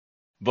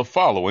The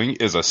following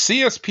is a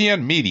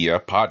CSPN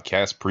Media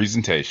podcast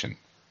presentation.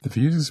 The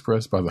views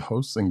expressed by the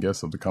hosts and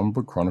guests of the Comic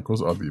Book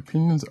Chronicles are the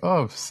opinions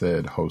of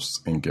said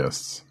hosts and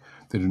guests.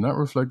 They do not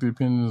reflect the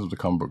opinions of the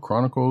Comic Book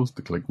Chronicles,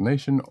 the Click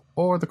Nation,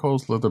 or the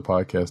Cold Slither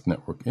Podcast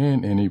Network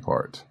in any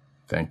part.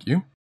 Thank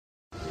you.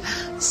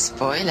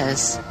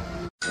 Spoilers.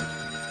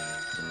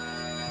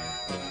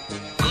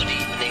 Good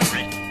evening,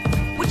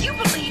 Rick. Would you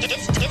believe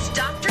it's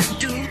Dr.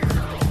 Doom?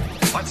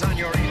 What's on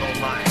your evil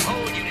mind?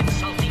 Hold your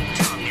insulting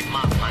tongue and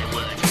mark my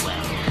words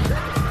well.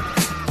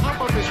 How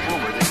about this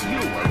rumor that you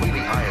are really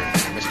Iron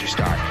Man, Mr.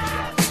 Stark?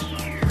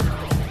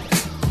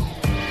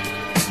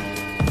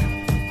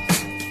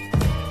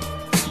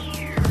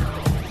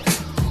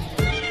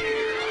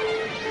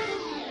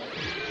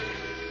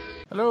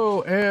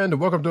 Hello, and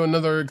welcome to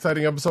another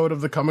exciting episode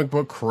of the Comic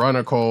Book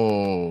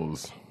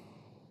Chronicles.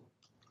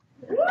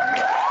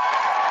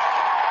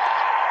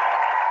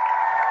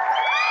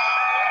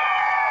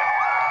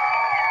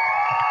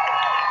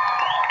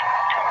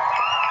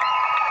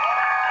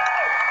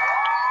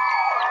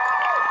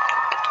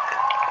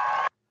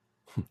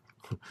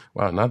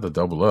 Wow, not the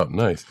double up.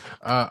 Nice.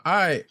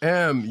 I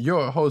am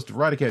your host,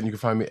 Rydercat, and you can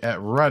find me at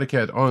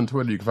Rydercat on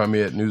Twitter. You can find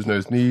me at News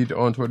Nerds Need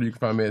on Twitter. You can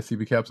find me at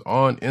CBCaps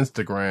on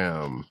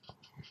Instagram.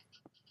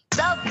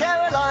 South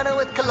Carolina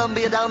with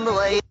Columbia down the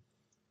way.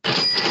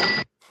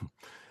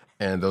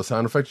 And those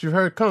sound effects you've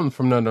heard come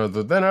from none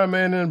other than our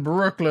man in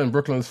Brooklyn,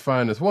 Brooklyn's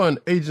finest one,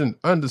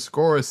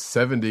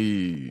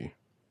 Agent_70.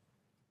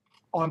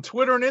 On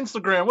Twitter and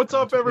Instagram. What's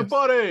up,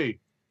 everybody?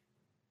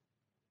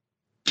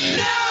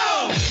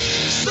 No!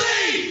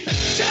 Sleep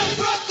till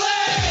Brooklyn!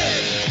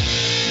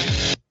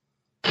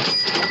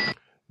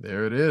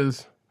 There it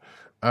is.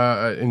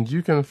 And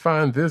you can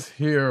find this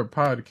here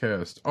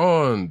podcast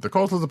on the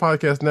Cold Slither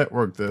Podcast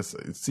Network. That's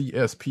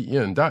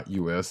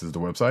CSPN.us is the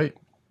website.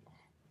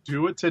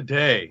 Do it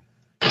today.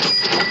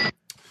 You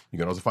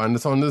can also find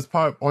us on this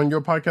on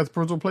your podcast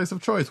personal place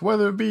of choice,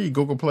 whether it be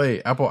Google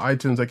Play, Apple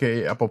iTunes,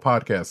 aka Apple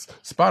Podcasts,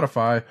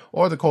 Spotify,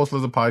 or the Cold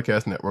Slither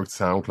Podcast Network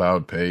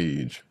SoundCloud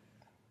page.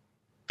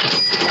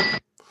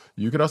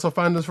 You can also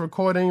find us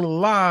recording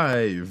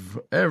live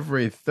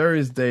every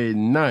Thursday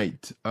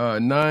night,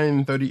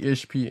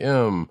 9:30-ish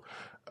p.m.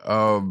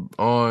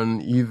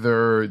 On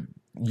either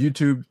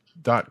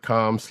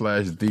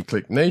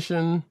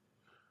youtube.com/theclicknation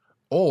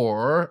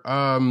or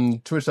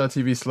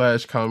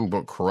twitch.tv/Comic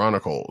Book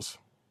Chronicles.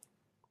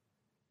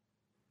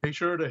 Make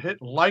sure to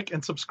hit like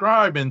and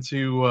subscribe and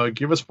to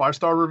give us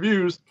 5-star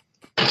reviews.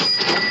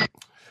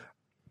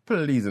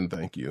 Please and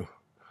thank you.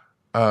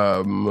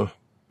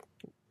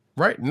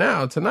 Right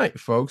now,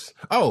 tonight, folks.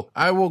 Oh,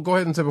 I will go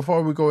ahead and say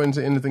before we go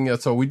into anything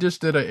else. So we just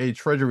did a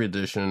Treasury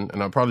edition,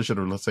 and I probably should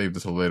have saved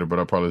this a little later, but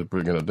I'll probably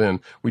bring it up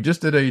then. We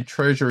just did a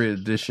Treasury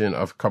edition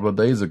a couple of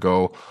days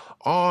ago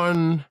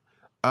on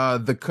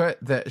the cut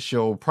that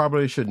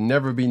should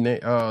never be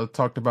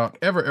talked about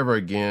ever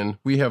again.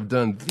 We have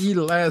done the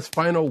last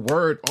final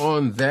word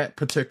on that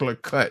particular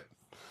cut.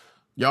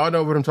 Y'all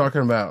know what I'm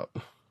talking about.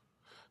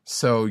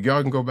 So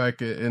y'all can go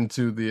back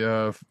into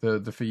the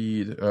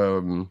feed,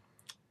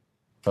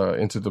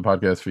 into the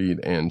podcast feed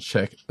and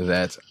check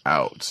that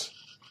out.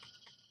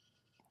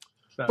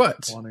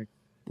 That's funny.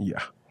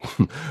 Yeah,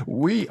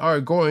 we are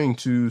going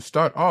to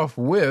start off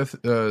with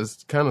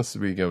kind of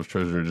speaking of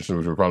Treasury Edition,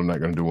 which we're probably not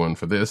going to do one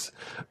for this.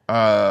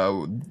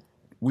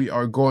 We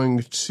are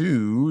going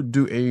to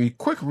do a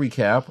quick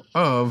recap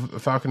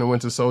of Falcon and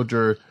Winter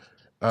Soldier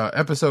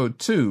episode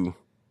 2.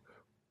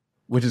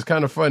 Which is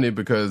kind of funny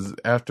because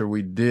after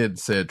we did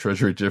said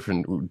Treasury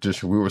Edition,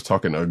 we were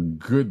talking a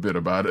good bit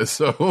about it.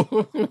 So,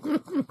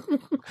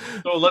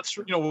 so let's,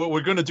 what we're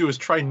going to do is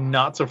try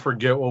not to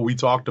forget what we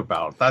talked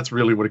about. That's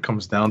really what it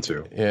comes down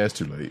to. Yeah, it's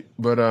too late.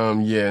 But,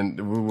 yeah,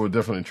 we will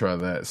definitely try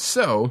that.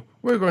 So,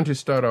 we're going to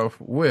start off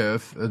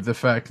with the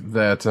fact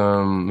that,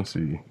 let's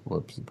see.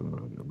 Whoops.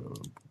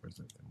 Where's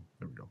that thing?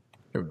 Here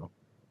we go.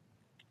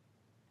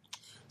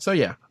 So,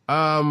 yeah.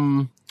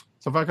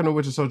 So Falcon and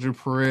Winter Soldier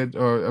Parade,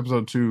 or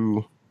episode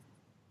 2.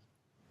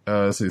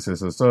 Let's see. So it's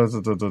the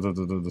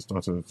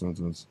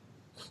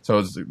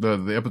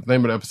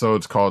name of the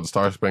episode is called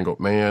Star Spangled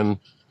Man.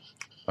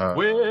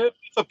 With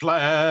the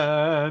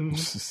plan.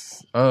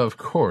 Of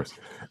course.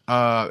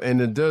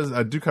 And it does,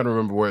 I do kind of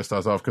remember where it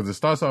starts off, because it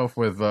starts off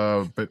with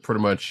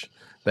pretty much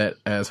that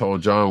asshole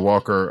John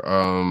Walker.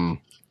 And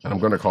I'm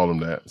going to call him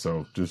that.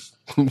 So just...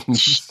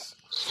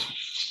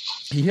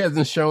 He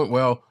hasn't shown,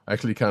 well,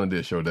 actually kind of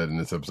did show that in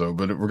this episode,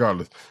 but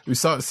regardless, we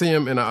see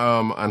him in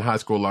a high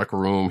school locker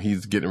room.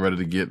 He's getting ready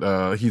to get,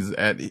 he's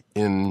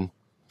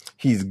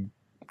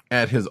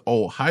at his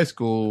old high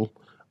school,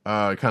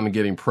 kind of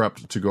getting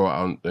prepped to go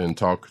out and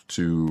talk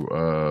to,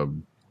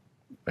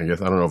 I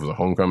guess, I don't know if it was a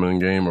homecoming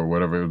game or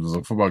whatever. It was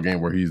a football game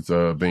where he's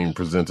being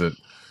presented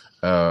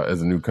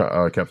as a new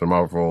Captain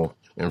Marvel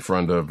in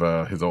front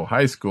of his old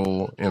high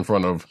school, in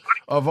front of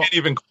Not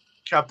even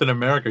Captain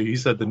America. He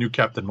said the new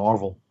Captain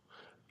Marvel.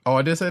 Oh,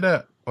 I did say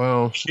that.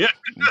 Well, yes.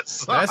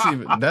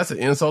 that's an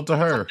insult to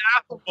her.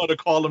 I want to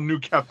call him new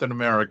Captain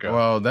America.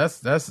 Well,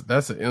 that's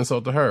an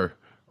insult to her.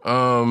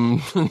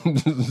 So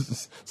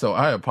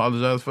I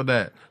apologize for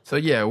that. So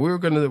yeah,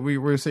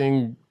 we're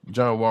seeing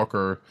John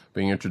Walker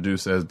being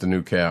introduced as the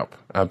new Cap.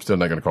 I'm still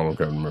not gonna call him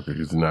Captain America.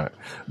 He's not.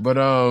 But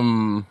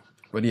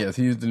yes,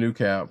 he's the new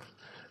Cap.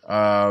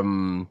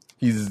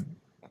 He's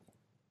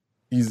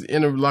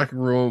in a locker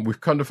room. We've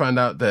come to find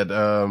out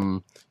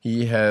that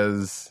he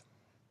has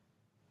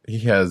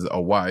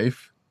a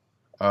wife.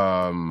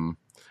 And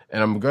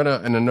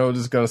I know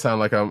this is gonna sound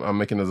like I'm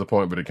making this a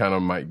point, but it kind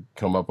of might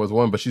come up with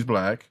one. But she's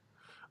black.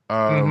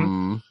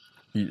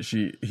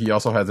 He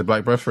also has a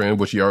black best friend,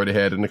 which he already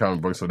had in the comic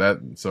book.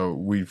 So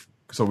we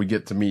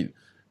get to meet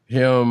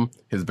him,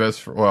 his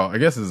best, well, I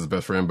guess it's his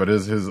best friend, but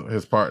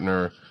his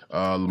partner,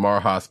 Lamar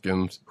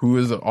Hoskins, who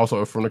is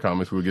also from the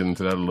comics. We'll get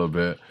into that a little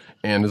bit,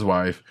 and his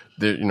wife.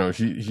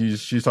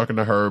 She's talking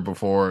to her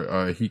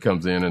before he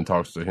comes in and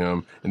talks to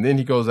him, and then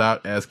he goes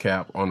out as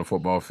Cap on the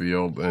football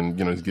field, and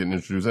he's getting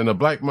introduced. And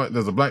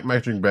there's a black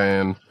marching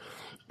band,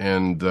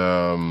 and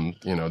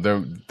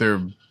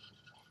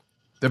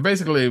they're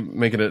basically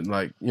making it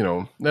like,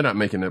 they're not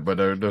making it, but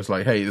they're just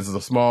like, hey, this is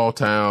a small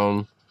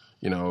town.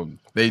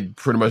 They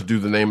pretty much do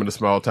the name of the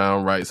small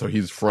town, right? So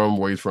he's from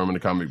where he's from in the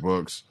comic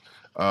books.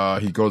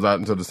 He goes out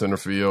into the center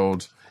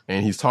field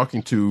and he's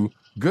talking to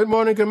Good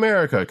Morning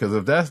America, because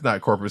if that's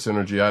not corporate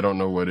synergy, I don't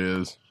know what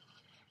is.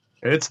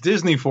 It's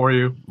Disney for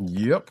you.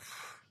 Yep.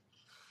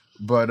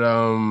 But,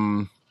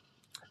 and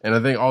I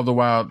think all the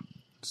while,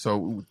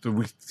 so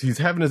he's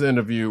having this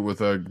interview with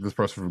this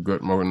person from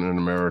Good Morning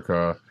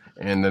America.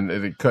 And then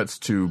it cuts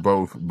to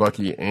both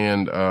Bucky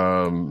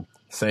and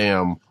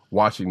Sam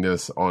watching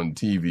this on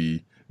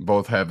TV,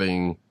 both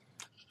having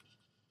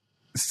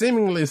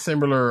seemingly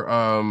similar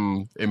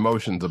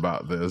emotions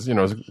about this.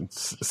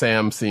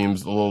 Sam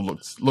seems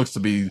looks to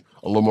be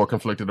a little more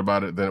conflicted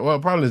about it than, well,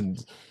 probably,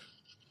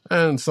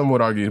 and some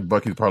would argue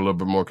Bucky's probably a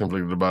little bit more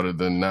conflicted about it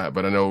than not.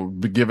 But I know,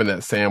 given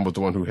that Sam was the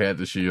one who had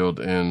the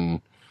shield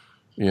and,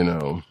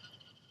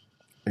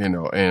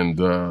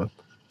 and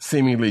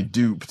seemingly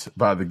duped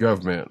by the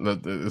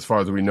government, as far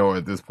as we know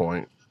at this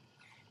point,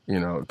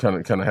 kind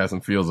of has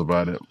some feels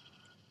about it.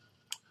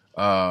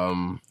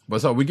 But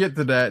so we get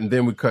to that, and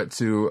then we cut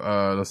to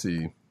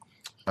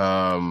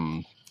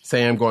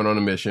Sam going on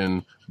a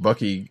mission,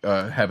 Bucky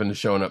having to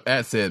show up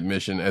at said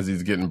mission as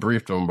he's getting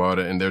briefed on about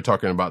it, and they're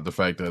talking about the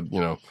fact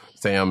that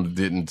Sam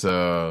didn't.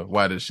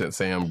 Why did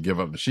Sam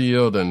give up the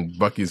shield? And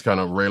Bucky's kind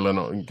of railing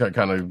on,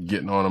 kind of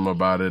getting on him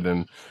about it,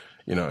 and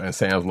and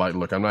Sam's like,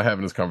 look, I'm not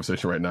having this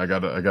conversation right now. I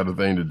got a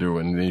thing to do.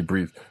 And then he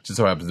just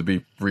so happens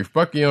to brief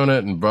Bucky on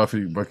it. And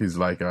Bucky's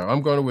like,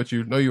 I'm going with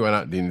you. No, you are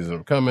not. Dean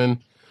isn't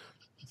coming.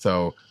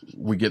 So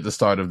we get the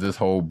start of this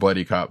whole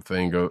buddy cop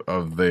thing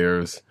of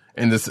theirs,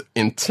 and this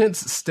intense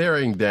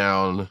staring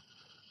down,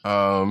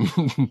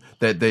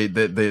 that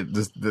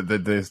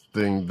this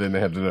thing that they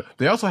have to do.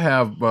 They also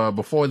have,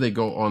 before they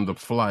go on the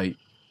flight,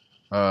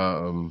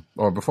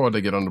 or before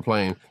they get on the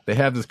plane, they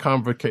have this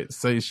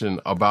conversation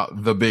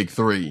about the big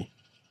three.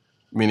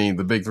 Meaning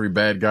the big three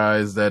bad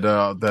guys that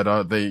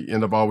they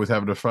end up always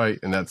having to fight,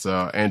 and that's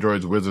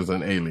androids, wizards,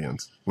 and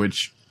aliens,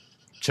 which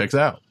checks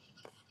out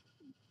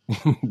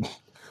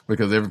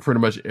because pretty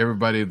much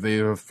everybody they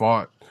have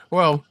fought.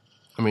 Well,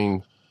 I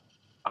mean,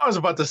 I was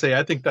about to say,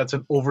 I think that's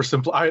an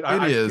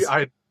oversimplification. It is.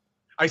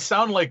 I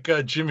sound like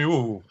Jimmy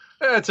Woo.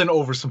 It's an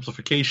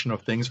oversimplification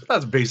of things, but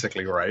that's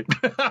basically right.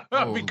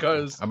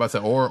 Because I'm about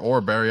to say,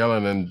 or Barry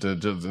Allen and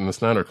in the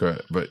Snyder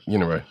Cut, but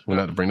anyway, we're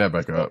not to bring that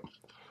back up.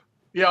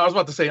 Yeah, I was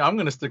about to say I'm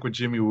going to stick with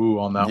Jimmy Woo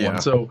on that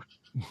one. So,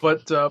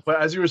 but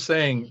as you were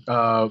saying,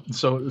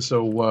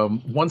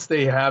 once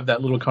they have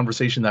that little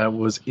conversation that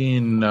was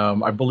in,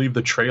 I believe,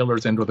 the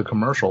trailers and or the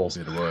commercials,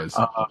 it was.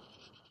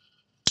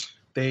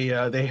 They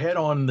head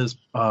on this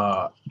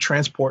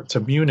transport to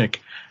Munich,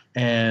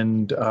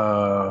 and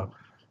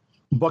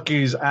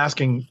Bucky's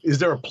asking, "Is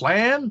there a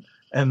plan?"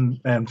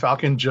 And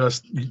Falcon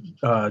just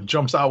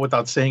jumps out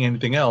without saying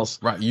anything else.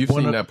 Right, you've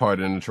seen that part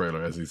in the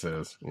trailer, as he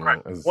says.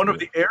 Right, one of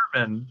the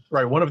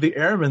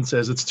airmen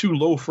says it's too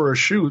low for a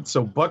chute,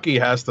 so Bucky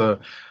has to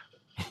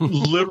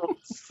literally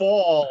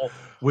fall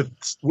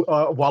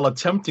while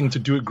attempting to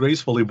do it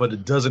gracefully, but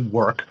it doesn't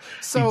work.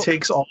 So he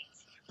takes off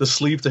the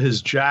sleeve to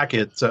his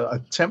jacket to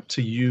attempt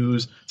to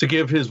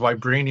give his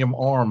vibranium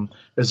arm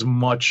as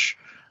much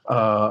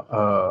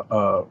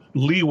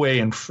leeway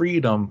and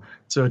freedom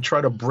to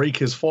try to break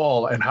his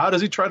fall. And how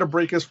does he try to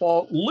break his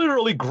fall?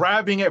 Literally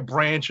grabbing at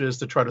branches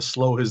to try to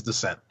slow his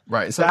descent.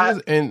 Right. So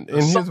his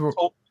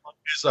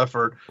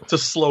effort to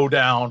slow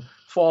down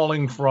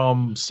falling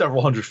from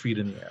several hundred feet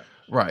in the air.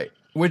 Right.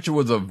 Which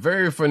was a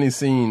very funny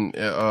scene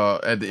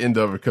at the end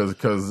of it,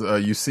 because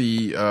you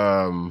see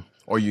or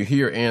you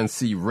hear and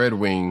see Red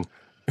Wing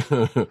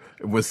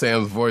with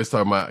Sam's voice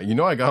talking about,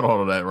 I got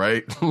all of that,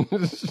 right?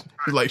 He's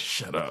like,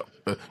 shut up.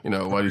 Why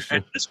do you?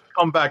 And this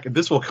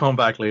will come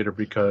back later,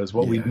 because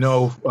what we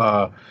know,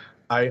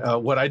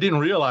 what I didn't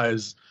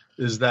realize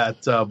is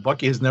that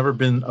Bucky has never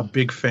been a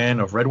big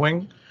fan of Red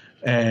Wing,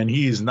 and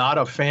he's not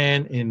a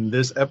fan in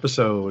this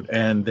episode,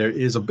 and there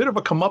is a bit of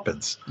a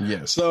comeuppance.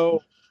 Yes.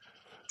 So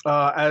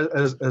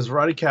as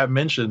Roddy Cat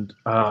mentioned,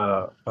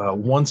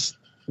 once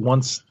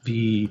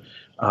the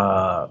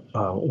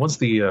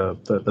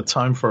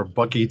time for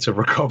Bucky to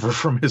recover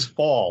from his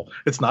fall,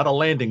 it's not a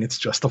landing, it's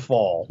just a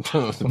fall.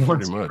 Pretty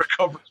Once he much.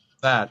 recovers from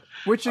that,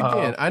 Which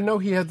again, I know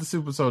he has the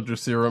super soldier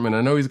serum, and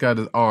I know he's got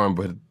his arm,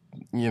 but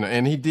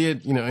and he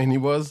did, and he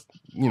was,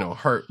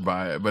 hurt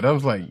by it. But I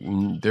was like,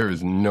 there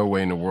is no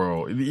way in the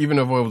world, even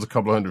if it was a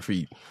couple of 100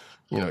 feet,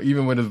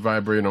 even with his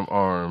vibranium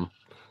arm,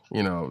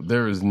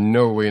 there is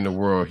no way in the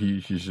world he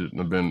shouldn't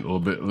have been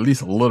at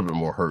least a little bit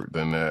more hurt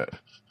than that.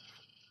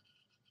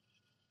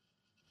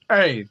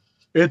 hey,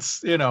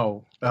 it's there's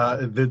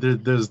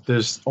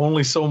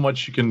only so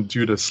much you can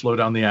do to slow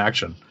down the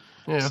action.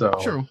 Yeah, So-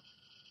 true.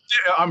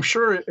 Yeah, I'm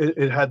sure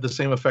it had the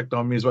same effect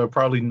on me as well. It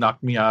probably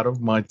knocked me out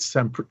of my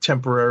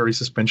temporary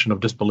suspension of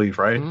disbelief,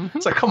 right? Mhm.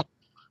 It's like, come on.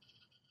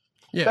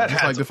 Yeah, That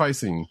just had like the fight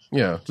scene.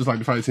 Yeah, just like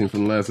the fight scene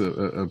from the last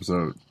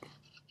episode.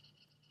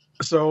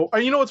 So,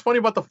 you know what's funny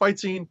about the fight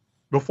scene?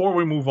 Before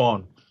we move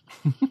on,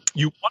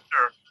 you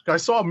wonder, I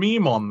saw a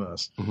meme on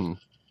this Mhm.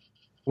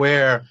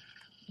 where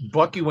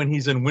Bucky, when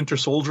he's in Winter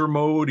Soldier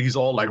mode, he's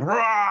all like,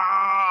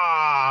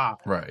 rah!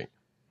 Right.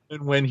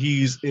 And when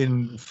he's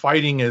in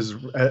fighting as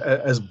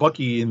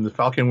Bucky in the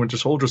Falcon Winter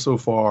Soldier so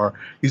far,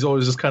 he's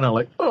always just kind of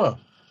like,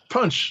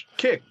 punch,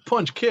 kick.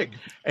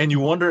 And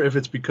you wonder if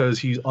it's because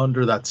he's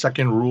under that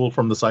second rule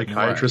from the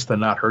psychiatrist to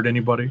not hurt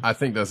anybody. I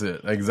think that's it.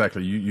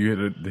 Exactly. You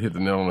hit the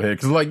nail on the head.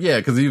 Because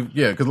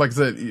like I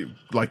said,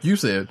 like you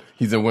said,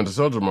 he's in Winter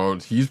Soldier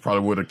mode. He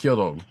probably would have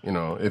killed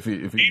him, if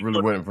he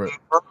really went for it.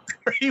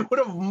 He would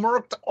have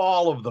murked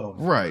all of them.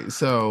 Right.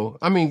 So,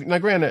 I mean, now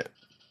granted,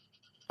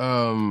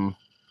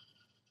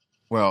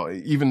 well,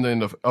 even in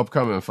the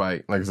upcoming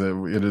fight, like I said,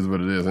 it is what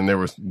it is. And there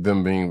was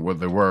them being what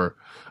they were.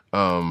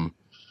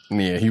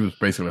 Yeah, he was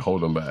basically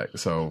holding back.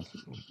 So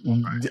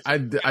I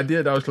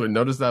did actually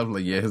notice that. I was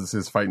like, yeah,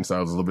 his fighting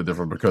style is a little bit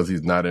different because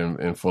he's not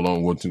in full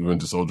on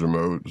Winter Soldier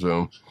mode.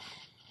 So,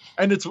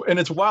 And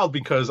it's wild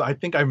because I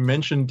think I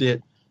mentioned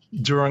it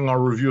during our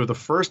review of the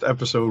first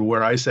episode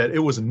where I said it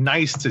was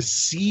nice to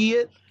see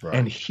it Right.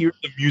 and hear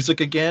the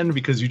music again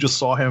because you just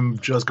saw him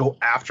just go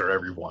after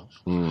everyone.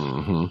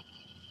 mm-hmm.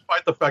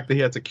 Despite the fact that he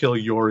had to kill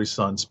Yori's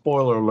son.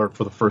 Spoiler alert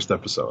for the first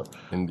episode.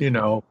 Indeed.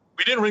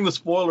 We didn't ring the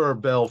spoiler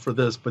bell for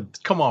this,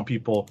 but come on,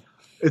 people.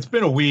 It's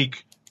been a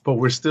week, but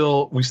we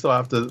still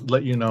have to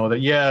let you know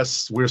that,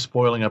 yes, we're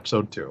spoiling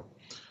episode 2.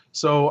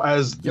 So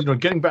as,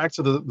 getting back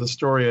to the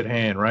story at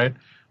hand, right?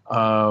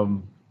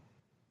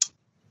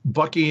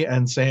 Bucky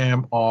and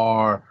Sam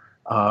are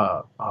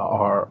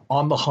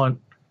on the hunt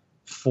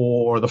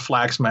for the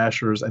Flag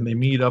Smashers, and they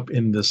meet up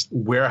in this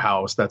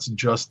warehouse that's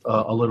just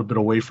a little bit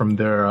away from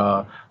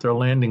their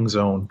landing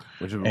zone.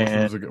 Which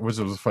was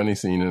a funny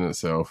scene in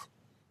itself.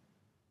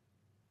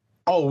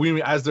 Oh, we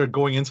mean as they're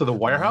going into the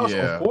warehouse?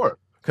 Yeah. Of course.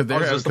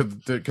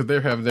 Because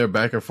they're having their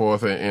back and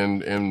forth,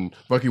 and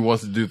Bucky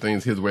wants to do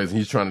things his ways, and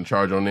he's trying to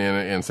charge on in,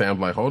 and Sam's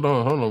like, hold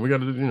on, we got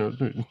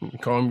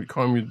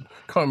to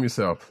calm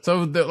yourself.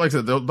 So like I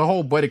said, the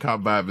whole buddy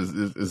cop vibe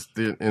is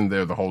still in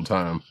there the whole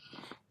time.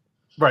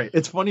 Right.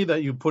 It's funny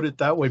that you put it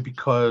that way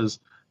because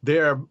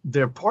their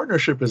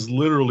partnership is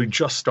literally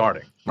just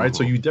starting, right? Mhm.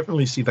 So you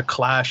definitely see the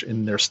clash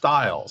in their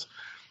styles,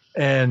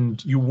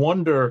 and you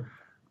wonder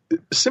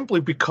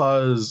simply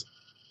because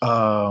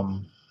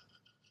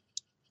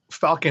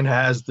Falcon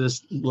has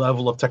this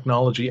level of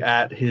technology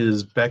at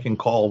his beck and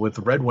call with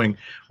Red Wing,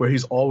 where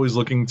he's always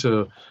looking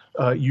to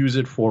use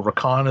it for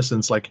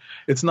reconnaissance. Like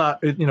it's not,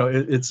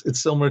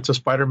 it's similar to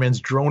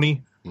Spider-Man's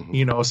droney,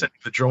 Mhm. Sending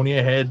the droney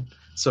ahead.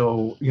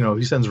 So,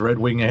 he sends Red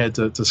Wing ahead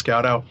to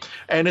scout out.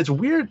 And it's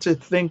weird to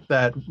think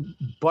that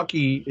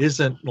Bucky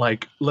isn't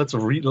like, let's do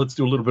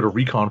a little bit of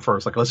recon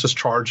first. Like, let's just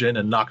charge in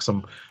and knock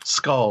some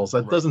skulls.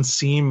 That doesn't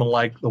seem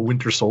like the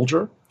Winter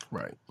Soldier.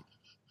 Right.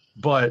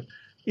 But,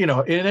 in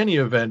any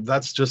event,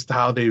 that's just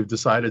how they've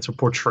decided to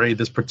portray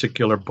this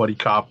particular buddy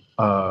cop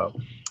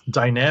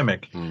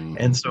dynamic. Mhm.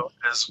 And so,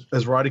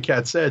 as Roddy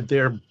Cat said,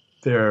 they're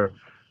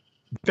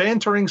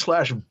bantering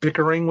 /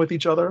 bickering with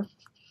each other.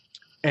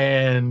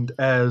 And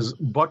as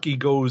Bucky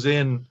goes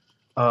in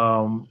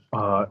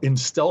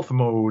stealth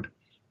mode,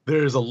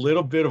 there's a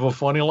little bit of a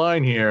funny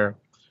line here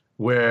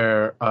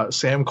where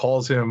Sam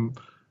calls him.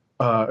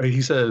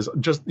 He says,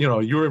 "Just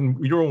you're in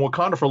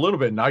Wakanda for a little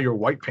bit. Now you're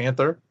White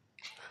Panther."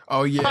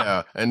 Oh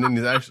yeah, and then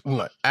he's actually,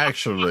 Right, he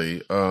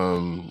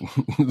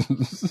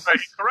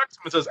corrects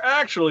him and says,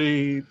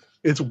 "Actually,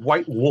 it's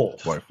White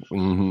Wolf." wife.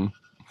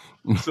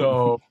 Mm-hmm.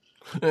 So.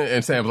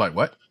 And Sam's like,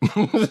 what?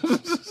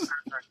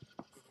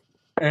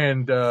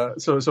 And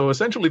so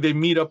essentially they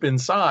meet up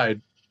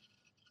inside,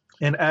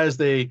 and as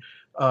they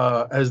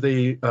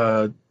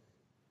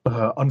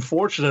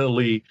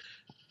unfortunately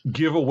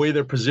give away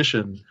their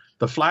position,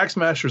 the Flag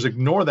Smashers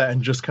ignore that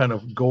and just kind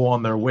of go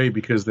on their way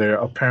because they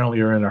apparently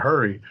are in a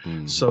hurry.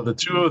 Mhm. So the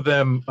two of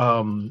them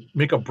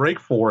make a break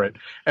for it.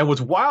 And what's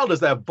wild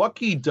is that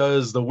Bucky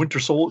does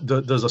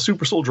does a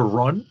super soldier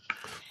run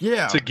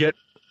Yeah, to get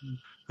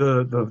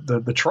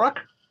the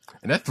truck.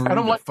 and that threw And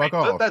I'm the like, fuck wait,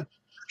 off. that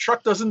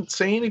truck doesn't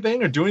say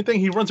anything or do anything.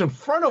 He runs in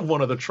front of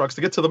one of the trucks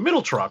to get to the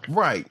middle truck.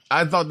 Right.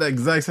 I thought the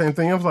exact same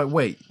thing. I was like,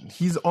 wait,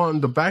 he's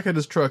on the back of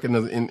this truck and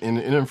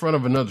in front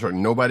of another truck.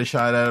 Nobody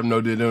shot at him.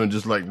 No, they didn't.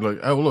 Just like,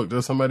 oh, look,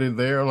 there's somebody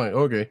there. I'm like,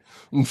 okay.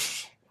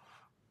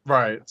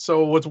 Right.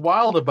 So what's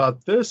wild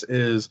about this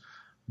is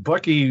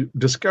Bucky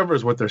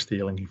discovers what they're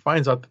stealing. He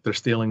finds out that they're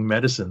stealing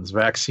medicines,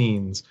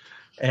 vaccines,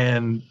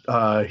 and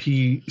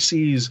he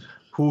sees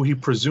who he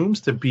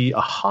presumes to be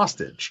a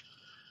hostage.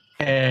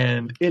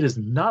 And it is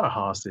not a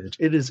hostage.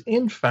 It is,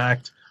 in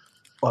fact,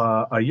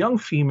 a young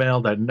female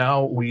that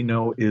now we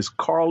know is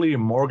Carly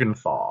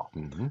Morgenthau,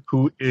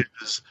 who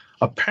is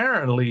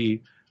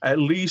apparently, at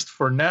least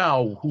for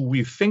now, who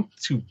we think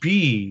to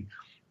be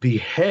the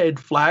head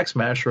Flag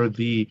Smasher,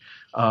 the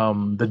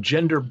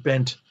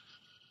gender-bent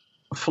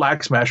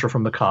Flag Smasher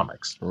from the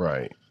comics.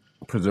 Right.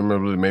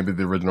 Presumably, maybe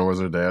the original was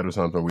her dad or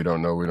something. We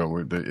don't know. I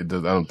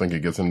don't think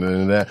it gets into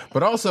any of that.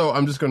 But also,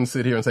 I'm just going to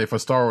sit here and say, for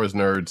Star Wars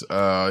nerds,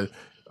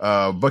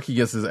 Bucky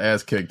gets his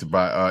ass kicked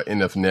by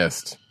NF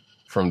Nest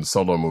from the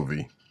Solo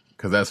movie,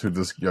 because that's who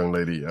this young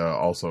lady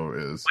also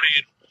is.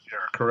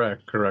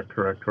 Correct.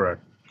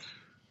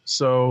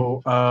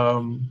 So,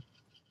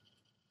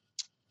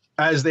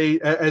 as they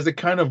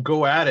kind of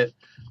go at it,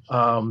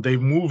 they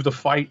move the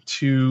fight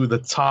to the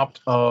top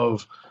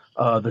of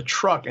the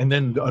truck, and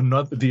then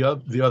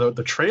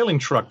the trailing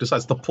truck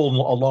decides to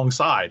pull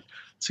alongside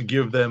to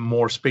give them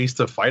more space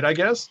to fight, I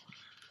guess.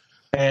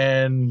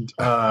 And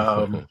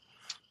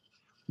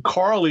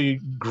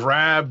Carly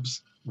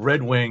grabs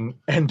Red Wing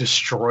and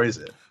destroys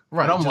it.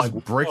 Right, and I'm just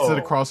like, breaks it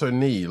across her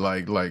knee,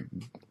 like I'm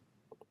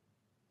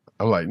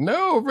like,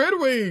 no, Red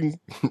Wing.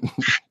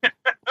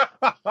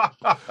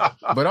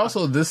 But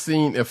also, this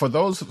scene, for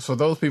those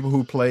people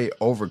who play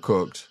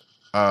Overcooked,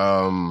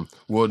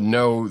 will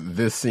know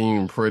this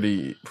scene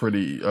pretty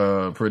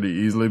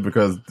easily,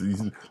 because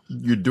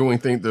you're doing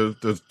things.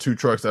 There's two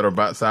trucks that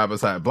are side by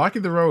side,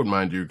 blocking the road,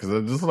 mind you, because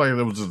it just like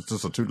it was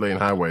just a 2-lane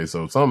highway,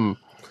 so some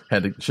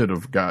should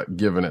have got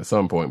given at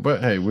some point. But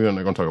hey, we're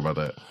not going to talk about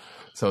that.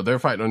 So they're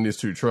fighting on these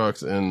two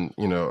trucks, and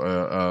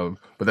but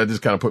that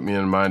just kind of put me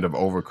in mind of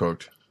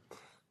Overcooked.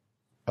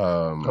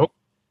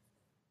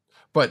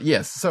 But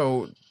yes,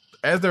 so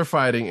as they're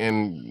fighting,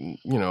 and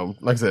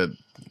like I said,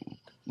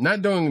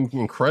 not doing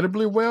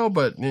incredibly well,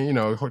 but kind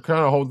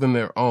of holding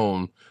their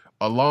own.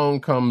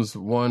 Along comes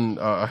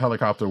a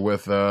helicopter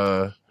with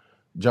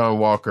John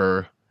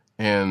Walker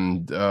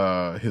and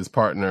his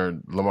partner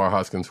Lamar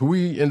Hoskins, who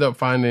we end up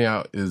finding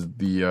out is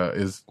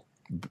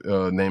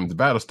named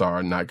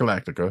Battlestar, not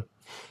Galactica.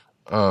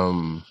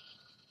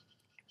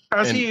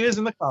 He is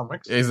in the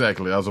comics.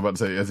 Exactly. I was about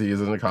to say, as he is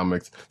in the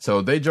comics.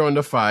 So they join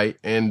the fight,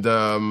 and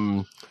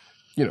John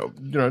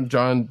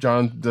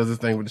does his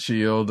thing with the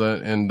shield,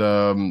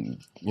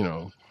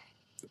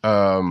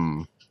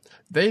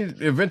 they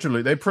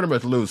pretty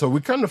much lose. So we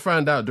come to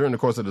find out during the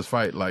course of this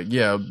fight,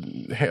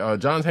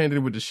 John's handed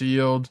with the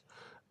shield.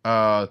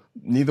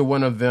 Neither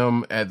one of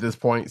them at this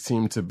point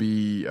seem to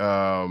be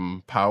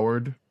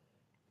powered.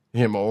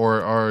 Him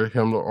or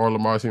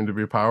Lamar seem to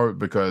be powered,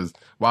 because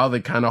while they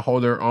kind of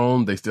hold their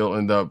own, they still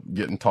end up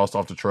getting tossed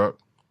off the truck.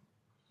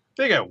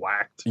 They get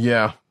whacked.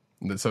 Yeah.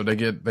 So they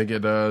get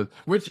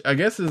which I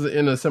guess is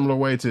in a similar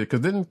way to,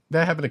 because didn't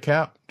that happen to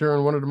Cap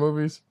during one of the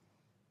movies?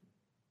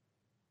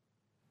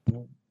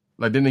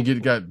 Like, didn't he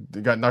got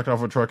knocked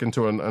off a truck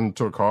into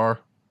a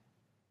car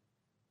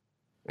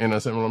in a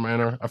similar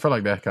manner? I feel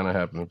like that kind of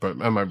happened, but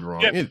I might be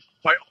wrong. Yeah,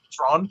 by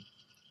Ultron.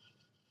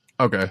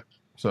 Okay,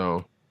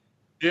 so.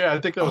 Yeah,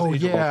 I think that was. Oh,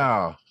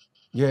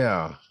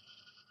 yeah.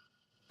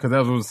 Because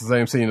that was the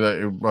same scene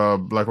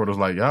that Black Widow was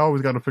like, I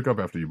always got to pick up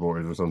after you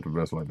boys, or something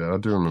like that. I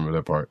do remember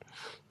that part.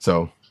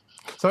 So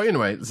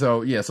anyway,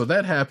 so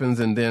that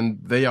happens, and then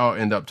they all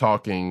end up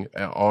talking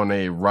on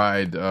a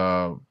ride,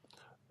 a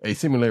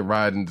simulated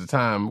ride into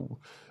town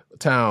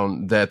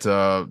that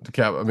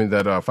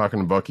Falcon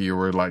and Bucky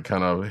were like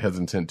kind of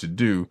hesitant to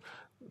do,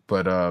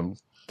 but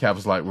Cap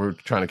was like, we're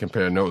trying to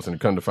compare notes, and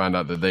come to find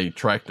out that they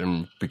tracked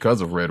him because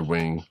of Red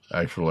Wing,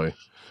 actually.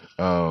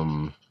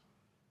 And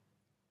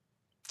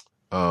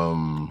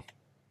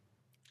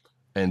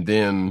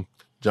then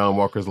John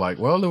Walker's like,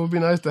 well, it would be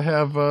nice to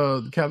have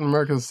Captain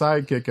America's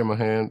sidekick in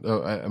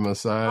my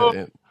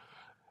side.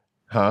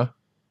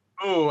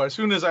 Oh, as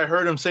soon as I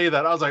heard him say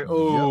that, I was like,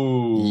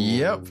 oh.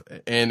 Yep.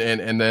 And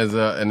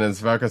as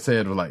Falcon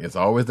said, was like, it's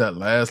always that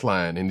last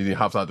line. And then he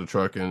hops out the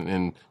truck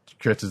and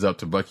stretches up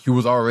to Bucky, who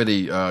was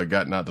already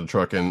gotten out the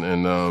truck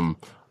and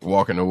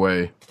walking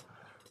away.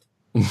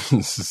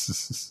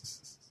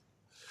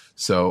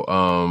 So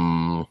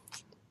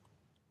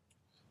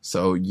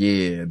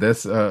yeah,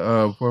 that's where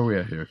are we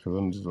at here?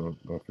 Because I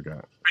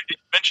forgot. You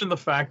mentioned the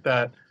fact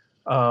that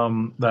I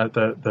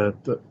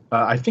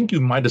think you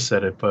might have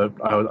said it, but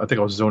I think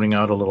I was zoning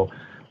out a little.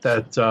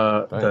 That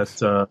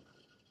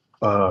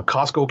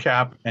Costco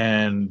Cap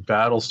and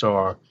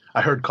Battlestar.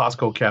 I heard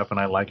Costco Cap and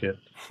I like it.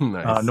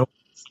 Nice. No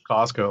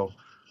Costco,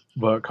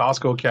 but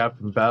Costco Cap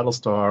and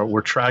Battlestar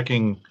were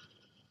tracking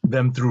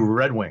them through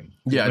Red Wing.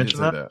 Yeah, I did say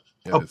that.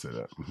 Yeah, I did say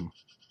that. Mm-hmm.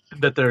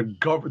 that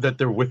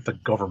they're with the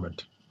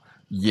government.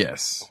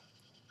 Yes.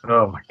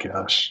 Oh my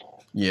gosh.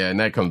 Yeah, and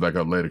that comes back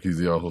up later because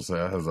he also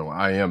says,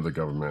 "I am the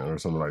government" or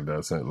something like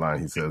that. Same line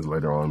he says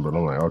later on, but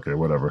I'm like, okay,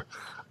 whatever.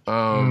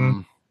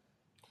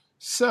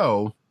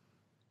 So,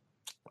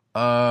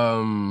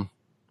 yeah,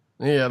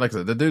 like I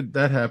said,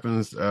 that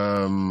happens.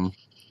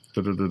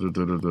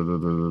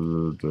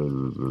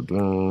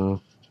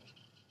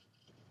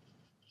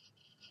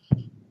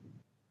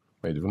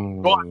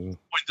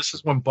 This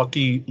is when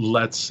Bucky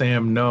lets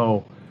Sam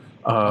know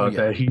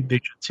that they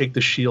should take the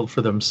shield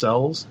for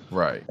themselves.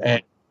 Right.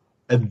 And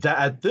that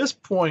at this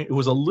point, it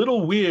was a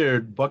little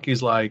weird.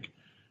 Bucky's like,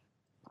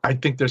 I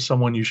think there's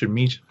someone you should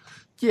meet.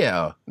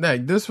 Yeah.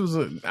 Like, this was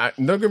don't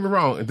get me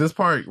wrong. This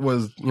part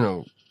was,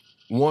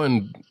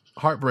 one,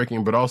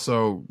 heartbreaking, but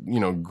also,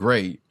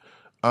 great.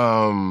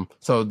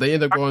 So they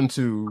end up going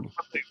to...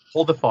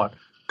 Hold the thought,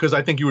 because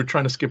I think you were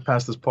trying to skip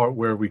past this part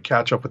where we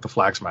catch up with the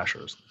Flag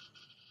Smashers.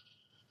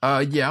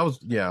 Yeah.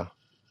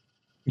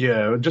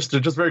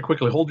 Just very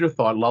quickly, hold your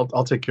thought.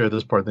 I'll take care of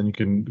this part. Then you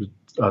can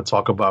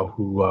talk about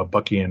who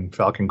Bucky and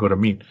Falcon go to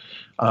meet.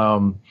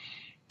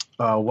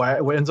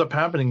 What ends up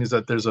happening is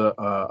that there's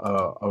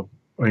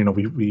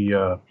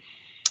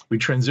we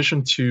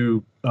transition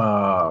to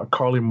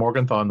Carly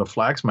Morgenthau and the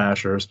Flag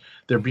Smashers.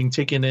 They're being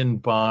taken in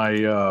by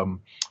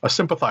a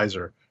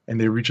sympathizer,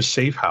 and they reach a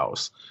safe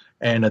house.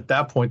 And at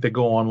that point, they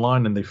go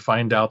online and they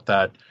find out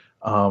that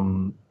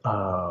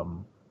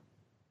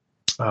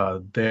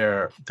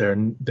they're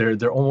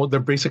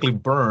basically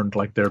burned,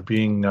 like they're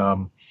being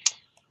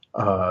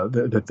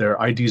that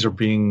their IDs are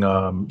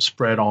being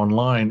spread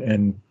online.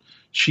 And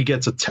she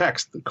gets a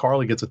text.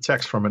 Carly gets a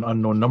text from an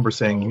unknown number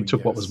saying, "You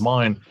took what was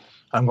mine.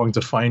 I'm going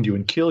to find you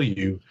and kill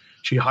you."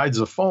 She hides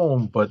the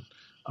phone, but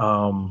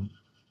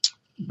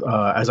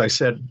as I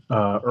said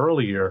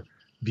earlier,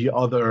 the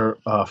other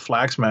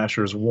Flag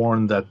Smashers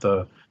warned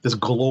that this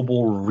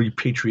global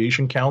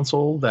repatriation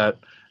council that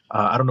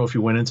I don't know if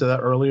you went into that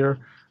earlier,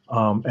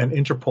 and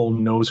Interpol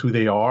knows who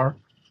they are,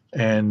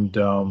 and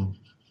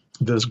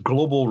this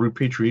global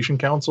repatriation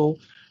council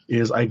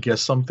is, I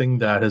guess, something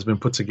that has been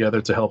put together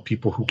to help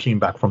people who came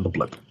back from the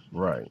blip.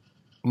 Right.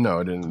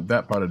 No, I didn't.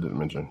 That part I didn't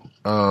mention.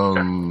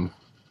 Okay.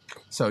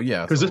 So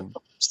yeah, because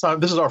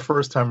this is our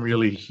first time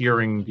really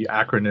hearing the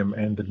acronym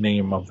and the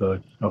name of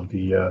the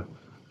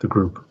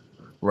group.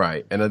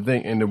 Right, and I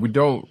think, and we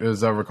don't,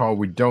 as I recall,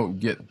 we don't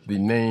get the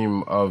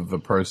name of the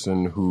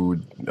person who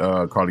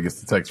Carly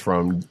gets the text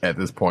from at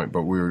this point,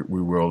 but we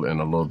will in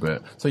a little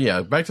bit. So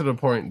yeah, back to the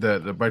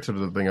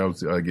thing I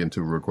was getting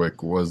to real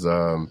quick was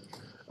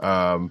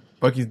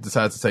Bucky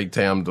decides to take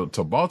Tam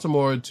to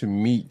Baltimore to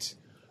meet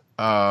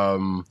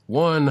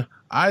one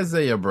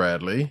Isaiah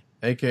Bradley,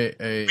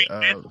 aka.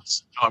 No,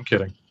 I'm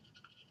kidding.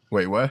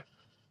 Wait, what?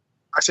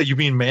 I said you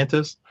mean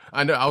Mantis?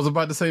 I know. I was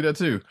about to say that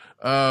too.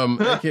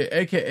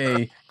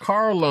 AKA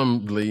Carl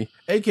Lumbly,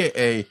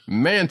 AKA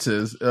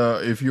Mantis.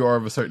 If you are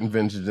of a certain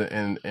vintage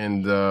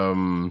and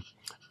know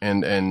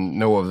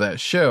of that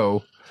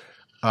show.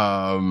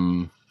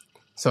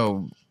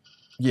 So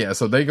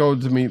they go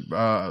to meet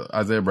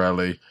Isaiah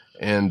Bradley,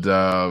 and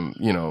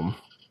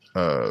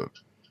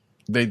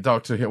they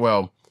talk to him.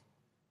 Well,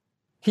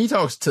 he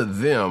talks to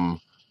them.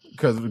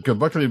 Because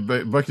Bucky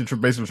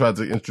basically tries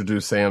to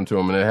introduce Sam to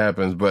him, and it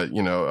happens. But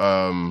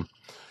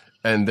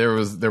and there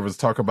was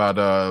talk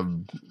about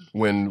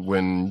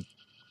when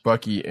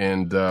Bucky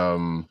and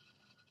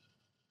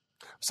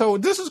so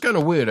this is kind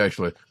of weird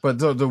actually.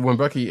 But when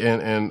Bucky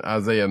and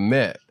Isaiah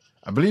met,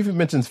 I believe he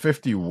mentions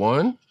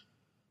 51.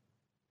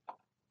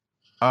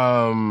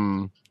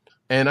 And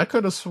I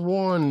could have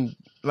sworn,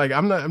 like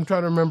I'm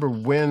trying to remember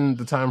when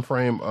the time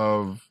frame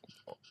of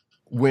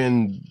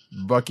when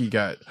Bucky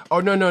got...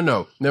 Oh, no.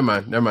 Never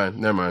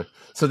mind.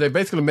 So they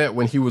basically met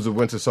when he was a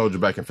Winter Soldier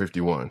back in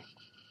 51.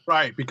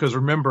 Right, because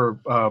remember,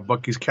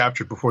 Bucky's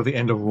captured before the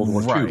end of World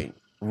War II.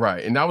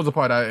 Right. And that was the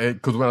part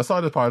because when I saw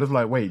this part, I was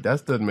like, wait,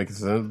 that doesn't make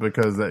sense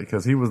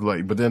because he was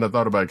like... But then I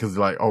thought about it because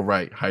like, oh,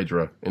 right,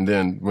 Hydra, and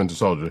then Winter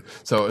Soldier.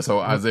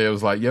 So Isaiah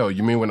was like, yo,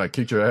 you mean when I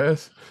kicked your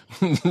ass?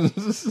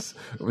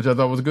 Which I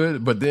thought was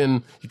good. But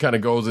then he kind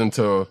of goes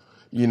into,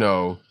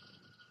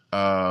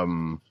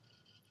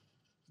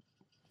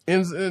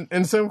 in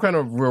some kind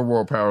of real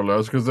world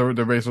parallels, because they're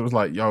basically was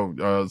like,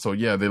 so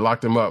yeah, they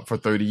locked him up for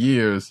 30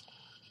 years,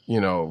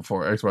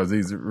 for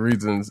XYZ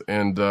reasons,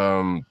 and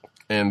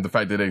the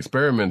fact that they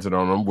experimented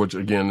on him, which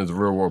again is a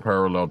real world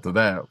parallel to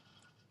that,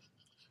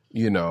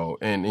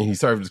 and he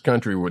served his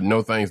country with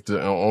no thanks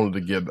to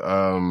only to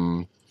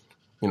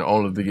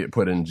get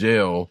put in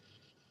jail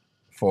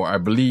for, I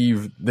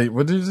believe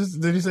did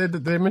he say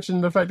that they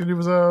mentioned the fact that he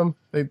was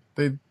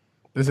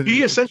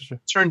he essentially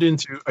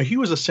he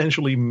was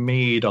essentially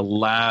made a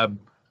lab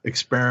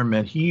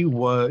experiment. He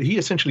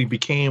essentially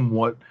became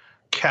what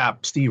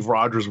Cap Steve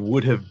Rogers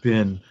would have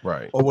been,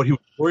 right, or what he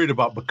was worried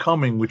about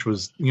becoming, which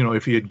was,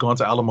 if he had gone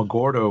to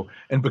Alamogordo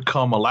and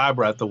become a lab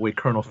rat the way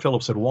Colonel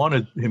Phillips had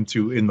wanted him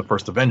to in the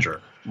first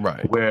Avenger,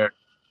 right, where,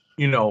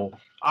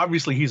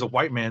 obviously he's a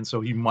white man,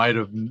 so he might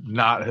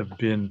not have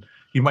been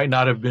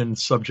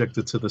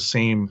subjected to the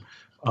same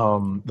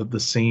the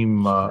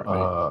same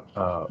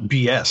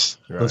BS.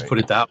 Let's Right. put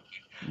it that way.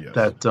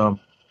 Yes.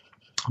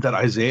 That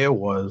Isaiah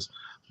was.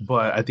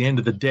 But at the end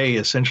of the day,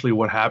 essentially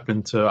what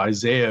happened to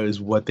Isaiah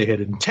is what they had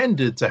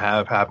intended to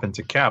have happen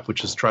to Cap,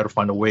 which is try to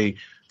find a way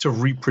to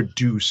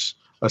reproduce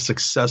a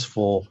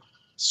successful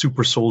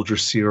super soldier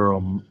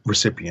serum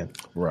recipient.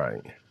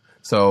 Right.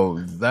 So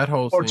that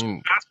whole Or to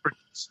scene, mass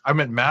produce. I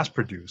meant mass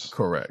produce.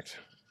 correct.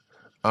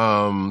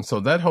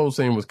 So that whole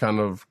scene was kind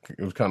of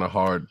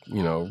hard,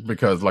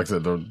 because like I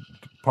said,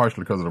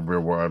 partially because of the real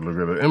world,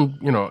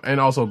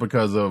 and also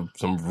because of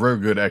some very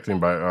good acting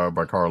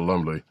by Carl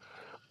Lumbly,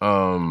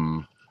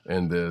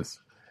 in this,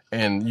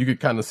 and you could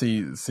kind of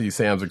see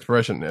Sam's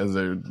expression as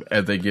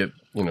they get,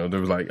 they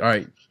was like, all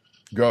right,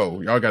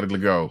 go, y'all got to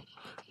go.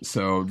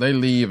 So they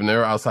leave and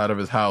they're outside of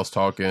his house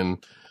talking,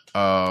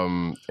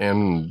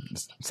 and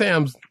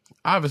Sam's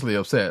obviously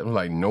upset.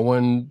 Like, no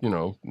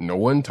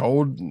one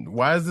told.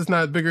 Why is this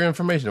not bigger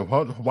information?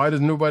 Why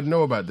does nobody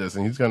know about this?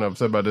 And he's kind of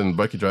upset about it. And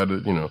Bucky tried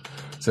to,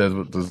 says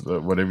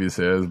whatever he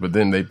says, but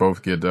then they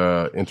both get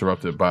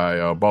interrupted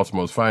by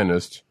Baltimore's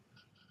finest,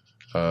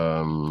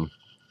 who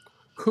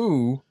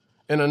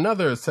in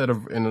another kind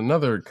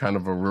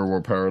of a real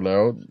world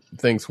parallel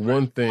thinks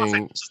one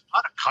thing. It's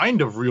not a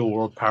kind of real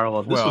world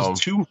parallel. This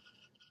was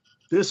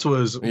This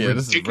is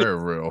very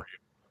real.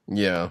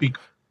 Yeah.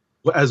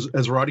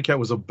 As Roddy Cat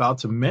was about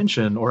to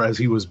mention, or as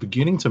he was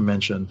beginning to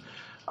mention,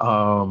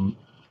 Bucky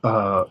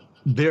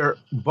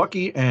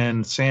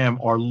and Sam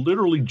are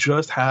literally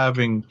just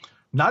having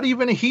not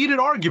even a heated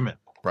argument.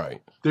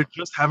 Right. They're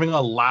just having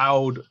a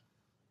loud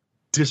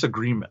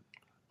disagreement.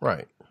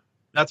 Right.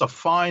 That's a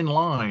fine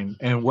line.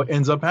 And what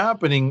ends up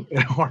happening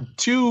are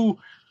two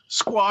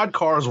squad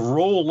cars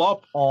roll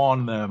up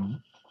on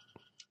them,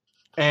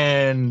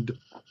 and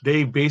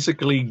they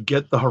basically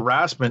get the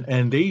harassment,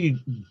 and they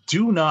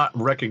do not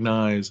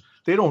recognize,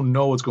 they don't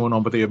know what's going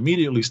on, but they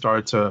immediately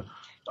start to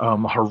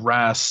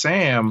harass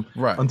Sam,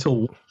 Right.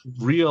 until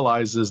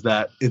realizes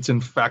that it's in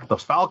fact the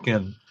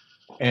Falcon.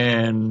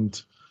 And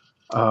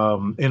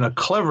in a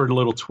clever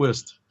little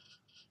twist,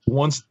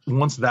 once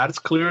that's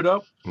cleared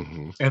up,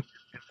 Mm-hmm.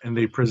 and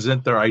they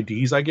present their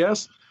IDs, I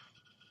guess,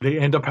 they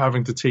end up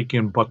having to take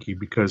in Bucky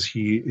because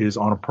he is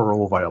on a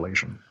parole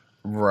violation.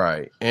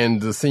 Right.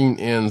 And the scene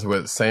ends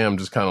with Sam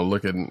just kind of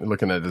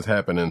looking at this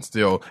happening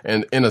still.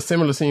 And in a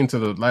similar scene to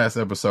the last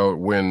episode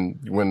when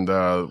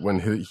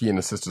he and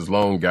his sister's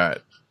loan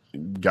got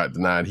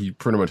denied, he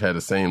pretty much had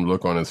the same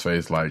look on his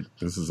face, like,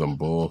 this is some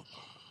bull.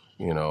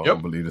 I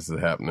don't believe this is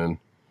happening.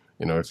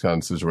 It's kind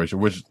of situation,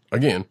 which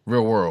again,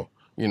 real world,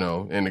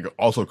 and it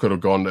also could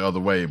have gone the other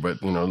way,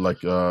 but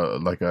like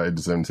I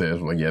just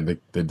said, like, yeah, they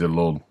did a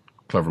little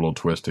clever little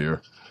twist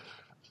here.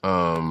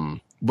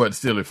 But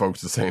still it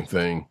folks the same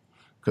thing,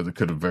 because it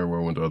could have very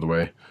well went the other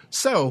way.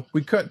 So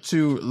we cut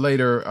to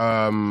later,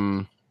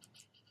 and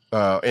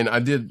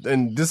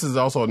this is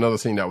also another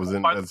scene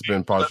that's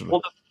been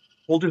partially.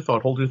 Hold your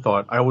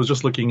thought. I was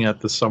just looking at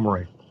the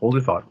summary. Hold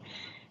your thought.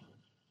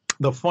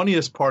 The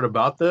funniest part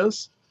about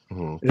this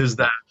is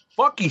that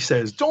Bucky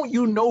says, "Don't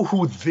you know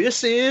who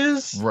this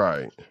is?"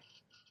 Right.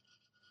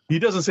 He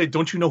doesn't say,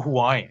 "Don't you know who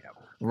I am?"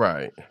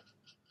 Right.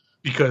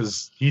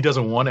 Because he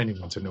doesn't want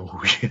anyone to know who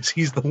he is.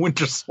 He's the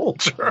Winter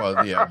Soldier.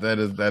 Well, yeah, that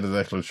is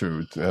actually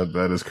true.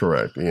 That is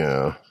correct.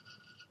 Yeah.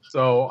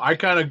 So I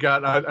kind of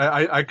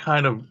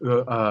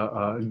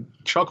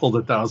chuckled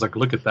at that. I was like,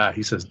 "Look at that!"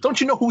 He says,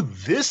 "Don't you know who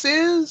this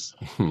is?"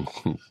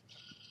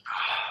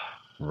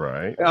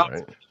 Right. Yeah,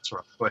 Right. that's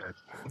right. Go ahead.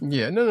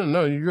 Yeah,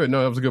 no, you're good.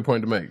 No, that was a good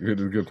point to make.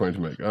 Good point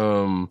to make.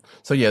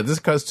 So yeah, this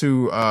cuts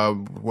to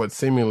what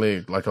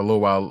seemingly like a little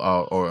while,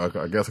 or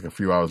I guess like a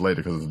few hours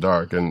later, because it's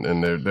dark,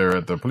 and they're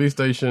at the police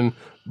station.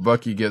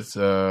 Bucky gets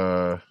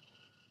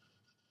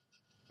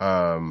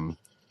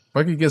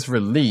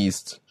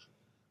released,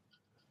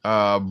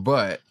 and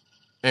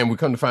we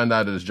come to find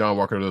out that it's John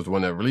Walker was the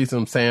one that released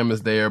him. Sam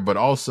is there, but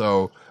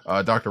also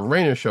Dr.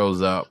 Rayner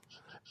shows up,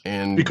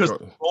 and Because the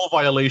parole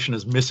violation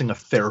is missing a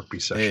therapy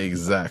session.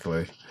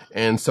 exactly.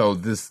 And so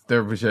this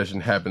therapy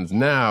session happens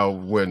now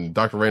when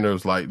Dr. Rayner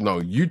is like, "No,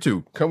 you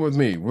two come with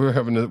me. We're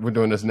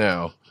doing this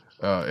now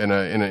in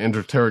an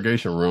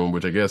interrogation room,"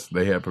 which I guess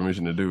they have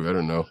permission to do. I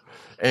don't know.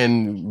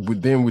 And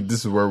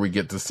this is where we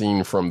get the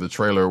scene from the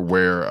trailer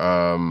where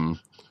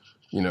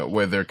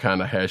where they're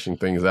kind of hashing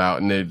things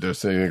out, and they're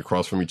sitting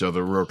across from each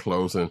other real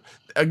close. And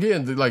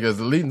again, like, as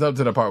the leading up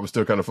to that part was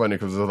still kind of funny,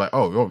 because it was like,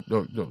 oh,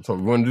 so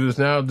we want to do this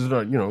now? This is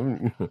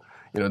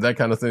that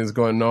kind of thing is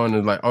going on.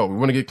 And like, oh, we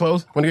want to get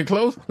close? Want to get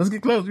close? Let's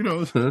get close.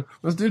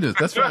 Let's do this.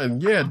 That's fine.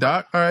 Yeah,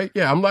 Doc. All right.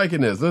 Yeah, I'm liking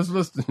this.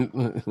 Let's.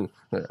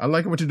 I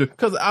like what you do,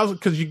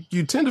 because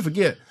you tend to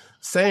forget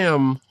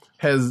Sam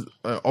has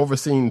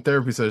overseen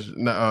therapy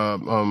session,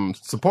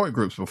 support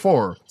groups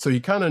before, so he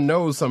kind of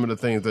knows some of the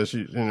things that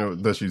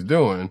she's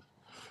doing.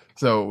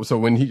 So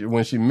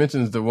when she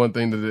mentions the one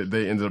thing that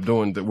they ended up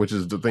doing, which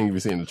is the thing you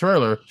see in the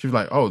trailer, she's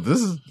like, "Oh,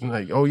 this is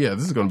like, oh yeah,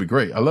 this is going to be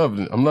great. I love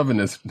it. I'm loving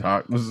this,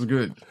 Doc. This is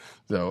good."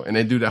 So, and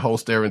they do that whole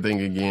staring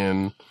thing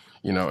again,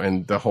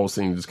 and the whole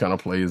scene just kind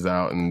of plays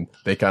out, and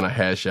they kind of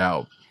hash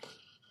out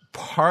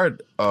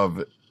part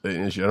of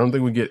the issue. I don't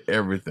think we get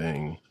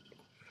everything,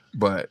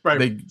 but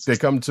Right. they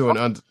come to an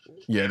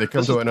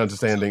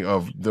understanding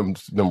of them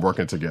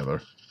working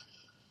together.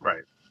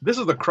 Right. This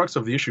is the crux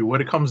of the issue.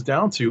 What it comes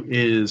down to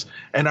is,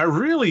 and I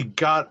really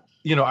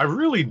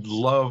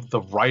love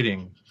the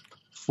writing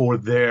for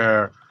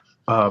their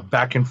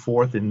back and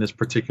forth in this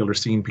particular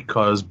scene,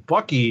 because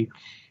Bucky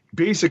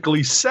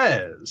basically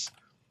says,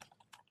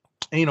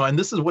 and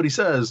this is what he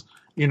says,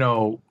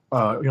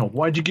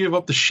 why'd you give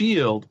up the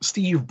shield?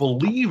 Steve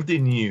believed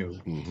in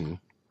you. Mm-hmm.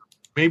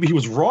 Maybe he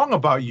was wrong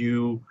about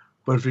you,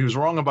 but if he was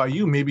wrong about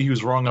you, maybe he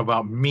was wrong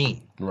about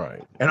me.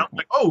 Right. And I'm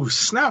like, oh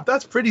snap,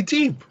 that's pretty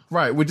deep.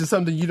 Right, which is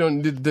something you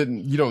don't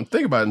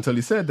think about until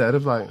he said that.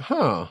 It's like,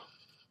 huh,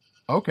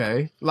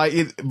 okay. Like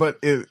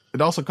it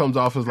also comes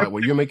off as like,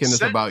 well, you're making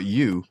this about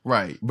you,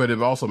 right? But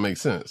it also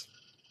makes sense.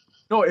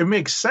 No, it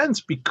makes sense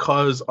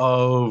because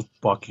of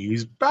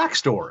Bucky's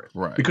backstory,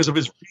 Right? Because of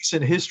his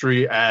recent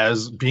history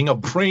as being a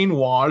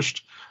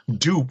brainwashed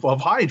dupe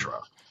of Hydra,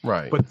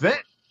 Right. But then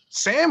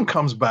Sam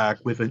comes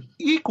back with an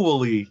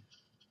equally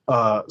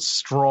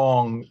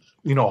strong,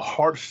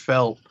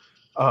 heartfelt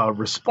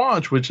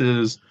response, which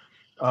is,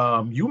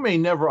 you may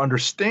never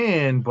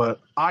understand, but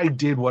I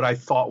did what I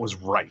thought was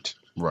right.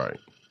 Right.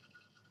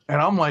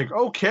 And I'm like,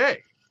 okay,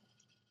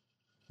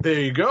 there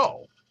you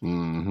go.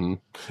 Mm-hmm.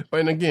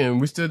 And again,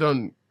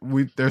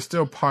 there's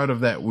still part of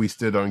that we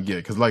still don't get,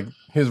 because like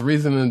his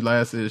reasoning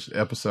last-ish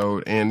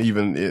episode and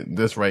even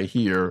this right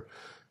here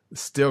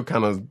still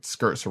kind of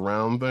skirts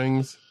around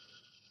things.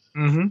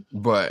 Mm-hmm.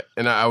 But,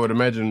 and I would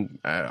imagine,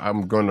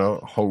 I'm going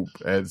to hope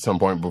at some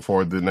point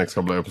before the next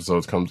couple of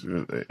episodes comes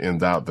in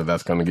doubt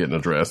that's going to get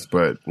addressed.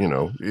 But,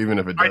 even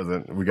if it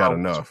doesn't, we got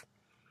enough.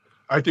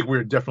 I think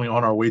we're definitely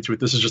on our way to it.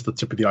 This is just the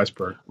tip of the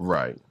iceberg.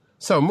 Right.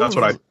 So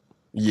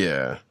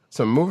yeah.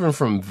 So moving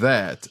from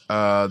that,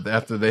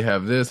 after they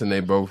have this and they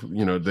both,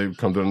 they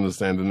come to an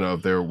understanding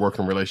of their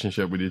working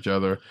relationship with each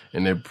other,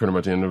 and they pretty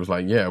much end up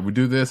like, yeah, we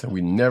do this and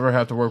we never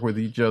have to work with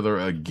each other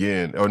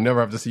again, or never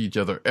have to see each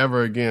other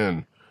ever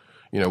again.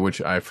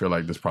 Which I feel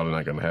like that's probably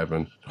not going to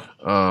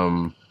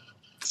happen.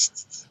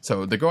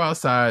 So they go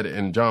outside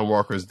and John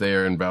Walker's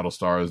there and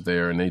Battlestar is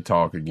there and they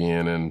talk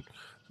again. And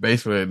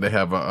basically they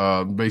have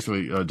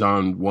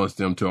John wants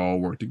them to all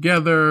work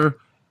together,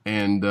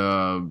 and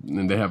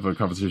they have a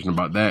conversation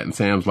about that. And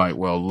Sam's like,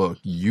 well, look,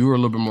 you're a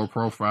little bit more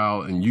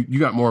profile and you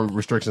got more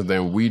restrictions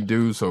than we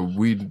do. So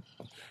we're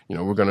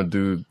going to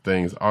do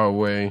things our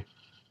way,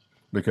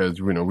 because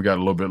we got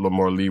a little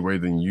more leeway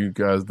than you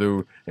guys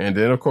do. And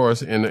then of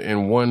course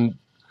in one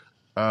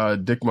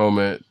dick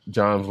moment,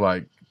 John's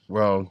like,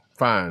 well,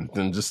 fine,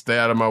 then just stay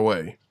out of my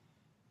way,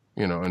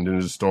 and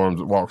then just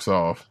walks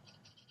off.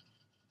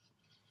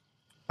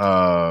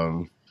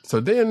 So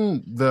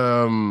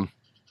then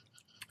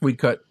we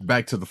cut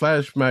back to the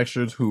Flash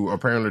Smashers, who are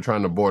apparently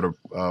trying to board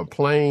a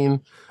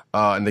plane,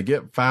 and they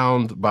get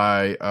found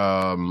by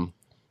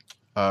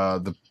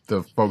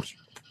the folks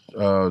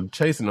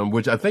chasing them,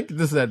 which I think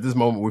this is at this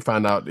moment we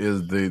find out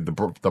is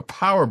the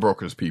Power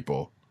Brokers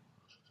people,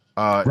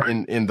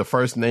 right, in the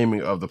first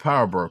naming of the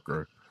Power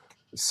Broker.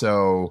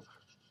 So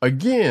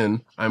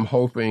again, I'm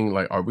hoping,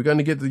 like, are we going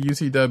to get the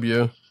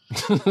UCW?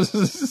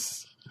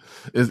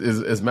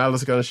 Is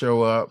Malice going to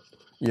show up?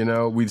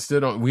 We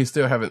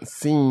still haven't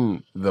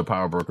seen the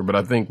Power Broker, but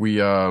I think we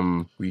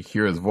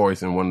hear his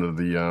voice in one of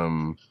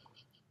the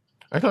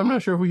actually, I'm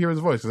not sure if we hear his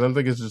voice, because I don't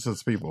think it's just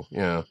his people.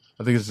 Yeah,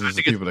 I think it's just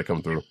the people that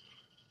come through.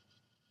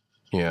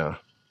 Yeah.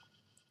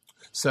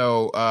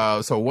 So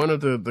one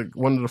of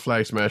the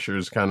Flag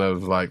Smashers kind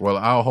of like, well,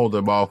 I'll hold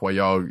them off while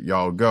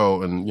y'all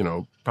go,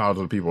 and power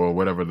to the people, or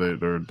whatever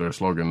their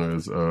slogan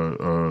is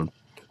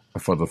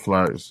for the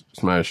Flag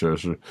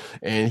Smashers,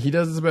 and he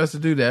does his best to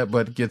do that,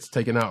 but gets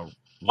taken out.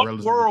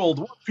 One world,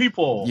 one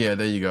people. Yeah,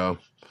 there you go.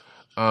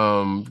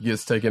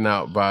 Gets taken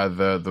out by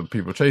the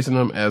people chasing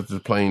him as the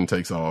plane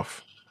takes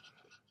off.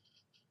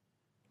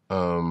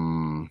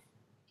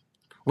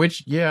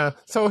 Which, yeah.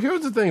 So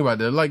here's the thing about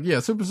that. Like, yeah,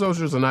 super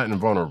soldiers are not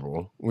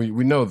invulnerable. We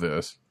know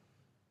this.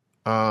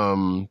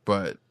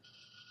 But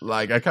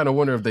like, I kind of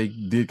wonder if they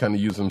did kind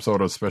of use some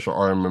sort of special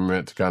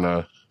armament to kind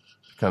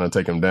of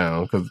take them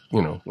down. Because,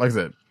 like I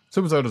said,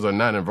 super soldiers are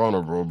not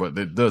invulnerable, but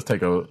it does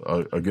take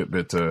a good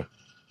bit to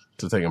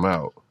take them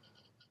out.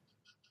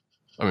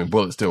 I mean,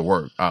 bullets still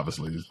work,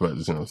 obviously, but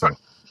so.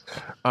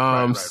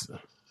 Right.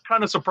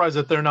 Kind of surprised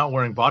that they're not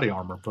wearing body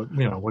armor, but what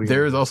do you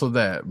there is also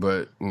that,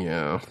 but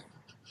yeah,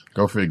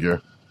 go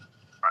figure.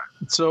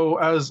 Right. So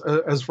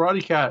as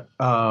Roddy Cat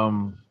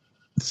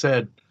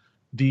said,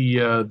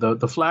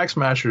 the Flag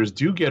Smashers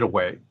do get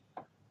away.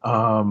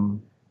 Or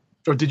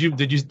did you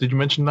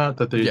mention that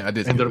they? Yeah, I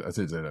did. I did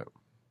say that.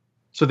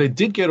 So they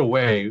did get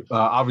away,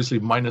 obviously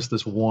minus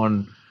this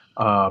one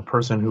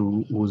person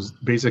who was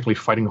basically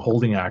fighting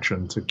holding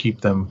action to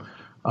keep them,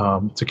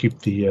 to keep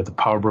the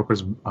Power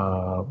Brokers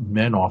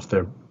men off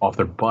their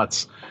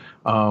butts.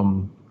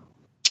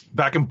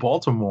 Back in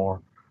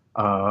Baltimore,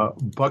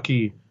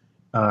 Bucky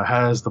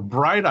has the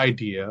bright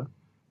idea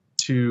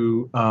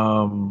to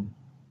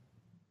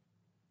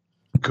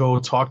go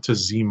talk to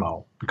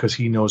Zemo because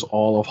he knows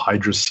all of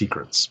Hydra's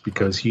secrets,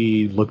 because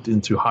he looked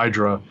into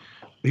Hydra.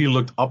 He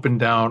looked up and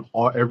down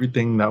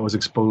everything that was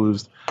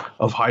exposed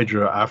of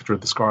Hydra after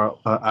the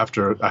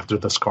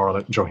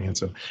Scarlet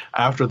Johansson,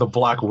 after the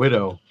Black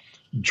Widow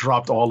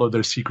dropped all of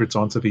their secrets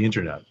onto the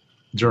internet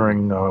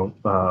during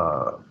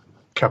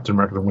Captain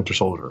America: The Winter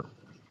Soldier.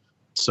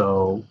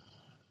 So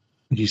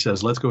he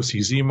says, "Let's go see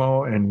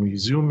Zemo," and we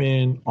zoom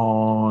in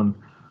on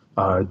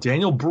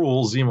Daniel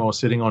Bruhl, Zemo,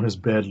 sitting on his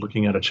bed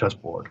looking at a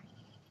chessboard.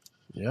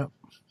 Yep.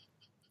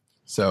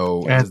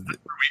 So and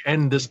we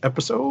end this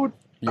episode.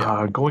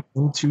 Yeah. Going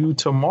into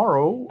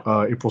tomorrow,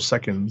 April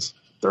 2nd's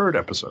third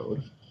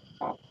episode.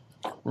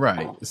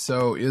 Right.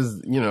 So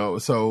is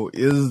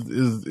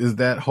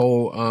that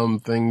whole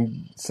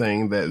thing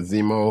saying that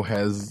Zemo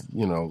has,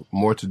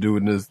 more to do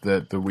with this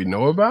that we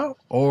know about,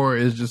 or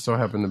is just so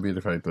happen to be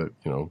the fact that,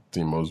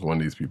 Zemo's one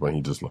of these people and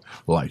he just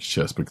likes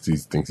chess because he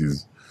thinks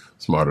he's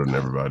smarter than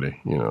everybody,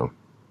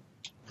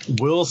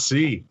 We'll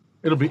see.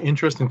 It'll be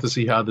interesting to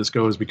see how this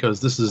goes,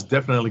 because this is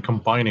definitely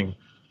combining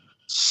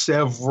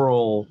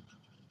several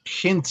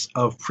hints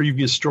of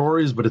previous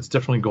stories, but it's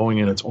definitely going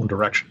in its own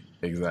direction.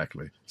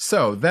 Exactly.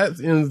 So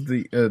that ends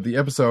the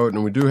episode,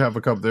 and we do have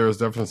a couple. There's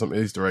definitely some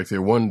Easter eggs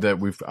here. One that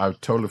I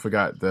totally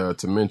forgot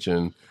to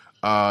mention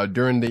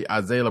during the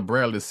Isaiah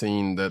Bradley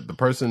scene, that the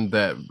person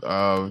that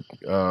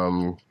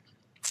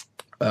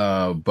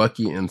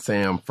Bucky and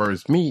Sam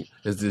first meet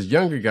is this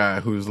younger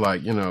guy who's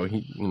like,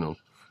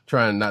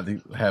 trying not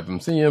to have him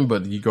see him,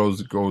 but he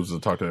goes to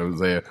talk to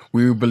Isaiah.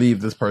 We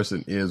believe this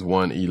person is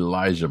one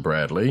Elijah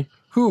Bradley,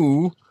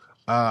 who,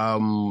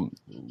 if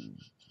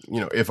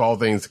all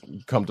things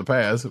come to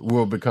pass,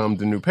 will become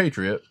the new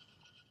Patriot.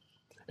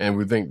 And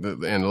we think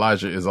that, and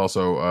Elijah is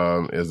also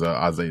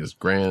Isaiah's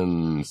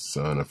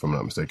grandson, if I'm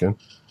not mistaken.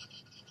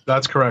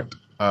 That's correct.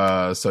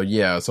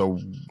 So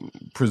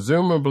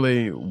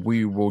presumably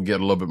we will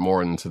get a little bit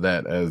more into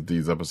that as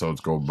these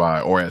episodes go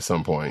by, or at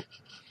some point.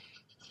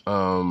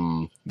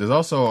 There's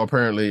also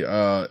apparently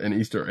an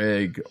Easter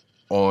egg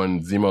on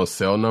Zemo's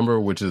cell number,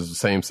 which is the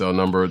same cell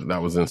number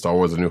that was in Star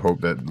Wars: A New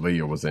Hope that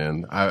Leia was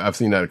in. I've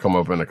seen that come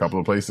up in a couple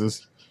of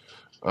places,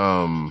 but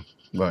I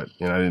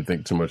didn't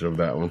think too much of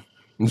that one.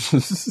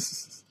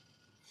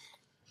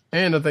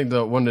 And I think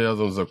one of the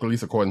other ones, at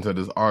least according to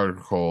this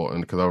article,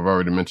 and because I've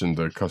already mentioned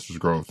the Custer's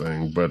Grove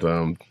thing, but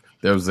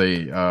there's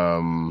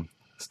a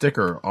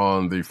sticker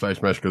on the Flag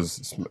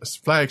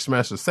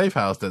Smasher safe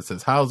house that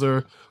says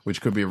Hauser,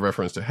 which could be a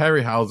reference to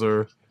Harry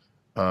Hauser,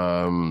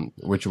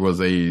 which was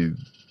the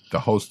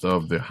host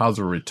of the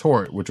Hauser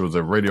Retort, which was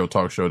a radio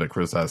talk show that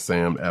criticized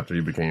Sam after he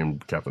became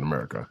Captain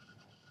America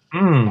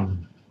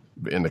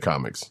in the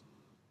comics.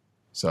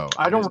 So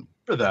I don't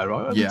remember that.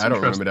 Well, I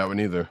don't remember that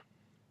one either.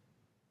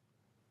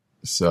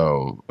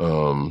 So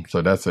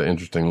that's an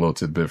interesting little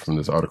tidbit from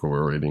this article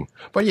we're reading.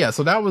 But yeah,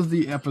 so that was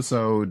the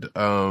episode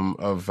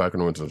of Falcon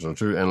and Winter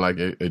Soldier, and like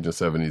Agent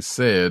 70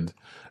 said,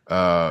 we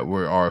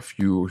are a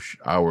few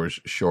hours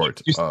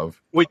short of.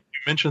 Wait, you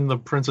mentioned the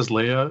Princess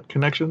Leia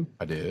connection?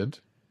 I did.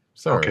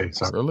 Sorry. Okay,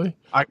 sorry. Really?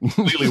 I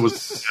completely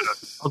was.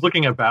 I was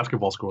looking at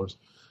basketball scores.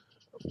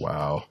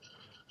 Wow.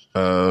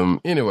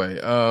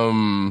 Anyway,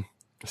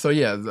 so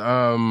yeah,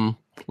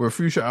 we're a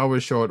few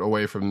hours short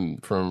away from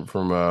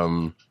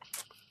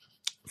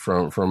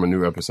a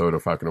new episode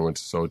of Falcon and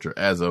Winter Soldier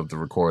as of the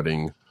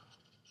recording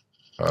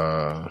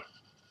of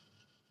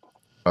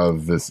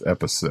this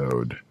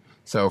episode.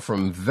 So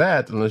from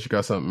that, unless you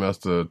got something else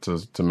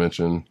to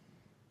mention.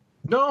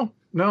 No.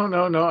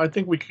 I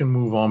think we can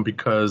move on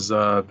because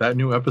that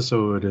new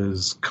episode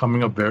is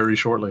coming up very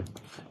shortly.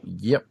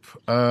 Yep.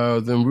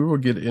 Then we will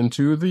get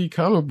into the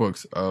comic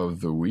books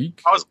of the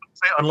week. I was going to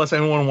say, unless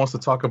anyone wants to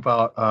talk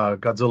about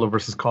Godzilla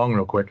vs. Kong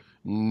real quick.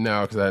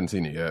 No, because I hadn't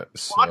seen it yet.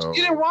 So.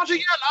 You didn't watch it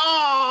yet?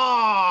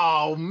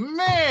 Oh,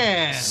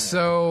 man.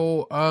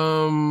 So,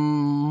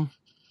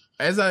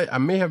 as I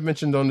may have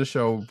mentioned on the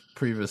show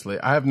previously,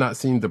 I have not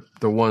seen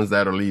the ones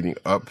that are leading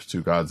up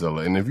to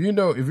Godzilla. And if you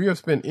have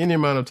spent any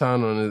amount of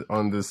time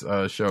on this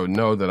show,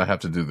 know that I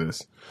have to do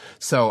this.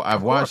 So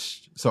I've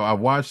watched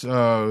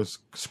Kong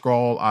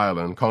Skull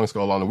Island,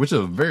 which is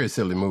a very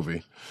silly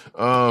movie.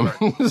 And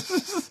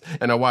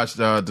I watched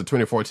the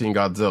 2014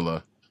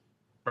 Godzilla.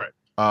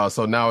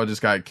 So now I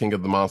just got King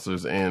of the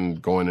Monsters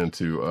and going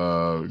into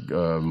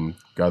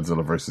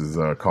Godzilla versus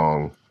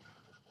Kong,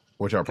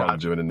 which I'll probably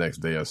do in the next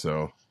day or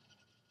so.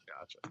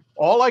 Gotcha.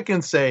 All I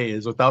can say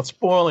is, without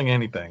spoiling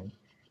anything,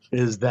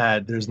 is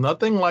that there's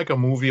nothing like a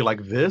movie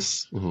like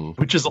this,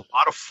 which is a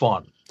lot of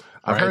fun.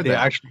 I've heard they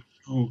that. actually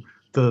do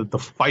the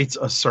fights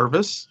a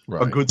service,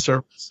 right. A good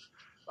service,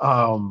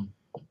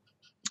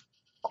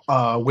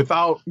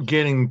 without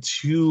getting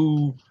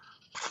too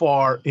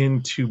far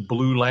into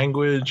blue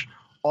language.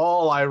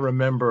 All I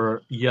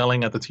remember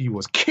yelling at the TV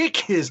was, "Kick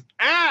his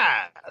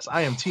ass!"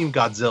 I am Team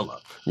Godzilla.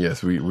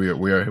 Yes, we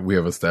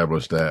have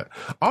established that.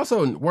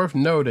 Also worth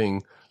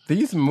noting,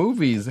 these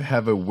movies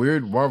have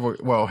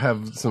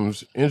have some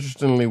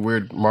interestingly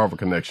weird Marvel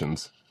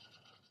connections.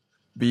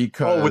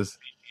 Because with the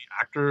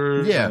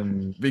actors. Yeah,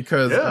 and,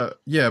 because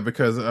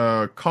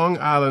Kong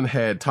Island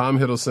had Tom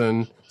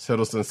Hiddleston,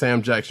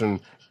 Sam Jackson,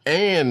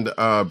 and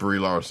Brie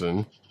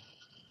Larson.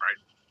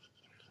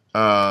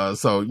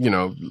 So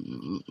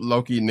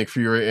Loki, Nick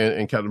Fury,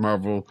 and Captain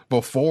Marvel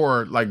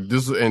before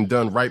this, and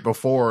done right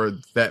before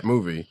that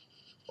movie,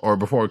 or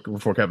before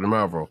Captain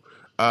Marvel.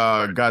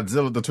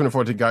 Godzilla, the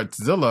 2014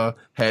 Godzilla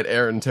had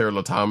Aaron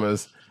Taylor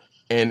Thomas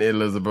and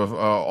Elizabeth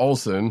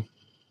Olsen,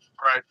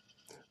 right?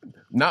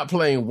 Not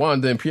playing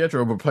Wanda and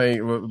Pietro,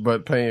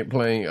 but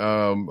playing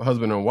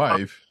husband and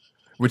wife,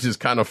 which is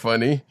kind of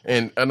funny.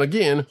 And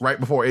again, right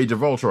before Age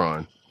of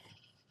Ultron,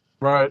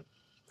 right?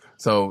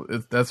 So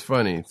that's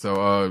funny.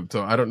 So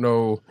I don't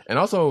know. And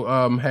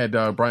also had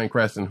Bryan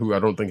Cranston, who I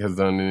don't think has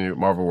done any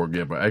Marvel work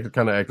yet, but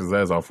kind of acted his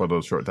ass off for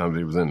those short times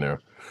he was in there.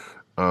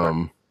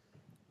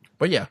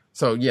 But yeah,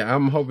 so yeah,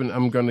 I'm hoping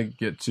I'm gonna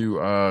get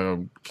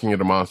to King of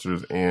the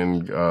Monsters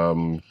and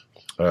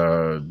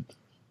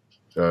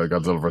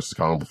Godzilla vs.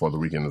 Kong before the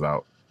weekend is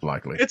out.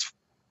 Likely,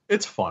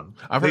 it's fun.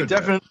 I've heard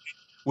definitely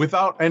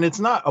and it's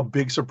not a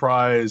big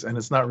surprise, and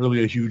it's not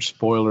really a huge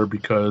spoiler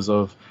because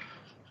of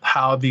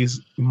how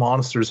these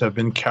monsters have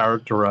been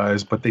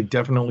characterized, but they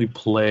definitely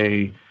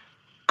play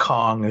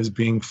Kong as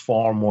being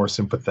far more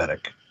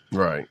sympathetic.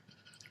 Right.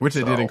 Which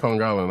they did in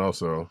Kong Island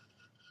also.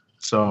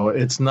 So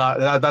it's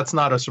not, that's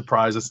not a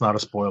surprise. It's not a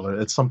spoiler.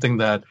 It's something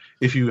that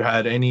if you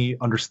had any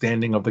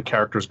understanding of the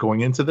characters going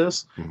into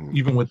this,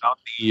 even without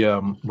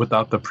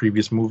the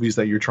previous movies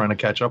that you're trying to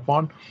catch up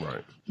on,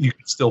 right, you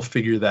can still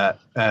figure that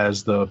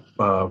as the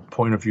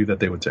point of view that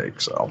they would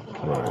take. So,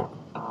 right.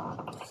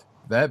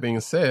 That being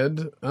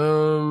said,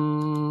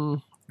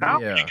 now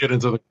we get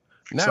into the.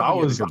 So I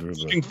was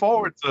looking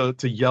forward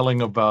to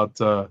yelling about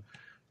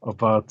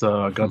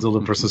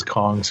Godzilla versus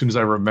Kong as soon as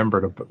I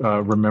remembered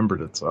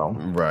it. So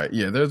right,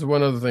 yeah. There's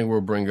one other thing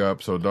we'll bring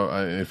up. So don't,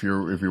 if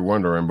you're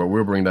wondering, but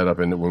we'll bring that up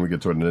when we get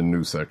to the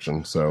news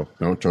section. So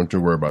don't you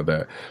worry about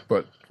that.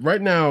 But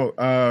right now,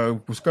 we're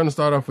going to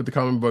start off with the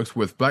comic books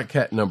with Black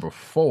Cat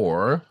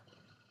 #4.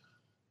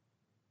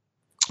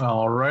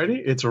 Alrighty,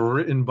 it's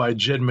written by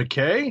Jed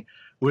MacKay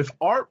with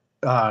art,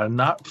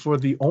 not for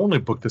the only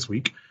book this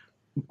week,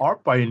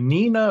 art by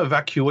Nina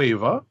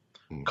Vacueva,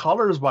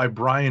 colors by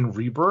Brian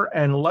Reber,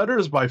 and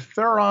letters by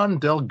Ferran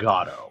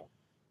Delgado.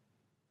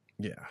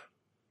 Yeah.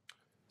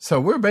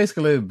 So we're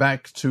basically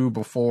back to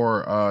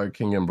before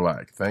King in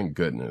Black, thank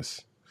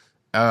goodness.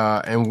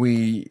 And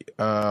we,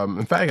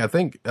 in fact, I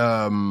think,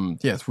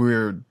 yes,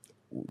 we're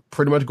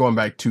pretty much going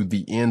back to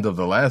the end of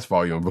the last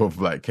volume of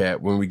Black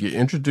Cat when we get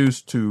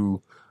introduced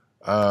to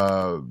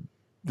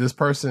this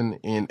person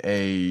in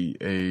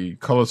a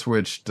color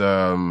switched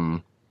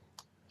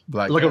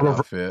Black Cat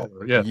outfit.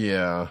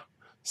 Yeah.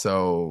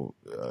 So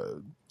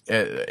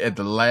at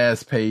the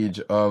last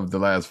page of the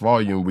last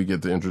volume, we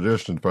get the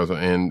introduction to the person,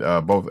 and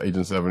both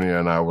Agent 70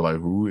 and I were like,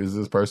 "Who is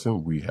this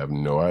person? We have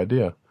no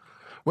idea."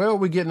 Well,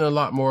 we're getting a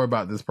lot more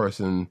about this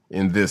person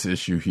in this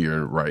issue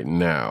here right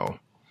now.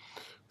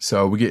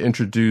 So we get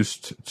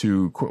introduced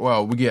to,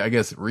 well, we get, I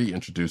guess,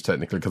 reintroduced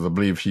technically, because I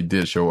believe she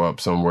did show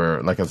up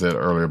somewhere. Like I said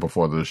earlier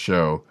before the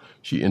show,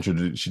 she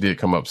did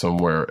come up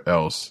somewhere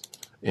else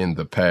in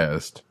the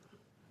past.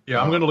 Yeah,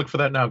 I'm going to look for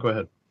that now. Go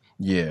ahead.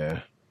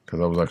 Yeah,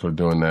 because I was actually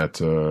doing that.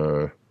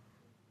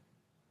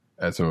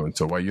 So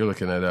while you're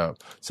looking that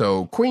up,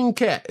 so Queen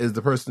Cat is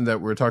the person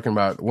that we're talking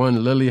about.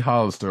 One Lily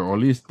Hollister, or at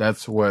least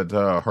that's what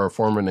her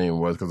former name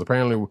was. Because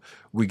apparently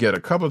we get a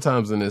couple of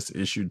times in this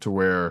issue to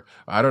where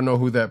I don't know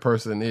who that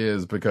person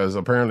is, because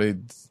apparently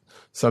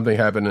something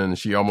happened and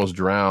she almost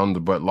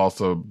drowned, but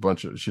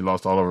she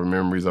lost all of her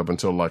memories up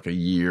until like a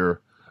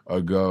year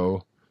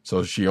ago.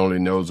 So she only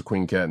knows the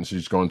Queen Cat, and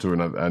she's going through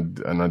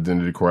an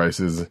identity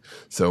crisis.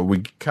 So we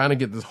kind of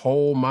get this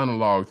whole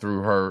monologue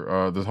through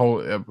her. This whole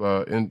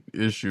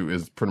issue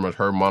is pretty much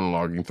her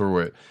monologuing through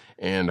it,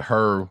 and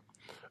her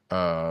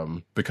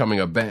becoming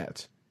a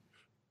bat.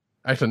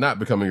 Actually, not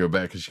becoming a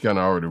bat, because she kind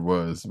of already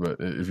was. But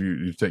if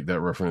you take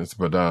that reference,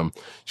 but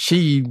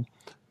she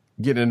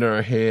getting in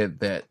her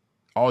head that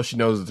all she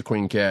knows is the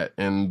Queen Cat,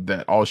 and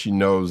that all she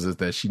knows is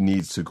that she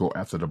needs to go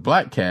after the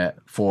Black Cat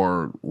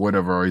for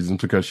whatever reason,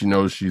 because she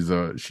knows she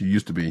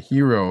used to be a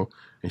hero,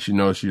 and she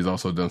knows she's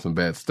also done some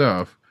bad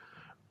stuff.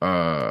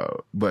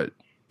 But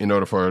in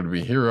order for her to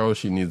be a hero,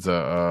 she needs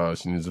a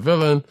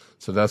villain.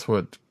 So that's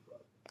what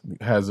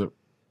has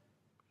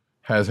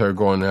her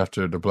going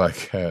after the Black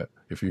Cat.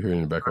 If you hear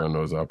any background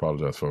noise, I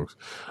apologize, folks.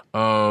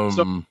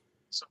 So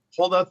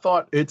hold that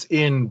thought. It's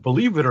in,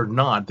 believe it or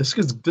not, this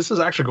is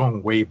actually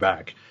going way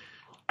back.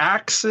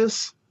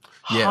 Axis,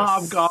 yes.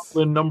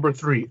 Hobgoblin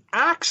 #3.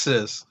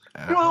 Axis.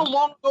 You know how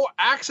long ago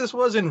Axis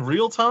was in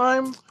real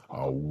time?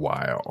 A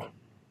while.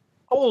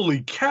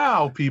 Holy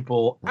cow,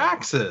 people!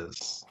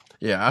 Axis.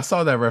 Yeah, I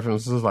saw that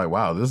reference. It was like,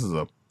 wow, this is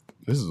a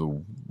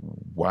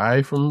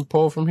Y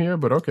pull from here,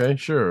 but okay,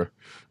 sure.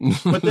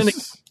 But then,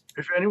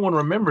 if anyone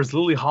remembers,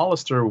 Lily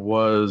Hollister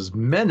was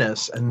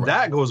Menace, and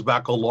that goes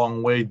back a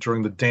long way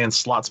during the Dan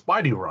Slott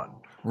Spidey run.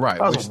 Right,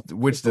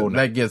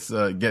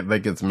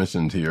 that gets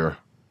mentioned here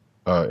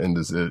in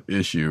this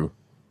issue.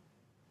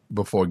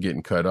 before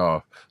getting cut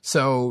off.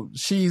 So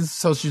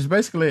she's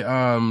basically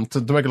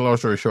to make a long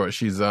story short,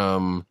 she's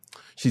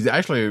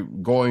actually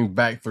going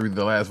back through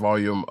the last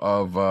volume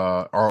of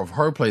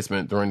her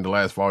placement during the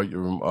last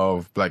volume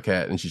of Black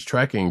Cat, and she's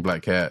tracking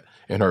Black Cat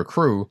and her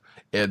crew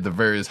at the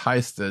various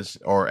heists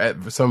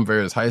at some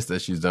various heists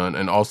that she's done,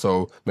 and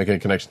also making a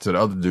connection to the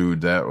other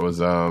dude that was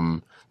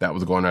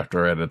going after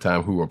her at a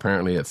time, who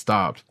apparently had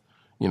stopped,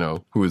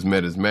 who has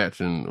met his match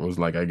and was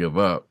like, I give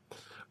up.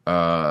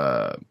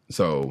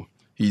 So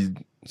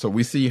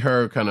we see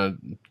her kind of,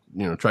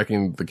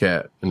 tracking the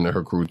cat and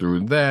her crew through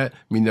that,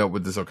 meeting up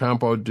with this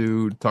Ocampo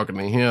dude, talking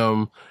to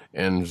him,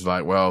 and it's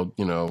like, well,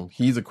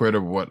 he's a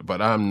critter,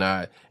 but I'm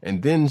not.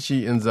 And then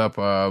she ends up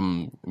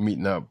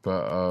meeting up.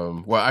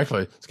 Black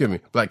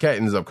Cat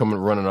ends up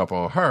running up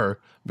on her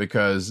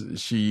because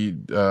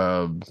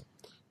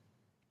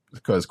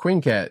because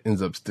Queen Cat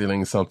ends up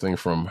stealing something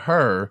from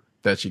her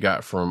that she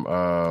got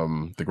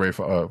from the Gray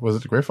Fox. Was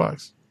it the Gray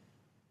Fox?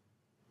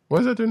 What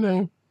is that dude's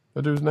name?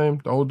 That dude's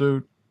name? The old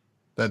dude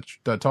that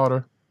taught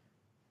her?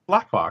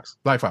 Black Fox.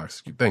 Black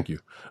Fox. Thank you.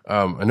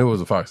 I knew it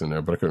was a fox in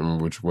there, but I couldn't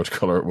remember which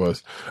color it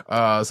was.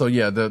 So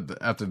yeah,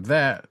 after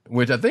that,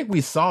 which I think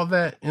we saw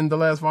that in the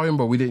last volume,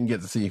 but we didn't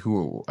get to see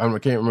who. I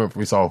can't remember if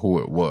we saw who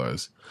it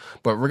was.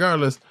 But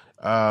regardless,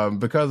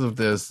 because of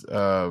this,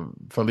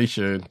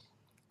 Felicia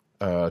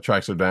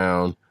tracks her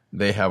down.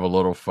 They have a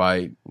little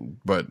fight,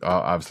 but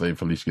obviously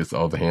Felicia gets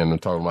all the hand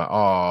and talking about,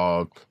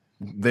 oh,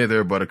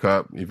 there,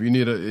 Buttercup. If you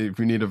need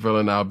a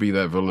villain, I'll be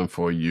that villain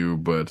for you.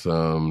 But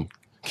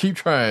keep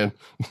trying.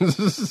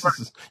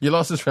 You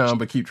lost this round,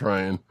 but keep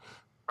trying.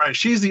 Right.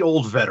 She's the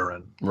old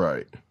veteran.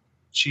 Right.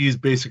 She's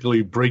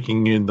basically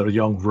breaking in the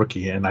young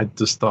rookie, and I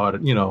just thought,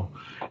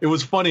 it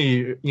was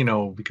funny,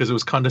 because it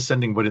was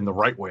condescending, but in the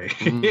right way.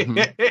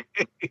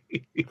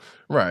 Mm-hmm.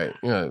 Right.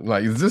 Yeah.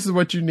 Like, if this is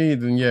what you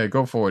need, then yeah,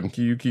 go for it, and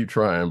you keep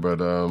trying. But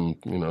you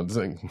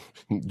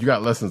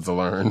got lessons to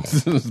learn.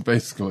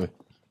 Basically.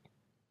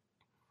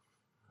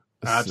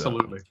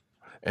 Absolutely. So,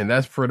 and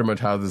that's pretty much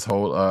how this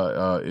whole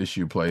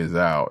issue plays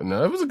out. And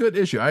it was a good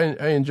issue.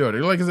 I enjoyed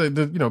it. Like I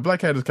said, Black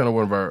Cat is kind of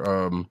one of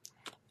our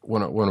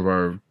one of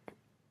our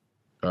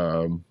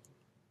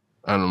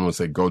I don't want to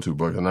say go-to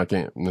books, and I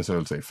can't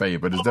necessarily say fave,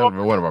 but it's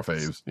definitely one of our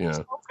faves.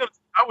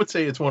 I would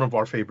say it's one of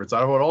our favorites.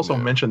 I would also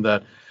mention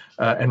that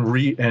and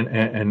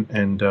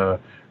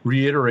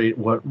reiterate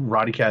what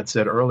Roddy Cat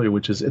said earlier,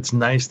 which is it's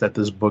nice that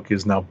this book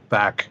is now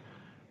back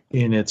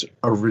in its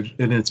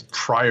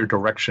prior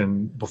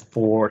direction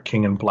before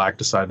King and Black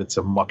decided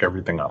to muck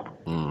everything up.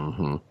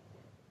 Mm-hmm.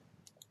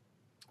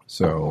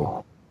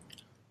 So,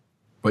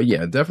 but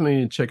yeah,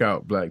 definitely check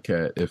out Black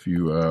Cat if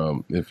you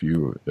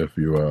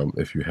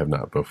have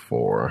not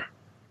before.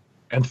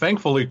 And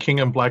thankfully,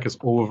 King and Black is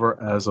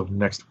over as of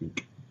next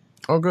week.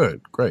 Oh,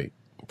 good, great,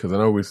 because I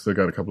know we still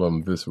got a couple of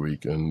them this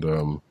week,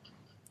 and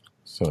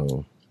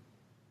so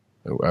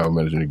I'll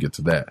imagine to get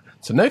to that.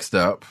 So next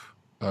up,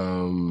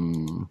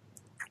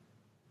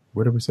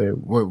 what did we say?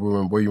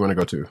 Where you want to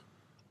go to?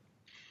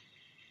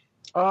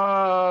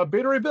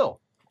 Beta Ray Bill.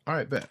 All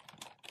right, bet.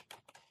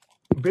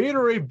 Beta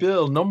Ray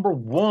Bill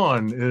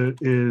 #1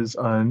 is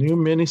a new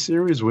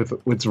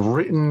miniseries it's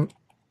written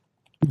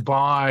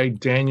by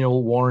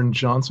Daniel Warren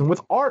Johnson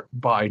with art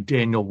by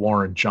Daniel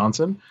Warren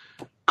Johnson,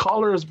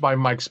 colors by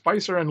Mike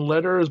Spicer, and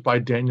letters by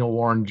Daniel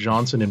Warren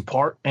Johnson in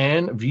part,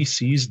 and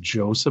VC's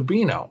Joe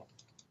Sabino.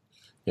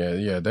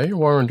 Yeah. Daniel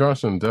Warren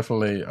Johnson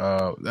definitely.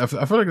 I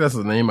feel like that's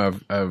a name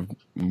I've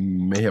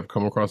may have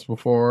come across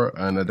before,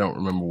 and I don't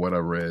remember what I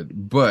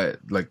read. But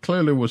like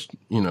clearly was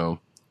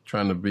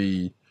trying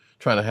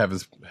to have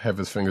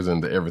his fingers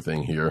into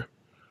everything here.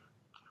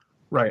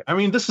 Right. I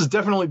mean, this is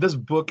definitely this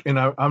book, and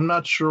I'm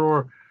not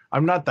sure.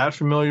 I'm not that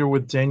familiar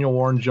with Daniel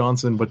Warren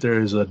Johnson, but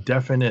there is a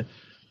definite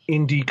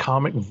indie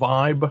comic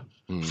vibe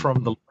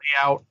from the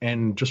layout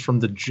and just from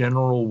the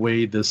general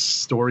way this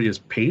story is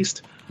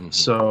paced. Mm-hmm.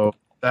 So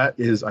that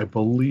is, I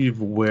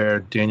believe, where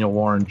Daniel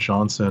Warren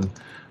Johnson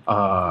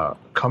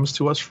comes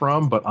to us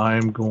from. But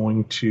I'm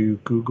going to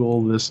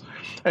Google this.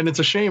 And it's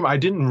a shame I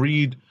didn't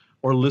read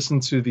or listen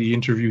to the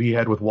interview he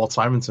had with Walt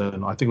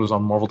Simonson. I think it was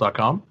on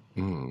Marvel.com.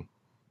 Mm.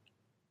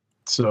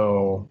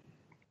 So,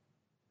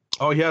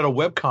 he had a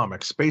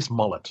webcomic, Space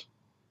Mullet,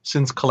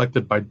 since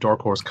collected by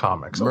Dark Horse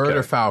Comics.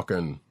 Murder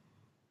Falcon.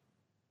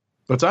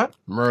 What's that?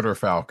 Murder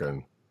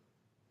Falcon.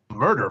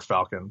 Murder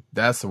Falcon.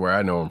 That's where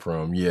I know him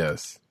from.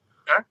 Yes.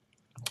 Okay.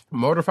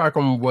 Murder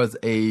Falcon was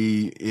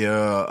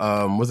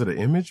was it an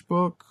Image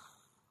book?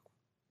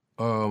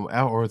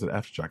 Out, or was it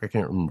Aftershock? I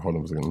can't remember. Hold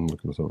on, I'm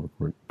looking this up real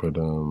quick. But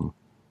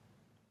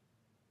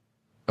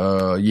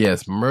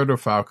yes, Murder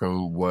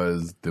Falcon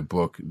was the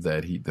book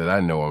that I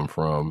know him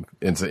from.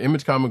 It's an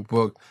Image comic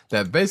book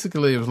that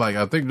basically it was like,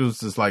 I think it was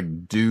just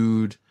like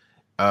dude.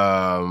 There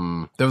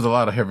was a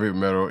lot of heavy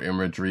metal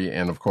imagery,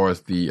 and of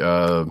course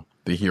the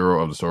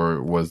hero of the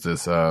story was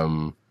this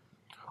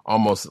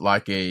almost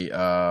like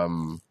a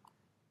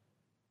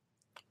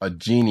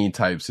genie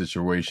type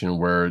situation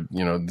where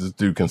this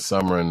dude can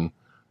summon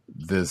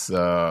this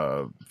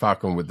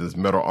falcon with this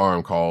metal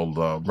arm called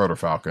Murder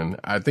Falcon.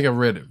 I think I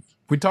read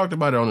we talked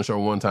about it on the show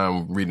one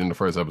time reading the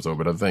first episode,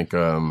 but I think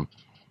I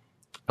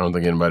don't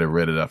think anybody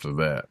read it after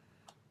that.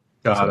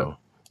 Got it.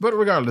 But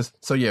regardless,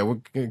 so yeah,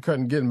 we're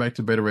getting back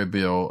to Beta Ray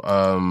Bill.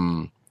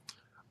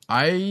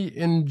 I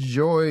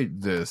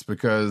enjoyed this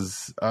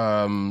because,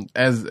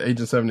 as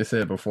Agent 70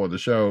 said before the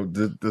show,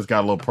 this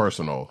got a little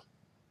personal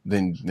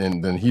than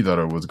he thought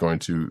it was going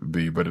to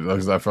be. But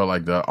I felt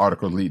like the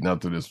article leading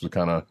up to this was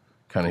kind of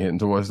hitting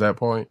towards that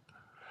point.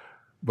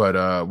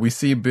 But we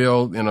see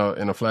Bill in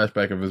a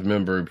flashback of his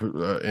memory,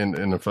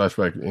 in a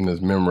flashback in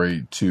his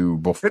memory to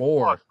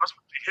before.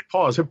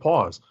 Hit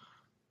pause.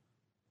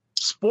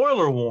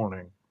 Spoiler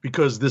warning,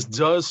 because this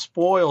does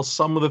spoil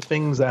some of the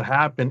things that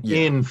happen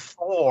in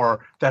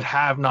Thor that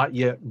have not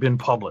yet been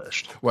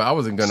published. Well, I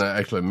wasn't gonna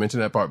actually mention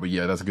that part, but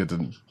yeah, that's good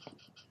to.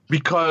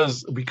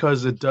 Because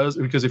it does,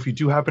 because if you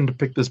do happen to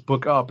pick this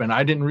book up, and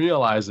I didn't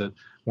realize it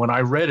when I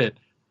read it,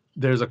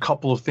 there's a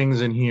couple of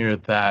things in here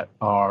that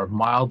are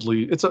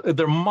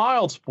they're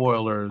mild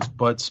spoilers,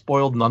 but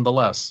spoiled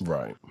nonetheless.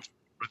 Right.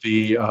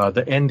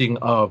 The ending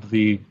of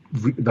the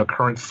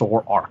current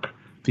Thor arc,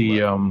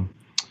 the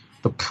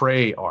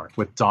Prey arc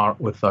with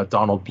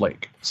Donald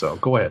Blake. So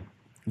go ahead.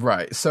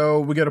 Right.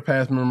 So we get a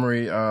past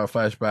memory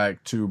flashback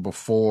to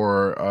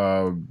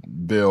before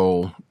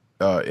Bill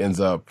ends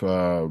up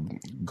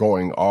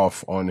going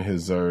off on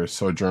his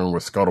sojourn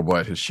with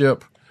Scuttlebutt, his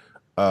ship.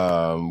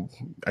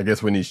 I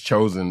guess when he's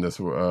chosen, that's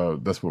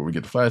what we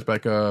get the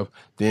flashback of.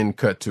 Then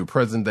cut to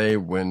present day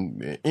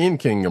when in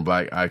King of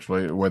Black,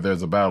 actually, where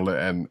there's a battle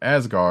at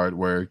Asgard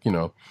where,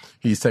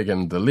 he's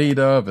taking the lead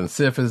of, and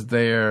Sif is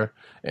there.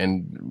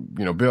 And,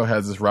 Bill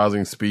has this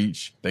rousing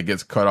speech that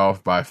gets cut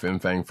off by Fin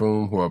Fang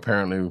Foom, who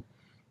apparently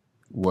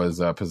was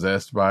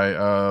possessed by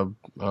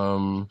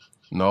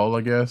Null,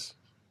 I guess.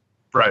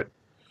 Right.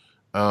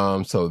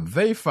 So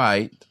they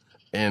fight.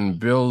 And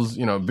Bill's,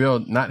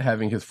 Bill not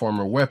having his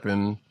former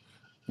weapon,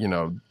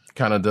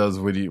 kind of does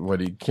what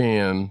he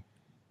can.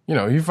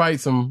 He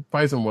fights him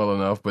well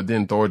enough, but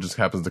then Thor just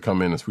happens to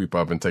come in and sweep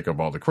up and take up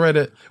all the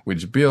credit,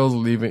 which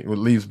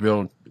leaves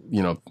Bill,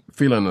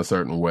 feeling a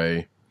certain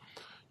way.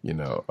 He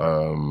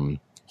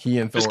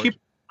and Thor.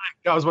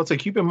 I was about to say,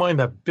 keep in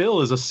mind that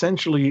Bill is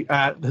essentially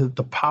at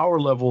the power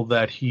level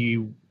that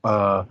he,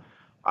 I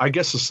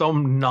guess, is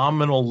some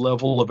nominal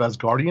level of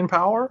Asgardian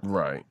power.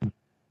 Right.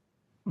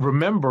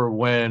 Remember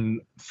when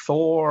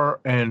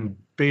Thor and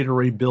Beta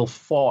Ray Bill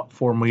fought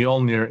for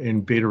Mjolnir in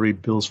Beta Ray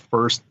Bill's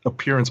first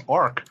appearance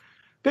arc,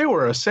 they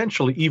were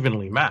essentially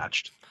evenly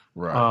matched,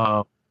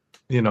 right?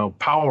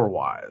 Power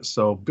wise.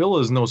 So Bill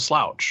is no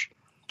slouch.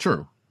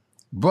 True,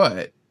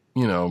 but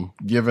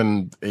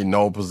given a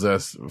Null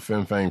possessed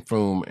Fin Fang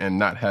Foom and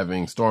not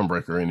having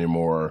Stormbreaker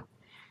anymore,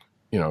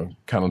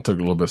 kind of took a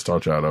little bit of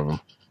starch out of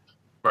him.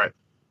 Right.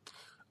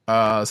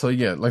 So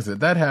yeah, like I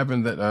said, that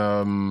happened. That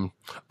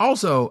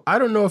also, I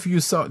don't know if you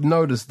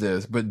noticed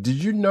this, but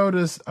did you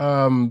notice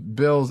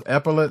Bill's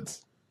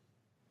epaulets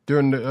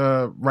during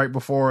the right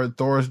before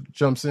Thor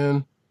jumps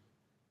in?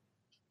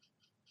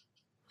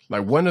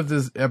 Like one of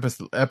his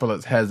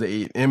epaulets has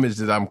an image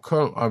that I'm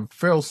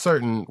fairly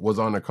certain was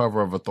on the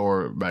cover of a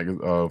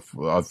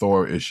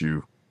Thor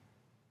issue.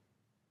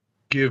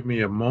 Give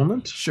me a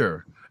moment.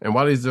 Sure. And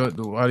while he's doing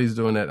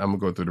that, I'm gonna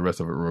go through the rest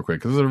of it real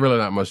quick because there's really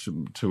not much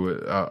to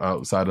it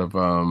outside of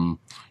Bill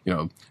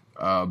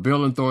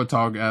and Thor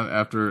talk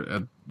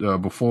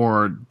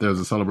before there's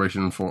a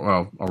celebration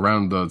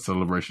around the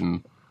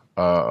celebration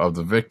of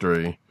the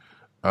victory,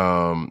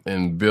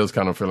 and Bill's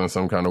kind of feeling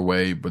some kind of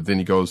way, but then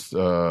he goes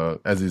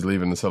as he's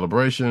leaving the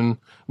celebration,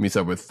 meets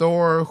up with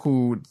Thor,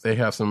 who they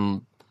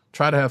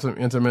try to have some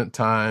intimate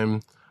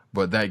time,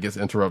 but that gets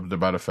interrupted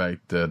by the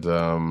fact that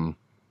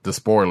the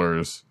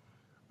spoilers.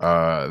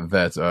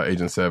 That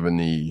Agent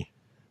 70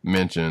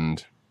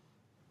 mentioned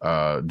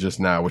just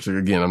now, which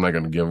again, I'm not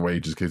going to give away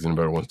just in case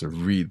anybody wants to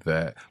read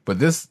that. But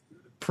this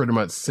pretty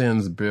much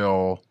sends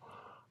Bill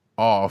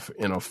off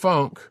in a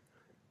funk.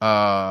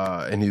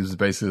 And he was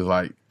basically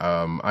like,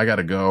 I got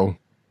to go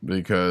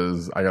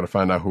because I got to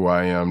find out who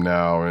I am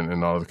now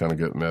and all this kind of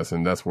good mess.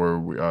 And that's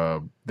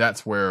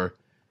where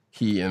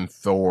he and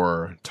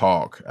Thor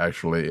talk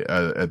actually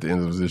at the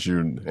end of this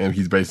issue, and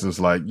he's basically just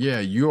like,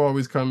 yeah, you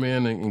always come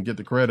in and get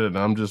the credit, and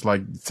I'm just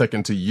like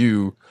second to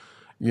you,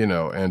 and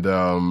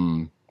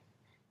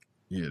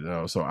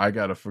so I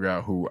got to figure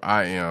out who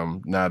I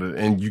am now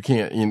and you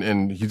can't,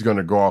 and he's going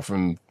to go off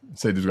and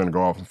say he's going to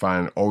go off and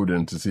find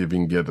Odin to see if he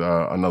can get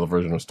another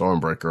version of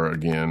Stormbreaker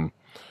again,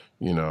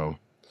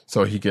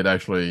 so he could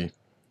actually,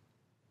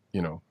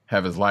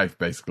 have his life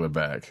basically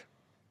back.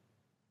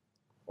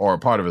 Or a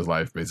part of his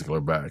life basically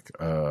back.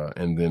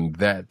 And then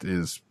that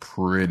is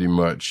pretty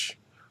much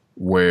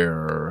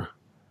where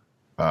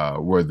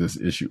this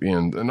issue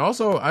ends. And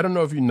also, I don't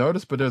know if you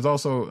noticed, but there's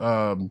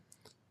also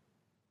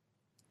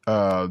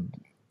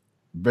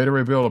Beta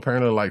Ray Bill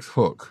apparently likes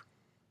Hook,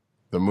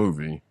 the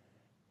movie.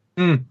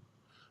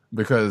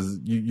 Because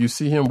you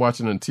see him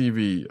watching a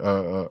TV,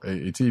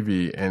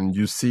 and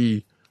you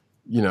see,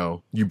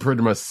 you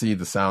pretty much see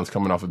the sounds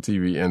coming off of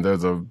TV, and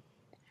there's a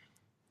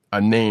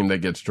name that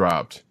gets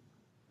dropped.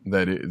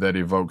 that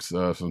evokes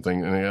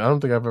something. And I don't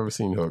think I've ever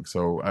seen Hook,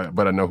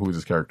 but I know who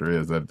this character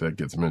is that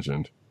gets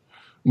mentioned.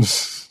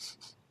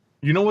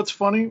 You know what's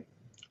funny?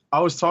 I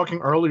was talking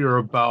earlier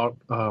about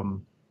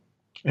an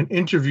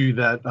interview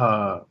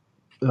that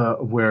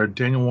where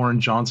Daniel Warren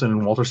Johnson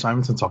and Walter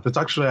Simonson talked. It's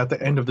actually at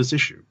the end of this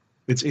issue.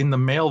 It's in the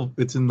mail.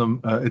 It's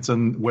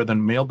in where the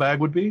mailbag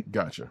would be.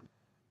 Gotcha.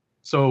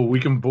 So we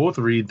can both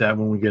read that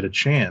when we get a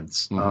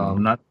chance.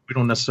 Mm-hmm. We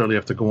don't necessarily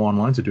have to go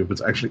online to do it, but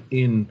it's actually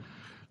in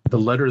the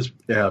letters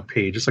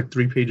page. It's like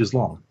 3 pages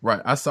long.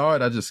 Right. I saw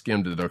it. I just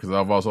skimmed it though because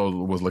I've also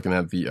was looking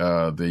at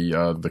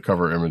the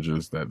cover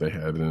images that they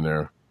had in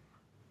there,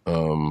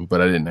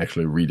 but I didn't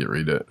actually read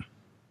it.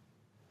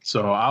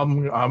 So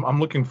I'm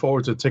looking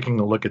forward to taking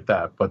a look at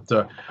that. But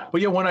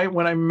yeah,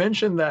 when I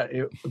mentioned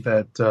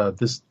that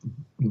this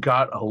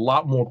got a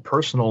lot more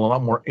personal, a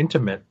lot more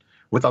intimate,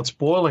 without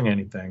spoiling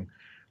anything,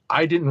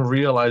 I didn't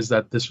realize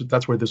that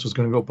that's where this was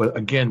going to go. But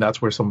again,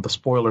 that's where some of the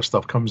spoiler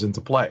stuff comes into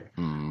play.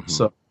 Mm-hmm.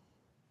 So,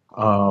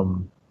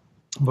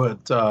 but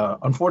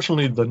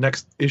unfortunately, the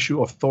next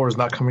issue of Thor is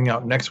not coming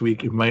out next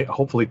week. It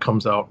hopefully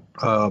comes out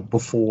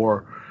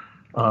before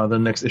the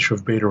next issue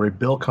of Beta Ray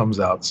Bill comes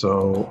out.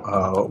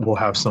 So we'll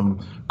have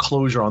some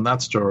closure on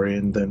that story,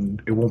 and then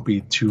it won't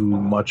be too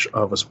much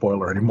of a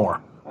spoiler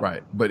anymore.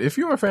 Right, but if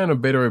you're a fan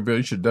of Beta Ray Bill,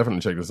 you should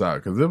definitely check this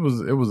out because it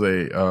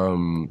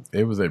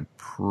was a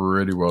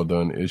pretty well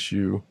done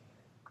issue.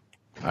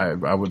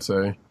 I would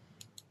say,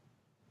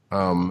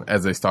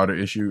 as a starter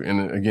issue,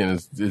 and again,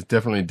 it's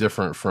definitely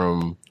different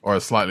from, or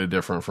slightly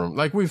different from,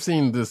 like we've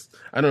seen this.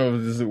 I don't know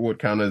if this is what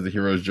counts as the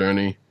hero's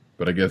journey,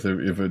 but I guess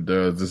if it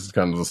does, this is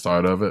kind of the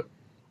start of it.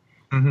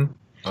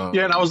 Mm-hmm.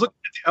 Yeah, and I was looking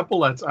at the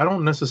epaulets. I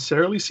don't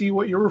necessarily see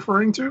what you're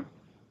referring to.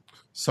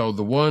 So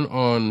the one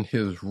on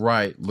his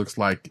right looks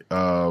like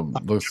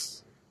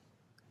looks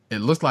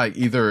like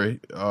either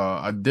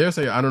I dare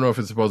say, I don't know if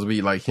it's supposed to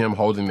be like him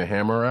holding the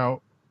hammer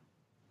out.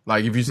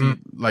 Like if you see,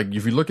 like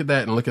if you look at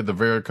that and look at the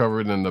very cover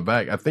and in the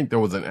back, I think there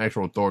was an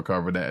actual Thor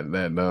cover that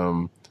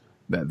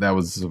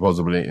was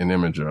supposedly an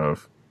image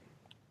of.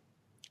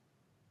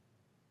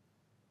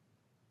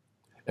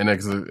 And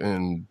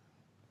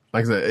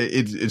like I said,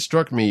 it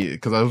struck me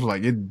because I was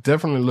like, it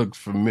definitely looked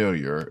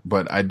familiar,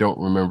 but I don't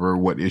remember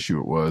what issue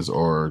it was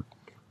or,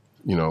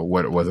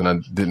 what it was, and I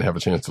didn't have a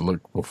chance to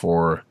look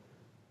before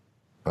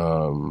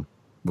the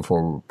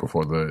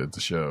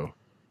show.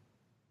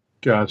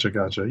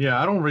 Gotcha.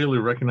 Yeah, I don't really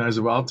recognize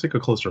it, but I'll take a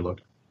closer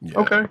look. Yeah.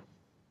 Okay.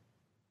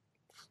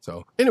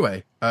 So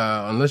anyway,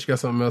 unless you got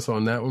something else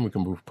on that one, we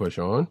can push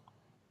on.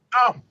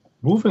 Oh,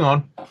 moving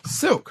on.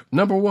 Silk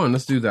 #1.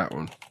 Let's do that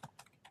one.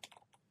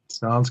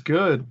 Sounds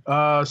good.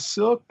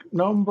 Silk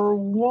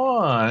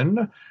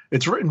 #1.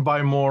 It's written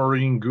by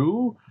Maureen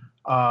Gu,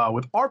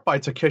 with art by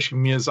Takeshi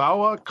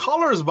Miyazawa,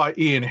 colors by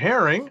Ian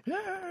Herring,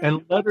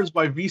 and letters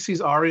by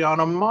VC's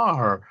Ariana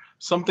Maher.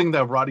 Something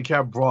that Roddy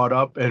Cat brought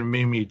up and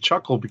made me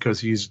chuckle because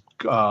he's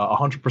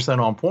 100%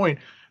 on point.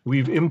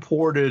 We've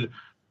imported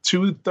at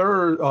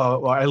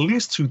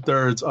least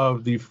 2/3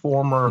 of the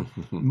former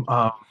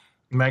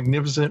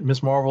Magnificent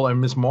Miss Marvel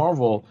and Miss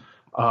Marvel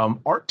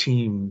art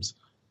teams.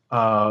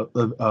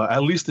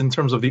 At least in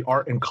terms of the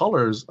art and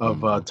colors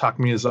of Tak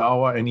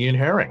Miyazawa and Ian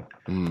Herring.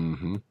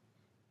 Mm-hmm.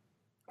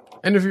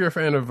 And if you're a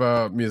fan of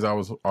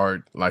Miyazawa's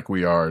art, like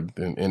we are,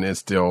 and it's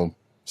still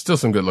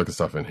some good looking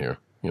stuff in here,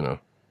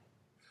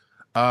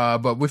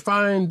 But we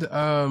find,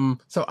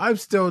 so I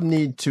still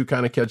need to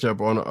kind of catch up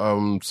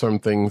on some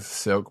things,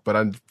 Silk, but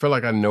I feel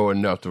like I know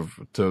enough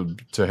to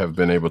have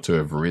been able to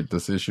have read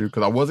this issue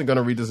because I wasn't going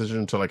to read this issue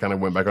until I kind of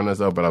went back on that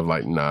stuff, but I was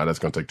like, nah, that's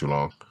going to take too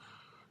long.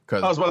 I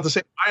was about to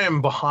say, I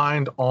am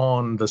behind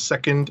on the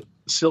second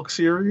Silk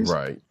series.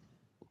 Right.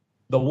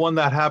 The one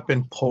that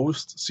happened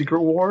post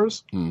Secret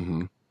Wars.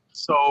 Mm-hmm.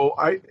 So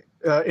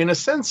in a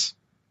sense,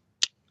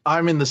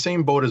 I'm in the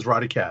same boat as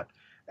Roddy Cat.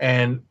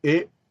 And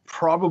it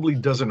probably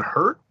doesn't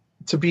hurt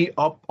to be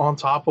up on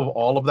top of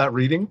all of that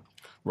reading.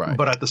 Right.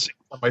 But at the same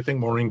time, I think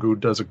Maureen Gu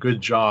does a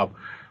good job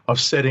of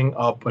setting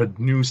up a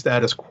new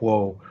status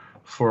quo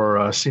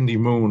for Cindy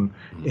Moon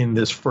in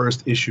this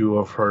first issue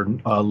of her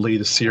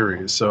latest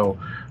series. So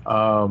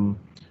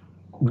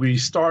we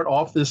start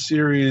off this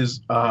series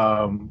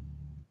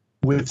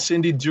with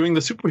Cindy doing the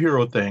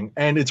superhero thing,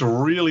 and it's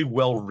really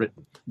well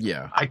written.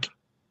 Yeah.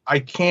 I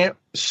can't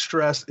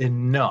stress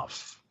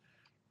enough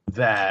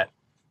that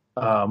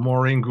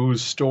Maureen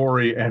Gu's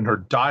story and her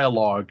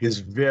dialogue is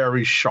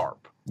very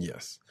sharp.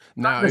 Yes.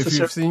 Now, if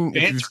you've seen...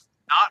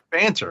 not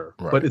banter,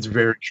 right. But it's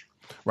very sharp.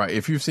 Right.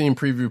 If you've seen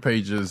preview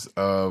pages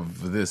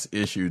of this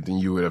issue, then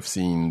you would have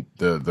seen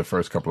the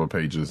first couple of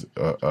pages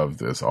of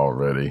this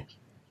already.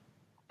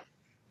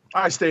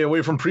 I stay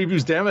away from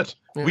previews, damn it.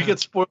 Yeah. We get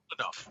spoiled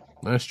enough.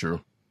 That's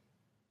true.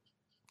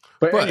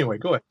 But anyway,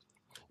 go ahead.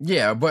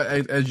 Yeah, but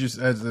as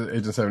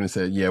Agent 70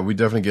 said, yeah, we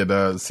definitely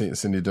get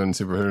Cindy doing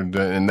superhero,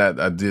 and that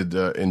I did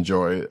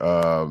enjoy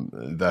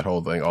that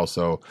whole thing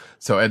also.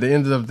 So at the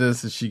end of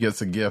this, she gets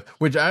a gift,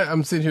 which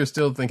I'm sitting here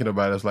still thinking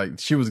about. It's like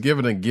she was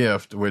given a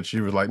gift, which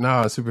she was like,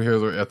 "Nah,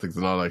 superheroes are ethics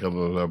and all that." Blah,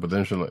 blah, blah. But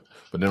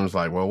then was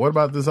like, "Well, what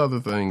about this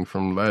other thing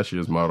from last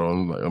year's model,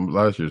 and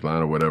last year's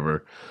line or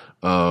whatever?"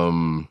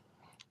 And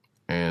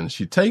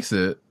she takes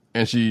it.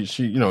 And she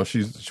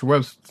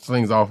webs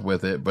things off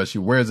with it, but she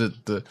wears it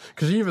because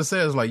she even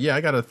says like, "Yeah,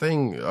 I got a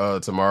thing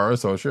tomorrow,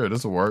 so sure,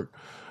 this will work."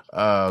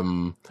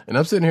 And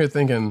I'm sitting here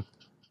thinking,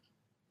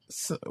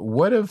 so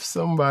what if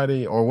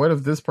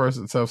this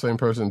person, same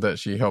person that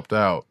she helped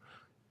out,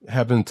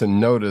 happened to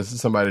notice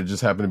somebody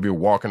just happened to be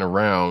walking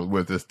around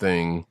with this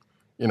thing,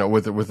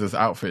 with this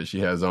outfit she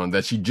has on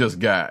that she just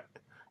got.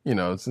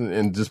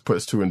 And just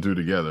puts two and two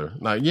together.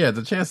 Like, yeah,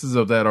 the chances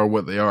of that are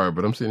what they are,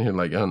 but I'm sitting here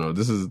like, I don't know,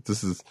 this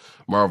is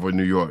Marvel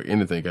New York.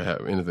 Anything could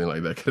happen. Anything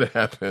like that could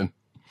happen.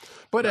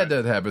 But that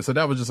did happen. So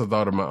that was just a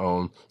thought of my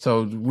own.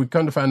 So we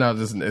come to find out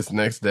it's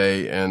next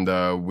day, and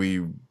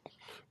we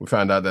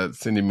find out that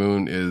Cindy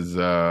Moon is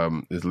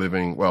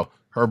living. Well,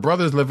 her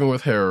brother's living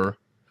with her,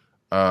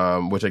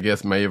 which I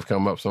guess may have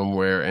come up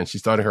somewhere, and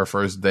she's starting her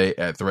first day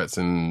at Threats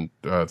and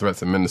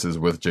Menaces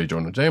with J.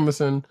 Jonah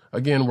Jameson,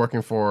 again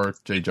working for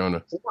J.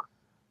 Jonah.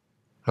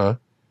 Huh?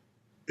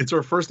 It's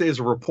her first day as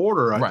a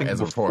reporter. I think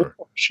as a reporter,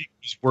 she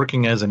was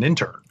working as an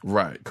intern.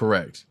 Right,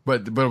 correct.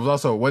 But it was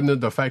also, wasn't it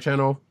the Fact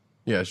Channel?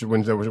 Yeah,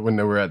 when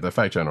they were at the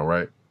Fact Channel,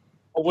 right?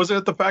 Was it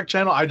at the Fact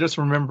Channel? I just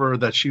remember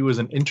that she was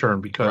an intern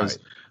because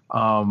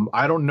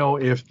I don't know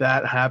if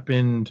that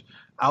happened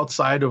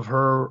outside of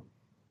her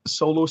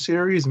solo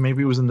series.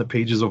 Maybe it was in the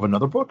pages of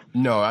another book.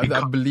 No, I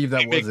believe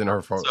that was in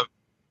her.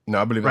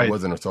 No, I believe that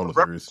was in her solo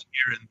series.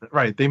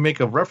 Right, they make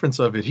a reference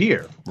of it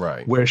here.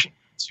 Right, where she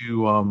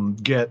to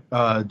get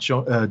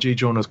J.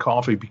 Jonah's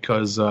coffee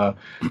because it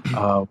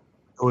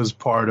was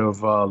part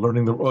of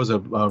learning the ropes.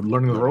 It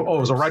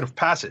was a rite of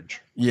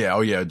passage.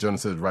 Yeah, Jonah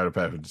says rite of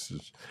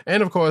passage,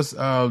 and of course,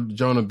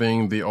 Jonah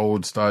being the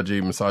old stodgy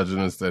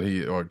misogynist that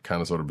he, or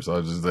kind of sort of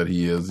misogynist that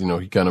he is,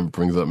 he kind of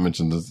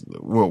mentions this.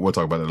 We'll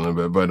talk about that in a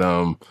little bit,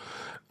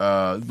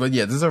 but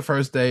yeah, this is her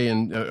first day,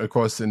 and of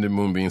course, Cindy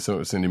Moon being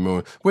Cindy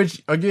Moon,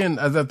 which again,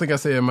 as I think I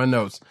say in my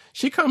notes,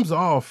 she comes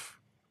off.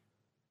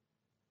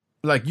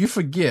 Like, you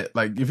forget,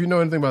 like, if you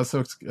know anything about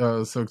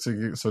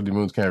Cindy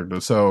Moon's character,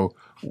 so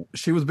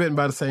she was bitten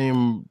by the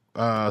same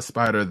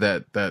spider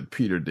that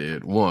Peter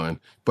did,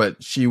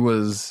 but she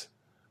was,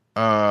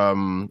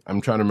 I'm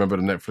trying to remember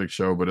the Netflix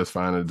show, but it's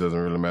fine, it doesn't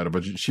really matter,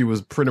 but she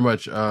was pretty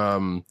much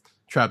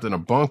trapped in a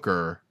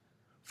bunker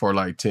for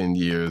like 10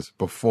 years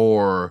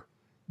before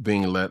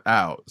being let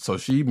out. So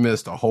she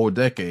missed a whole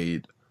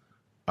decade,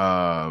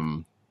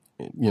 of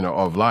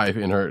life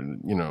in her,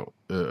 in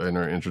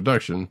her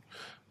introduction.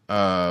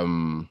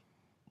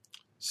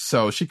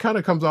 So she kind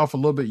of comes off a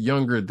little bit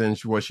younger than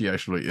what she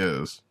actually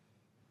is.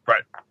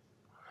 Right.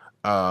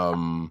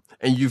 And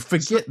you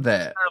forget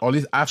that, or at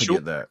least I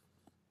forget that.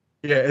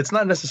 Yeah, it's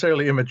not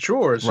necessarily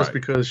immature. It's just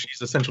because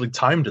she's essentially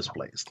time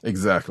displaced.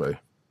 Exactly.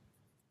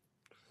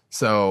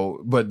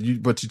 So, but you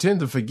tend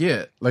to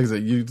forget, like I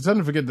said, you tend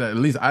to forget that, at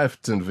least I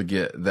tend to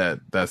forget that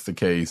that's the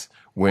case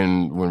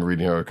when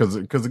reading her. Cause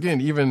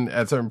again, even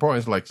at certain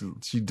points, like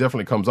she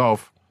definitely comes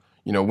off,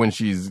 when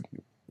she's,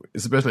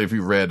 especially if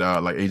you read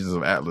like Agents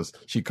of Atlas,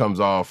 she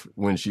comes off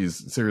when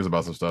she's serious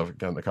about some stuff,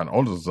 kind of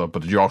older stuff,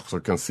 but you also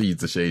can see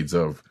the shades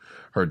of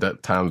her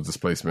time of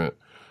displacement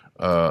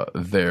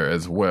there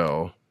as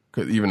well.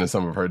 Cause even in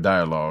some of her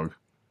dialogue,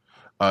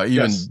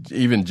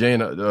 even J.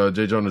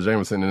 Jonah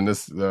Jameson in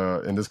this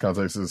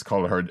context is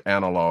calling her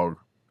analog,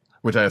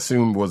 which I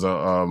assume was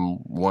a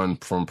one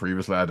from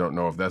previously. I don't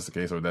know if that's the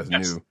case or if that's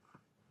new.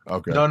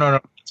 Okay, no,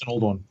 it's an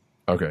old one.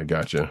 Okay,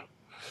 gotcha.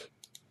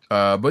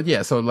 But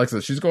yeah, so like I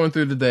said, she's going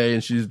through the day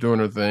and she's doing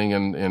her thing,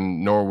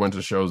 and Nora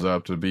Winter shows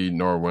up to be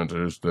Nora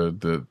Winters,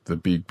 the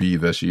big B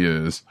that she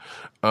is.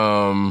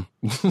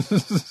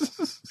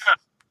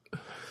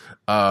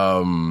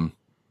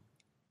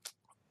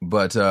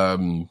 But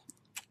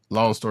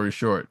long story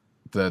short,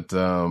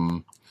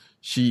 that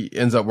she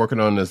ends up working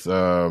on this.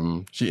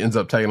 She ends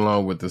up tagging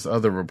along with this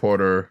other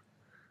reporter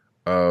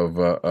of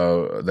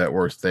that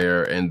works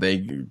there, and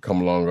they come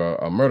along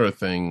a murder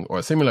thing, or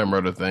a similar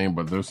murder thing,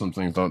 but there's some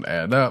things don't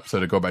add up, so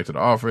they go back to the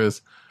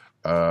office.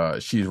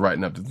 She's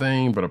writing up the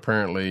thing, but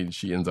apparently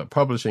she ends up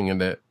publishing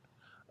it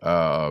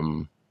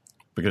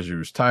because she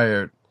was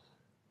tired,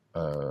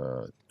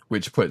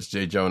 which puts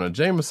J. Jonah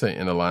Jameson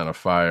in the line of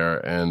fire,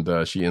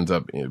 and she ends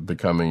up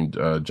becoming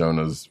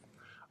Jonah's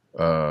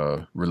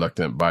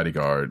reluctant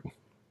bodyguard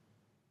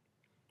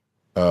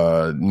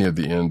near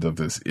the end of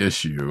this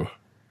issue.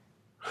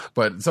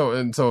 But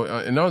and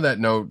on that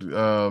note,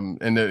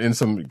 and in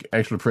some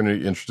actually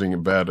pretty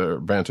interesting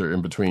banter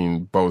in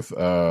between both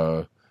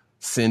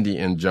Cindy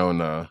and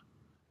Jonah,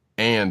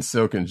 and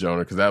Silk and Jonah,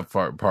 because that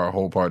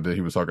whole part that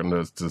he was talking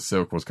to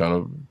Silk was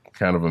kind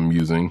of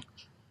amusing,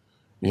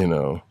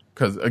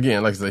 because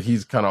again, like I said,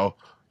 he's kind of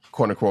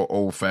quote unquote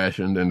old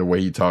fashioned, and the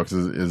way he talks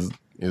is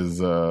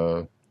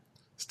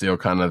still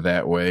kind of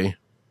that way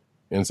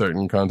in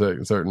certain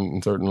context,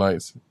 in certain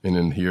lights, and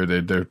in here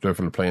they're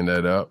definitely playing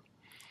that up.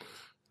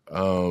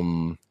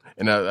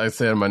 And I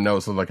said in my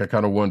notes, so like I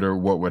kind of wonder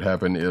what would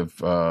happen if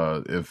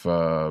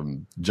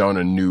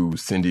Jonah knew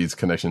Cindy's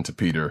connection to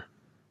Peter,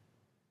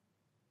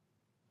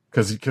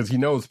 because he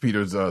knows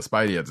Peter's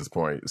Spidey at this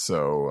point.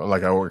 So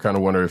like I kind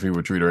of wonder if he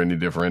would treat her any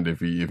different if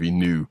he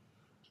knew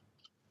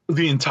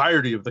the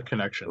entirety of the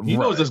connection. He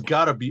knows there's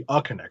got to be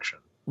a connection,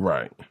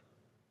 right?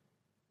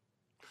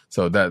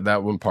 So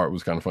that one part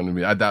was kind of fun to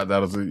me. I doubt that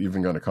was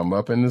even going to come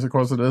up in this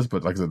course of this,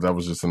 but like I said, that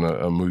was just an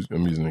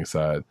amusing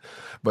aside.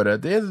 But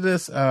at the end of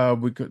this,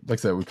 we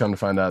kind of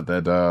find out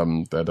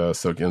that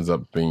Silk ends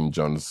up being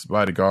Jonah's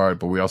bodyguard,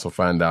 but we also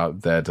find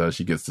out that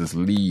she gets this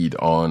lead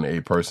on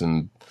a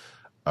person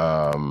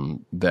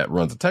that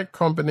runs a tech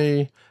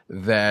company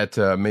that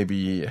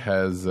maybe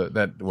has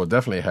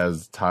definitely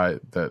has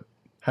ties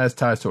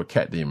to a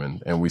cat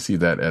demon, and we see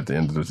that at the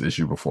end of this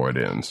issue before it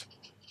ends.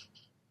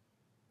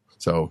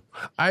 So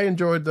I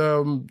enjoyed.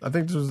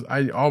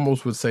 I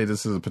almost would say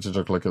this is a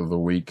potential click of the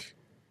week.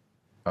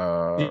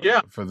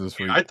 For this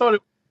week, I thought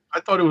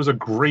it was a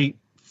great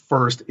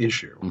first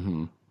issue.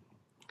 Mm-hmm.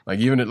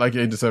 Like like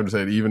Agent 7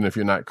 said, even if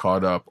you're not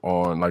caught up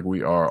on like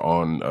we are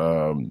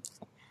on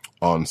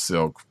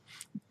Silk,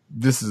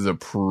 this is a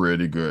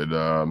pretty good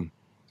way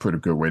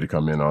to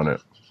come in on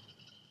it.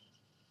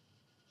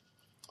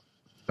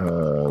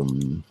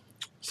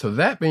 So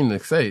that being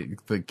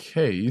the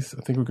case,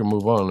 I think we can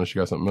move on unless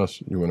you got something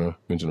else you want to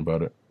mention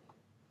about it.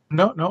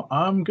 No,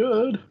 I'm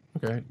good.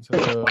 Okay.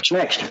 So, What's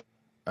next?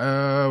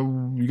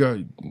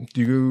 do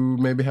you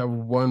maybe have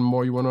one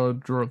more you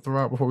want to throw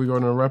out before we go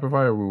into the rapid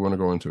fire, or we want to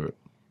go into it?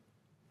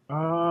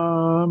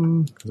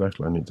 Because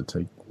actually I need to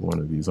take one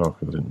of these off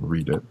because I didn't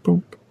read it.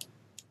 Boop.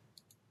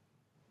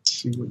 Let's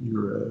see what you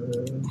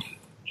read.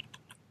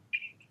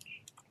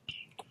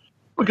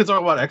 We could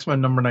talk about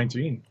X-Men number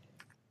 19.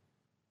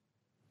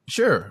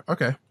 Sure.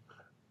 Okay.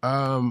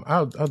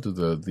 I'll do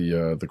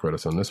the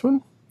credits on this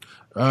one.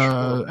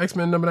 Sure.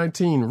 X-Men number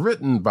 19,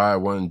 written by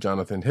one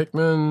Jonathan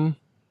Hickman,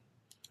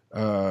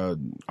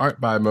 art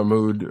by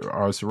Mahmoud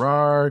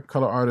Arsarar,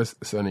 color artist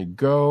Sonny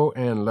Go,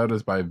 and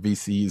letters by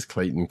VC's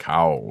Clayton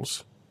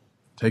Cowles.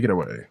 Take it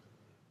away.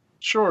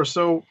 Sure.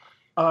 So,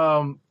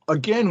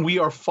 again, we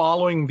are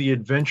following the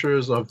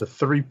adventures of the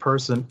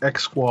 3-person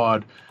X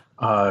Squad,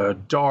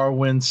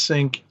 Darwin,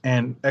 Sync,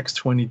 and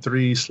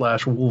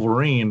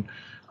X-23/Wolverine.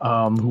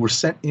 Who were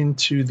sent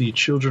into the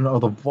Children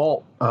of the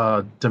Vault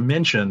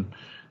dimension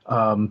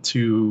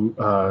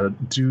to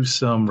do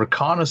some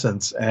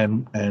reconnaissance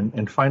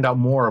and find out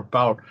more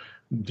about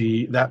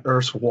that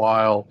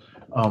erstwhile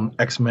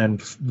X-Men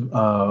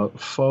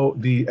foe,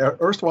 the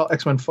erstwhile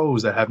X-Men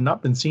foes that have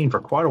not been seen for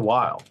quite a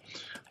while,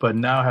 but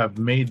now have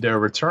made their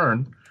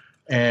return.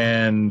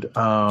 And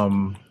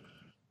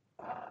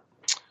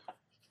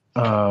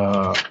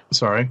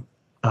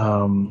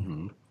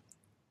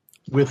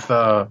with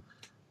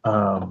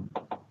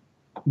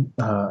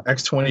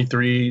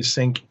X-23,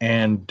 Sync,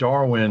 and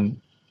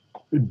Darwin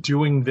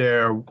doing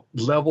their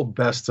level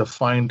best to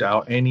find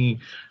out any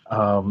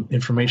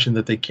information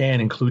that they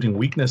can, including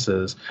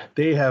weaknesses.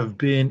 They have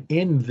been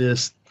in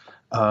this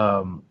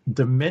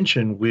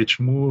dimension which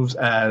moves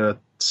at a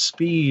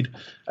speed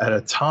at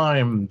a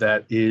time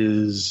that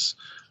is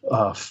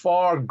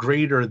far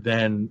greater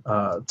than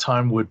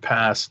time would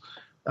pass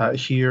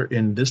here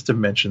in this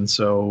dimension.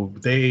 So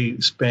they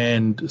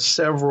spend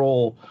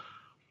several,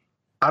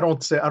 I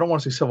don't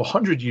want to say several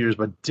hundred years,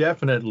 but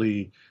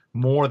definitely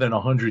more than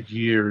 100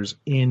 years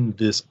in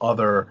this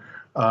other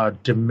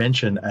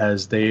dimension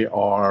as they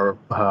are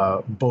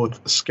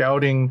both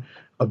scouting,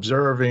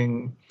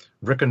 observing,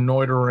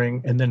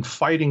 reconnoitering, and then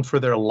fighting for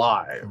their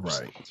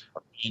lives. Right.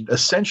 And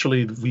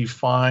essentially, we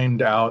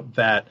find out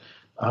that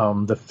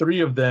the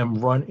three of them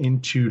run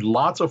into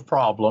lots of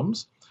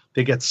problems.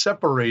 They get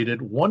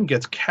separated. One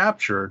gets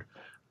captured.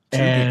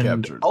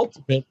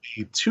 Ultimately,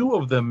 two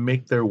of them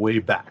make their way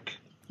back.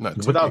 Not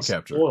two without get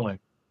captured. spoiling.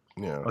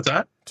 Yeah. What's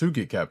that? Two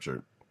get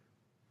captured.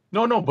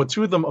 No, but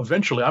two of them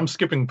eventually. I'm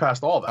skipping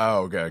past all that.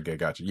 Oh, okay,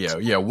 gotcha.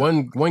 Yeah.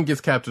 One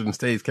gets captured and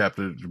stays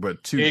captured,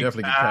 but two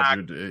definitely get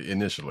captured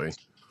initially.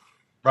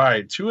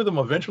 Right. Two of them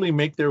eventually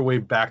make their way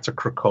back to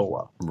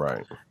Krakoa.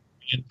 Right.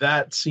 And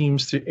that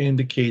seems to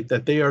indicate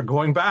that they are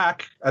going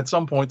back at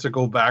some point to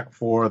go back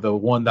for the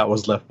one that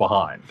was left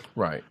behind.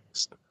 Right.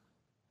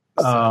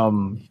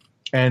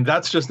 And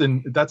that's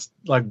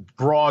like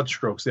broad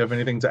strokes. Do you have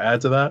anything to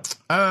add to that?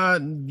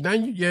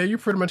 You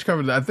pretty much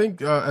covered it. I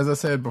think, as I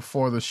said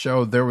before the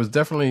show, there was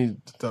definitely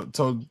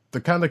so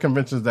the kind of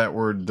conventions that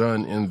were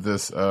done in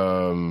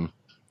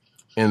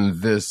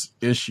this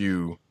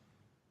issue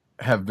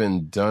have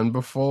been done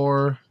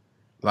before.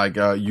 Like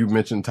you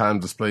mentioned, time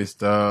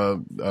displaced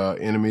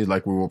enemies,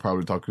 like we will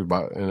probably talk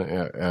about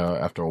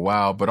after a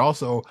while. But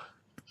also,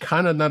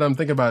 kind of now that I'm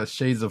thinking about it,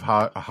 shades of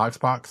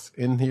Hoxpox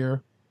in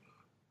here.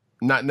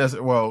 Not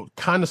necessarily. Well,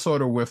 kind of,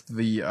 sort of with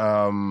the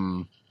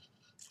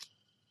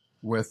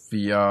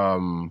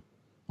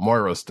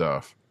Moira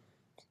stuff.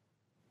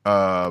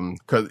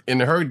 Because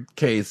in her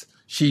case,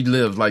 she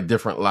lives like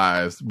different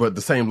lives, but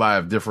the same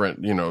life,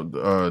 different,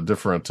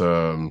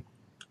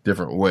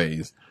 different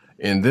ways.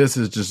 And this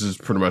is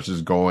just pretty much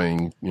just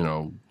going,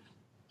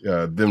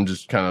 them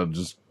just kind of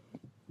just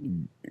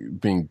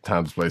being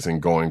time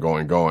displacing,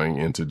 going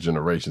into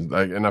generations.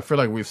 And I feel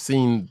like we've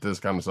seen this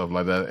kind of stuff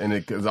like that. And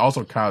it is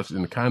also couched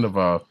in kind of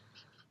a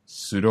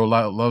pseudo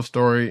love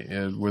story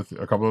with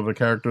a couple of the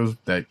characters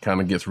that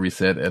kind of gets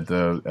reset at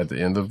the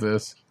end of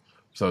this.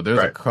 So there's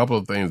a couple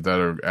of things that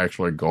are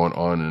actually going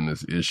on in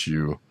this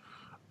issue.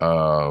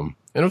 And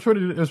it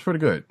was pretty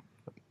good.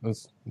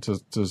 Let's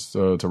just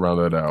to round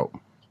that out.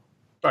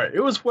 All right.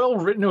 It was well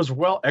written. It was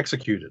well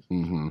executed.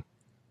 Mm-hmm.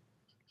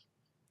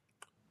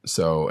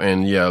 So,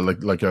 and yeah,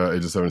 like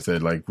Agent 7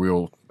 said, like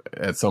we'll,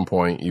 at some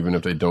point, even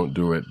if they don't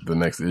do it the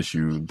next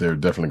issue, they're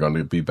definitely going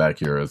to be back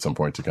here at some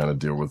point to kind of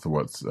deal with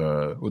what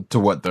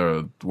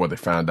they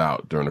found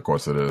out during the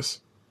course of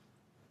this.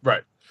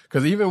 Right.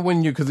 Because even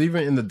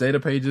in the data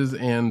pages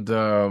and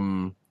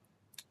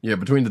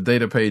between the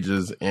data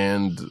pages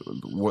and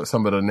what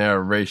some of the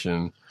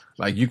narration,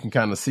 like you can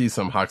kind of see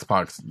some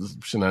hoxpox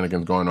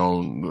shenanigans going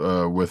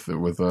on with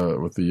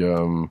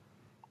the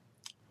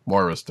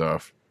Moira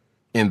stuff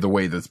in the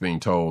way that's being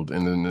told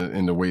and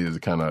in the way that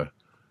it kind of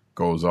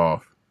goes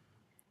off.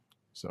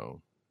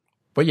 So,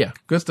 but yeah,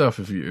 good stuff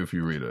if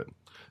you read it.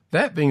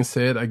 That being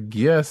said, I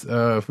guess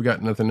if we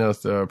got nothing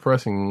else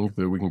pressing,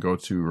 we can go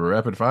to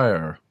rapid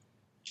fire.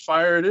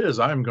 Fire it is.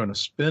 I'm going to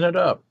spin it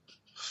up.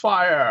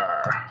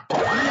 Fire.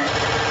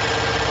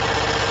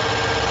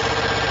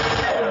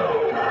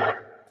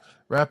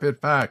 Rapid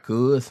fire,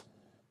 cuz.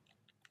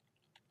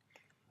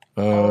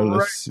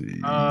 Let's see.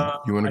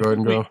 You want to go ahead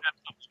and go? We have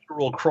some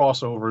literal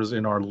crossovers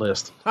in our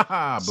list.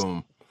 Haha,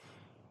 boom.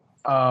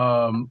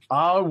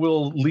 I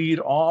will lead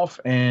off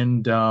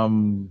and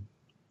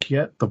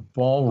get the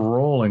ball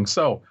rolling.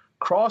 So,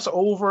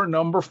 crossover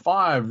number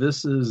 5.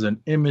 This is an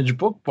Image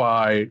book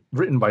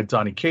written by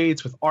Donny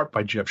Cates with art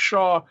by Jeff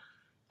Shaw,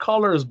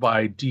 colors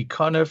by Dee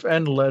Cunniffe,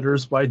 and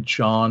letters by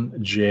John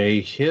J.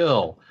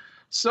 Hill.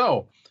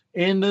 So,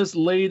 in this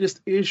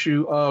latest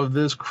issue of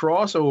this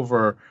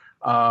crossover,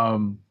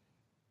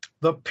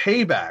 the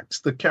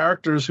Paybacks, the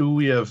characters who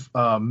we have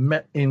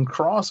met in the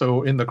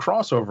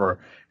crossover,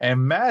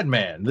 and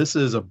Madman. This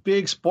is a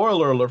big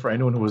spoiler alert for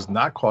anyone who was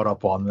not caught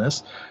up on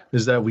this,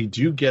 is that we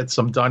do get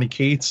some Donny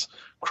Cates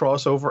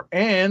crossover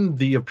and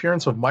the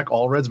appearance of Mike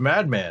Allred's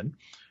Madman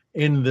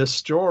in this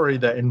story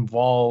that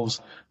involves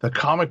the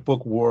comic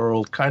book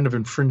world kind of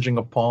infringing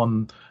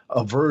upon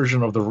a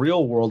version of the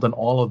real world and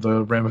all of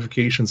the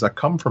ramifications that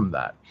come from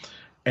that.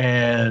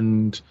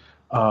 And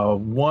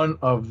one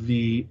of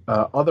the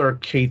other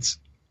Cates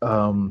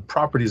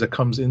properties that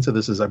comes into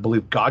this is, I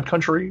believe, God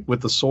Country with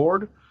the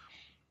sword,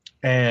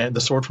 and the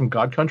sword from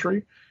God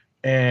Country.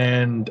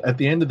 And at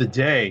the end of the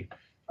day,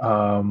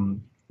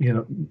 some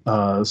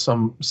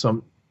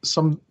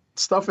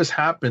stuff has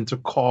happened to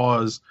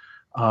cause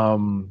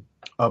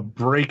a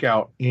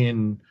breakout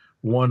in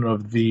one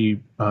of the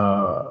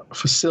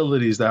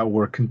facilities that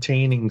were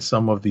containing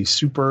some of the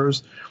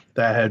supers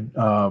that had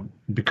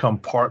become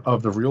part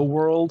of the real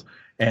world.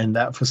 And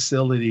that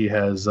facility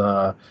has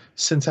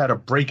since had a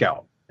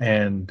breakout,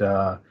 and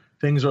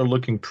things are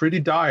looking pretty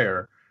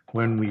dire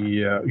when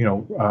we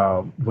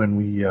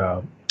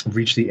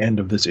reach the end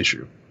of this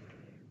issue.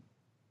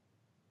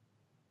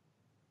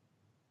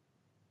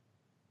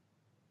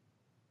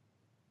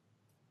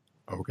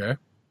 Okay.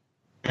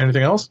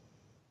 Anything else?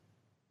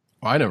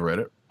 Oh, I never read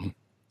it.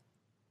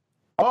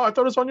 Oh, I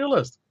thought it was on your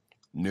list.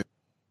 No.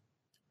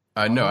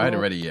 No, I hadn't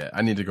read it yet.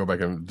 I need to go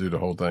back and do the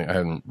whole thing. I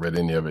hadn't read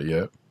any of it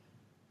yet.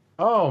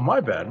 Oh, my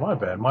bad.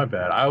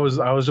 I was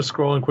just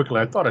scrolling quickly.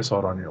 I thought I saw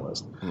it on your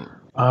list.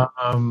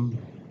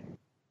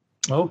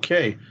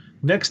 Okay.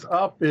 Next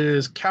up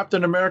is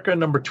Captain America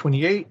number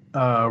 28,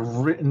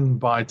 written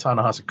by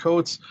Ta-Nehisi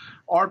Coates,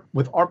 art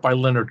by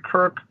Leonard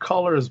Kirk,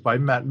 colors by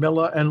Matt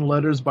Miller, and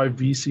letters by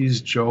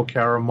VC's Joe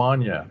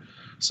Caramagna.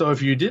 So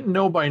if you didn't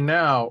know by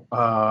now,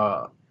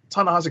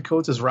 Ta-Nehisi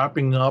Coates is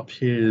wrapping up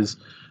his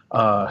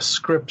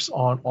scripts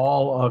on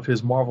all of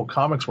his Marvel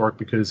Comics work,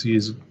 because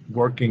he's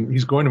going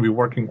to be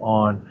working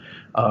on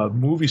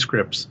movie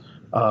scripts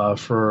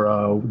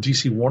for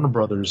DC Warner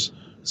Brothers.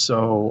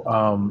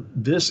 So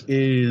this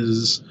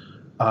is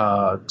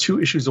 2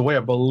 issues away.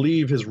 I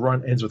believe his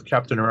run ends with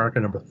Captain America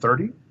number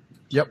 30.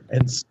 Yep.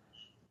 And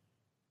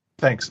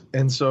thanks.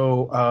 And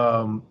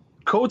so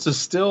Coates is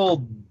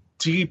still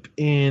deep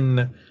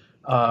in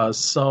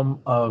some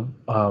of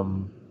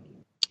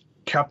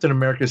Captain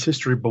America's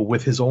history, but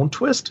with his own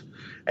twist,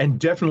 and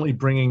definitely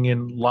bringing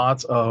in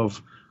lots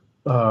of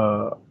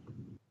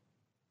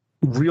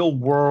real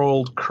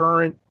world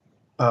current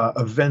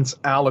events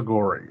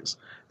allegories,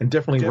 and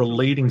definitely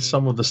relating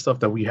some of the stuff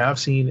that we have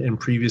seen in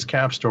previous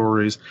Cap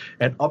stories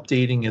and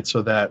updating it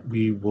so that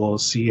we will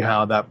see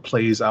how that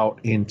plays out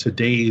in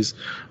today's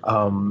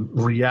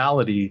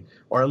reality,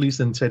 or at least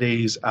in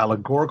today's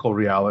allegorical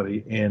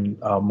reality in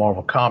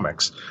Marvel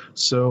Comics.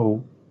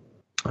 So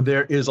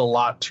there is a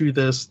lot to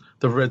this.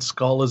 The Red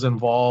Skull is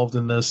involved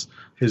in this.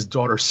 His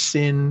daughter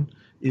Sin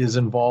is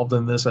involved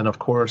in this, and of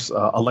course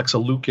Alexa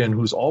Lukin,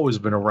 who's always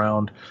been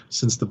around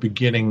since the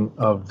beginning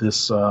of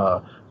this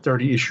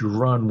 30-issue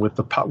run with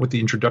the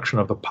introduction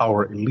of the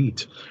Power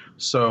Elite.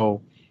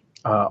 So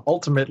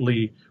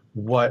ultimately,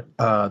 what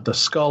the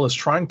Skull is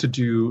trying to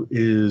do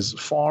is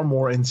far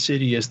more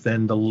insidious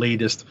than the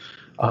latest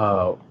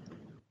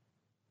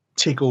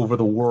take over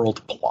the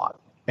world plot,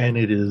 and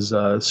it is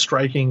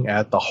striking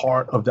at the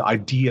heart of the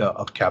idea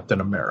of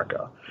Captain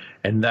America.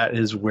 And that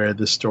is where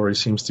this story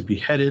seems to be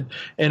headed.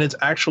 And it's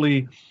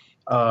actually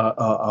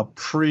a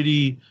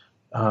pretty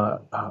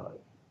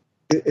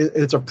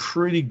it's a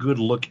pretty good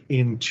look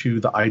into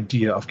the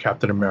idea of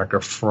Captain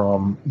America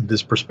from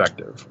this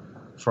perspective,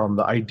 from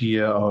the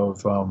idea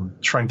of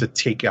trying to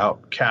take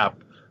out Cap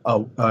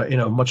in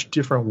a much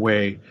different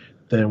way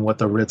than what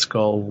the Red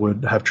Skull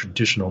would have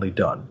traditionally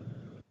done.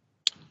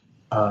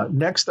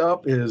 Next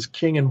up is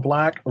King in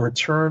Black,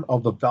 Return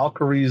of the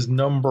Valkyries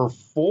number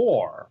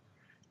 4.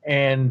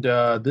 And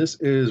this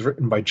is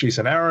written by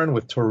Jason Aaron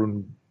with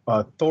Torun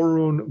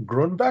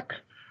Grunbeck,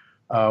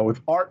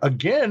 with art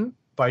again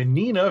by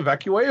Nina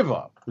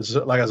Vakueva. This is,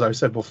 like as I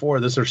said before,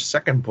 this is her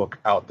second book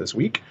out this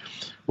week,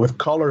 with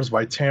colors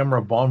by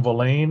Tamara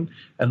Bonvillain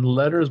and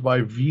letters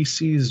by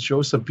VC's Joe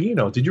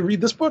Sabino. Did you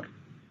read this book?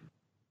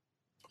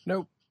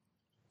 Nope.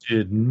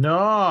 Did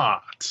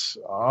not.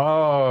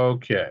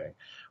 Okay.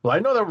 Well, I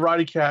know that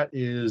Roddy Cat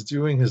is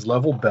doing his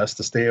level best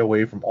to stay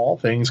away from all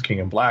things King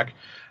in Black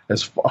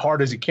as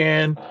hard as he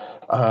can.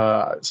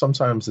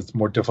 Sometimes it's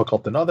more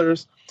difficult than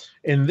others.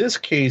 In this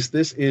case,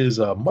 this is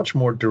a much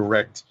more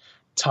direct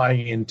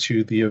tie-in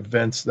to the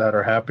events that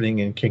are happening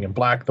in King in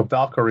Black. The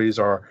Valkyries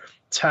are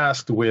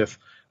tasked with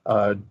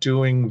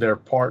doing their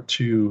part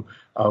to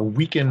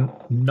weaken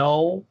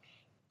Null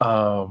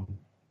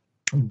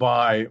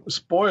by,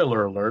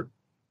 spoiler alert,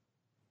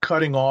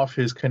 cutting off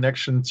his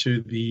connection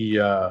to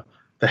the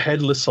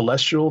headless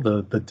Celestial,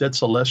 the dead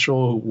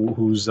Celestial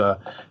whose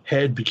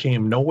head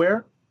became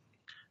nowhere.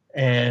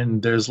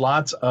 And there's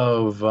lots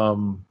of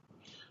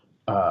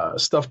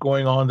stuff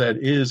going on that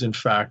is, in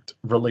fact,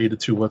 related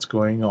to what's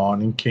going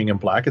on in King in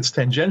Black. It's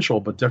tangential,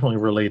 but definitely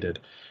related.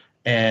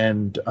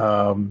 And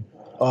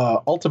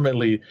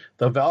ultimately,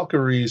 the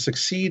Valkyries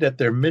succeed at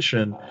their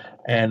mission.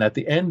 And at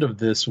the end of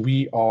this,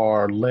 we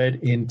are led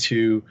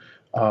into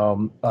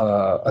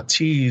a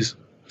tease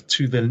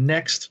to the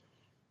next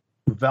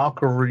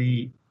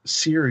Valkyrie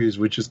series,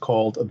 which is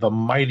called The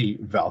Mighty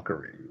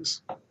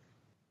Valkyries.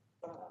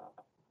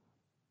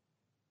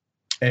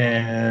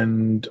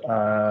 And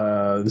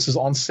this is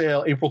on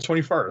sale April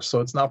 21st,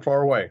 so it's not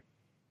far away.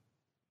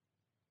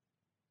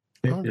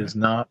 It is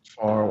not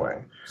far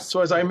away. So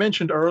as I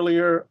mentioned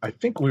earlier, I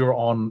think we were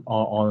on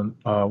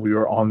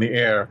the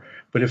air,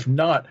 but if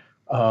not,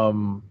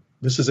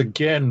 this is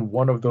again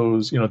one of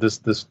those.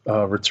 This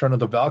Return of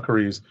the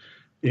Valkyries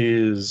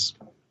is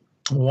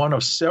one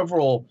of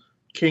several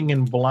King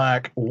in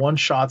Black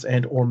one-shots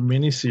and or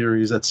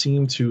miniseries that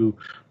seem to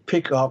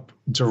pick up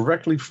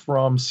directly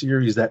from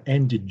series that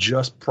ended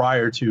just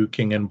prior to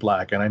King in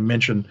Black. And I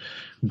mentioned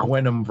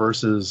Gwenom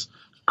versus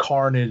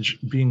Carnage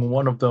being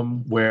one of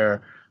them,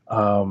 where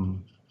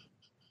Sean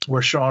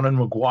and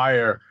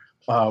McGuire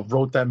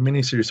wrote that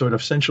miniseries. So it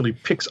essentially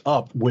picks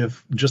up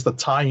with just a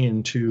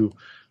tie-in to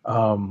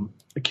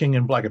King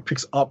in Black. It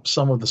picks up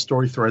some of the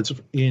story threads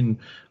in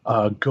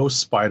Ghost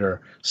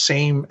Spider,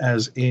 same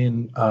as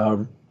in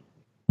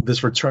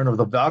this Return of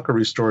the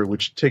Valkyrie story,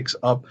 which takes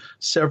up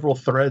several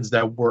threads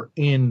that were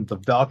in the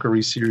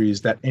Valkyrie series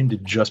that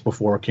ended just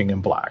before King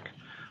in Black.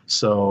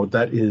 So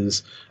that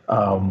is,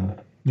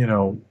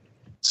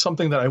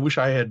 something that I wish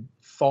I had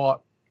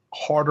thought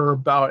harder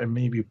about, and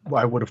maybe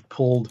I would have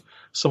pulled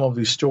some of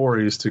these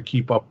stories to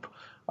keep up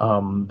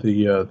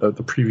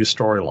the previous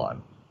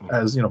storyline,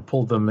 as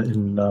pulled them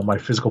in my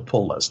physical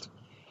pull list.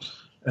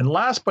 And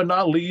last but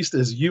not least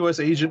is U.S.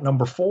 Agent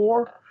number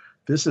 4.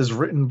 This is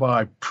written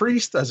by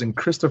Priest, as in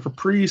Christopher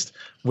Priest,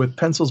 with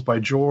pencils by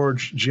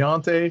George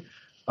Giante,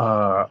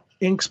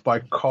 inks by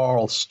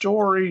Carl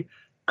Story,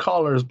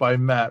 colors by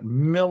Matt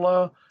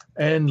Miller,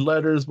 and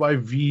letters by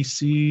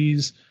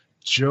VC's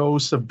Joe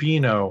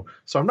Sabino.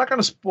 So I'm not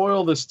going to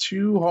spoil this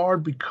too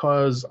hard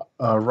because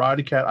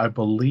Roddy Cat, I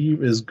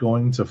believe, is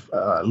going to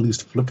at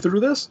least flip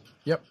through this.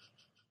 Yep.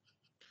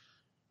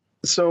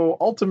 So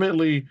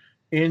ultimately,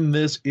 in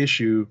this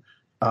issue,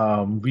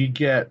 we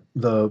get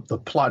the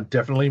plot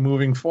definitely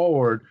moving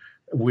forward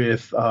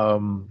with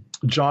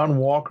John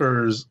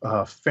Walker's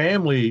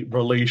family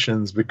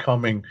relations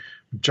becoming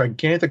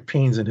gigantic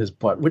pains in his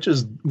butt, which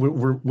was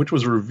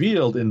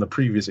revealed in the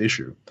previous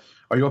issue.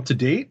 Are you up to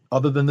date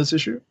other than this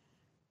issue?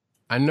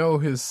 I know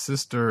his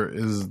sister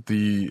is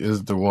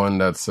the one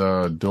that's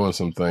doing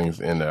some things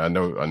in there. I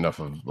know enough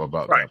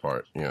about that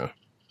part. Yeah.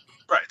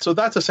 Right. So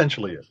that's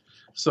essentially it.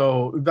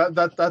 So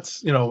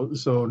that's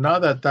so now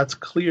that that's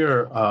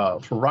clear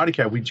for Roddy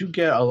Cat, we do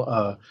get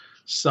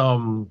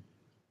some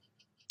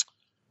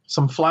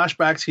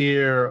flashbacks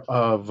here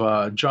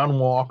of John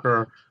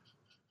Walker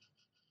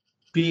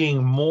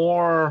being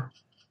more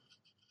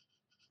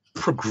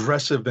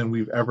progressive than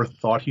we've ever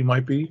thought he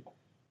might be.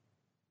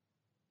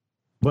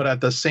 But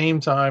at the same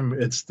time,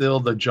 it's still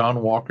the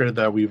John Walker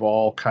that we've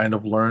all kind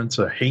of learned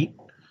to hate.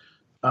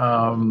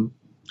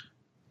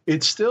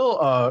 It's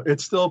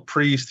still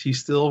Priest. He's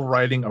still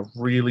writing a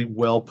really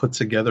well put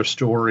together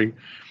story.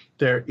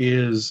 There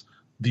is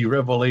the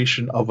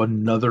revelation of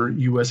another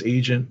U.S.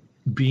 agent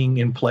being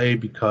in play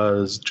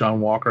because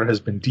John Walker has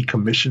been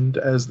decommissioned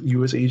as the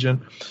U.S.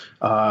 agent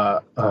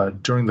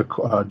during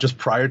the just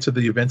prior to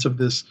the events of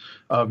this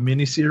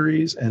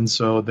miniseries, and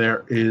so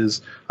there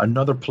is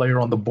another player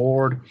on the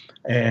board,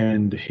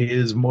 and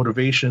his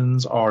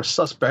motivations are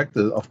suspect,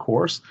 of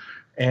course.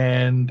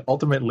 And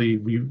ultimately,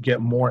 we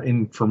get more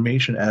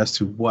information as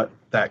to what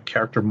that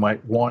character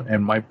might want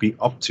and might be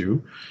up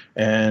to.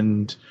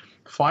 And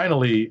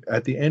finally,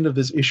 at the end of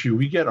this issue,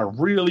 we get a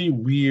really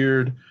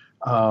weird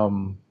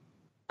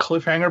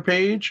cliffhanger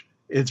page.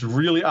 It's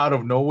really out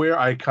of nowhere.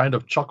 I kind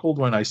of chuckled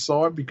when I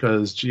saw it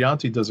because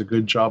Gianti does a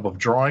good job of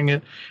drawing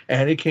it,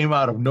 and it came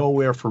out of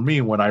nowhere for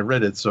me when I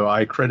read it. So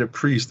I credit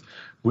Priest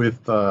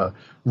with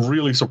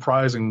really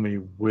surprising me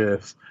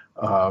with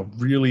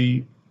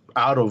really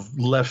out of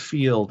left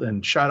field,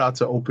 and shout out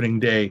to opening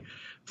day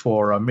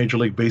for Major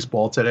League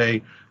Baseball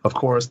today. Of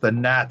course, the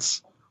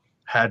Nats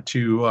had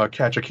to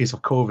catch a case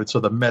of COVID,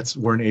 so the Mets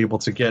weren't able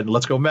to get,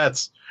 let's go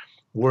Mets,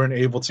 weren't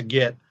able to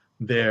get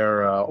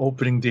their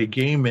opening day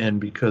game in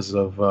because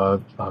of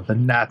the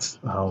Nats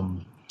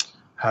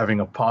having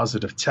a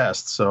positive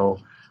test. So,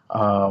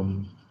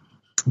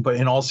 but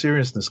in all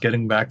seriousness,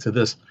 getting back to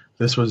this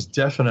was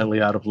definitely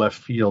out of left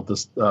field,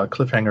 this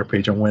cliffhanger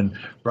page. And when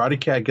Roddy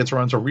Cat gets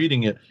around to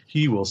reading it,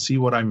 he will see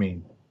what I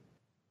mean.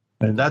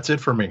 And that's it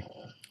for me.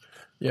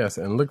 Yes,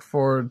 and look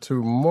forward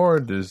to more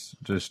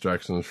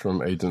distractions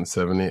from Agent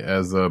 70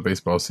 as the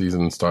baseball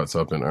season starts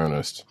up in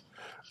earnest.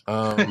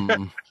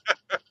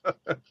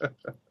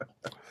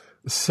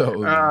 So,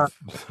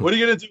 what are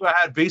you going to do? I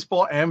had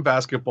baseball and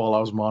basketball. I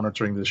was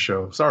monitoring this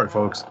show. Sorry,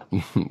 folks.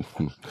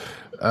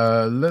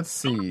 Let's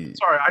see.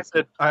 Sorry, I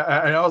said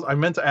I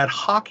meant to add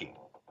hockey.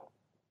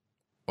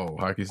 Oh,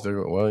 hockey's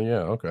still well.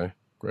 Yeah, okay,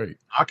 great.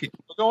 Hockey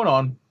still going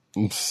on.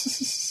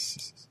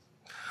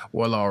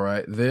 Well, all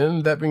right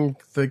then. That being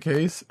the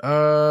case,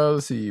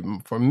 let's see.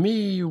 For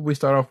me, we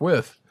start off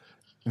with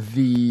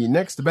the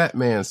next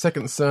Batman,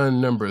 Second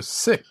Son, number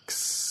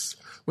 6,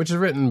 which is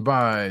written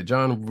by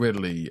John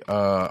Ridley,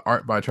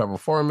 art by Travel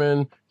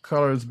Foreman,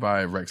 colors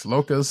by Rex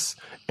Locus,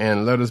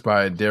 and letters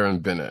by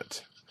Darren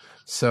Bennett.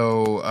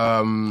 So,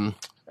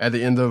 at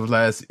the end of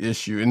last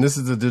issue, and this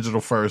is a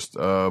digital first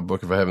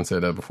book, if I haven't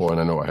said that before, and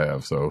I know I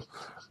have, so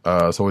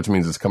which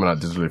means it's coming out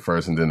digitally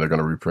first, and then they're going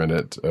to reprint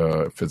it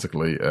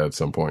physically at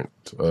some point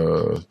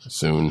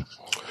soon.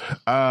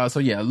 So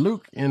yeah,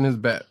 Luke in his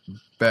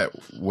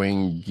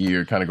Batwing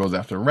gear kind of goes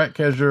after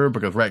Ratcatcher,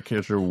 because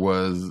Ratcatcher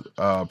was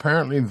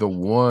apparently the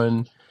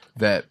one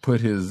that put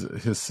his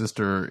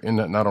sister in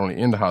not only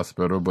in the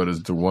hospital, but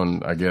is the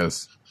one, I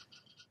guess,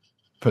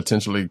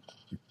 potentially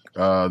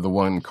the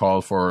one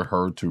called for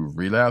her to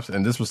relapse.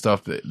 And this was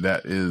stuff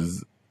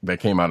that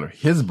came out of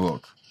his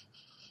book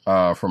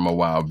from a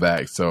while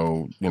back.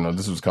 So,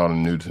 this was kind of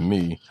new to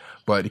me.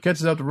 But he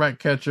catches up to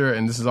Ratcatcher,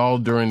 and this is all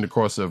during the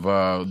course of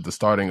the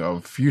starting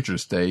of Future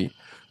State,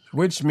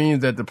 which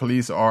means that the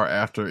police are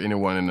after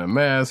anyone in a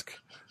mask.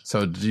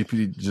 So the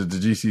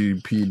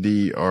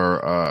GCPD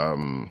are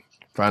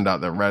find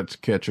out that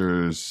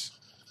Ratcatcher's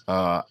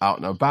out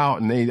and about,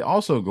 and they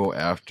also go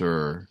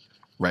after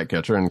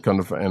Ratcatcher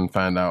and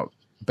find out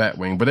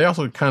Batwing. But they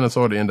also kind of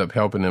sort of end up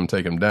helping him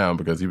take him down,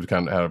 because he was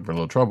kind of having a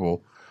little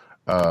trouble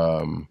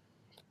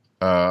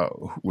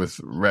with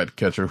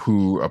Ratcatcher,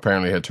 who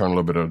apparently had turned a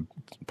little bit of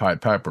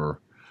Pied Piper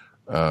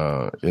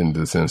in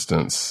this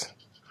instance.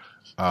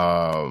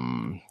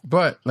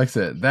 But like I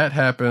said, that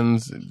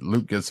happens.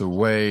 Luke gets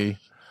away,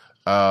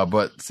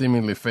 but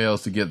seemingly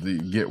fails to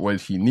get what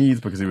he needs,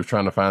 because he was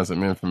trying to find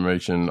some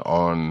information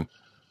on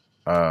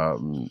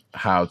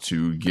how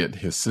to get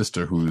his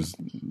sister, who's,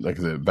 like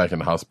I said, back in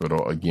the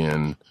hospital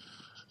again,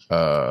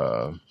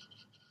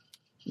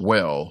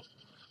 well.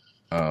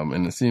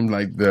 And it seemed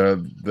like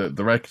the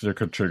Ratcatcher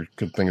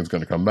thing is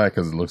going to come back,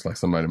 because it looks like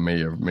somebody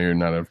may or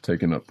not have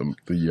taken up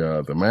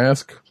the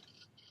mask.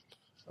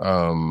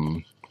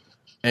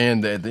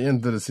 And at the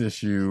end of this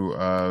issue,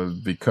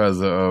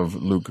 because of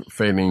Luke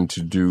failing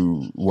to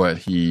do what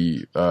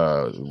he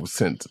was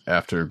sent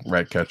after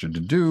Ratcatcher to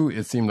do,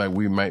 it seemed like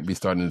we might be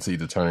starting to see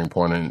the turning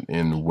point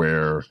in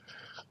where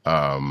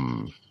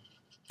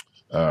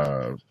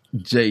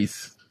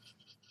Jace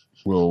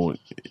will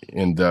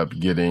end up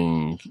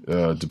getting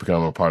to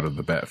become a part of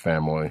the Bat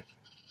family.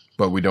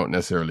 But we don't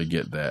necessarily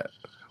get that.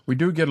 We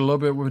do get a little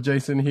bit with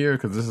Jason here,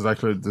 because this is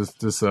actually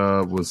this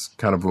was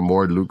kind of a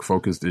more Luke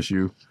focused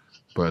issue.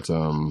 But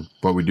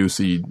we do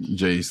see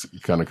Jace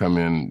kind of come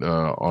in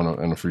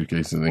on a few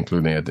cases,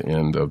 including at the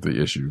end of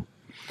the issue.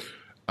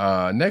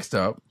 Next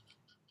up,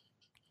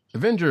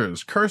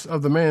 Avengers: Curse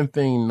of the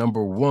Man-Thing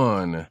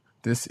 #1.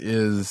 This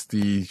is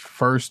the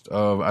first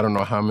of, I don't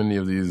know how many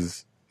of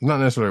these, not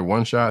necessarily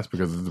one-shots,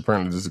 because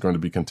apparently this is going to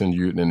be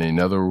continued in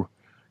another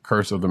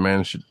Curse of the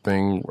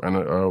Man-Thing.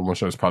 And one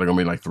shot is probably going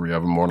to be like 3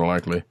 of them, more than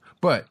likely.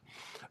 But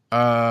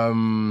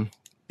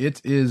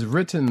It is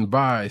written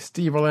by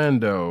Steve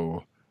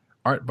Orlando,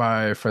 art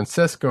by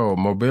Francesco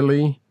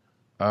Mobili,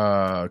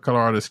 color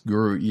artist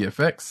Guru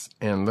EFX,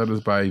 and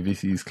letters by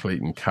VC's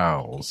Clayton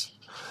Cowles.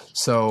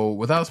 So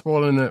without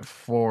spoiling it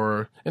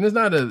and it's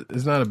not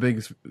a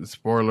big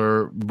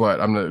spoiler,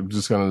 but I'm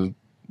just gonna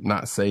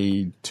not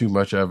say too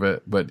much of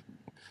it. But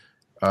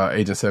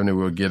Agent 70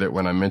 will get it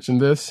when I mention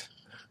this.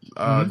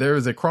 There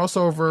is a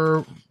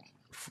crossover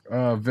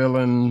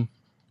villain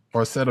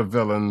or set of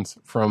villains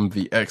from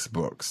the X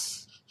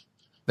books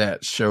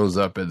that shows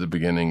up at the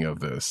beginning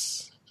of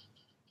this.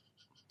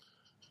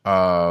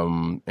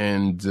 The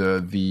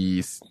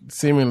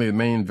seemingly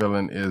main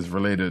villain is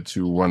related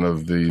to one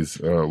of these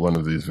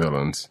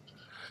villains.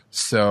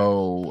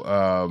 So,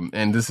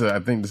 and I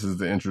think this is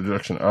the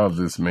introduction of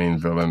this main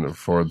villain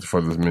for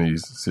this mini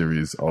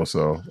series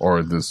also,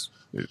 or this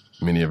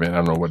mini event. I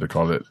don't know what to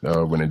call it,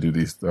 when they do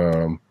these,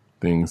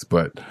 things,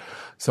 but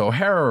so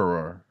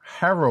Harrower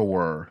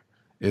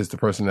is the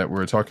person that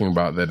we're talking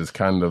about that is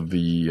kind of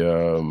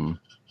the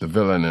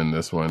villain in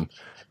this one,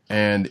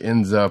 and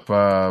ends up,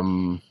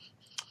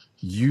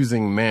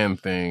 using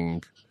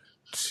Man-Thing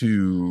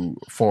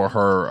for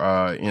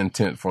her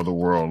intent for the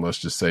world. Let's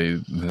just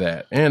say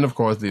that. And of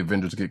course, the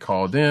Avengers get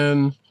called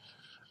in,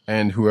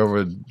 and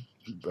whoever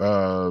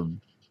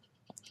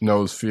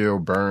knows fear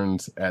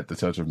burns at the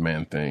touch of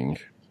Man-Thing,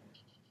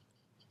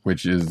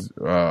 which is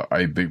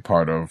a big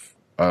part of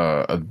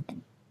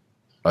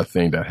a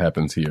thing that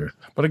happens here.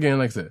 But again,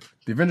 like I said,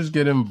 the Avengers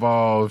get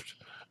involved.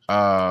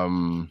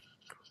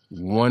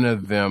 One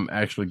of them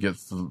actually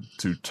gets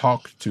to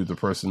talk to the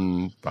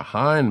person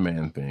behind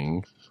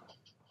Man-Thing,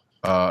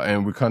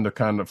 and we kind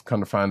of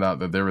find out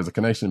that there is a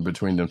connection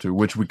between them two,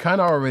 which we kind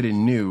of already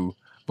knew,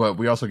 but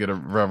we also get a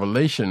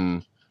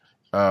revelation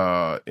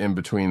in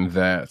between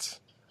that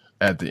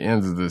at the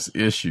end of this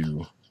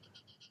issue.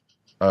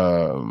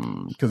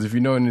 Because if you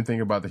know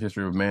anything about the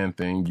history of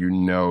Man-Thing, you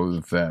know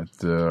that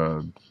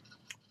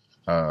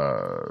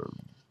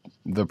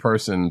the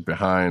person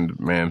behind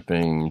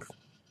Man-Thing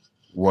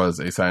was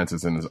a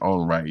scientist in his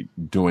own right,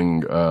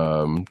 doing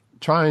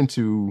trying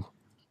to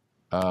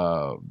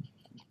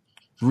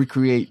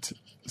recreate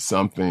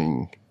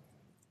something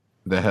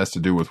that has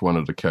to do with one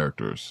of the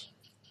characters.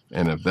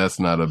 And if that's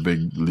not a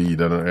big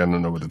lead, I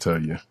don't know what to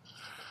tell you.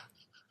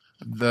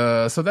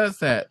 So that's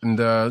that. And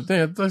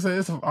like I said,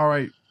 it's an all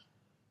right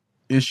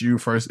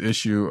first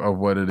issue of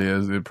what it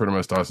is. It pretty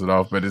much starts it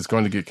off, but it's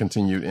going to get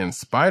continued in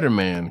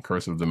Spider-Man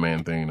Curse of the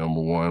Man-Thing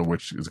 #1,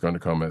 which is going to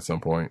come at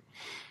some point.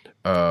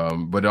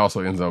 But it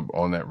also ends up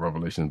on that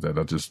revelation that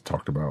I just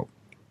talked about.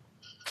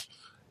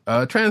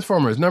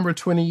 Transformers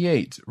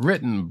 #28,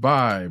 written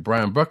by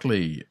Brian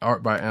Buckley,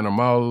 art by Anna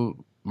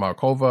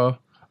Malkova,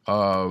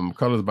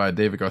 colors by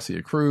David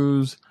Garcia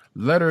Cruz,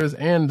 letters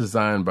and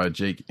design by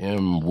Jake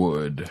M.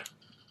 Wood.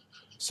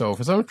 So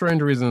for some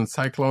strange reason,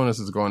 Cyclonus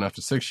is going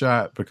after Six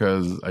Shot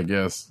because I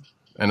guess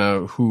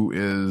Anna, who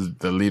is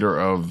the leader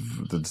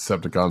of the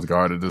Decepticons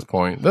Guard at this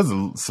point. There's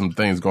some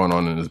things going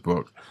on in this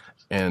book.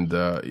 And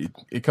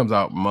it comes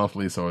out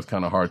monthly, so it's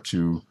kind of hard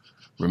to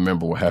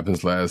remember what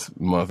happens last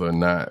month or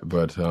not.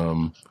 But yeah,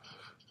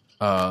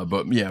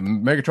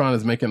 Megatron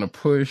is making a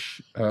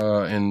push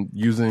and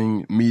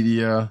using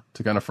media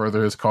to kind of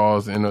further his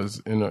cause in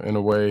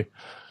a way.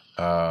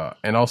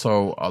 And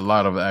also a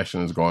lot of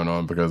action is going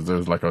on because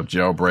there's like a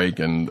jailbreak,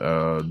 and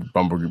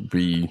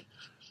Bumblebee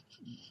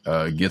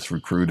gets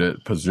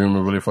recruited,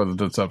 presumably for the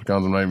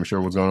Decepticons. I'm not even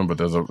sure what's going on, but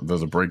there's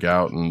a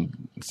breakout, and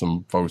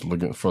some folks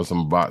looking for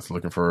some bots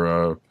looking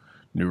for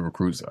new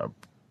recruits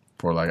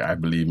for, like, I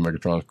believe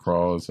Megatron's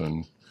cause.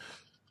 And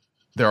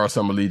there are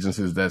some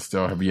allegiances that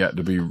still have yet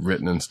to be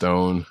written in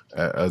stone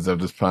as of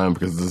this time,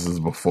 because this is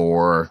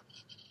before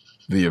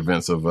the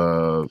events of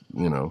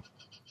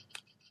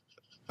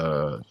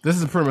this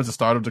is pretty much the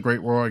start of the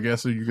Great War, I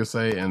guess you could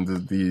say, and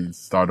the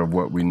start of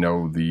what we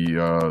know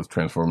the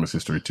Transformers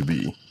history to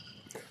be.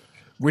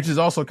 Which is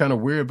also kind of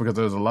weird because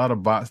there's a lot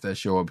of bots that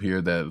show up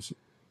here that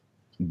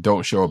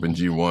don't show up in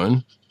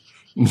G1.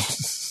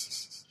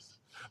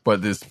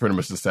 But this pretty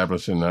much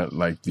establishing that,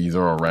 like, these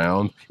are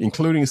around,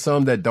 including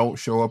some that don't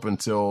show up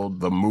until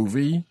the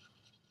movie.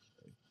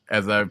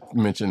 As I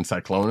mentioned,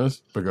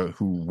 Cyclonus,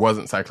 who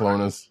wasn't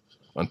Cyclonus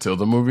until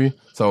the movie.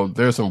 So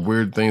there's some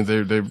weird things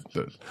there. This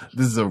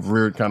is a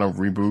weird kind of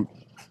reboot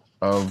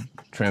of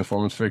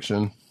Transformers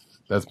fiction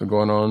that's been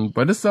going on.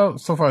 But it's so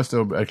far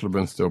still actually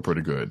been still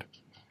pretty good.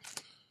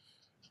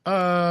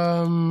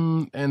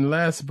 And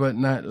last but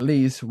not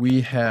least,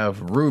 we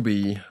have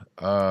Ruby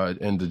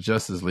in the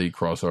Justice League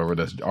crossover.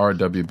 That's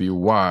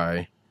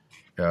RWBY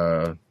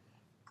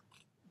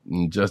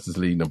Justice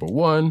League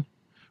 #1,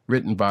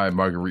 written by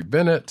Marguerite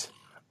Bennett,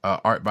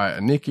 art by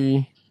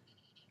Aneki,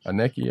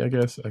 I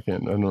guess.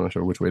 I'm not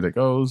sure which way that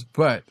goes,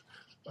 but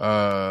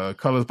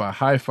colors by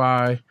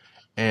Hi-Fi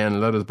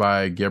and letters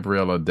by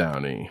Gabriella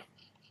Downey.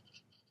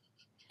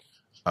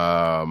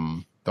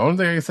 The only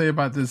thing I can say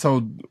about this,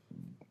 so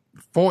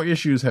 4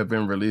 issues have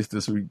been released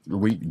this week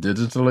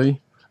digitally,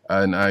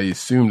 and I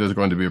assume there's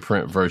going to be a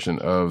print version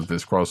of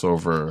this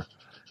crossover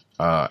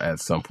at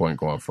some point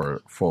going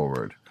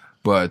forward.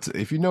 But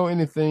if you know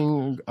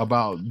anything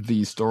about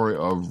the story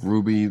of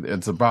Ruby,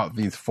 it's about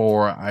these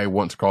 4, I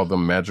want to call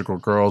them magical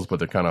girls, but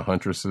they're kind of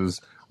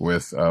huntresses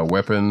with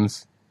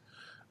weapons.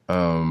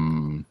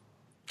 I've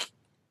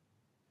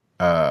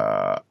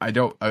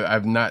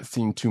not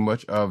seen too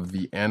much of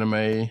the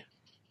anime,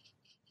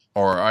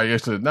 or I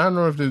guess I don't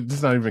know if this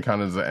is not even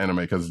counted as an anime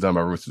because it's done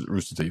by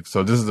Rooster Teeth.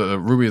 So this is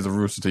Ruby is a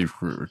Rooster Teeth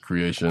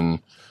creation,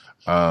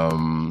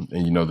 and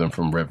you know them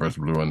from Red vs.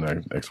 Blue and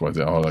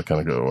XYZ, all that kind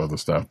of good other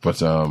stuff. But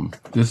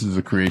this is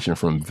a creation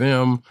from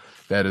them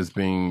that is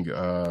being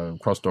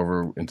crossed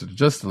over into the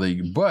Justice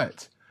League.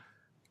 But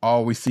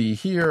all we see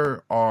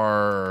here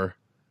are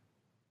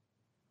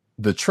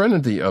the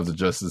Trinity of the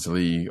Justice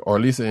League, or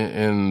at least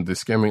in the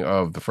skimming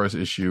of the first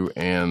issue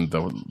and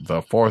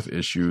the fourth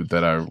issue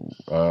that I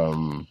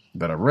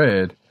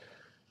read,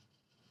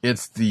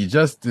 it's the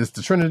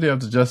Trinity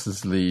of the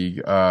Justice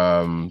League,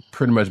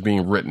 pretty much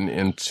being written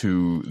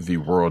into the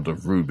world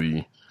of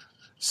Ruby.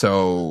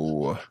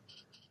 So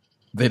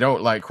they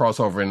don't like cross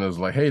over and it's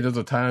like, hey, there's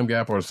a time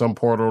gap or some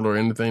portal or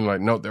anything.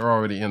 Like, no, they're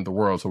already in the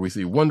world. So we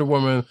see Wonder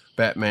Woman,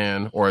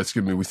 Batman, we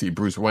see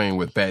Bruce Wayne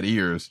with bat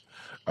ears,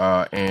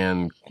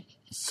 and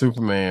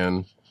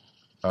Superman,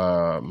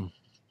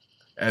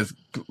 as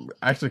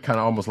actually kind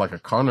of almost like a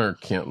Connor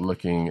Kent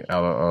looking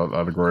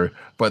allegory,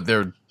 but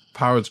their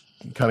powers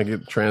kind of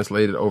get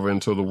translated over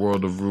into the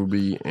world of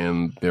Ruby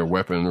and their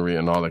weaponry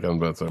and all that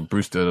kind of stuff. So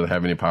Bruce doesn't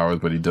have any powers,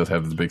 but he does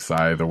have this big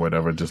scythe or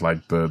whatever, just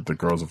like the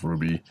girls of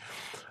Ruby.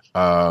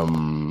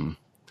 And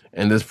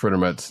this pretty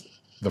much,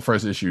 the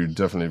first issue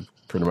definitely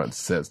pretty much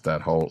sets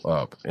that whole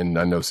up. And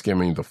I know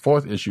skimming the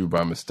fourth issue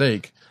by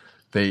mistake,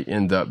 they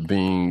end up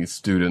being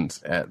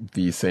students at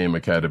the same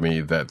academy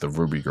that the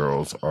Ruby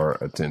girls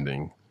are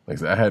attending. Like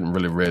I said, I hadn't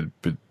really read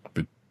the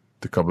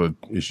couple of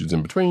issues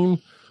in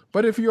between,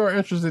 but if you are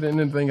interested in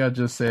anything I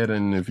just said,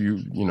 and if you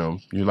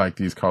like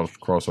these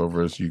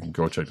crossovers, you can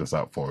go check this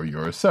out for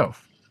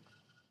yourself.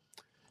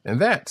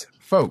 And that,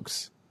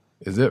 folks,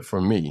 is it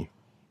for me.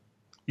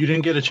 You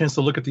didn't get a chance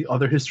to look at the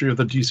other history of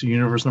the DC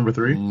Universe number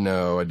 3?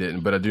 No, I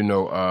didn't, but I do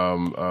know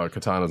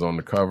Katana's on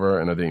the cover,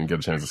 and I didn't get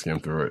a chance to skim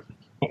through it.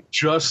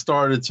 Just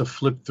started to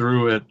flip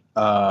through it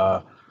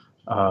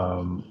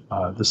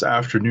this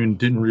afternoon.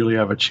 Didn't really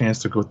have a chance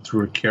to go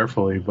through it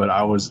carefully, but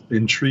I was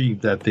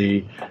intrigued that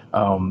they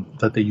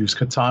use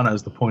Katana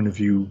as the point of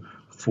view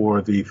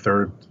for the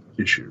third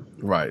issue.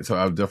 Right, so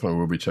I definitely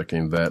will be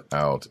checking that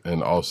out.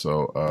 And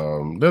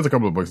also, there's a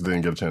couple of books I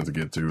didn't get a chance to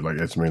get to, like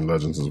X-Men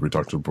Legends, as we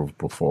talked about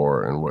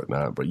before and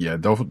whatnot. But yeah,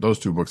 those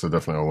 2 books I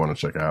definitely want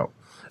to check out.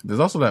 There's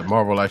also that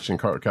Marvel Action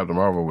Captain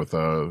Marvel with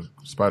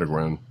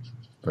Spider-Gwen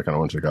I kind of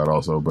want to check out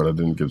also, but I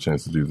didn't get a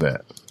chance to do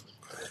that.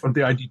 Or the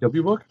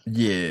IDW book?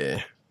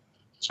 Yeah.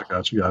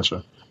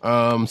 Gotcha.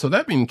 So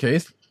that being the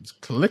case, it's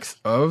Clicks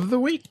of the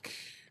Week.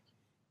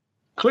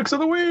 Clicks of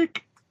the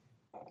Week!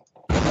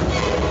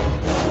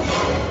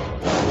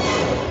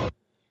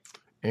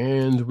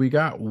 And we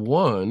got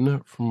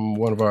one from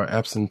one of our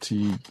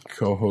absentee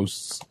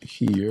co-hosts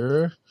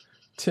here.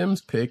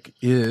 Tim's pick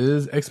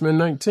is X-Men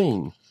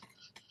 19.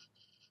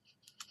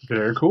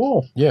 Very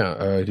cool.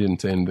 Yeah, he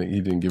didn't say anything.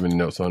 He didn't give any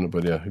notes on it,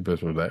 but yeah, he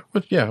best with that.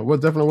 But yeah, well,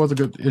 definitely was a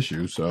good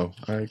issue. So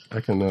I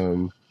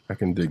can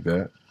dig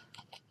that.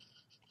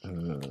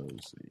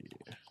 Let's see.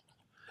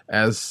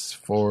 As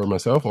for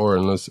myself, or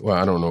unless, well,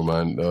 I don't know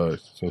mine.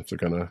 Since we're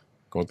kind of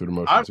going through the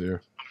motions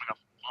here.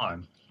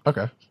 Mine.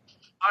 Okay.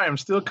 I am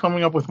still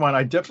coming up with mine.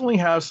 I definitely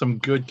have some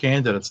good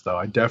candidates, though.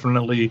 I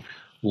definitely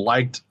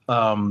liked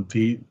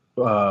the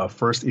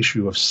first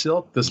issue of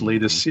Silk, this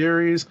latest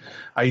series.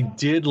 I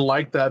did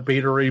like that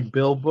Beta Ray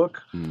Bill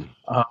book.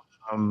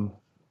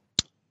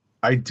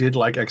 I did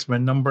like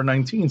X-Men number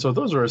 19. So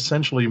those are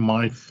essentially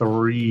my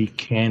 3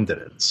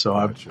 candidates. So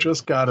I've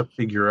just got to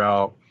figure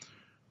out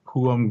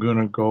who I'm going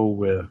to go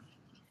with.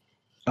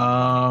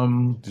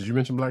 Did you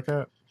mention Black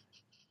Cat?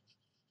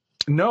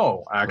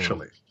 No,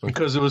 actually,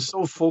 because it was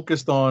so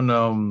focused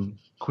on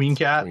Queen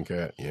Cat. Queen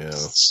Cat, yeah.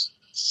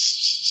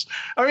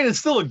 I mean, it's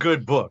still a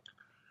good book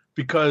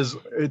because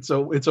it's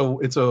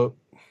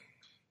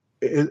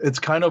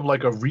kind of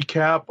like a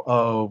recap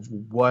of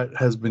what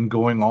has been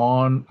going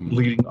on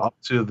leading up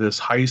to this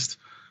heist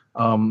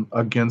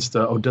against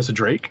Odessa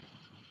Drake.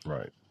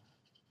 Right.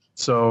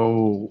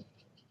 So,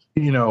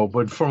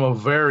 but from a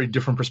very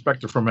different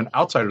perspective, from an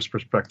outsider's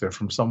perspective,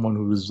 from someone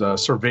who's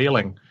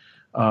surveilling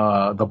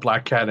the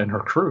Black Cat and her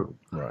crew.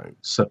 Right.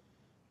 So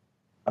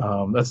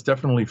that's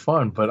definitely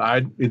fun, but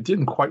it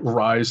didn't quite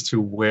rise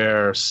to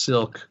where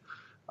Silk,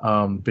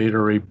 Beta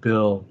Ray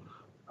Bill,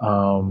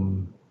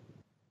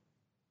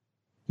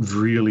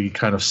 really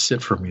kind of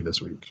sit for me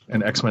this week.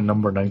 And X-Men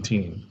number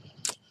 19.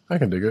 I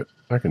can dig it.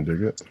 I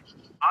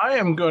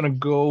am going to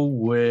go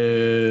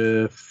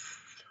with...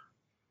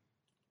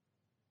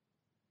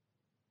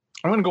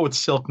 I'm going to go with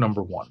Silk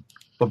number 1.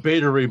 But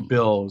Beta Ray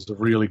Bill is a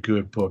really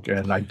good book,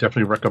 and I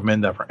definitely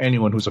recommend that for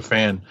anyone who's a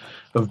fan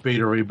of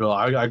Beta Ray Bill.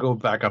 I go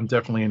back. I'm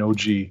definitely an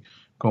OG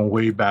going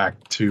way back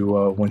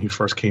to when he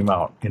first came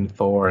out in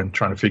Thor and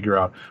trying to figure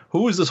out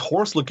who is this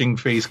horse-looking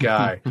face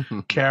guy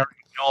carrying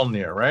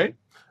Mjolnir, right?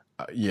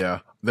 Yeah,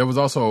 there was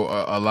also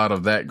a lot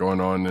of that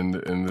going on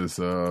in this.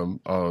 A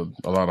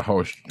lot of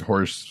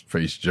horse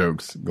face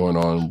jokes going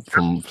on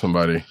from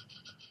somebody.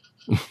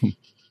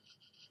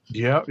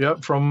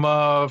 Yep, from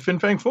Fin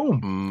Fang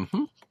Foom.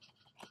 Mm-hmm.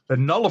 The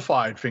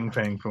nullified Fin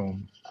Fang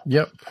Foom.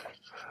 Yep.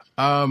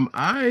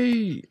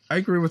 I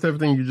agree with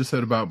everything you just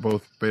said about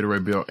both Beta Ray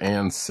Bill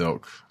and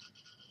Silk,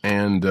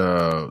 and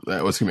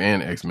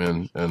and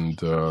X-Men and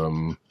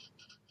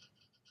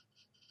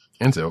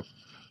Silk.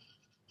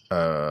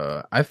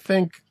 I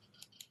think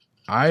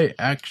I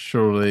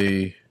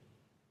actually,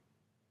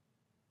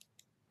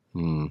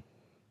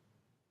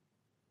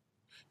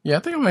 yeah, I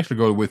think I'm actually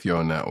going with you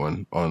on that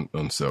one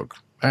on Silk.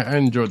 I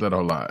enjoyed that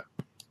a lot.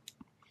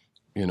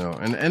 You know,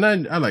 and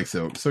I like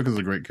Silk. Silk is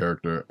a great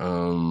character. Yeah,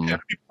 I mean,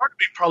 part of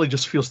me probably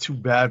just feels too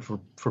bad for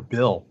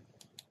Bill.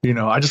 You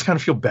know, I just kind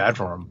of feel bad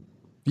for him.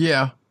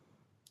 Yeah.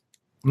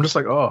 I'm just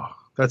like, oh,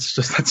 that's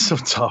so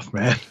tough,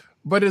 man.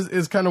 But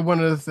it's kind of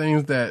one of the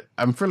things that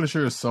I'm fairly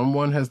sure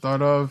someone has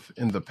thought of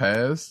in the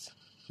past.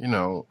 You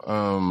know,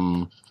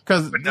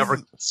 because never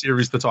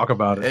series to talk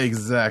about it.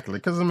 Exactly,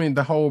 because I mean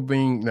the whole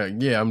being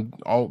like, I'm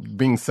all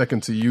being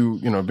second to you.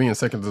 You know, being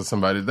second to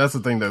somebody. That's the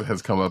thing that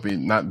has come up,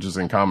 not just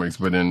in comics,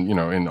 but in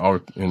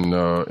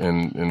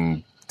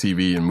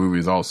TV and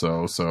movies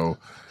also. So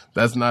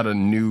that's not a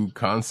new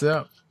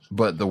concept,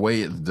 but the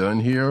way it's done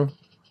here,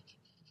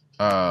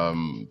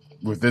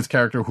 with this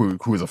character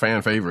who is a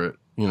fan favorite,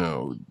 you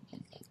know,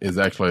 is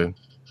actually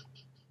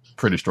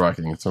pretty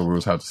striking. So we'll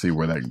just have to see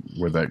where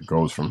that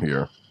goes from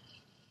here.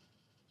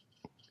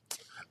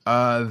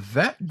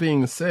 That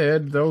being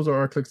said, those are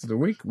our clicks of the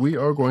week. We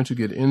are going to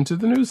get into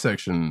the news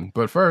section,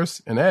 but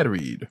first, an ad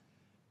read.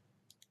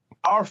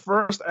 Our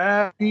first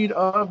ad read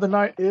of the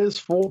night is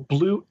for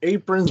Blue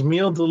Apron's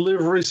meal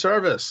delivery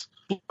service.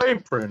 Blue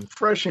Apron,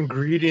 fresh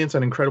ingredients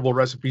and incredible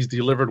recipes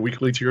delivered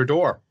weekly to your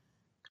door.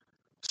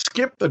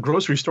 Skip the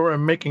grocery store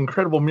and make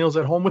incredible meals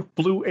at home with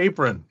Blue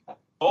Apron.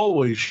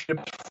 Always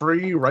shipped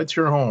free right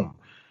to your home.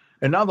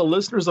 And now the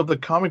listeners of the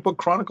Comic Book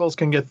Chronicles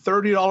can get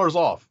 $30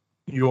 off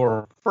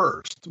your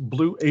first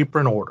Blue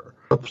Apron order.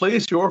 So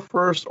place your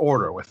first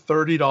order with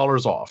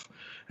 $30 off.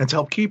 And to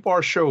help keep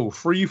our show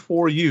free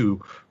for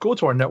you, go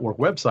to our network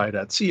website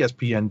at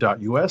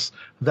cspn.us.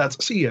 That's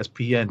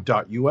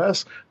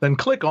cspn.us. Then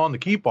click on the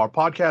Keep Our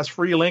Podcast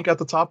Free link at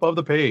the top of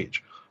the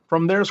page.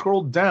 From there,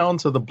 scroll down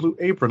to the Blue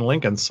Apron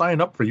link and sign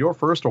up for your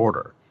first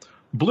order.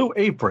 Blue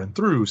Apron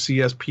through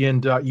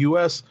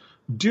cspn.us.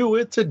 Do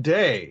it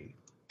today.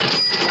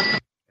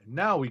 And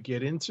now we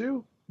get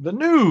into the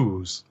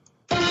news.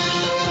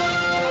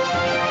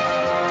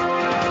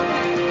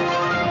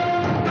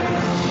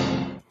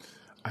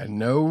 I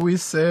know we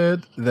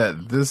said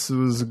that this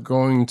was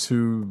going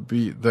to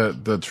be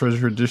the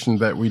treasure edition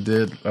that we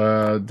did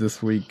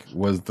this week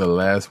was the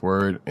last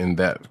word in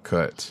that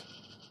cut.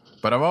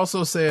 But I've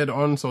also said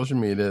on social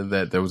media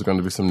that there was going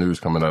to be some news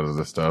coming out of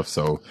this stuff.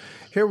 So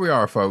here we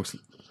are, folks.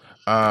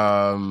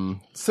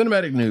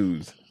 Cinematic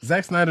news.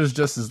 Zack Snyder's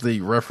Justice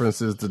League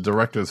references the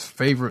director's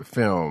favorite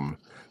film.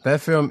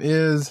 That film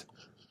is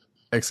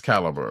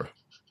Excalibur.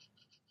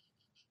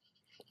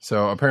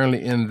 So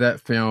apparently in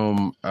that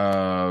film,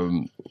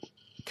 one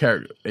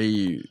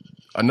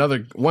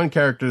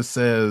character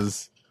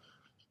says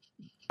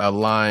a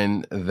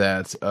line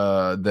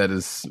that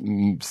is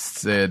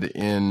said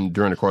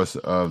during the course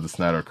of the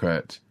Snyder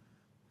Cut,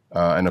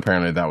 and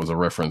apparently that was a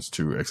reference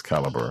to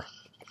Excalibur.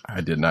 I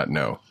did not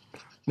know.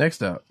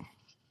 Next up.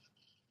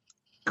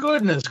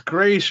 Goodness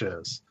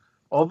gracious.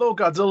 Although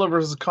Godzilla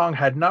vs. Kong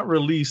had not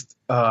released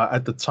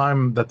at the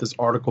time that this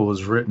article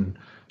was written,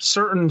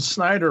 certain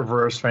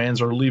Snyderverse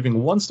fans are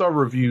leaving one-star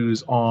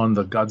reviews on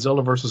the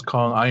Godzilla vs.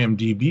 Kong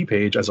IMDb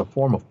page as a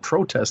form of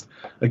protest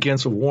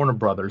against Warner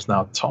Brothers.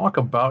 Now, talk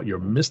about your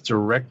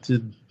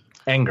misdirected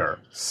anger.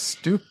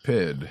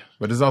 Stupid.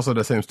 But it's also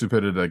the same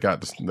stupidity that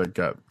got the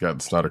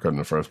Snyder Cut in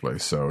the first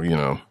place. So, you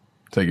know,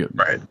 take it.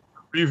 Right.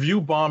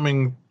 Review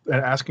bombing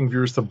and asking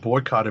viewers to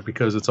boycott it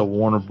because it's a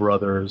Warner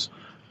Brothers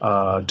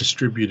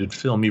distributed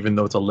film, even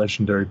though it's a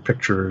Legendary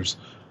Pictures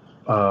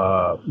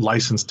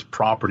licensed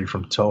property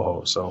from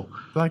Toho. So,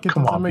 like, it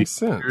come doesn't on, make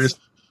sense.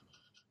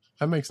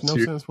 That makes no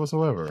sense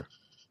whatsoever.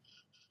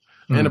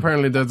 Mm. And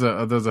apparently, there's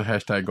a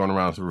hashtag going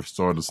around to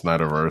restore the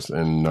Snyderverse,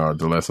 and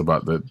the less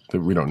about that.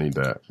 We don't need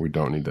that. We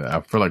don't need that. I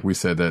feel like we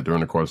said that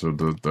during the course of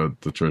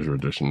the Treasure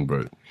Edition,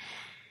 but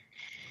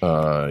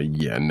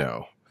yeah,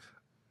 no.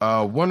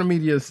 Warner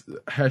Media's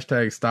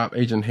hashtag Stop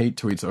Agent Hate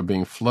tweets are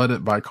being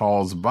flooded by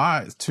calls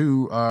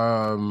to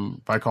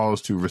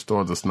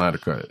restore the Snyder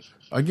Cut.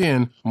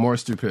 Again, more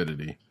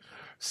stupidity.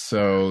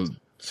 So,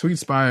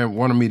 tweets by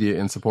Warner Media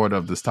in support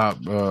of the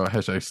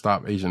hashtag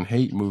Stop Agent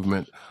Hate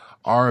movement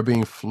are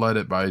being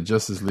flooded by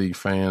Justice League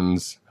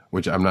fans,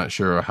 which I'm not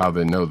sure how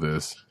they know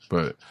this,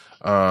 but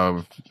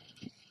calling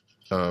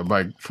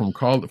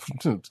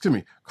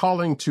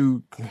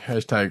to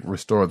hashtag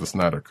restore the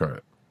Snyder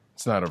Cut.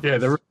 Snyderverse. Yeah,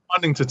 they're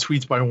responding to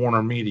tweets by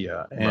Warner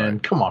Media, and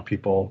Right. come on,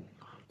 people.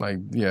 Like,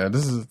 yeah,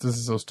 this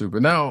is so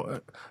stupid.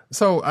 Now,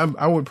 so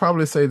I would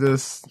probably say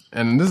this,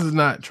 and this is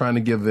not trying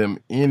to give them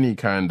any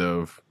kind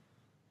of,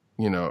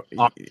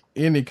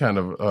 any kind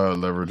of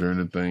leverage or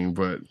anything,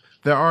 but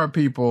there are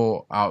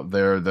people out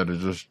there that are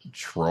just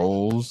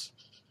trolls,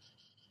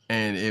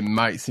 and it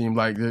might seem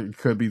like it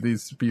could be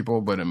these people,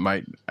 but it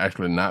might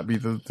actually not be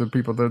the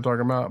people they're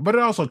talking about. But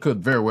it also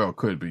very well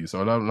could be.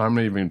 So I'm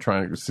not even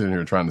sitting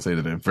here trying to say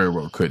that it very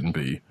well couldn't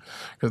be,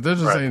 because they're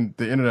just saying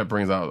the internet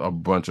brings out a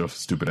bunch of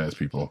stupid ass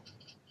people.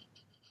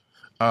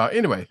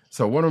 Anyway,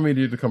 so Warner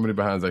Media, the company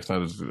behind Zack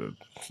Snyder's,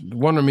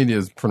 Warner Media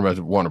is pretty much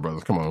Warner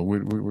Brothers. Come on,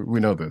 we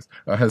know this.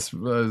 Has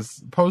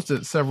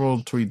posted several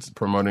tweets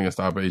promoting a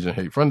Stop Asian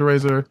Hate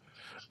fundraiser,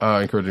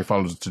 encouraging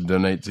followers to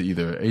donate to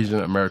either Asian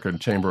American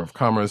Chamber of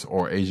Commerce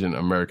or Asian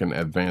American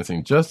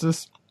Advancing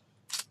Justice.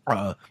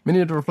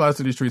 Many of the replies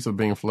to these tweets are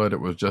being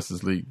flooded with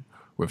Justice League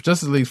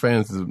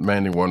fans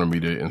demanding Warner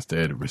Media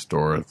instead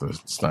restore the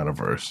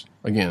Snyderverse.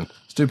 Again,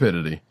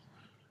 stupidity.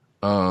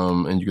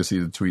 And you can see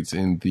the tweets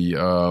in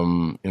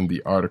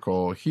the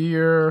article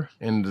here.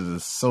 And it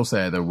is so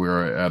sad that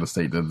we're at a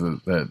state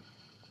that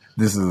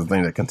this is a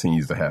thing that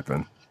continues to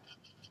happen.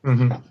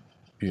 Mm-hmm.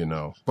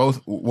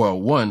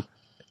 One,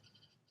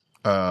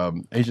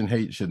 Asian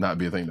hate should not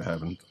be a thing to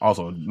happen.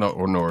 Also,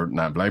 nor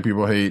not black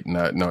people hate,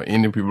 not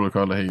Indian people of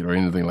color hate or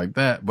anything like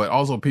that. But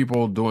also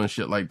people doing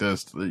shit like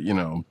this,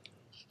 when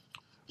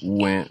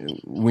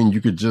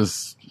you could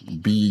just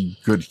be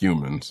good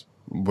humans.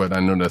 But I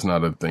know that's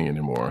not a thing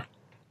anymore.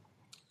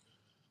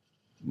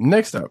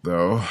 Next up,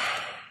 though.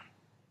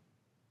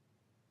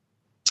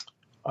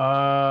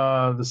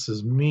 This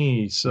is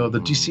me. So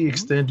the DC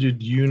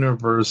Extended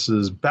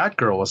Universe's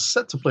Batgirl is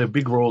set to play a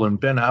big role in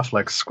Ben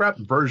Affleck's scrapped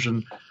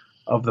version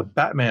of the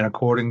Batman,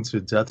 according to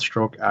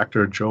Deathstroke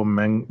actor Joe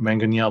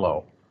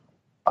Manganiello.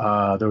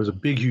 There was a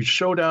big, huge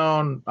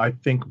showdown, I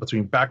think,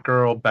 between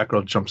Batgirl.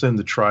 Batgirl jumps in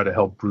to try to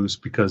help Bruce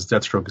because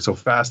Deathstroke is so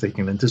fast they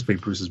can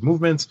anticipate Bruce's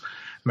movements.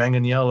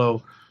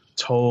 Manganiello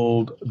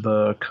told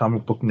the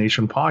Comic Book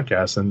Nation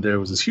podcast, and there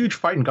was this huge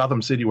fight in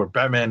Gotham City where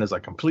Batman is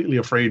like completely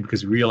afraid because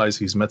he realized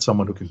he's met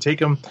someone who can take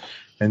him,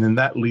 and then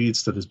that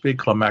leads to this big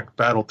climactic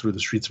battle through the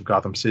streets of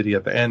Gotham City.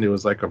 At the end, it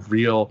was like a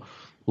real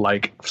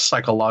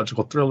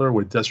psychological thriller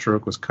where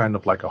Deathstroke was kind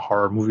of like a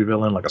horror movie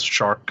villain, like a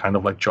shark, kind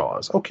of like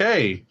Jaws.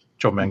 Okay,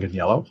 Joe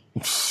Manganiello.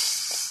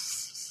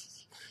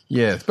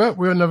 Yes, but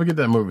we'll never get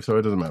that movie, so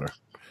it doesn't matter.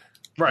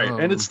 Right,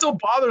 and it still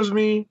bothers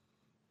me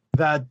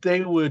that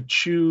they would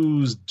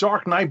choose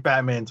Dark Knight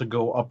Batman to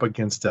go up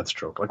against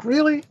Deathstroke. Like,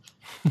 really?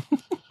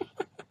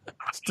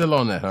 Still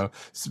on that, huh?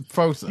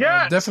 Folks,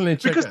 Yeah, definitely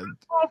check because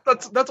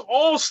out. that's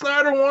all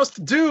Snyder wants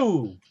to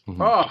do.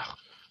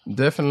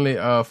 Definitely,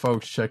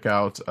 folks, check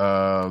out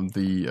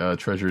the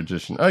Treasure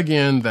Edition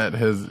again. That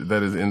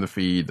is in the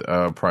feed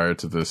prior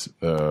to this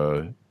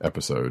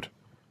episode,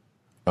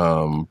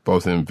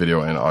 both in video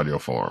and audio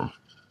form.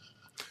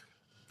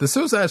 The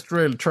Suicide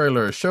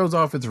trailer shows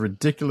off its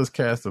ridiculous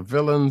cast of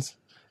villains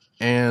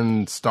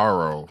and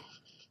Starro.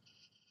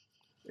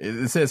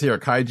 It says here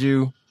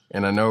kaiju,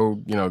 and I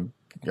know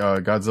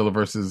Godzilla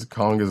versus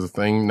Kong is a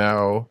thing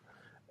now,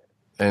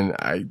 and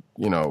yes,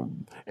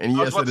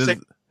 it is.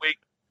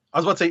 I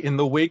was about to say, in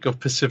the wake of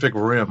Pacific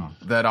Rim,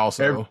 that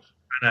also everyone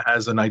kind of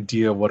has an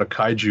idea of what a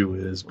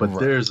kaiju is, but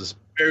there's this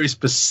very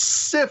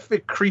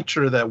specific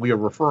creature that we are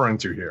referring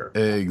to here.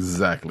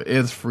 Exactly.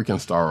 It's freaking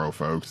Starro,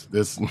 folks.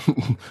 It's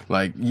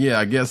I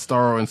guess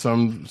Starro in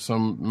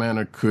some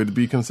manner could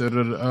be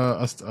considered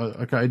a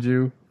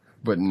kaiju,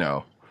 but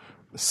no.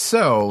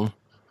 So,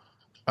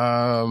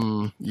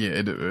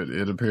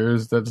 it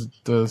appears that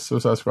the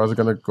Suicide Squad are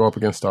going to go up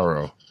against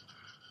Starro.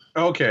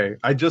 Okay,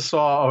 I just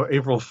saw an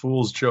April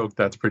Fool's joke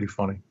that's pretty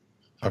funny.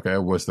 Okay,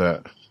 what's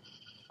that?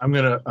 I'm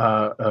going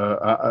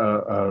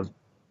to...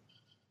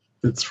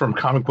 it's from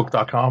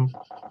comicbook.com.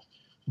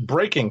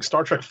 Breaking,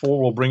 Star Trek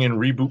 4 will bring in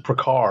reboot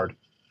Picard,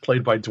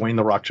 played by Dwayne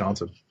The Rock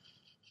Johnson.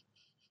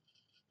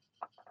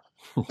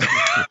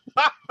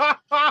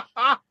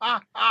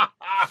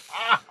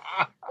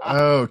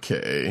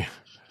 Okay.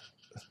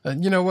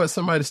 You know what?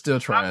 Somebody's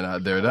still trying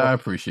out there. I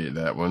appreciate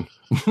that one.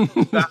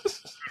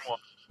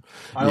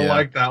 I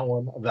like that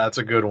one. That's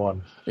a good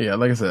one. Yeah,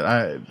 like I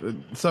said,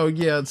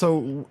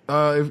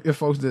 if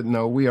folks didn't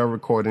know, we are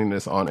recording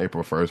this on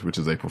April 1st, which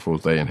is April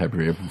Fool's Day, and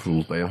happy April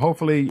Fool's Day. And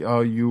hopefully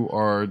you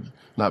are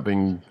not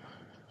being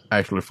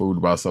actually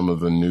fooled by some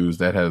of the news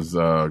that has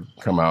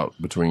come out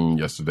between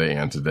yesterday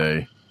and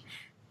today,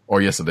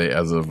 or yesterday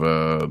as of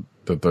the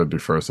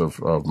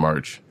 31st of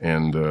March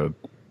and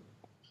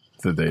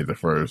today the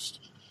 1st.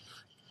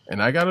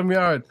 And I gotta be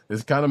honest,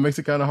 it kind of makes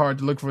it kind of hard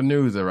to look for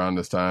news around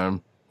this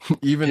time.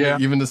 Even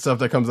the stuff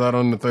that comes out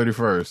on the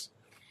 31st,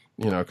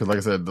 because like I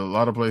said, a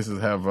lot of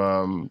places have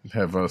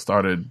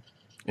started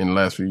in the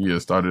last few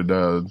years started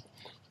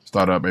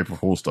up April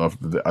Fool's stuff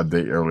a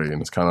day early,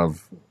 and it's kind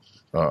of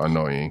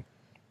annoying.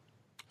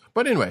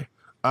 But anyway,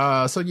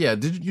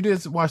 did you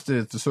watch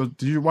this? So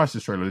did you watch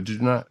this trailer? Did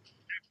you not?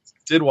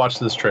 Did watch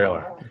this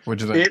trailer. What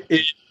did you think?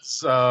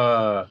 It's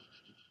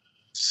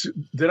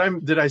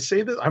Did I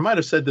say this? I might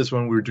have said this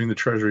when we were doing the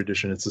Treasury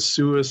Edition. It's the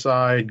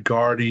Suicide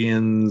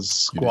Guardians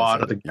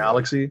Squad of the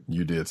Galaxy.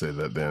 You did say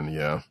that then,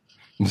 yeah.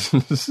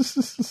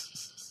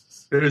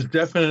 There's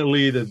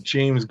definitely the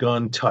James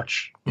Gunn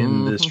touch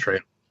in this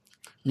trailer.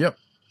 Yep,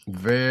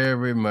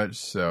 very much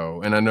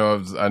so. And I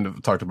know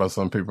I've talked about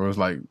some people. It's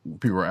like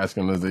people were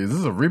asking, "Is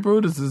this a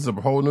reboot? Is this a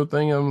whole new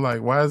thing?" I'm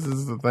like, "Why is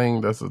this the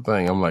thing? That's the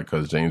thing." I'm like,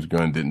 "Because James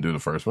Gunn didn't do the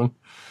first one,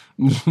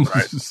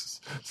 right?"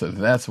 So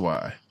that's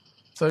why.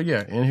 So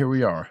yeah, and here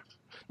we are.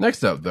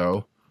 Next up,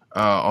 though,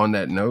 on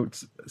that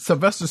note,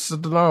 Sylvester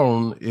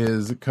Stallone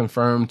is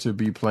confirmed to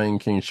be playing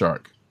King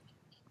Shark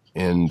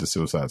in the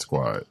Suicide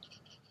Squad.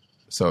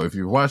 So if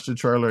you watched the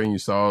trailer and you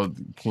saw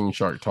King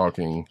Shark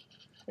talking,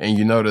 and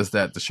you notice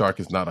that the shark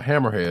is not a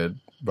hammerhead,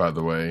 by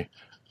the way,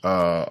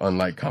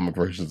 unlike comic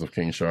versions of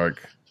King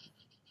Shark,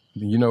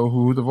 you know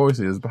who the voice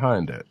is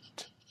behind it.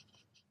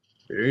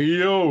 Hey,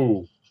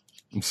 yo.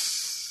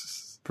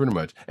 Pretty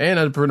much. And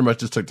I pretty much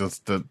just took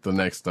the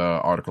next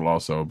article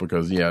also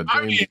because,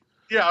 James...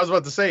 I was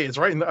about to say, it's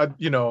right in the,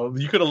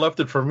 you could have left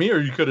it for me or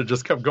you could have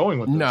just kept going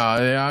with this. No,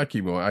 I'll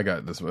keep going. I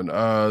got this one.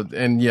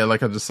 And yeah,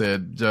 like I just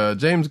said,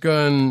 James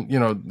Gunn,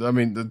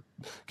 the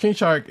King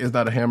Shark is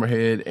not a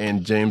hammerhead,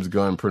 and James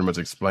Gunn pretty much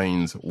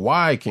explains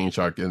why King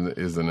Shark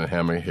isn't a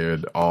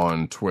hammerhead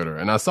on Twitter.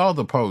 And I saw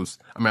the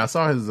post. I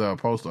saw his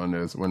post on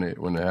this when it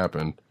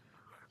happened.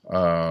 So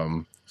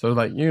I was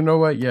like, you know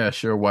what? Yeah,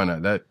 sure, why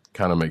not? That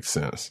kind of makes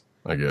sense,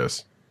 I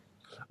guess.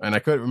 And I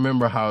couldn't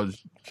remember how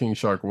King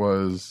Shark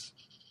was.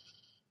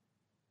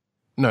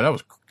 No,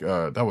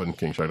 that wasn't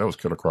King Shark. That was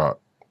Killer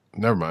Croc.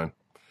 Never mind.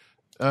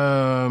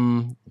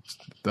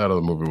 That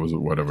other movie was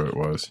whatever it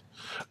was.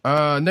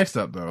 Next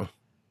up, though.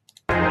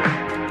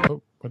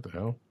 Oh, what the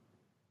hell?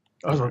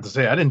 I was about to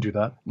say, I didn't do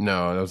that.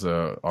 No, that was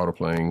a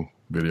auto-playing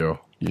video.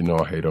 You know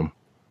I hate them.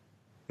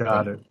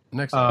 Got it.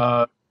 Next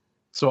up.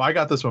 So I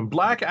got this one.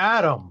 Black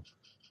Adam.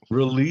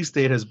 Release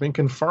date has been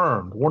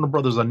confirmed. Warner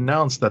Brothers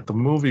announced that the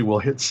movie will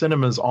hit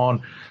cinemas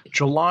on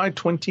July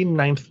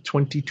 29th,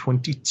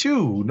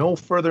 2022. No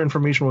further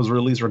information was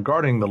released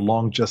regarding the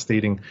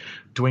long-gestating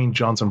Dwayne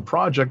Johnson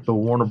project, though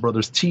Warner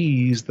Brothers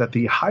teased that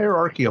the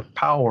hierarchy of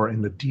power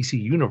in the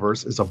DC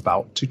universe is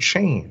about to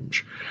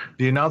change.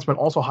 The announcement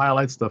also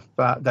highlights the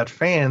fact that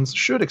fans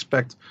should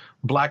expect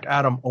Black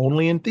Adam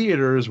only in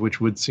theaters, which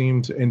would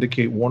seem to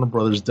indicate Warner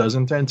Brothers does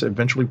intend to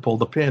eventually pull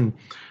the pin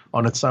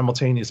on its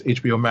simultaneous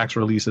HBO Max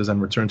releases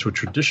and return to a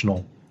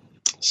traditional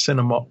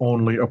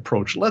cinema-only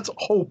approach. Let's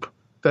hope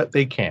that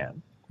they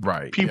can.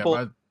 Right. People,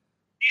 keep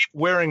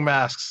wearing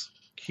masks.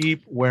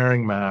 Keep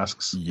wearing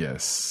masks.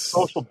 Yes.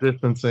 Social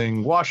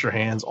distancing, wash your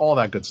hands, all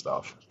that good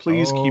stuff.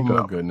 Please keep it up.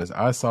 Oh, my goodness.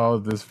 I saw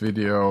this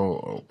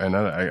video, and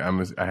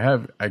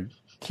I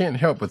can't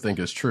help but think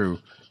it's true,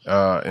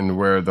 and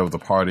where there was a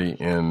party,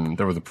 and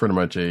there was pretty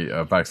much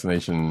a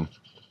vaccination,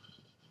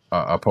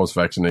 a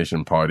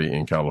post-vaccination party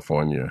in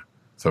California.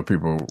 So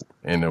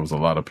and there was a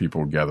lot of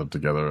people gathered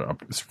together,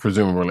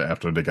 presumably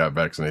after they got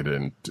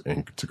vaccinated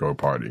and to go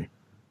party.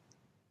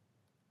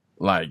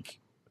 Like,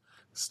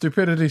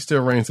 stupidity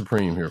still reigns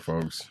supreme here,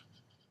 folks.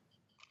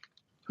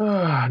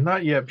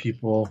 Not yet,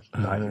 people.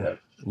 Not yet.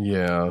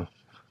 Yeah.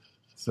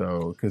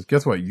 So, because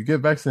guess what? You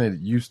get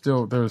vaccinated,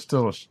 there's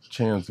still a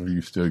chance of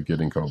you still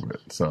getting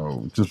COVID.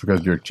 So, just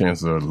because your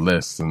chances are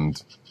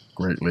lessened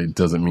greatly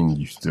doesn't mean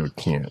you still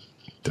can't,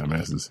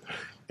 dumbasses.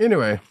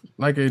 Anyway,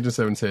 like Agent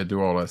 7 said,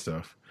 do all that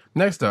stuff.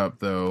 Next up,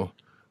 though,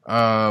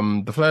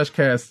 the Flash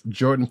cast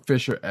Jordan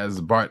Fisher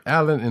as Bart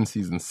Allen in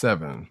Season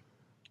 7.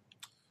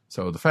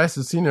 So, the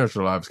fastest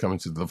teenager alive is coming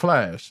to The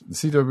Flash. The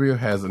CW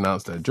has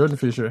announced that Jordan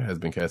Fisher has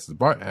been cast as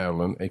Bart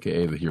Allen,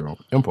 a.k.a. the hero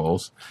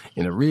Impulse,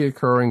 in a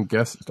reoccurring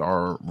guest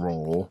star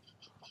role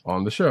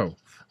on the show.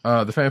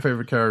 The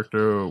fan-favorite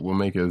character will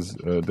make his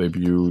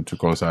debut to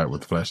coincide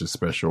with The Flash's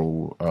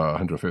special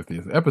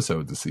 150th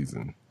episode this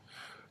season.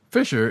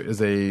 Fisher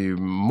is a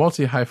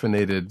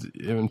multi-hyphenated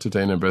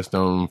entertainer best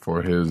known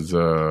for his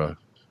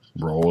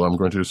role, I'm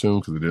going to assume,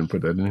 because we didn't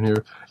put that in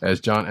here, as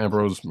John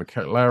Ambrose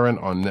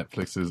McLaren on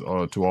Netflix's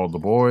To All the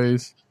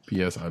Boys,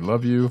 P.S. I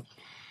Love You.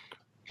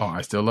 Oh,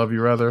 I Still Love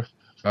You, rather.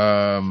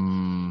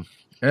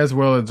 As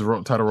well as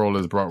the title role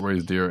as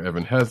Broadway's Dear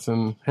Evan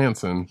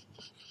Hansen,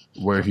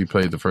 where he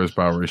played the first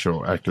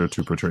biracial actor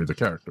to portray the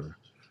character.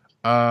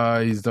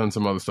 He's done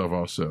some other stuff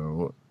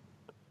also.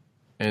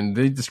 And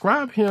they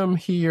describe him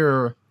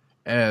here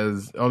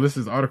as,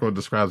 this article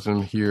describes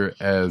him here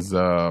as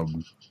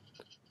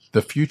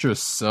the future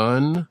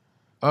son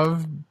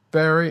of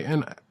Barry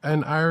and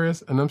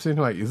Iris. And I'm saying,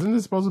 like, isn't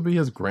this supposed to be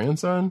his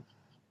grandson?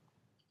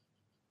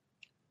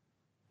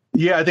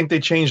 Yeah, I think they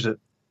changed it.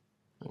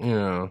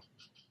 Yeah.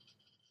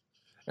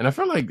 And I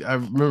feel like I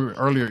remember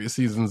earlier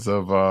seasons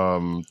of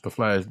The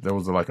Flash, there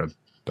was like a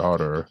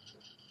daughter.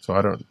 So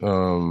I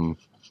don't,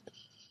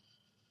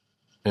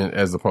 and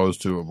as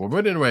opposed to,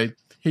 but anyway,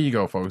 here you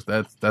go, folks.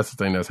 That's the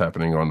thing that's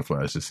happening on The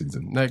Flash this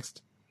season.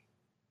 Next.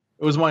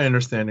 It was my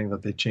understanding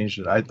that they changed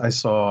it. I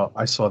saw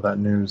that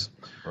news.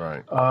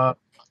 Right.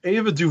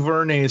 Ava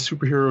DuVernay's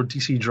superhero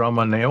DC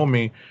drama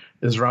Naomi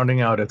is rounding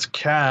out its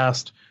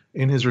cast.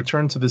 In his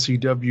return to the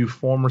CW,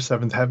 former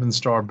Seventh Heaven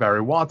star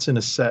Barry Watson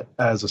is set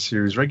as a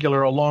series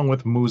regular, along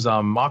with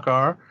Muzam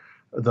Makar,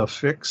 The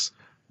Fix,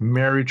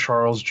 Mary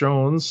Charles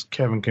Jones,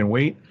 Kevin Can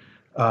Wait,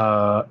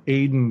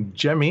 Aidan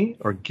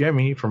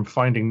Gemi from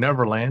Finding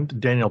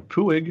Neverland, Daniel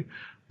Puig,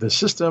 The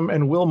System,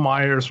 and Will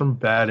Myers from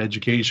Bad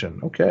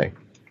Education. Okay.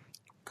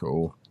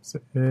 Cool.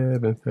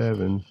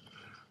 7.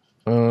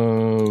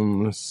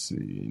 Let's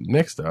see.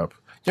 Next up,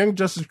 Young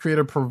Justice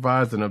creator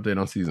provides an update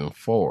on season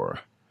 4.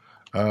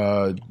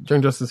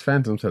 Young Justice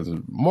Phantoms has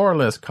more or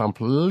less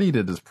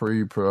completed its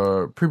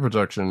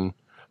pre-production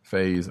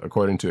phase,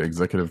 according to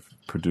executive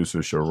producer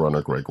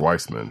showrunner Greg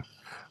Weisman.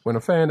 When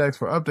a fan asked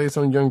for updates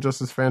on Young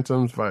Justice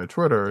Phantoms via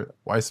Twitter,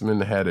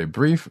 Weisman had a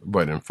brief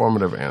but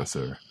informative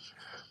answer.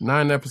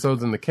 9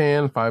 episodes in the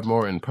can, 5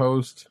 more in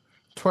post.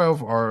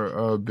 12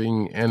 are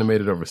being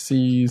animated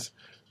overseas.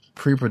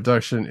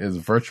 Pre-production is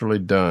virtually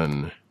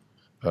done,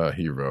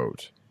 he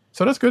wrote.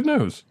 So that's good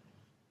news.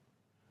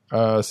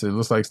 So it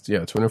looks like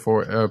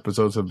 24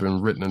 episodes have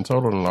been written in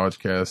total, and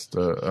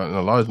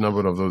a large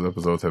number of those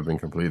episodes have been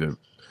completed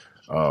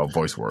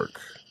voice work.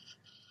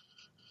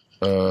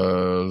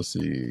 Let's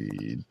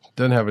see.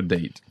 Doesn't have a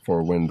date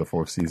for when the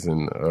 4th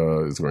season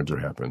is going to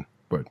happen,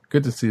 but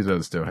good to see that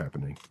it's still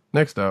happening.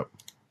 Next up.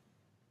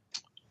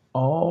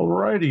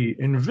 Alrighty.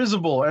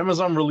 Invisible.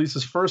 Amazon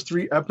releases first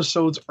 3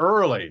 episodes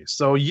early.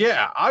 So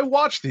yeah, I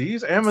watched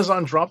these.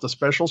 Amazon dropped a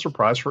special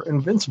surprise for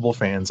Invincible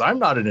fans. I'm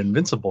not an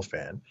Invincible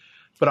fan,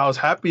 but I was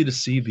happy to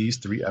see these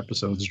 3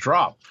 episodes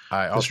drop.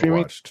 I also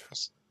watched.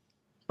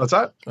 What's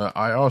that?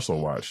 I also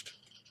watched.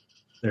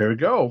 There we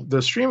go.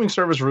 The streaming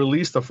service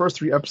released the first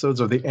 3 episodes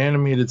of the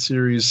animated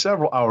series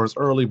several hours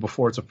early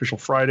before its official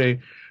Friday,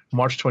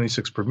 March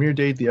 26th premiere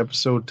date. The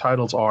episode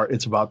titles are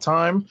It's About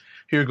Time,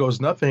 Here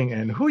Goes Nothing,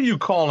 and Who You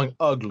Calling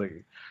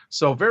Ugly?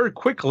 So very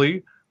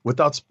quickly,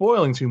 without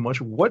spoiling too much,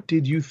 what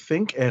did you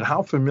think and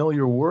how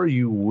familiar were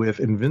you with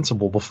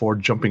Invincible before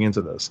jumping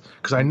into this?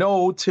 Because I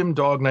know Tim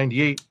Dog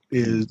 98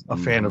 is a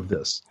fan of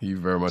this. He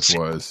very much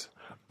was.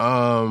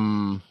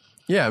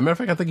 Yeah, matter of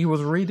fact, I think he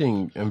was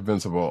reading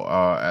Invincible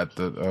at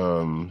the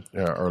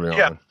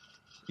early on.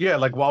 Yeah,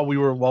 like while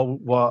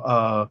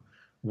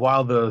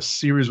the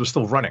series was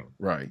still running.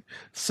 Right.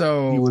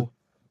 So,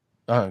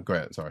 go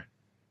ahead. Sorry.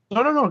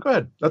 No. Go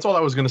ahead. That's all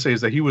I was going to say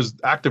is that he was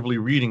actively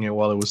reading it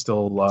while it was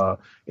still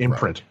in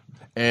print.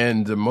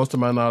 And most of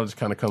my knowledge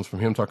kind of comes from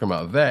him talking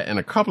about that and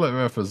a couple of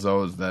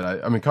episodes that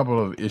a couple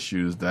of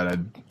issues that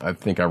I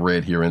think I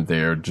read here and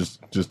there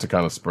just to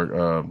kind of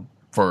spur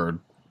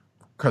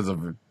because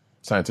of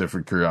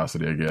scientific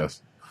curiosity, I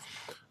guess.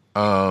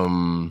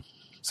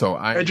 So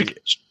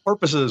education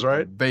purposes,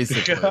 right?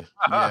 Basically,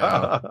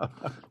 yeah.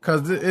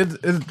 Because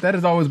that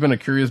has always been a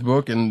curious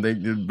book, and they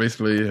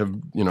basically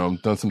have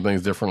done some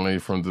things differently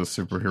from the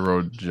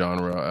superhero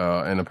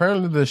genre, and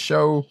apparently the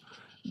show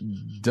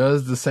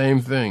does the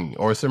same thing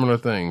or similar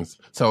things.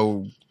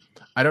 So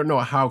I don't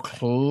know how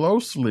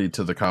closely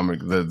to the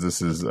comic that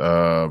this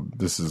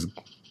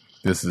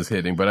is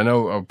hitting, but I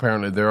know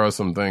apparently there are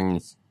some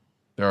things.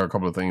 There are a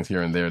couple of things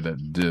here and there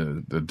that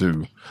do.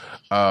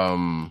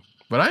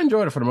 But I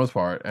enjoyed it for the most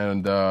part.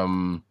 And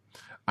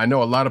I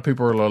know a lot of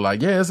people are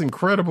like, yeah, it's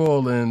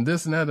incredible and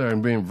this and that,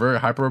 and being very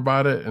hyper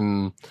about it.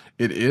 And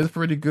it is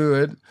pretty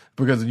good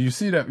because you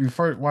see that, you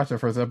first watch that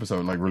first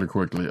episode, like really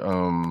quickly.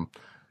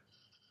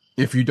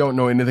 If you don't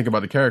know anything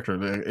about the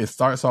character, it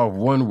starts off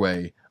one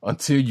way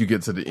until you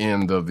get to the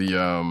end of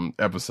the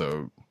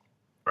episode.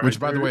 Right. Which,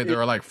 by the way, there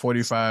are like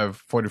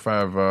 45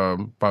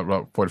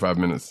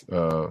 minutes.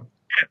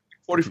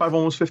 45,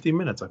 almost 50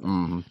 minutes, I think.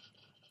 Mm-hmm.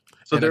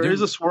 So there is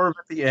a swerve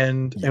at the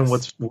end,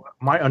 yes. And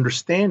my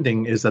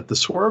understanding is that the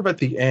swerve at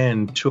the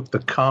end took the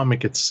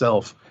comic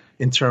itself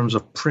in terms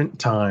of print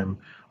time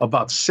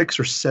about 6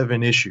 or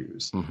 7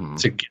 issues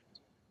to get.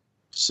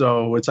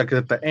 So it's like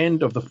at the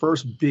end of the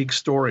first big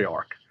story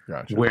arc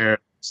where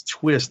this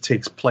twist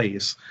takes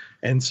place.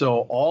 And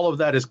so all of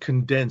that is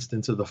condensed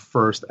into the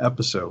first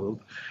episode.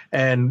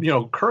 And,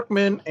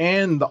 Kirkman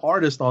and the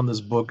artist on this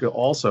book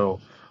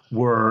also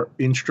were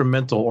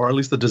instrumental, or at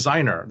least the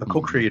designer, the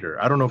co-creator.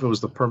 I don't know if it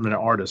was the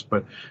permanent artist,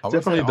 but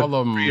definitely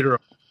the creator.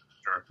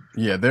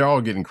 Yeah, they're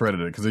all getting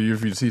credited because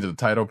if you see the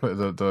title,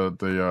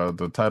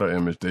 the title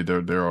image,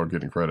 they're all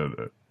getting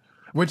credited.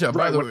 Which,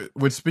 by the way,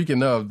 which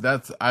speaking of,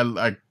 that's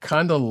I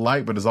kind of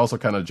like, but it's also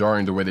kind of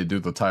jarring the way they do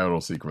the title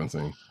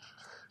sequencing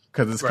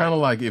because it's kind of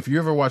like if you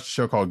ever watch a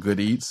show called Good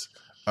Eats.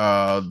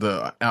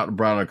 The Alton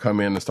Brown will come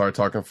in and start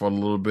talking for a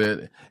little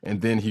bit, and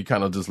then he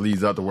kind of just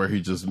leads out to where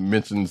he just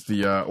mentions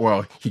he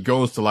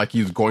goes to like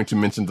he's going to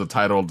mention the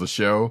title of the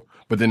show,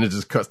 but then it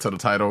just cuts to the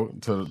title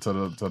to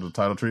the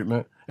title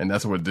treatment, and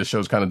that's what this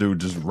show's kind of do,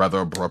 just rather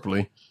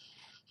abruptly.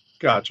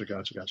 Gotcha.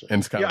 And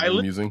it's kind of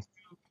amusing.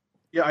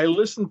 I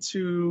listened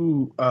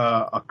to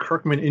a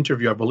Kirkman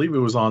interview. I believe it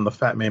was on the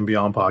Fat Man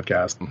Beyond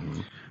podcast,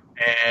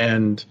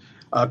 and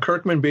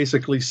Kirkman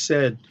basically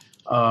said.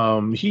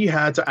 He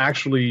had to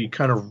actually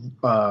kind of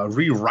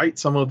rewrite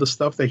some of the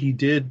stuff that he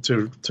did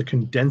to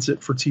condense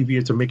it for TV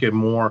and to make it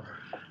more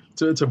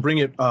to bring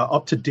it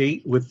up to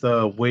date with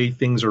the way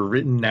things are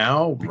written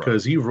now,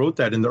 because he wrote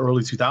that in the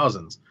early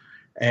 2000s,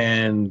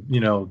 and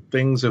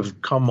things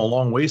have come a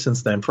long way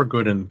since then, for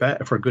good and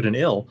for good and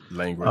ill.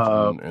 Language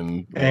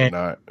and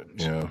whatnot.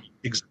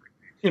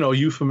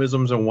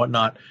 Euphemisms and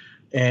whatnot,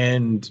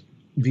 and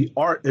the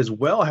art as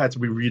well had to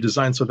be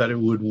redesigned so that it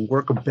would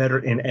work better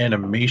in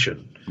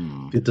animation.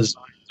 The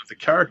designs of the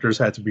characters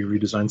had to be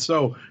redesigned.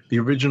 So the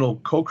original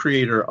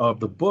co-creator of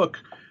the book,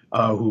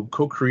 who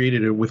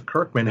co-created it with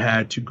Kirkman,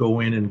 had to go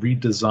in and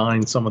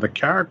redesign some of the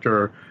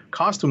character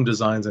costume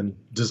designs and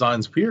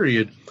designs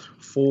period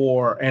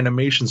for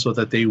animation so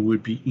that they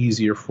would be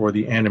easier for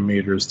the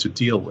animators to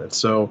deal with.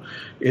 So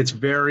it's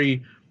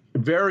very,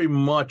 very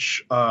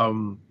much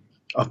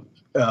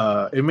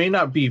it may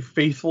not be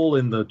faithful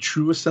in the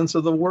truest sense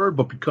of the word,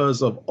 but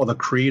because of all the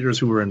creators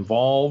who were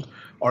involved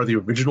are the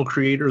original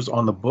creators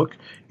on the book,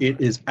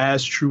 it is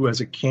as true as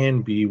it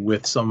can be,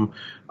 with some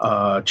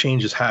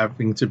changes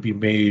having to be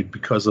made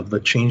because of the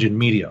change in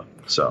media.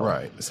 So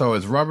right. So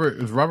it's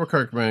Robert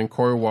Kirkman,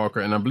 Corey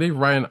Walker, and I believe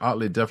Ryan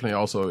Otley definitely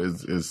also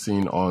is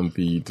seen on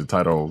the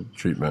title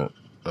treatment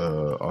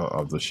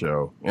of the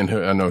show. And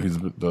I know he's I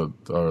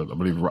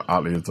believe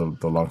Otley is the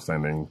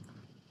longstanding,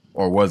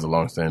 or was a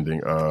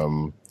longstanding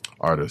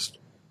artist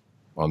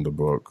on the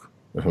book,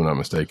 if I'm not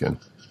mistaken.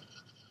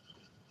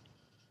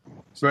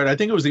 Right, I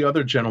think it was the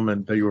other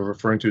gentleman that you were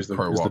referring to as the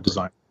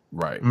designer.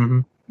 Right.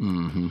 Mm-hmm.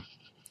 Mm-hmm.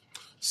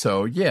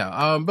 So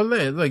yeah, but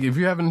like if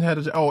you haven't had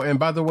and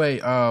by the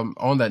way,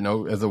 on that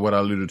note, as of what I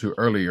alluded to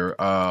earlier,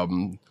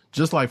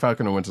 just like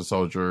Falcon and Winter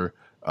Soldier,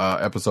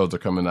 episodes are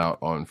coming out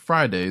on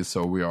Fridays,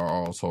 so we are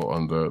also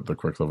on the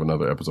quicks of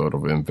another episode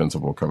of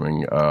Invincible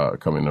coming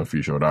in a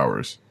few short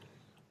hours.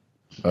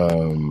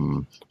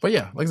 But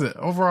yeah, like I said,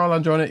 overall I'm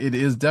enjoying it. It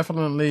is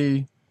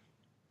definitely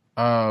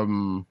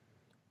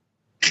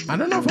I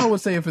don't know if I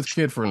would say if it's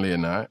kid friendly or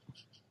not.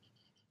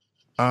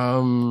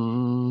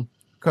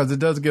 Because it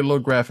does get a little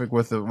graphic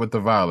with the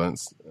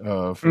violence,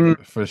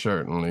 for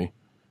certainly.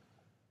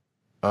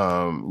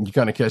 You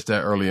kind of catch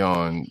that early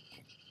on,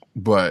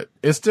 but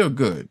it's still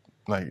good.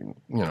 Like,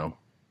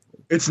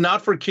 it's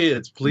not for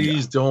kids.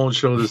 Please don't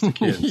show this to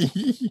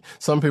kids.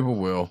 Some people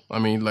will. I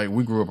mean, like,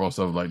 we grew up on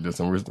stuff like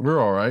this, and we're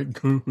all right.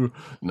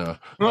 No,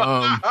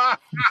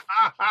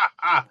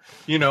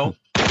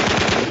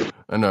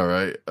 I know,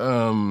 right?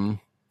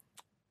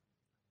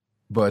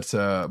 But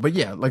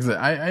yeah, like I said,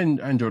 I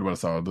enjoyed what I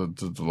saw.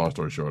 The long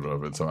story short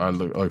of it, so I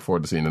look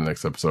forward to seeing the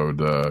next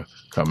episode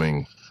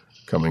coming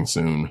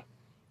soon.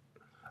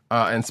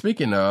 And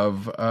speaking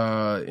of,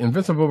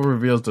 Invincible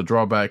reveals the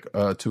drawback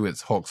to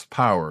its Hulk's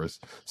powers.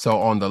 So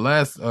on the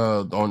last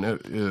on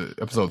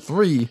episode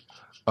 3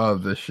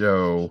 of the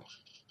show,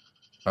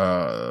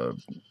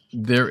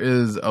 there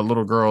is a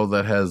little girl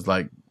that has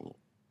like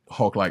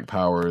Hulk-like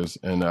powers,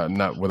 and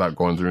not without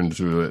going through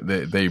into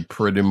it, they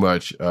pretty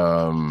much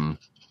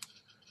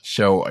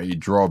show a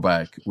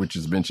drawback, which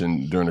is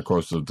mentioned during the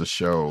course of the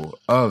show,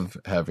 of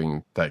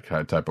having that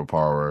type of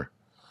power.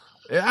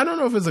 I don't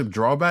know if it's a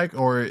drawback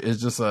or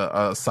it's just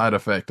a side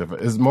effect of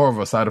it. It's more of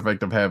a side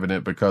effect of having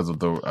it because of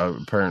the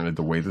apparently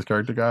the way this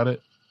character got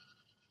it.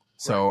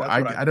 So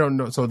right, I don't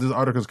know. So this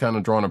article is kind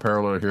of drawing a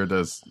parallel here.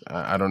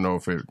 I don't know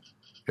if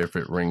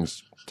it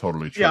rings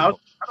totally true. Yeah,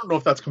 I don't know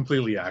if that's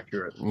completely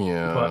accurate.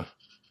 Yeah.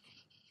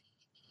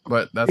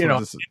 But that's what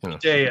this is.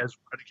 Today, as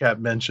Redcat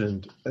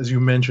mentioned, as you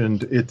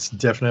mentioned, it's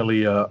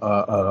definitely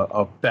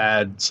a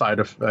bad side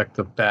effect,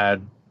 a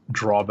bad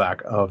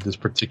drawback of this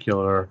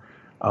particular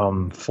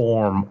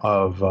form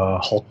of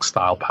Hulk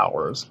style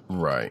powers.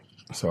 Right.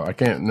 So I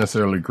can't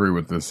necessarily agree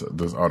with this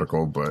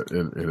article, but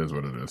it is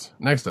what it is.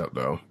 Next up,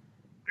 though.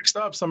 Next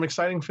up, some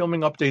exciting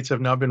filming updates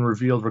have now been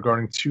revealed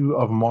regarding 2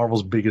 of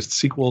Marvel's biggest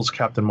sequels,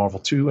 Captain Marvel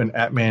 2 and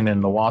Ant-Man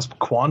and the Wasp: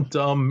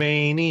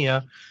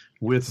 Quantumania,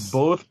 with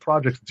both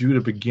projects due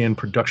to begin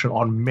production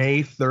on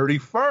May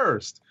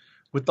 31st.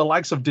 With the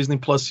likes of Disney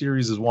Plus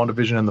series as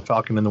WandaVision and The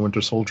Falcon and the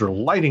Winter Soldier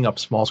lighting up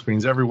small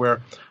screens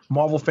everywhere,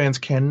 Marvel fans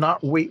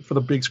cannot wait for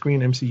the big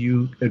screen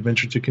MCU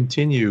adventure to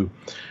continue.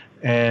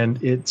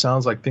 And it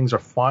sounds like things are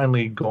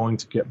finally going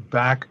to get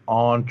back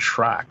on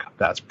track.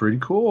 That's pretty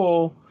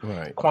cool.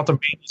 Right.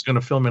 Quantumania is going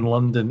to film in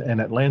London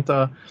and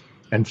Atlanta,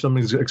 and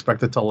filming is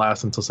expected to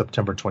last until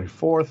September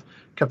 24th.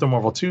 Captain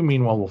Marvel 2,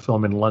 meanwhile, will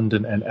film in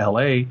London and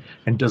LA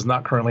and does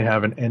not currently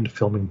have an end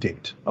filming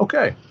date.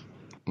 Okay.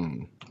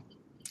 And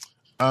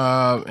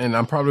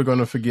I'm probably going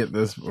to forget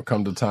this will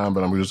come to time,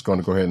 but I'm just going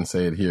to go ahead and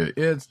say it here.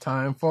 It's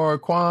time for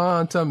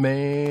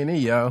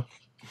Quantumania.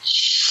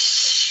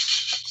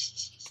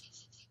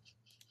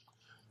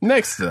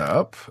 Next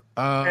up,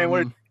 and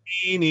we're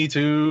teeny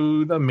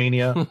to the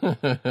mania.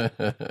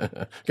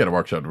 Got to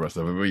workshop the rest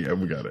of it, but yeah,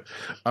 we got it.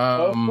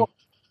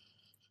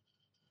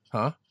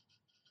 Huh?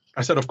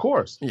 I said, of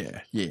course. Yeah.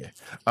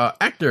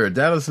 Actor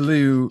Dallas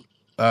Liu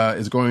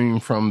is going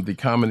from the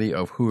comedy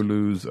of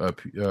Hulu's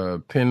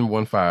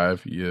Pen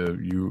 15.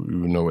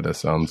 You know what that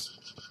sounds,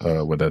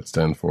 what that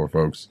stands for,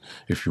 folks,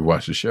 if you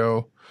watch the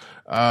show,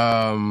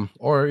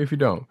 or if you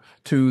don't,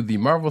 to the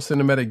Marvel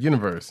Cinematic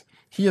Universe.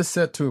 He is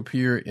set to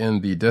appear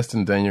in the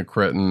Destin Daniel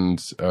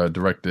Cretton's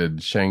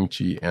directed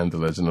Shang-Chi and the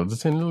Legend of the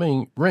Ten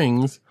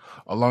Rings,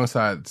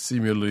 alongside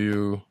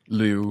Simu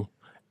Liu,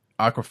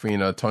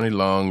 Awkwafina, Tony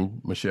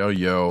Leung, Michelle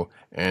Yeoh,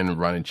 and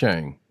Ronnie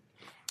Chang.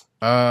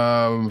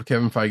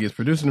 Kevin Feige is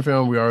producing the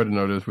film. We already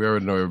know this. We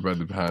already know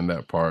everybody behind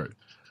that part.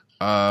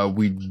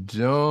 We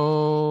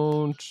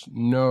don't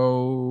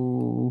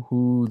know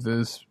who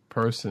this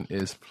person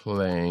is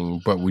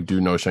playing, but we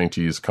do know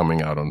Shang-Chi is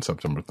coming out on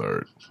September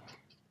 3rd.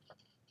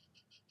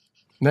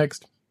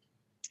 Next.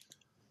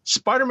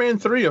 Spider-Man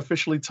 3,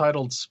 officially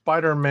titled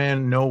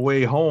Spider-Man No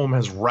Way Home,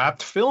 has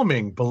wrapped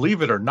filming,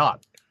 believe it or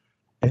not.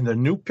 And the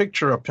new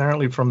picture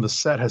apparently from the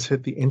set has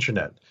hit the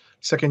internet.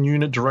 Second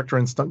unit director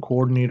and stunt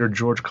coordinator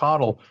George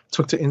Cottle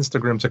took to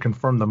Instagram to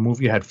confirm the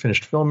movie had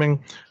finished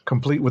filming,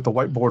 complete with a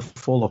whiteboard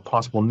full of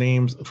possible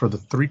names for the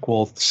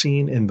threequel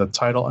seen in the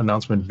title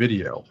announcement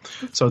video.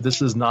 So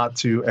this is not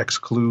to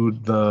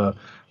exclude the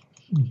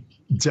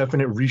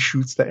definite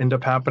reshoots that end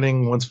up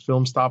happening once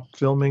film stopped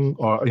filming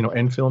or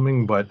end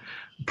filming, but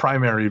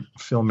primary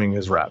filming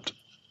is wrapped.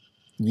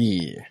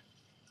 Yeah.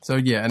 So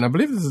yeah, and I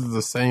believe this is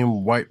the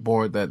same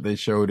whiteboard that they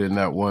showed in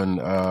that one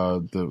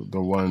the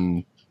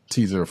one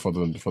teaser for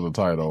the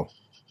title.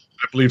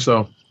 I believe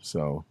so.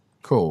 So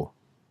cool.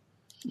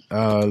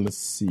 Let's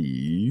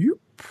see.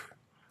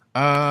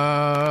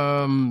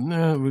 Falcon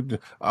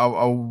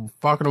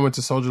and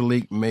Winter Soldier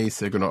leak may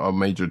signal a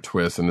major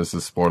twist, and this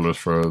is spoilers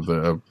for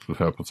the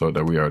episode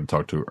that we already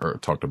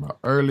talked about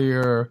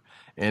earlier,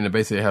 and it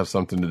basically has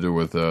something to do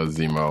with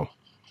Zemo.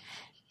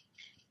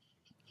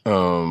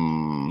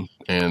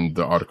 And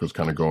the article's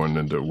kind of going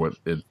into what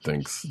it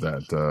thinks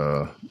that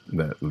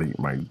that leak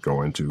might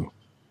go into,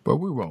 but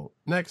we won't.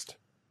 Next.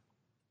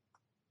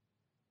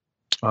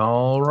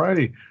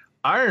 Alrighty.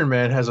 Iron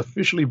Man has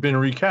officially been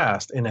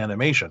recast in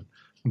animation.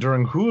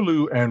 During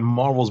Hulu and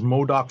Marvel's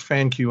MODOK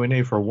fan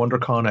Q&A for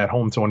WonderCon at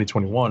Home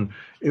 2021,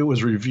 it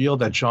was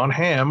revealed that John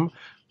Hamm,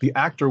 the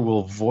actor,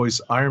 will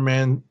voice Iron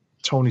Man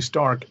Tony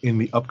Stark in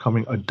the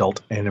upcoming adult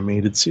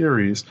animated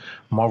series.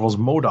 Marvel's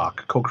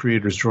MODOK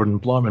co-creators Jordan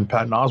Blum and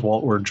Patton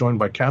Oswalt were joined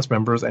by cast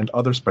members and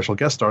other special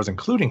guest stars,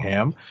 including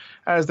Hamm,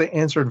 as they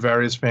answered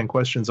various fan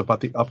questions about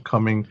the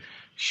upcoming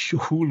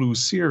Hulu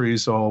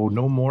series. So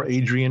no more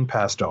Adrian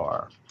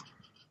Pasdar.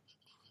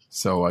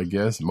 So I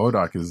guess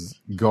MODOK is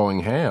going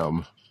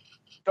ham.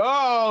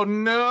 Oh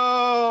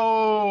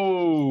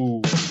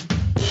no!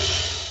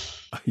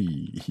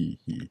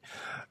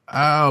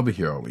 I'll be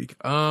here all week.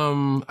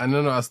 I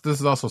know this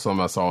is also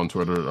something I saw on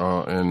Twitter,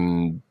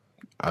 and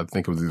I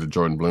think it was either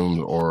Jordan Bloom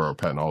or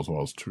Patton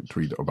Oswalt's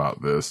tweet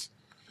about this.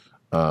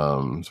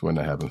 So when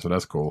that happened, so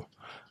that's cool.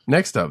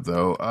 Next up,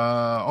 though,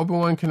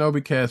 Obi-Wan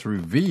Kenobi cast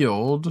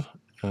revealed.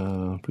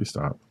 Please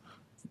stop.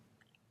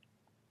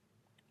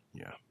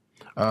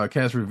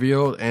 Cast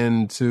revealed,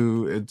 and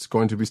it's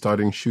going to be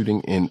starting shooting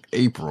in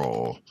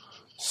April.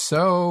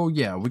 So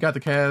yeah, we got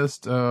the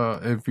cast.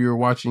 If you're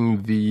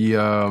watching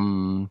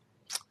the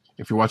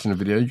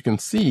video, you can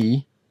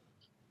see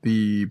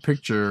the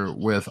picture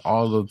with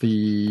all of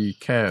the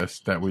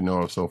cast that we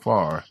know of so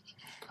far,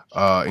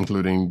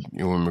 including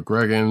Ewan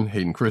McGregor,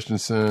 Hayden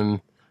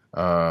Christensen,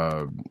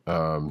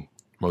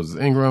 Moses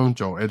Ingram,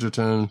 Joel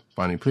Edgerton,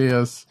 Bonnie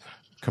Pius,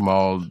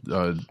 Kamal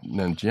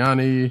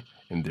Nanjiani,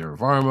 Indira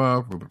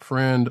Varma, Rupert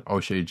Friend,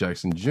 O'Shea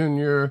Jackson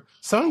Jr.,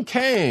 Sung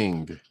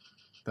Kang.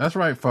 That's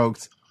right,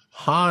 folks.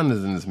 Han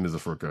is in this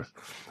Mizafruka.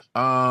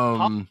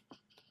 Han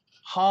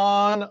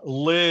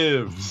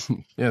lives.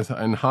 Yes,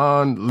 and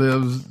Han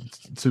lives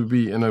to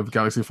be in a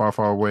galaxy far,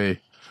 far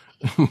away.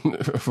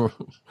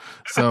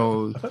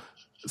 So,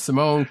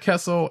 Simone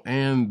Kessel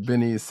and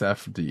Benny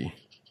Safdie.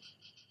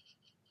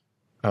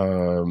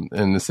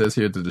 And it says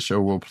here that the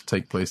show will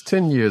take place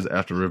 10 years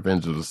after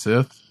Revenge of the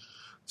Sith.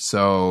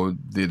 So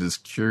it is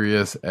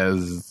curious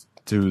as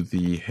to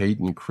the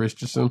Hayden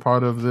Christensen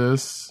part of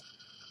this.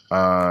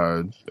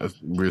 We're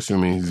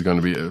assuming he's going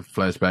to be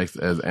flashbacks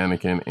as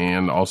Anakin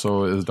and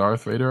also as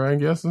Darth Vader, I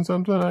guess, and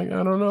something. I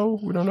don't know.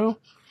 We don't know.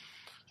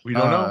 We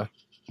don't know.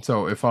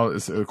 So it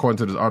follows, according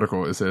to this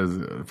article, it says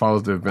it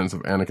follows the events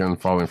of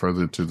Anakin falling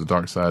further to the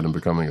dark side and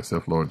becoming a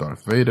Sith Lord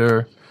Darth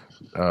Vader.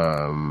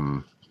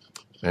 And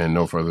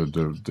no further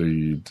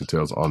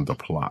details on the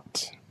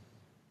plot.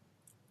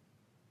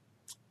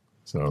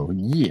 So,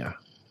 yeah.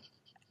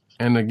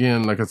 And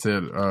again, like I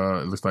said,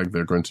 it looks like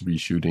they're going to be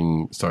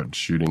start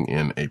shooting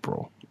in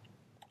April.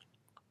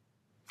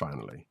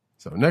 Finally.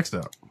 So, next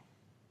up,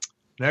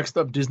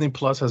 Disney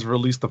Plus has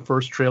released the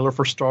first trailer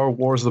for Star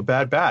Wars The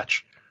Bad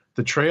Batch.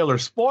 The trailer,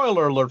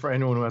 spoiler alert for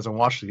anyone who hasn't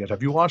watched it yet.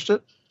 Have you watched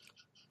it?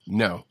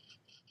 No.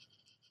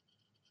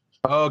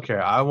 Okay,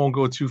 I won't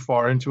go too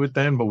far into it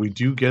then, but we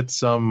do get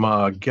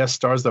some guest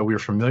stars that we're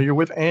familiar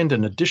with, and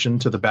in addition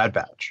to The Bad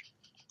Batch.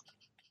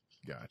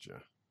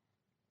 Gotcha.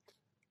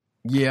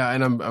 Yeah,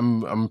 and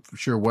I'm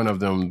sure one of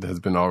them has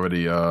been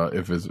already.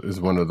 If it's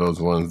one of those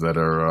ones that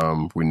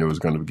are we knew was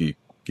going to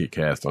get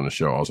cast on the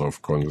show. Also,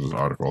 according to this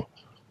article.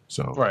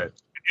 So right.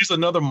 Here's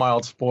another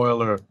mild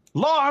spoiler: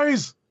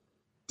 lies,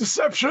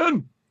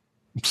 deception.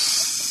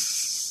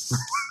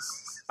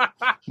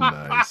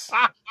 Nice.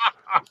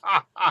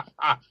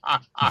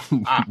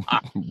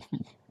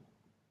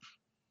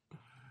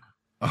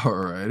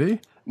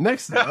 Alrighty.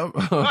 Next up.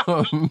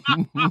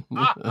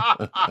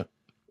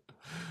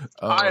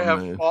 I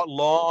have fought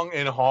long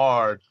and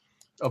hard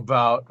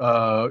about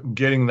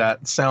getting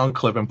that sound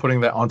clip and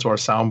putting that onto our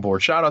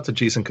soundboard. Shout out to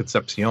Jason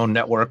Concepcion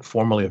Network,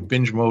 formerly of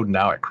Binge Mode,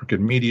 now at Crooked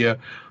Media,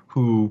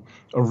 who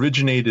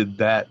originated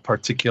that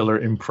particular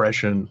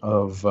impression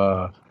of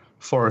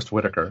Forrest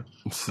Whitaker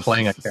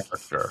playing a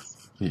character.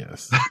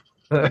 Yes.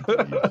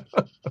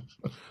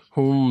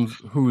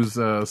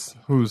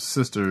 whose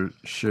sister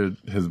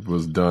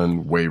was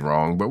done way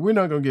wrong, but we're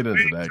not gonna get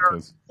into that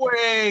because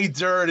way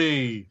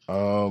dirty.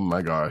 Oh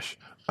my gosh.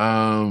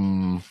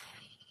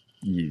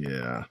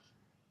 Yeah.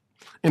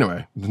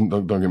 Anyway,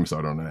 don't get me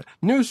started on that.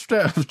 New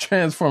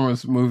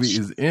Transformers movie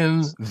is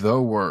in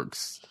the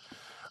works.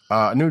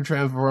 A new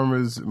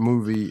Transformers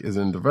movie is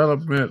in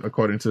development,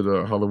 according to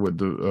the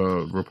Hollywood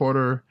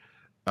Reporter.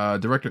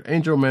 Director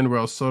Angel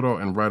Manuel Soto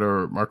and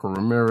writer Marco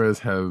Ramirez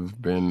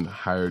have been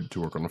hired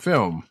to work on the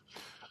film.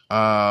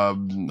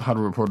 Hollywood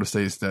Reporter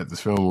states that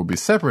this film will be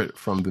separate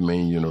from the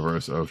main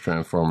universe of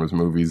Transformers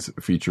movies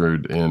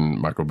featured in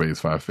Michael Bay's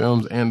 5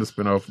 films and the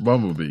spin-off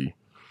Bumblebee.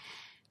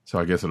 So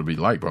I guess it'll be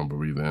like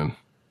Bumblebee then,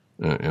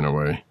 in a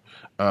way.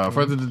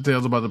 Further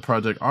details about the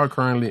project are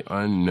currently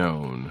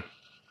unknown.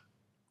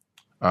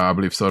 I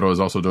believe Soto is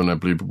also doing that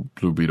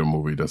Blue Beetle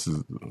movie,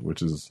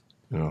 which is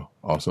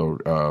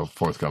also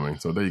forthcoming.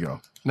 So there you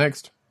go.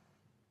 Next.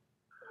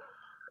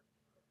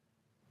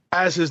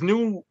 As his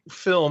new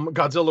film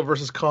Godzilla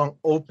vs. Kong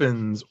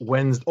opened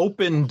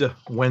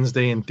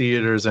Wednesday in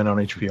theaters and on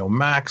HBO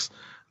Max,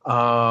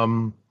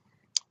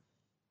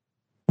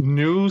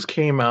 news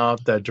came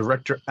out that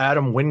director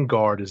Adam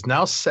Wingard is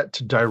now set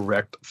to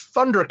direct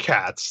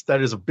Thundercats.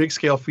 That is a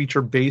big-scale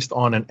feature based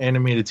on an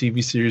animated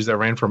TV series that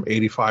ran from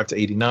 85 to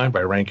 89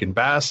 by Rankin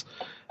Bass,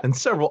 and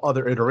several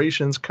other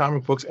iterations,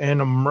 comic books, and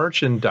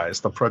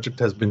merchandise. The project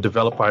has been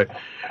developed by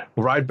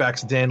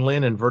Rideback's Dan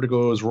Lin and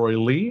Vertigo's Roy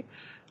Lee,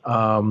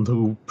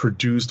 who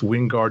produced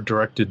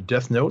Wingard-directed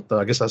Death Note.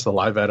 I guess that's the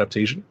live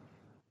adaptation.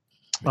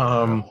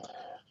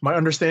 My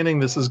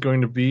understanding, this is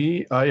going to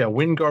be,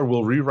 Wingard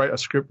will rewrite a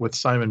script with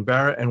Simon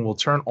Barrett and will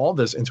turn all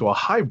this into a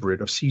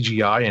hybrid of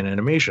CGI and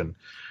animation.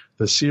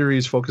 The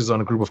series focuses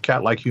on a group of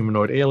cat-like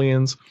humanoid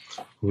aliens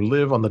who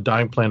live on the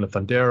dying planet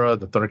Thundera.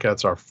 The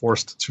Thundercats are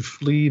forced to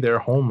flee their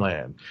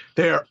homeland.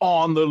 They're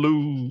on the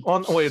move.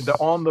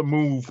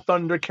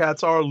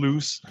 Thundercats are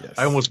loose. Yes.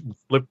 I almost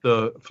flipped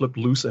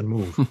loose and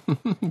move.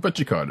 But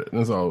you caught it.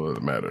 That's all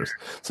that matters.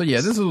 So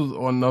yeah, this is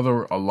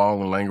another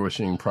long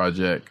languishing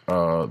project,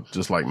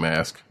 just like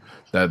Mask.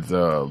 That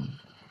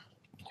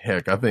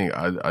heck, I think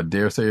I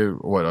dare say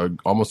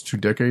almost 2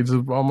 decades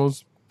have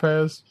almost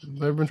passed.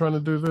 They've been trying to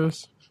do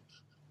this.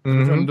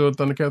 Mm-hmm. Trying to do a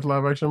Thundercats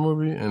live action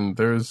movie, and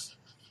there's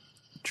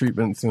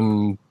treatments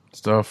and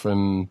stuff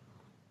and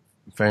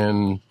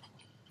fan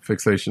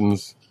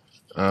fixations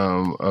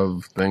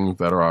of things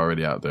that are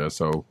already out there.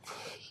 So,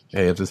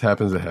 hey, if this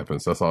happens, it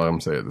happens. That's all I'm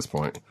saying at this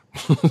point.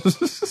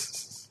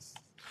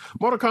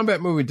 Mortal Kombat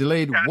movie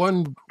delayed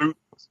one.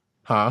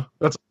 Huh?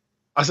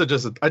 I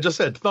just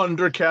said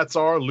Thundercats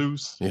are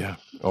loose. Yeah,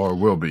 or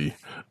will be.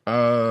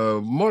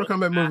 Mortal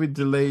Kombat movie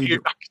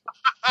delayed.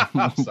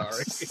 I'm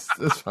sorry.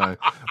 That's fine.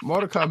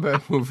 Mortal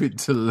Kombat movie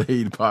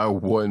delayed by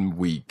 1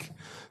 week.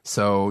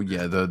 So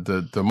yeah,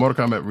 the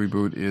Mortal Kombat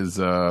reboot is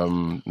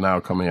now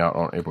coming out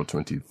on April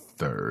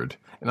 23rd.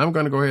 And I'm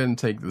going to go ahead and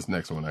take this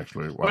next one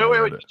actually. Wait.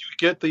 Did you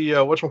get the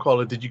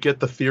whatchamacallit? Did you get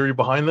the theory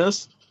behind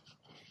this?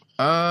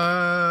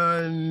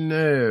 No.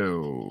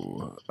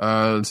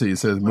 Let's see. It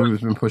says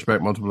movie's been pushed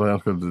back multiple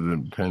times because of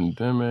the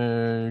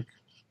pandemic.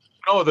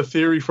 No, the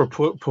theory for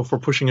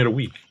pushing it a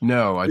week.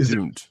 No, I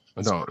don't.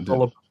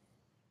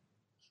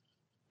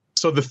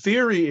 So the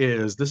theory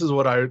is this is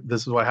what I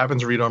happen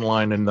to read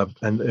online, and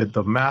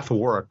the math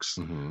works.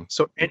 Mm-hmm.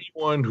 So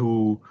anyone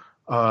who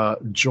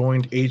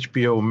joined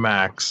HBO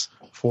Max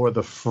for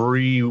the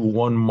free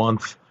 1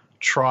 month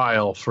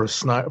trial for the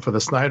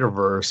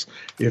Snyderverse,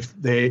 if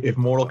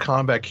Mortal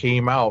Kombat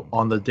came out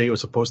on the day it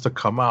was supposed to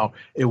come out,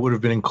 it would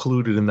have been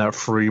included in that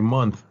free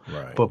month.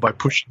 Right. But by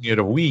pushing it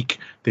a week,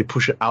 they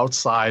push it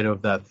outside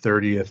of that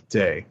 30th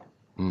day.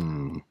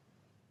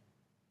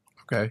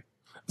 Okay.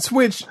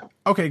 Switch.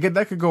 Okay,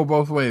 that could go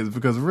both ways,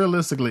 because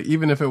realistically,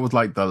 even if it was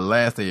like the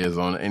last day is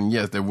on, and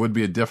yes, there would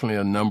be definitely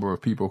a number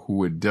of people who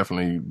would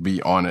definitely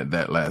be on it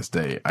that last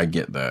day. I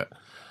get that.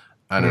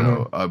 I don't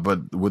know,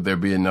 but would there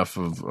be enough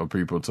of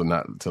people to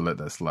let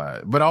that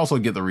slide? But I also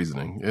get the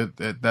reasoning. If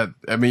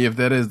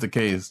that is the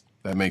case,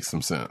 that makes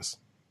some sense.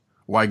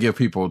 Why give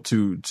people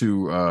two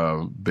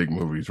big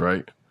movies,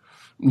 right?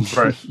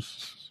 Right.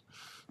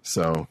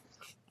 So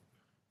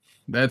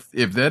if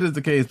that is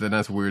the case, then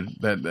that's weird.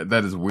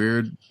 That is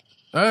weird.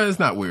 It's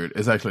not weird.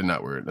 It's actually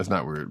not weird. That's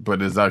not weird,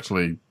 but it's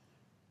actually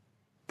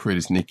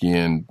pretty sneaky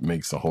and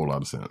makes a whole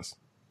lot of sense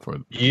for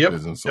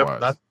business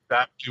wise. That's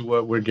exactly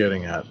what we're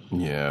getting at.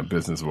 Yeah,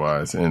 business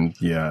wise, and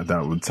yeah,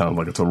 that would sound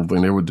like a total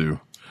thing they would do.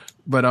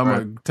 But I'm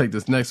going to take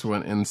this next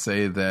one and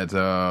say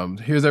that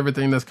here's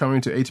everything that's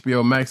coming to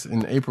HBO Max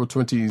in April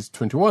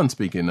 2021,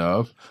 speaking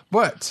of.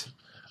 But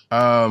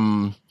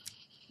the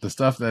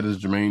stuff that is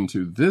germane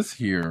to this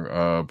here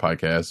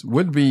podcast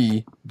would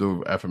be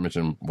the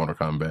aforementioned Mortal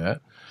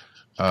Kombat.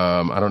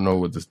 I don't know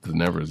what the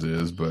numbers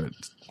is, but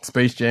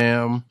Space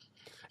Jam.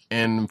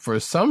 And for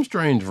some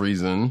strange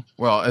reason,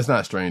 well, it's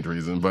not a strange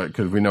reason, but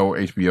because we know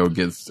HBO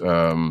gets...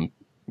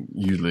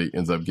 usually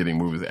ends up getting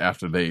movies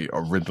after they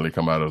originally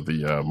come out of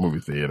the movie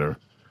theater.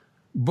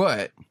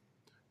 But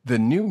the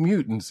New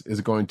Mutants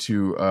is going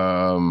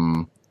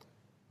to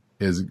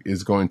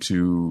is going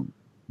to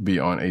be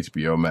on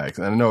HBO Max.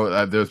 And I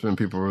know there's been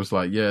people who was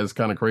like, yeah, it's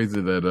kind of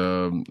crazy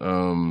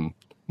that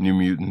New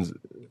Mutants,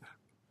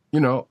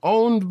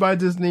 owned by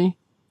Disney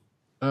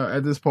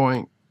at this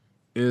point,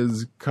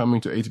 is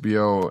coming to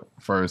HBO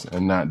first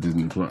and not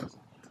Disney Plus.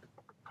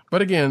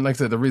 But again, like I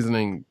said, the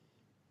reasoning,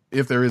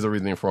 if there is a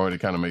reasoning for it,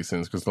 it kind of makes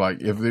sense. Because,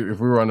 like, if we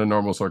were under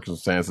normal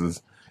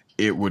circumstances,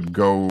 it would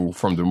go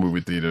from the movie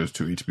theaters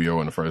to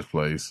HBO in the first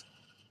place.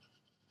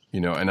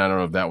 And I don't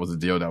know if that was a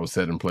deal that was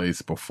set in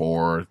place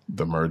before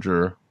the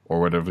merger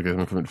or whatever.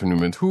 For New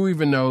Mutants, who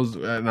even knows?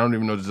 I don't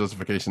even know the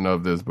justification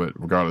of this, but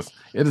regardless,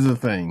 it is a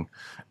thing.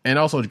 And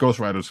also, Ghost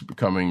Rider's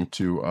coming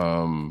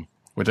to,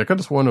 which I could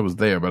have sworn it was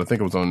there, but I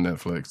think it was on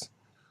Netflix.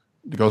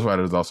 The Ghost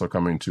Rider is also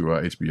coming to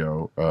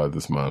HBO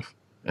this month.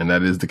 And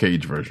that is the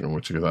Cage version,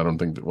 which is, I don't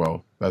think,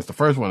 that's the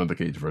first one of the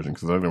Cage version,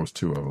 because I think there was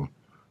two of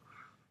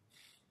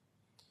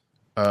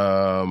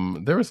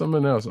them. There was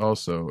something else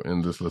also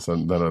in this list,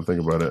 that I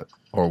think about it,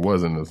 or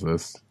was in this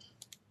list.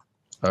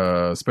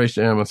 Space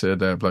Jam, I said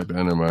that. Black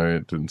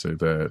Dynamite, didn't say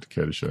that.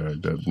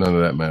 Caddyshack, none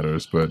of that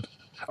matters. But,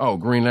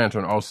 Green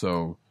Lantern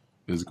also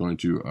is going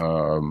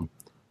to,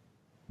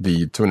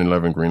 the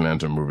 2011 Green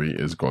Lantern movie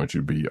is going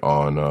to be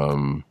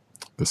on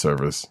the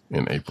service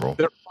in April.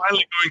 They're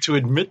finally going to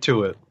admit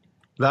to it.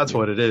 That's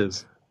what it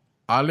is.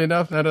 Oddly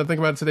enough, now that I think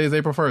about it, today is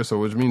April 1st, so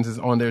which means it's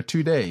on there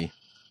today,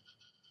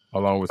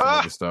 along with some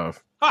other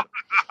stuff.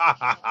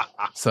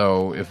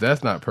 So if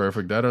that's not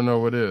perfect, I don't know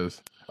what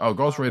is. Oh,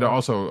 Ghost Rider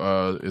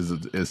also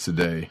is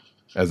today,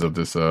 as of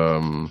this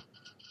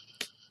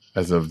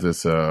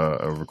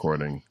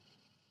recording.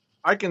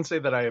 I can say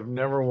that I have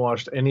never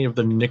watched any of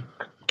the Nick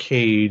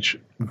Cage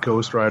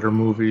Ghost Rider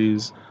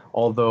movies,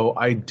 although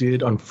I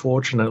did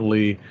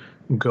unfortunately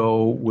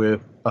go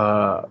with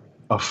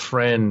a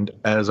friend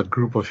as a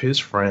group of his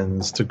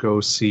friends to go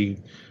see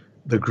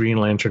the Green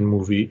Lantern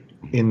movie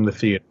in the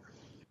theater.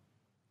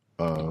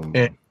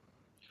 And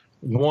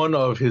one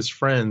of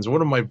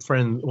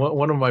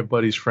my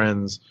buddy's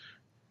friends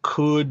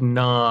could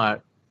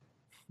not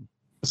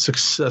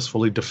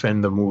successfully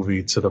defend the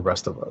movie to the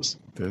rest of us.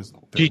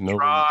 He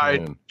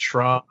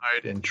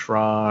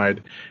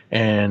tried,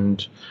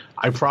 and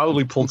I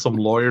probably pulled some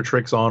lawyer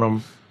tricks on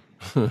him.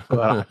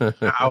 I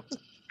was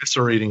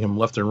eviscerating him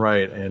left and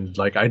right, and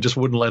like I just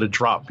wouldn't let it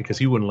drop because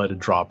he wouldn't let it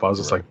drop. I was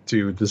just like,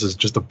 dude, this is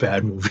just a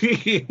bad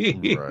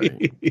movie.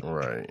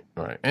 Right.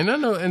 And I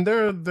know, and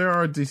there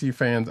are DC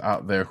fans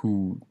out there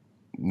who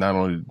not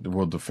only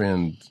will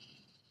defend,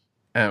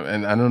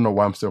 and I don't know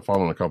why I'm still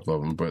following a couple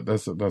of them, but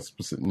that's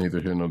neither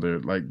here nor there.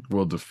 Like,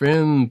 will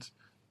defend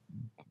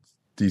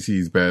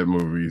DC's bad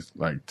movies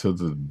like to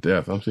the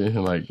death. I'm saying,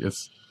 like,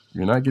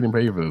 you're not getting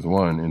paid for this,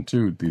 one, and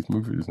two, these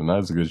movies are not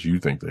as good as you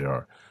think they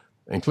are.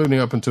 Including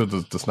up until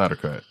the Snyder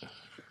Cut.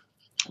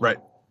 Right.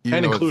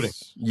 And including.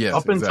 Yes,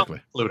 up exactly.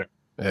 Including.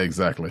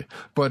 Exactly.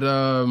 But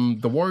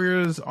The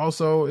Warriors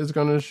also is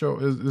going to show,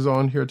 is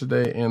on here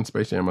today, and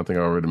Space Jam, I think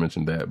I already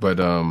mentioned that. But,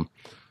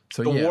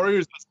 so the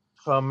Warriors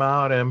come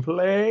out and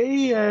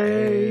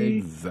play.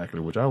 Exactly,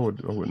 which I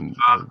wouldn't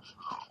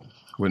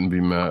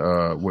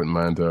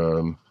mind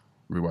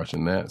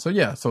rewatching that. So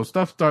yeah, so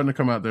stuff's starting to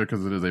come out there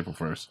because it is April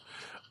 1st.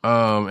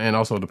 And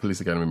also the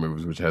Police Academy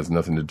movies, which has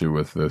nothing to do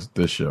with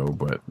this show,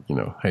 but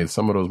hey,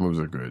 some of those movies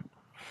are good.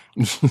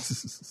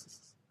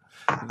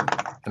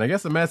 And I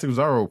guess the Mask of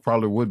Zorro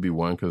probably would be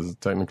one, because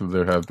technically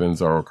there have been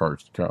Zorro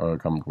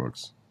comic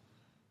books.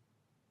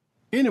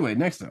 Anyway,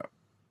 next up,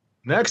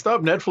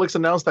 Netflix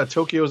announced at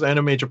Tokyo's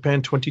Anime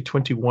Japan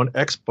 2021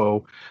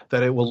 Expo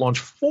that it will launch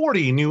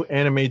 40 new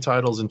anime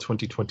titles in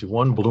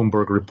 2021,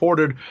 Bloomberg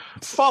reported,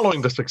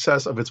 following the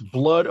success of its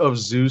Blood of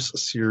Zeus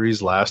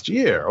series last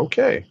year.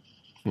 Okay.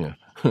 Yeah,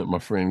 my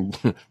friend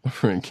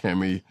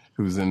Cammy,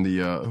 who's in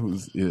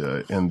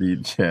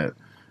the chat,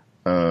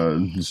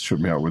 just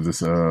tripped me out with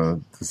this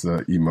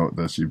emote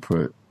that she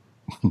put.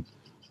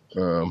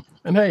 And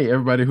hey,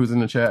 everybody who's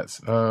in the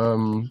chats,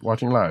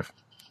 watching live.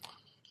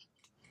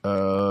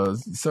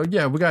 So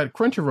yeah, we got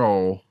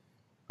Crunchyroll,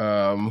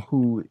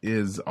 who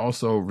is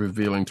also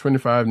revealing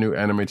 25 new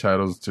anime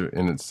titles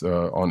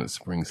on its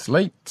spring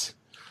slate,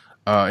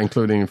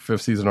 including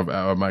 5th season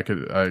of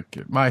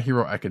My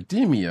Hero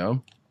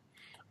Academia.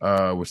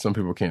 Which some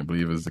people can't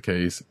believe is the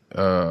case.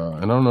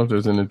 And I don't know if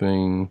there's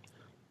anything.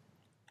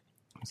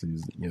 Let's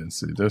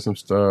see. There's some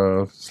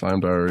stuff. Slime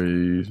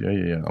Diaries.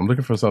 Yeah. I'm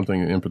looking for something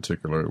in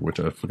particular,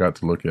 which I forgot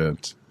to look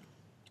at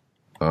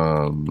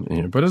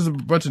Yeah, but there's a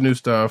bunch of new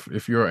stuff.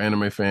 If you're an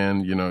anime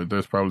fan,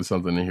 there's probably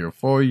something in here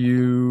for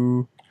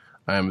you.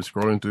 I am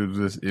scrolling through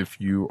this. If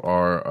you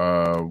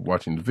are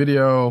watching the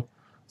video,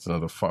 it's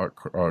another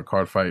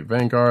Card Fight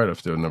Vanguard. I've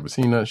still never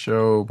seen that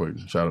show, but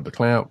shout out to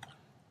Clamp.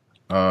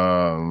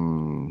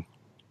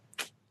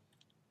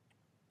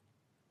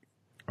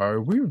 Are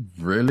we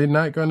really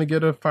not going to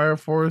get a Fire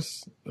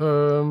Force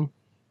Boruto,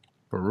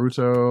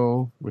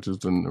 which is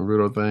the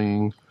Naruto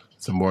thing?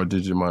 Some more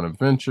Digimon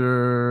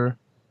Adventure.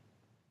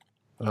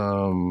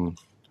 Are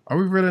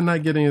we really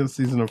not getting a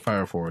season of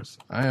Fire Force?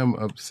 I am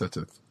upset.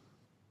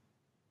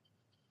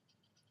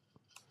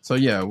 So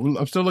yeah,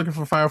 I'm still looking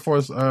for Fire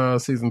Force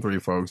season 3,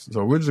 folks.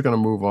 So we're just going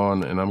to move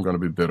on, and I'm going to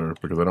be bitter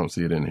because I don't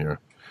see it in here.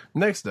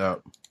 Next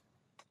up,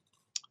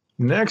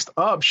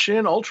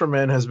 Shin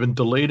Ultraman has been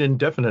delayed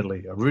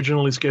indefinitely.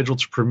 Originally scheduled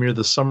to premiere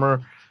this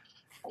summer,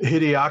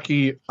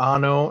 Hideaki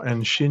Anno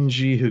and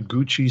Shinji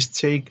Higuchi's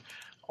take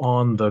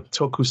on the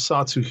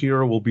tokusatsu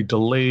hero will be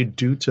delayed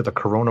due to the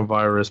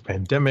coronavirus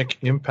pandemic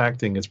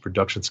impacting its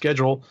production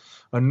schedule.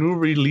 A new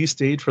release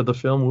date for the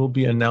film will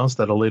be announced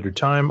at a later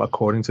time,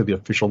 according to the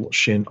official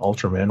Shin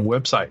Ultraman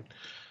website.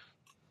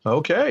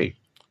 Okay.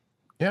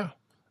 Yeah.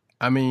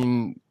 I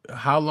mean,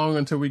 how long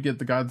until we get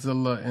the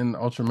Godzilla and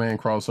Ultraman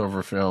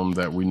crossover film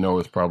that we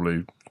know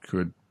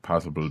could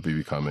possibly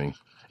be coming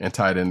and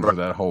tied into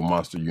that whole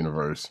monster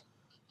universe?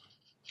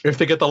 If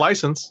they get the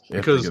license,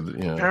 because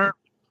apparently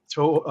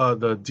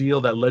the deal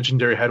that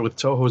Legendary had with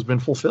Toho has been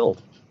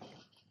fulfilled.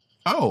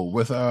 Oh,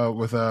 with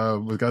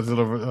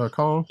Godzilla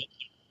Kong?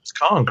 It's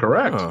Kong,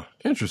 correct.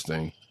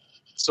 Interesting.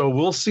 So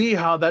we'll see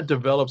how that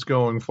develops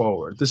going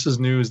forward. This is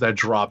news that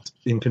dropped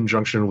in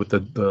conjunction with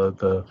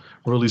the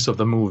release of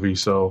the movie.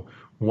 So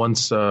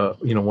once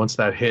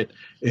that hit,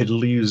 it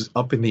leaves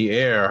up in the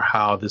air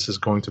how this is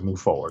going to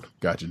move forward.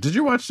 Gotcha. Did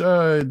you watch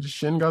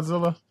Shin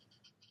Godzilla?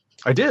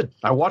 I did.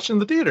 I watched it in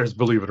the theaters,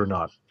 believe it or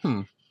not.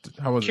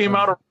 How was it? Came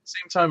out around the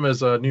same time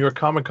as New York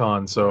Comic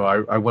Con, so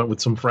I went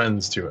with some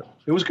friends to it.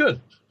 It was good.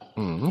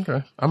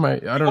 Okay. I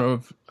might. I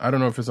don't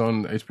know if it's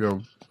on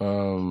HBO.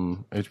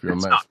 HBO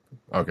Max. Not.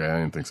 Okay,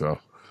 I didn't think so.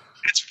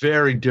 It's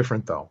very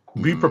different, though.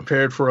 Be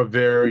prepared for a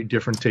very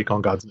different take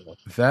on Godzilla.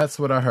 That's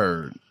what I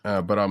heard,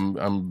 but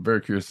I'm very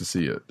curious to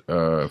see it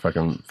if I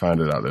can find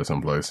it out there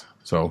someplace.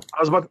 So I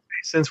was about to say,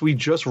 since we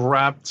just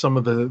wrapped some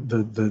of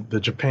the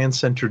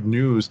Japan-centered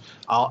news,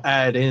 I'll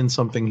add in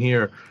something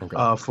here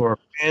for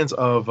fans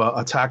of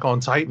Attack on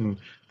Titan.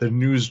 The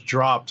news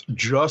dropped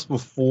just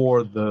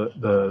before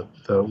the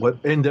what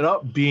ended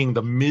up being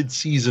the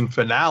mid-season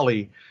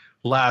finale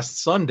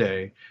last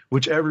Sunday,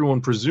 which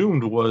everyone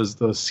presumed was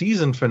the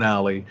season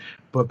finale,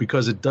 but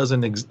because it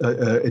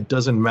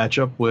doesn't match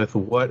up with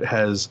what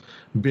has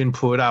been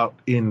put out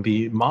in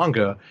the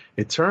manga,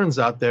 it turns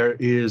out there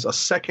is a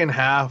second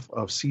half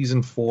of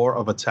season 4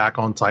 of Attack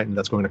on Titan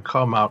that's going to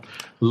come out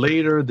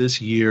later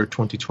this year,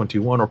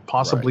 2021, or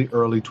possibly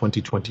early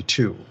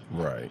 2022.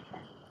 Right.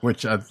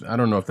 Which I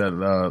don't know if that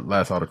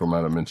last article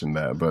might have mentioned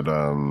that, but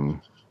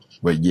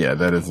yeah,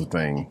 that is a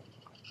thing.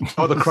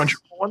 Oh, the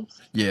Crunchyroll one?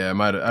 Yeah,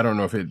 I don't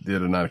know if it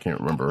did or not. I can't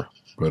remember.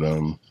 But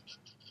and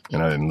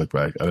I didn't look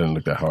back. I didn't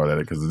look that hard at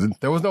it because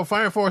there was no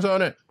Fire Force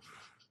on it.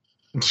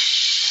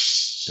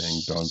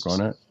 Dang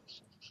doggone it.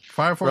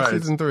 Fire Force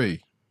Season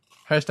 3.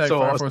 Hashtag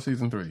Fire Force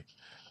Season 3.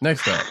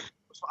 Next up.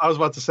 I was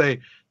about to say,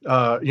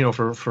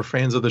 for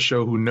fans of the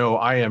show who know,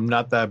 I am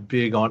not that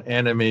big on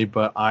anime,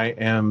 but I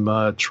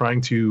am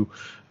trying to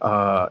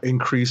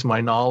increase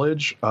my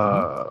knowledge.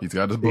 He's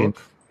got his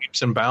book.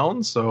 Leaps and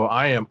bounds, so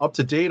I am up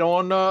to date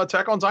on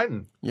Attack on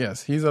Titan.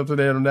 Yes, he's up to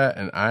date on that,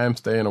 and I am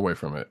staying away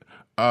from it.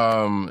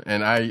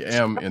 And I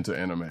am into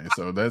anime,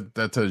 so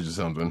that tells you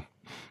something.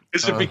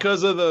 Is it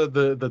because of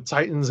the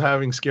Titans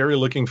having scary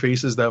looking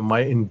faces that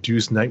might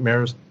induce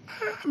nightmares?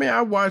 I mean,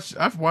 I've watched.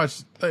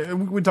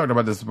 We talked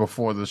about this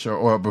before the show,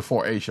 or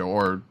before a show,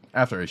 or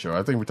after a show.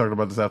 I think we talked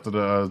about this after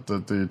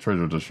the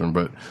treasure edition,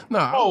 but no,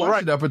 I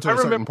watched it up until a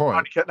certain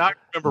point. I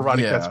remember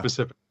Roddy Cat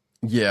specifically.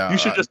 Yeah, you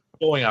should just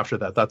keep going after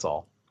that. That's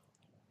all.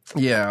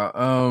 Yeah,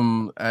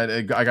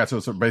 I got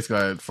to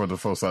basically for the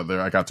folks out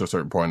there, I got to a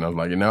certain point and I was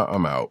like,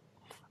 I'm out.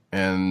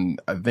 And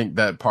I think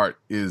that part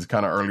is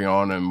kind of early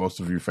on, and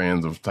most of you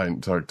fans of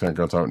Titan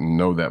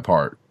know that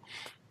part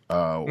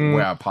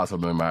where I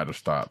possibly might have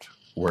stopped,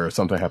 where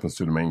something happens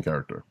to the main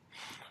character.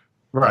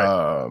 Right.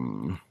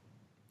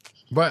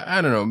 But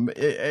I don't know.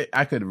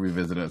 I could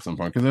revisit it at some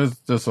point because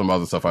there's some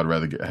other stuff I'd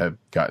rather have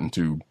gotten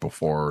to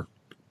before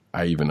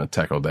I even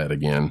tackled that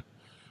again.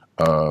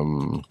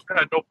 No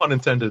pun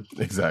intended.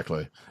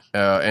 Exactly.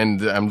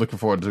 And I'm looking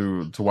forward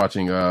to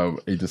watching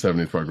Agent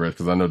 70's progress,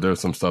 because I know there's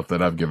some stuff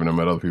that I've given him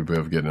and other people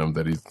have given him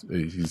that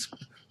he's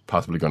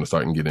possibly going to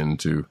start and get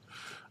into,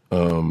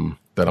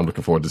 that I'm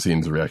looking forward to seeing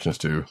his reactions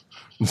to.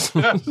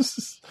 All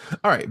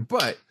right,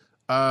 but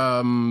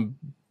the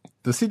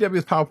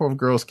CW's Powerpuff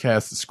Girls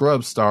cast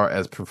Scrubs star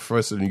as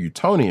Professor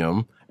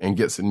Newtonium and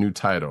gets a new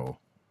title.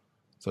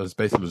 So it's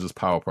basically just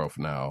Powerpuff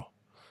now.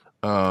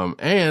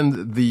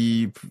 And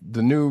the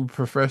new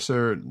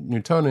Professor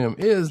Newtonium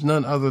is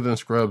none other than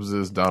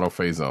Scrubs' Donald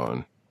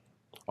Faison.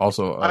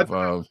 also of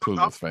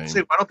Clueless fame.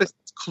 Why don't they say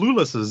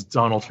Clueless is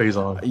Donald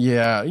Faison?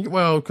 Yeah,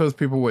 well, because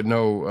people would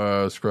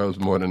know Scrubs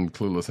more than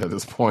Clueless at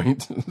this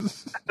point.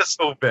 That's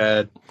so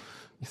bad.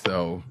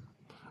 So,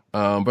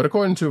 but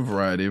according to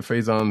Variety,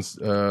 Faison's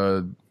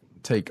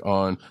take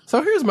on.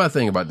 So here's my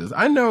thing about this.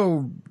 I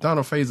know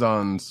Donald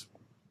Faison's.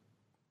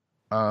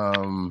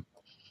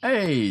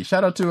 Hey,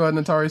 shout out to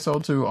Natari Soul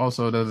 2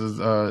 also that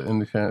is in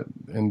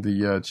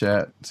the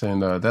chat saying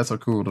that's so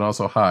cool, and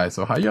also hi.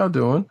 So how y'all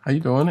doing? How you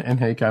doing? And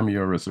hey,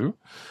 Kamiyo Risu.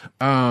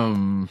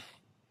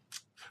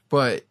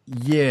 But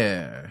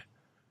yeah,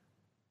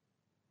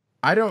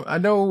 I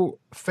know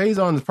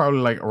Faison is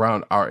probably like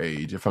around our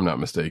age, if I'm not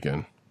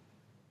mistaken.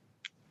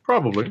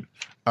 Probably.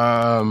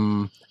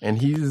 And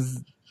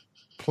he's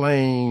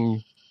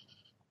playing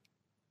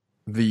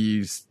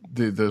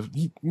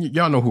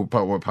y'all know what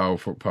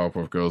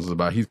Powerpuff Girls is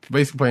about. He's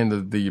basically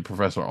playing the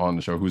professor on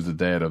the show, who's the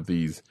dad of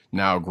these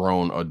now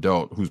grown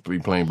adult, who's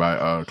being played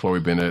by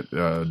Chloe Bennett,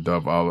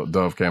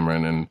 Dove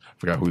Cameron, and I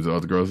forgot who's the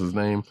other girl's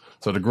name.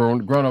 So the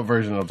grown up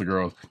version of the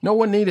girls. No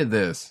one needed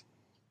this.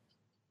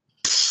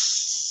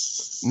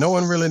 No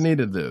one really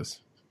needed this.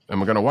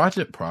 Am I gonna watch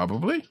it?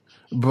 Probably,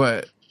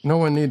 but no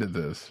one needed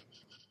this.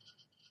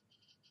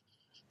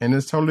 And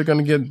it's totally going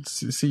to get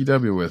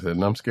CW with it,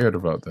 and I'm scared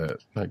about that.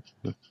 Like,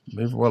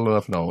 leave it well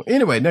enough known.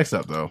 Anyway, next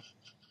up, though.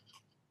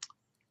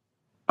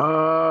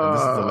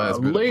 This is the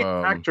last bit late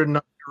actor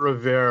Naya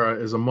Rivera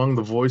is among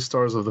the voice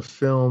stars of the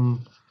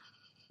film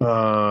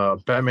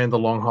Batman: The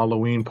Long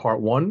Halloween Part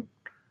 1,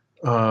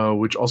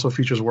 which also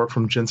features work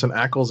from Jensen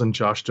Ackles and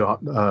Josh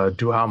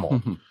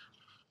Duhamel.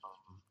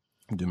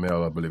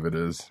 Duhamel, I believe it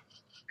is.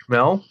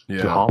 Duhamel?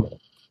 Yeah.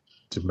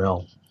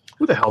 Duhamel.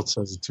 Who the hell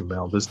says it's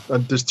Duhamel?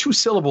 There's two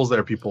syllables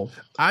there, people.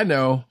 I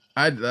know.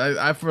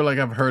 I feel like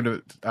I've heard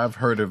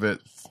of it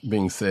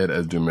being said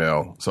as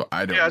Duhamel, so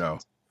I don't know.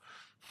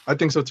 I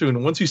think so too.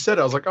 And once you said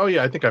it, I was like, oh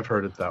yeah, I think I've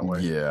heard it that way.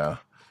 Yeah.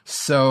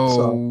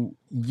 So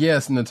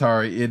yes,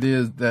 Natari, it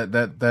is that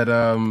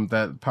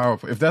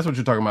Powerpuff. If that's what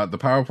you're talking about, the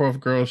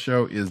Powerpuff Girls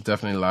show is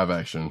definitely live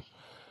action.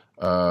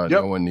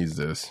 No one needs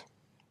this.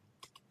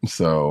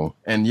 So,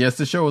 and yes,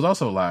 the show is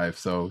also live.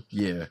 So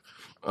yeah.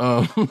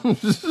 So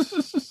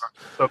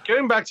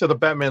getting back to the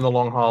Batman: The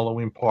Long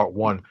Halloween Part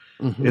 1,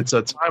 It's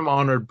a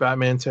time-honored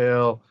Batman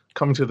tale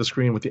coming to the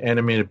screen with the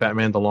animated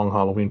Batman: The Long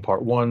Halloween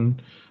Part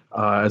 1.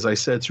 As I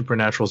said,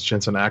 Supernatural's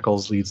Jensen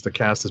Ackles leads the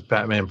cast as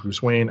Batman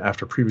Bruce Wayne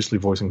after previously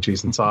voicing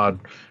Jason Todd,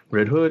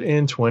 Red Hood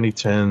in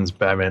 2010's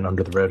Batman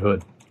Under the Red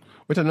Hood.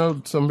 Which I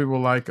know some people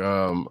like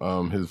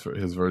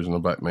his version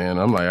of Batman.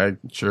 I'm like,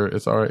 sure,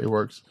 it's all right, it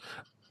works.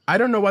 I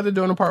don't know why they're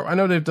doing a part. I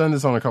know they've done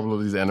this on a couple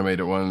of these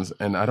animated ones,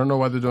 and I don't know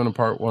why they're doing a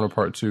part 1 or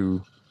part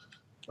 2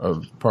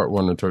 of part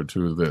 1 and part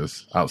 2 of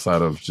this,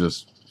 outside of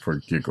just for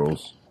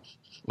giggles.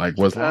 Like,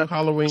 was Long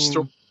Halloween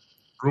still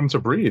room to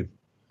breathe?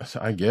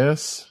 I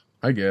guess.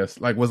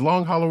 Like, was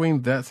Long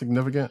Halloween that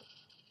significant?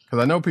 Because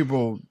I know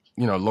people,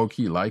 low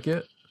key like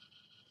it.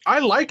 I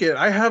like it.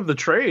 I have the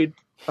trade.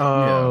 But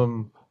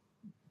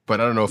I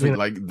don't know if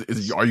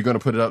are you going to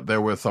put it up there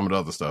with some of the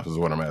other stuff? Is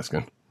what I'm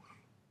asking.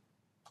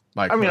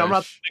 Like, I'm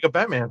not a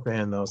Batman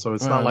fan though, so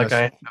it's not like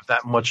I have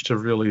that much to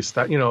really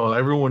start.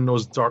 Everyone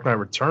knows Dark Knight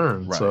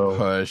Returns, right? So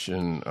Hush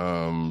and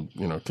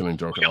Killing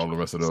Joke and all the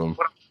rest of them.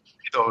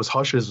 Those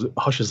Hush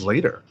is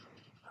later.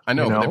 I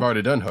know, but they've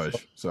already done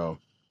Hush, so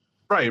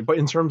right. But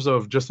in terms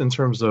of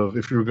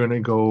if you're going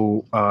to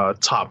go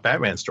top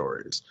Batman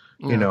stories,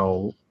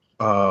 you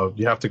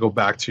have to go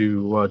back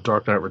to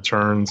Dark Knight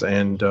Returns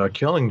and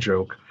Killing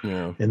Joke,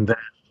 and then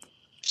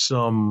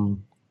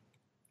some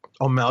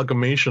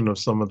amalgamation of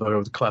some of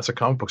the classic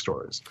comic book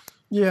stories.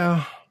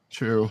 Yeah,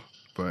 true.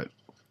 But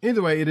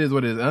either way, it is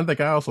what it is. And I think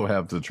I also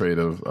have the trade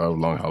of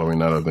Long Halloween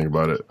now that I think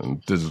about it,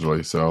 and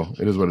digitally, so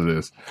it is what it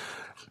is.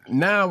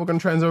 Now we're going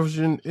to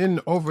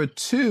transition over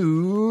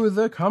to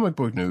the comic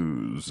book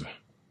news.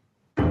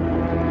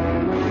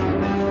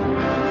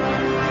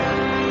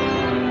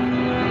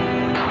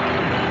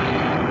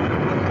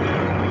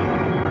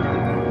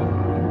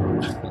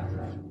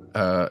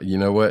 You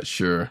know what?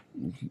 Sure.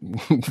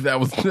 that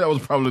was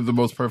probably the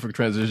most perfect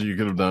transition you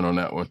could have done on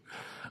that one.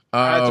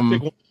 I had to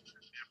pick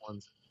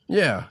one.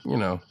 Yeah,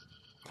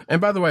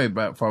 And by the way,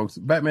 folks,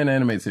 Batman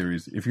animated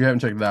series, if you haven't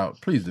checked it out,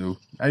 please do.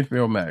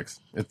 HBO Max.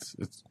 It's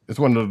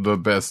one of the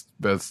best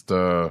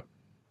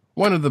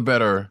one of the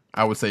better,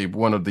 I would say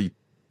one of the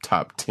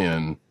top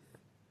 10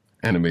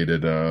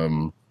 animated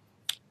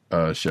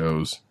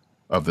shows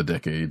of the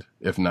decade,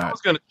 if not.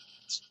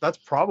 That's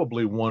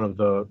probably one of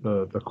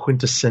the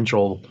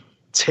quintessential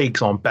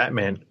takes on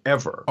Batman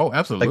ever. Oh,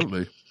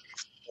 absolutely.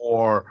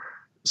 Or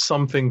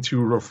something to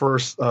refer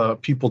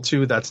people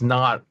to that's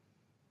not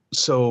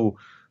so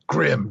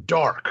grim,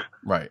 dark.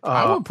 Right.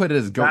 I would put it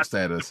as GOAT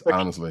status,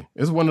 honestly.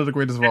 It's one of the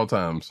greatest of all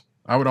times.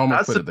 I would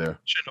almost put it there.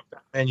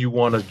 And you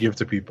want to give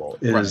to people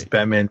is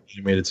Batman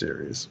animated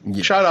series.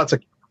 Yeah. Shout out to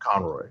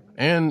Conroy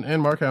and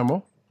Mark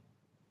Hamill.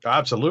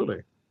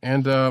 Absolutely.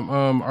 And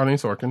Arlene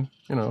Sorkin.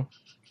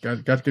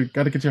 Got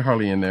to get your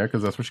Harley in there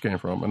because that's where she came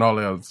from and all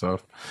the other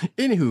stuff.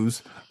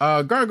 Anywho's,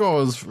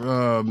 Gargoyles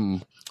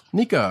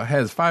Nika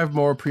has 5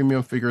 more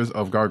premium figures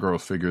of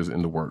Gargoyles figures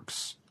in the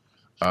works.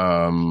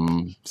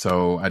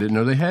 So I didn't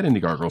know they had any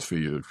Gargoyles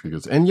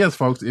figures. And yes,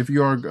 folks, if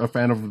you are a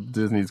fan of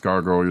Disney's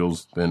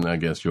Gargoyles, then I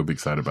guess you'll be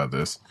excited about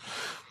this.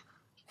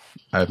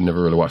 I've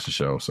never really watched the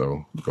show,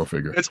 so go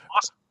figure. It's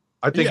awesome.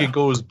 I think it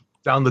goes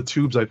down the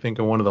tubes. I think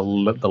in one of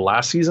the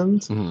last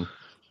seasons. Mm-hmm.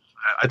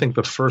 I think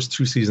the first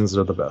 2 seasons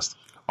are the best.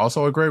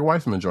 Also a Greg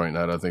Weisman joint.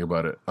 Now that I think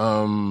about it,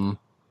 one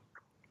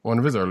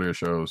of his earlier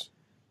shows.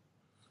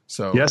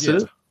 So yes, it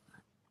is.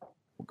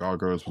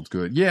 Gargoyles was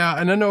good. Yeah,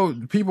 and I know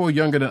people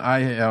younger than I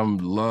am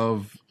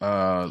love.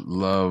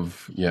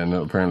 Yeah,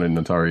 no, apparently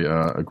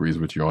Natari agrees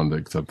with you on the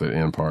except the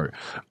end part.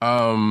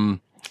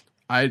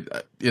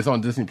 It's on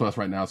Disney Plus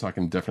right now, so I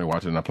can definitely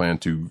watch it, and I plan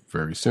to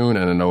very soon.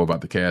 And I know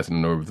about the cast, and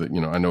I know that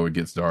I know it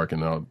gets dark,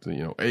 and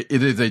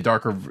it is a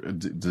darker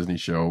Disney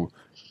show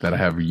that I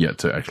have yet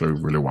to actually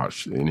really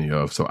watch any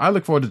of. So I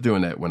look forward to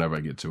doing that whenever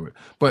I get to it.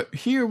 But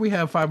here we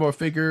have 5 more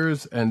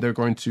figures, and they're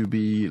going to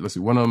be, let's see,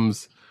 one of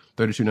them's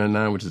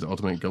 $32.99, which is the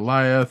Ultimate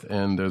Goliath,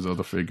 and there's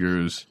other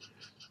figures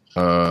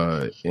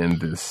in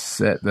this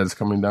set that's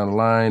coming down the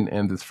line.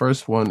 And this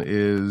first one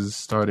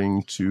is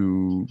going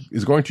to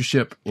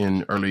ship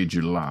in early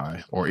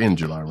July, or in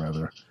July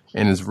rather,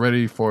 and is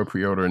ready for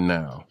pre-order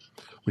now,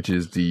 which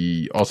is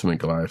the Ultimate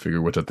Goliath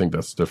figure, which I think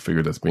that's the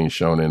figure that's being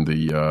shown in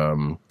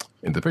the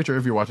picture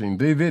if you're watching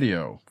the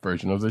video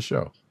version of this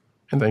show.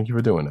 And thank you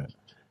for doing that.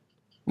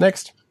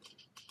 Next.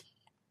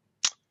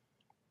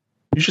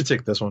 You should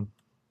take this one.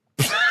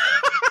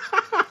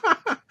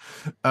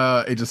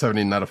 Age of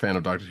 70, not a fan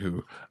of Doctor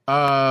Who.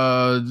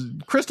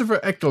 Christopher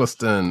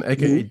Eccleston,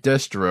 aka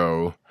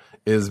Destro,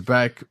 is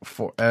back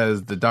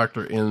as the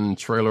Doctor in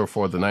trailer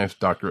for the 9th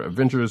Doctor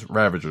Adventures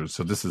Ravagers.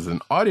 So this is an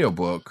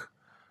audiobook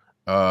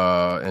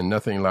and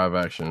nothing live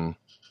action.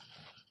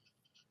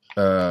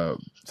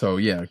 So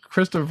yeah,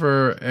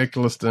 Christopher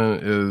Eccleston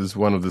is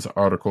one of this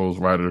article's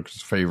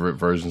writer's favorite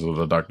versions of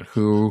the Doctor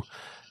Who.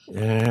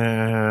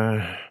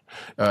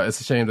 It's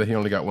a shame that he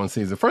only got 1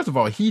 season. First of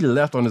all, he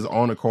left on his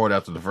own accord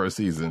after the first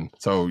season.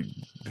 So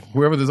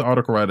whoever this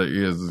article writer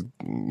is,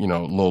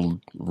 little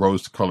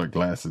rose-colored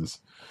glasses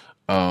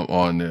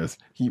on this.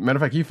 Matter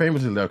of fact, he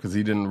famously left because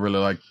he didn't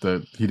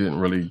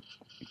really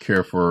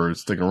care for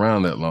sticking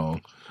around that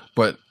long.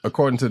 But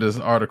according to this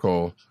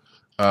article,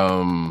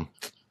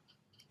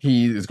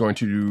 he is going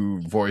to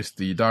voice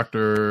the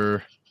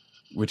Doctor,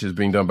 which is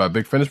being done by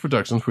Big Finish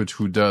Productions,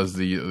 who does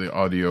the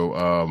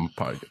audio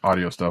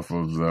stuff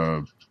of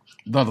a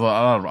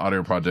lot of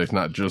audio projects,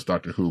 not just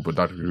Doctor Who, but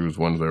Doctor Who is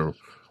one of their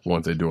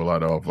ones they do a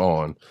lot of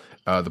on.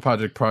 The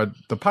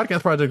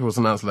podcast project was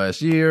announced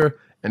last year,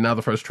 and now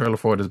the first trailer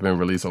for it has been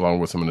released along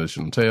with some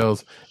additional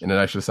tales, and it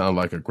actually sounds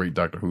like a great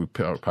Doctor Who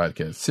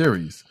podcast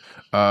series.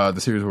 The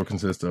series will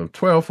consist of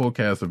 12 full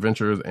cast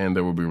adventures, and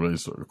they will be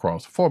released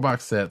across 4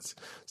 box sets,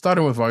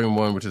 starting with Volume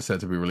 1, which is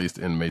set to be released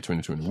in May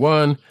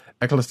 2021.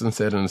 Eccleston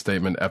said in a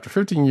statement, after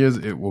 15 years,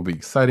 it will be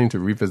exciting to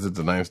revisit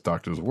the 9th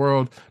Doctor's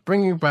world,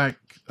 bringing back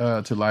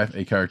to life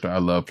a character I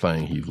love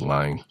playing. He's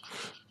lying.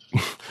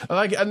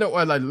 Let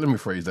me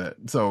phrase that.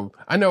 So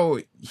I know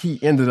he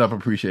ended up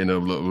appreciating it a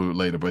little bit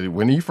later, but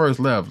when he first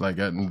left,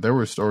 there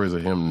were stories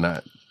of him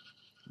not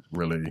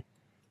really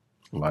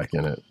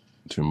liking it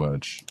too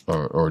much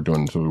or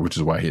doing it, which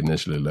is why he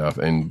initially left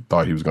and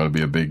thought he was going to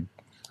be a big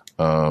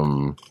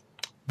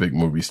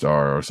movie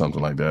star or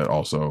something like that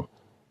also.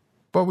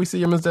 But we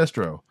see him as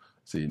Destro.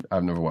 See,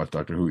 I've never watched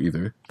Doctor Who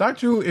either.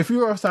 Doctor Who, if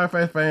you're a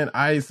sci-fi fan,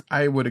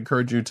 I would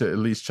encourage you to at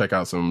least check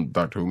out some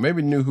Doctor Who.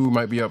 Maybe New Who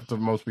might be up to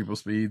most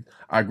people's speed.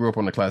 I grew up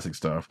on the classic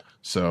stuff,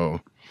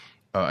 so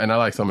and I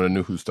like some of the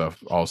New Who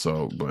stuff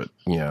also. But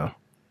yeah,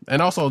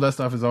 and also that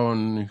stuff is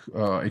on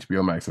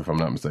HBO Max if I'm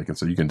not mistaken,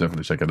 so you can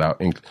definitely check it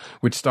out.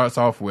 Which starts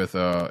off with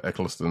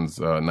Eccleston's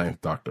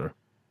 9th Doctor.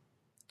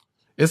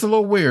 It's a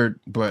little weird,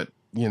 but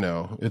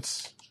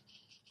it's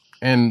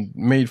and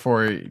made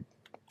for a.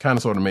 Kind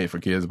of sort of made for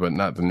kids, but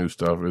not the new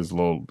stuff. Is a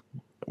little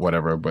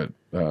whatever, but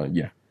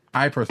yeah,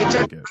 I personally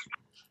like it.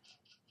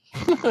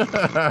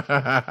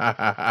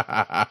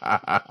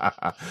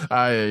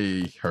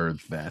 I heard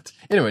that.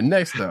 Anyway,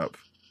 next up.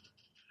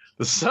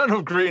 The son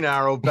of Green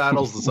Arrow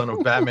battles the son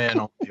of Batman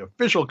on the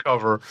official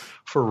cover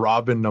for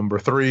Robin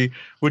 #3,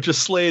 which is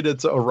slated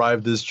to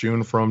arrive this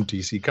June from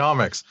DC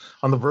Comics.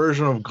 On the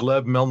version of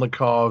Gleb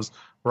Melnikov's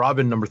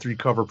Robin #3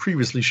 cover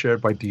previously shared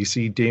by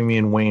DC,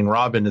 Damian Wayne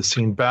Robin is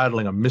seen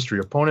battling a mystery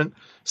opponent.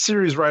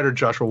 Series writer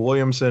Joshua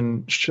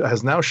Williamson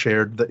has now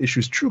shared the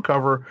issue's true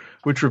cover,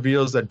 which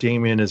reveals that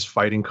Damian is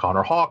fighting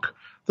Connor Hawke,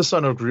 the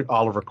son of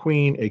Oliver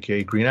Queen,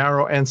 a.k.a. Green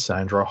Arrow, and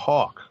Sandra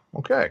Hawke.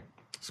 Okay.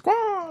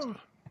 Squaw!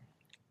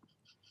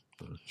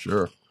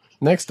 Sure.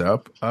 Next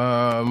up,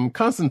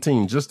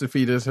 Constantine just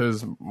defeated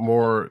his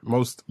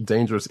most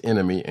dangerous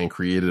enemy and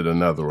created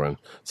another one.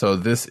 So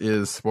this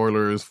is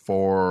spoilers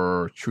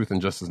for Truth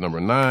and Justice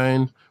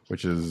 #9,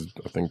 which is,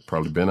 I think,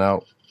 probably been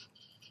out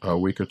a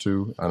week or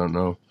two. I don't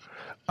know.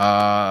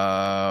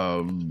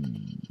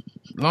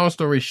 Long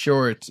story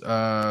short,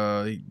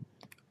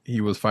 he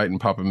was fighting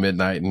Papa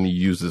Midnight, and he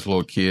used this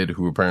little kid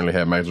who apparently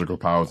had magical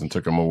powers and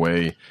took him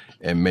away,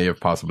 and may have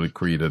possibly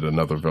created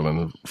another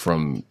villain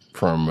from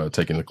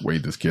taking away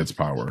this kid's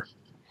power.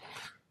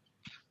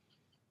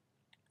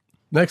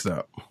 Next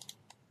up.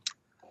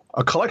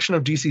 A collection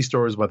of DC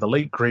stories by the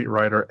late great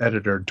writer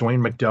editor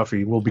Dwayne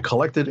McDuffie will be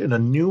collected in a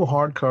new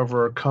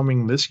hardcover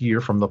coming this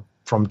year from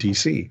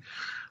DC.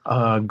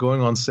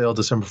 Going on sale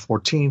December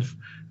 14th,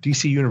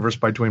 DC Universe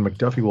by Dwayne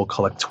McDuffie will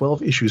collect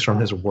 12 issues from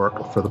his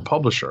work for the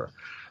publisher.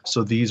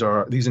 So these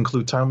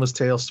include Timeless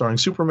Tales starring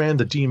Superman,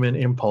 the Demon,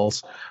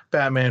 Impulse,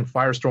 Batman,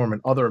 Firestorm,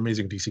 and other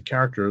amazing DC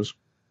characters,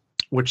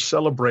 which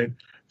celebrate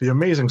the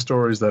amazing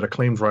stories that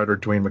acclaimed writer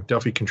Dwayne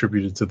McDuffie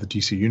contributed to the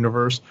DC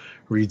Universe.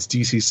 Reads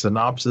DC's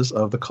synopsis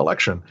of the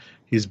collection.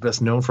 He's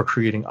best known for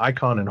creating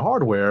Icon and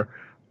Hardware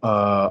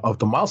of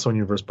the Milestone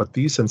Universe, but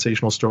these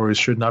sensational stories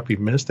should not be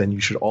missed, and you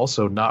should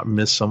also not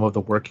miss some of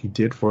the work he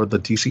did for the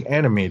DC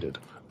Animated.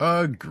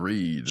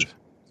 Agreed.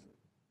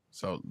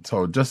 So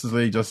Justice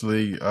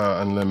League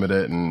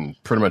Unlimited, and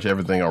pretty much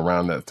everything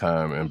around that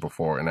time and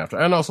before and after,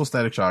 and also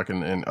Static Shock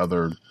and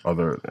other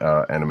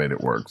animated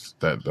works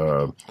that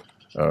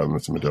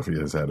Mr. McDuffie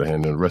has had a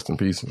hand in. Rest in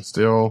peace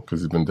still,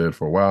 because he's been dead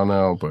for a while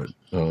now, but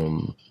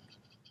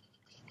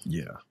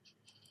yeah,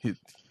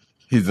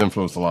 he's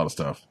influenced a lot of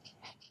stuff,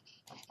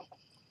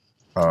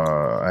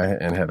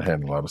 and had a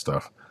hand in a lot of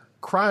stuff.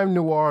 Crime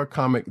noir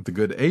comic The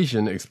Good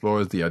Asian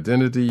explores the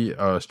identity,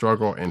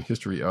 struggle, and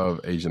history of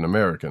Asian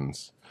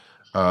Americans.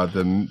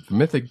 The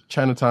mythic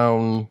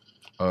Chinatown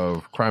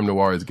of crime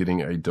noir is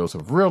getting a dose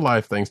of real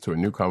life thanks to a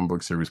new comic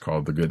book series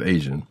called The Good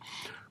Asian.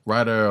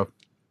 Writer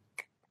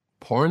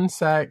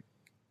Pornsak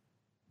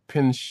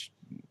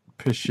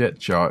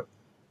Pichetshot.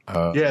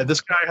 Yeah,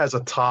 this guy has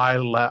a Thai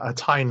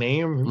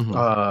name.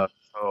 Mm-hmm.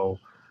 So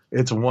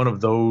it's one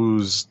of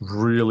those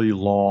really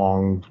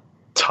long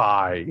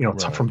Thai,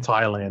 Right. from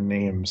Thailand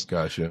names.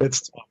 Gotcha. I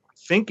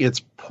think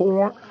it's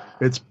Pornsak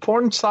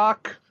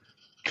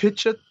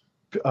Pichet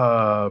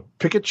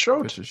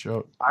Pichetshot.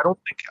 Pichetshot.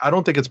 I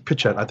don't think it's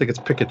Pichet. I think it's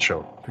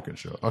Pichetshot.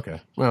 Pichetshot. Okay.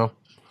 Well,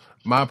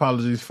 my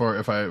apologies for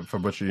if I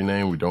butcher your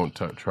name. We don't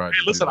try. Hey,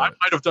 listen, I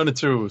might have done it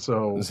too,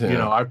 so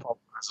Yeah. I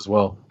apologize as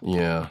well.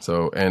 Yeah.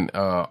 So, and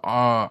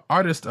our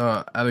artist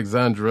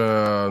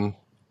Alexandra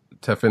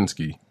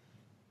Tefinsky,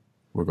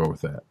 we'll go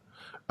with that.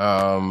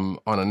 On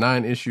a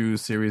 9-issue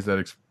series that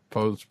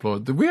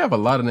explored. We have a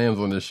lot of names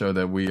on this show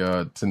that we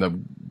end up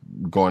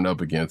going up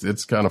against.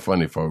 It's kind of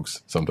funny,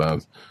 folks.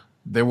 Sometimes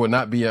there will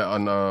not be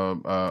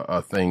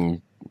a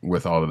thing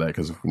with all of that,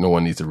 because no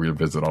one needs to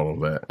revisit all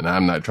of that, and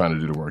I'm not trying to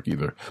do the work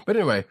either. But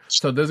anyway,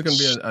 so there's going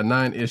to be a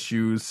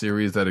 9-issue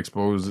series that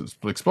explores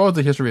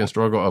the history and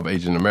struggle of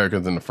Asian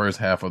Americans in the first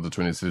half of the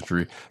 20th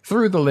century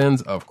through the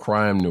lens of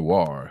crime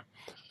noir.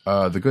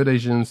 The Good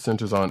Asian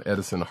centers on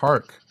Edison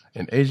Hark,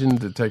 an Asian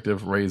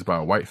detective raised by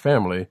a white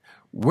family,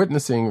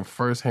 witnessing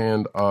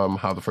firsthand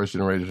how the first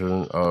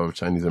generation of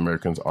Chinese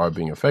Americans are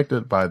being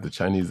affected by the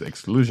Chinese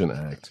Exclusion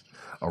Act,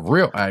 a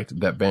real act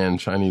that banned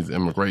Chinese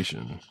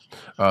immigration.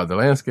 The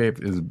landscape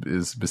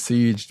is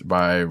besieged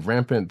by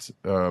rampant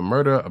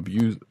murder,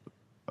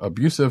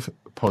 abusive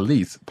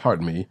police,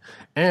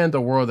 and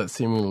a world that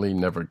seemingly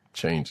never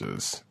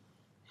changes.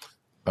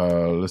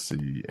 Let's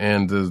see.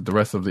 And the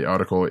rest of the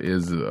article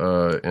is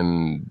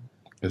an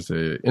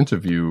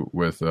interview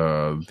with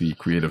the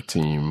creative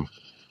team.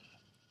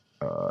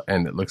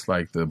 And it looks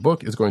like the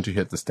book is going to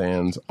hit the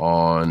stands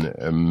on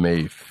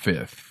May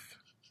 5th.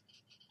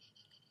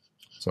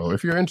 So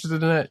if you're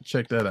interested in that,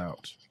 check that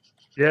out.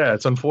 Yeah,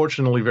 it's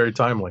unfortunately very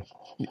timely.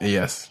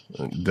 Yes,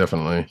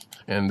 definitely.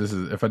 And this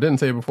is, if I didn't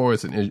say it before,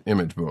 it's an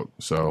image book.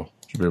 So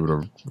you should be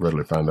able to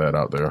readily find that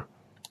out there.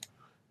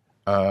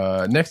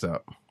 Next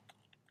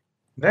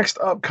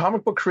up,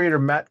 comic book creator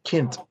Matt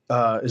Kindt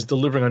is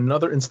delivering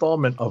another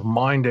installment of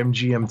Mind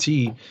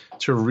MGMT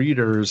to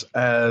readers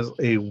as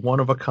a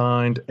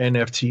one-of-a-kind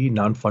NFT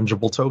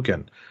non-fungible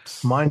token.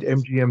 Mind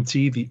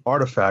MGMT, The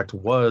Artifact,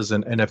 was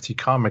an NFT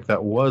comic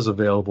that was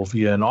available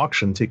via an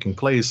auction taking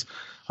place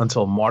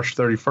until March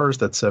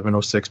 31st at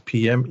 7:06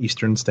 p.m.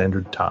 Eastern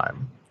Standard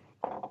Time.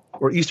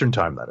 Or Eastern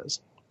Time, that is.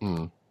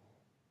 Mm.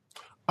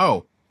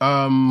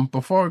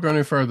 Before we go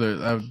any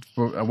further,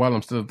 while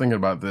I'm still thinking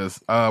about this,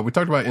 we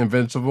talked about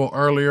Invincible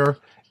earlier.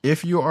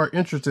 If you are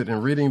interested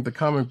in reading the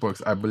comic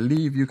books, I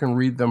believe you can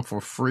read them for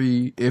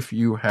free if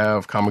you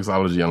have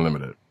Comixology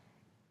Unlimited.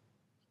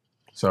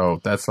 So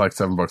that's like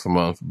 $7 a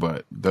month,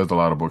 but there's a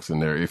lot of books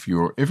in there. If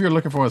you're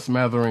looking for a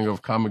smattering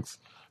of comics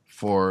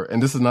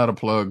and this is not a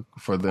plug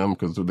for them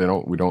because they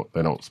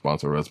don't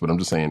sponsor us, but I'm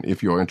just saying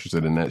if you're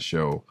interested in that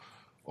show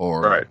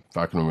or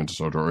Falcon and Winter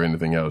Soldier or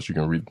anything else, you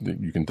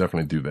can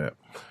definitely do that.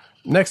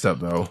 Next up,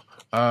 though,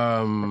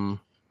 I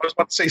was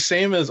about to say,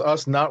 same as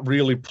us not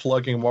really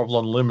plugging Marvel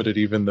Unlimited,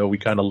 even though we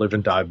kind of live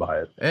and die by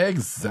it.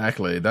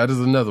 Exactly. That is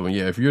another one.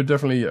 Yeah, if you're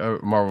definitely a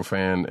Marvel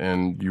fan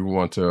and you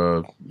want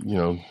to,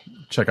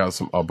 check out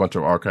a bunch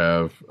of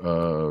archive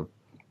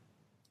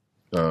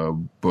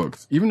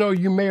books, even though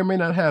you may or may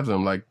not have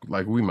them, like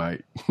we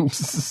might.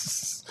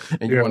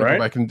 And you want to go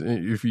back and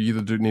if you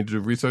either need to do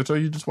research or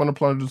you just want to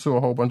plunge into a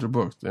whole bunch of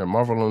books. Yeah,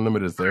 Marvel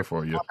Unlimited is there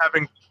for you.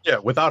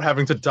 Without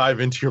having to dive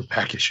into your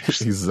back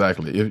issues.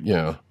 Exactly.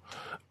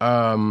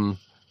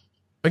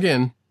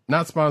 Again,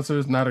 not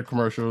sponsors, not a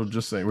commercial.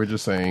 We're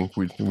just saying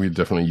we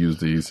definitely use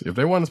these. If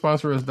they want to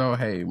sponsor us, though,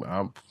 hey,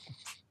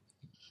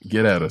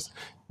 get at us.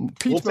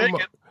 We'll take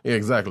it. Yeah,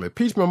 exactly.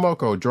 Peach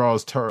Momoko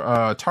draws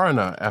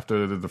Tarna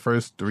after the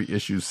first 3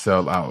 issues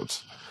sell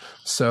out.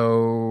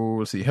 So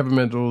let's see. Heavy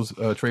Metal's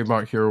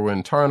trademark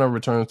heroine Tarna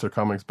returned to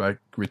comics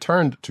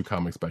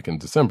back in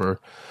December,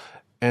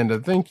 and I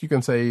think you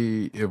can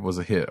say it was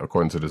a hit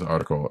according to this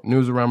article.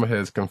 Newsarama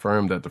has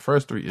confirmed that the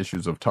first 3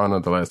 issues of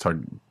Tarna: The Last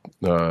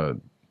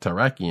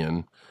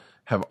Tarakian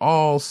have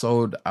all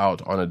sold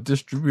out on a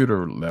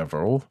distributor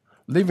level,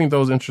 leaving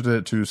those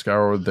interested to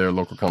scour their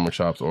local comic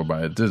shops or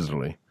buy it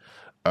digitally.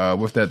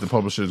 With that, the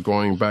publisher is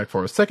going back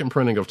for a second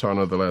printing of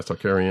Tarna: The Last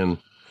Tarakian,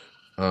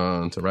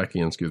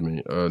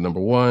 number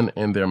 1,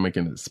 and they're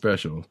making it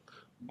special,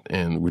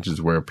 and which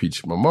is where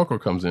Peach Momoko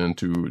comes in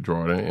to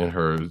draw it in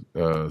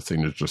her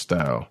signature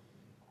style.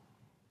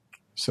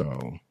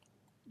 So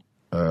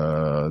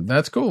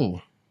that's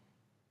cool.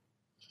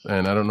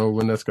 And I don't know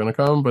when that's going to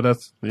come, but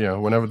that's,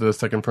 whenever the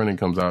second printing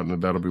comes out,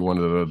 and that'll be one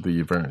of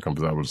the variant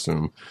comes out, I would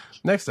assume.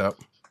 Next up.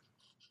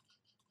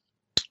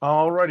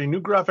 Alrighty,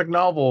 new graphic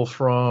novel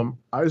from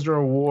Eisner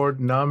Award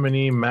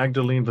nominee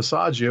Magdalene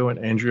Visaggio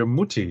and Andrea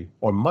Mutti.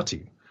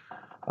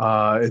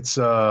 It's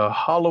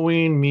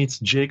Halloween meets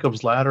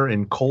Jacob's Ladder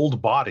in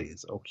Cold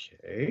Bodies.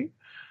 Okay.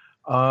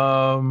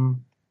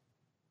 From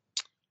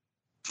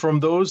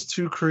those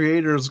 2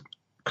 creators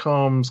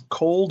comes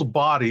Cold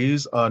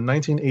Bodies, a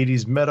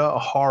 1980s meta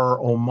horror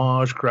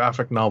homage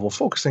graphic novel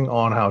focusing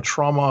on how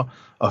trauma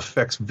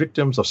affects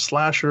victims of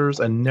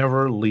slashers and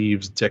never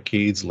leaves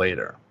decades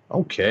later.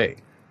 Okay.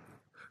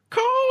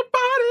 Cold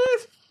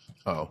Bodies.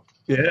 Oh.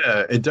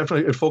 Yeah,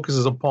 it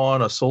focuses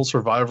upon a sole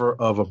survivor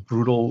of a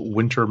brutal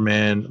Winter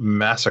Man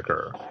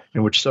massacre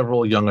in which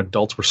several young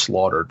adults were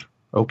slaughtered.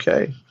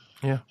 Okay.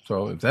 Yeah,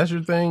 so if that's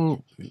your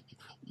thing,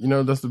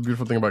 that's the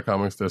beautiful thing about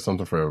comics. There's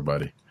something for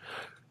everybody.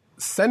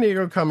 San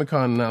Diego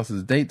Comic-Con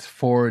announces dates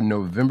for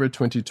November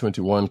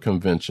 2021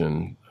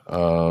 convention.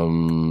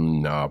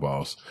 Nah,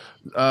 boss.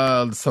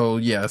 So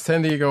yeah,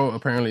 San Diego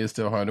apparently is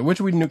still hard, which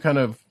we knew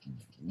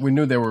we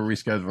knew they were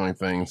rescheduling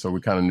things, so we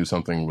kind of knew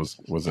something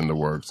was in the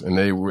works. And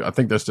I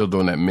think they're still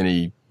doing that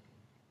mini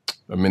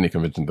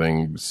convention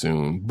thing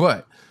soon.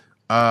 But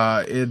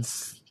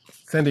it's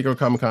San Diego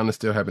Comic-Con is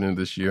still happening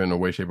this year in a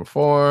way, shape, or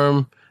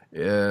form.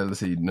 Let's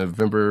see,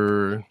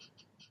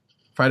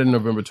 Friday,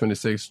 November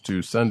 26th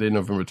to Sunday,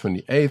 November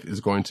 28th is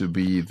going to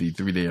be the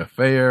 3-day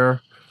affair.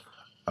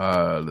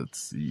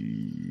 Let's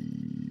see.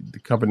 The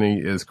company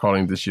is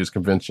calling this year's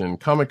convention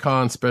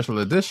Comic-Con Special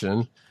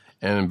Edition,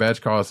 and badge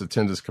cost,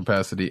 attendance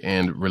capacity,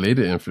 and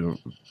related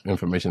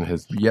information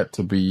has yet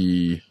to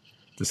be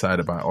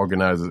decided by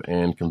organizers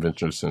and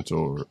convention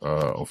center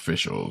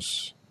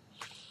officials.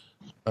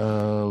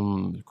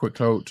 Quick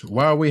note: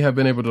 while we have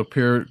been able to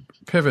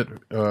pivot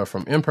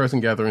from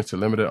in-person gatherings to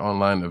limited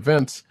online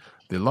events,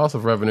 the loss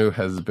of revenue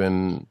has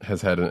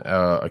had an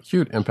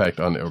acute impact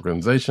on the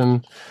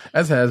organization,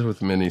 as has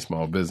with many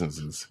small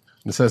businesses,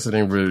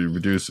 necessitating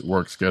reduced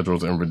work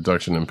schedules and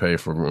reduction in pay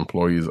for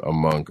employees,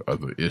 among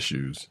other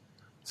issues.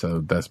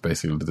 So that's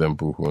basically them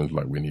boohooing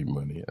like we need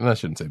money. And I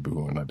shouldn't say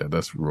boohooing like that.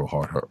 That's real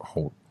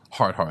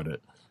hard-hearted.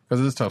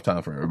 Because it's a tough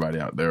time for everybody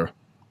out there.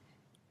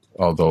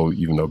 Although,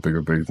 even though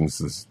bigger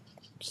businesses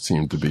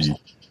seem to be,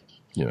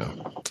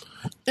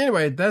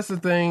 Anyway, that's the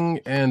thing.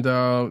 And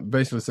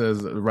basically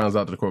rounds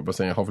out the quote by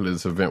saying, hopefully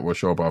this event will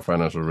show up our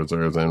financial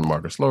reserves and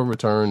mark a slow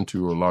return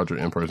to a larger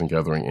in-person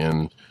gathering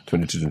in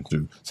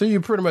 2022. So you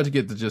pretty much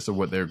get the gist of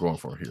what they're going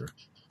for here.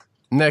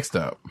 Next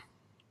up.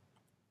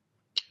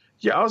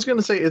 Yeah, I was going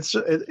to say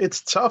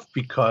it's tough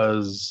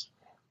because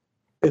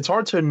it's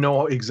hard to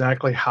know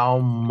exactly how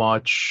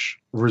much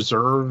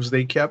reserves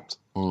they kept.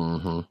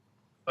 Mm-hmm.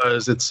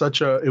 Because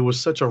it was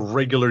such a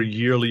regular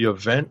yearly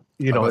event.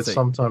 It's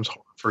sometimes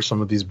hard for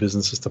some of these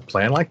businesses to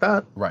plan like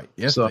that. Right.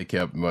 Yes, they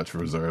kept much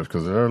reserves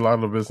because there are a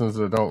lot of businesses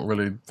that don't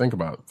really think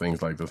about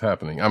things like this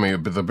happening. I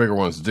mean, but the bigger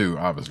ones do,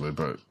 obviously,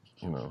 but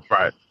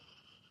Right.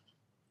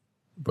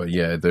 But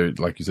yeah,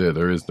 like you said,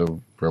 there is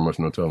very much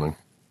no telling.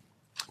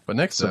 But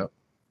next up.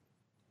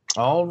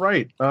 All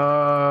right.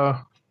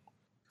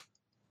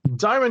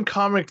 Diamond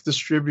Comic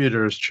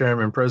Distributors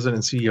Chairman, President,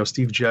 and CEO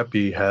Steve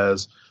Geppi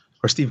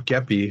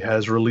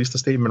has released a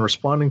statement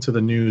responding to the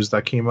news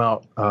that came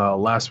out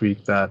last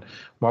week that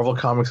Marvel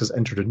Comics has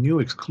entered a new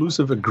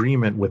exclusive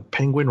agreement with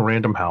Penguin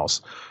Random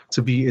House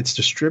to be its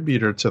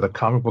distributor to the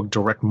comic book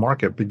direct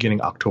market beginning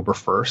October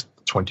 1st,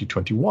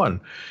 2021.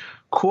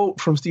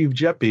 Quote from Steve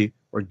Geppi,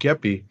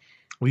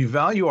 "We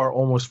value our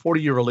almost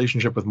 40-year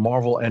relationship with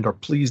Marvel and are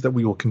pleased that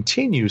we will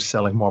continue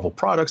selling Marvel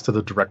products to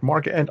the direct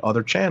market and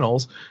other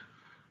channels.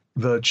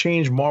 The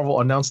change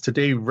Marvel announced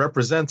today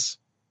represents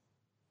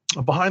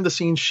a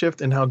behind-the-scenes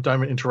shift in how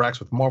Diamond interacts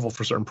with Marvel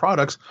for certain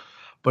products,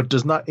 but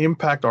does not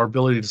impact our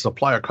ability to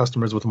supply our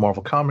customers with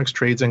Marvel Comics,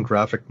 trades, and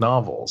graphic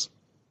novels.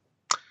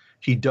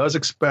 He does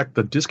expect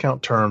the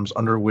discount terms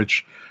under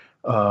which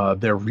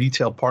their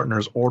retail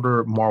partners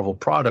order Marvel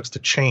products to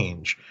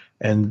change,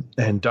 and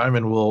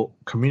Diamond will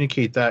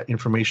communicate that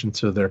information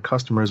to their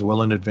customers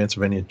well in advance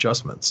of any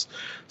adjustments.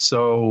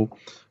 So,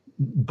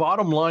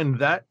 bottom line,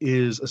 that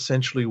is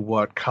essentially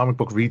what comic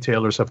book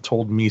retailers have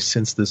told me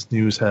since this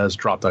news has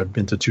dropped. I've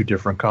been to 2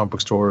 different comic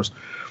book stores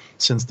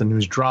since the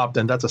news dropped,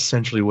 and that's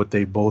essentially what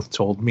they both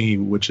told me,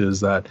 which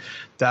is that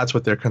that's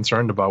what they're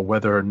concerned about,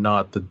 whether or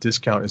not the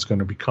discount is going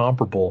to be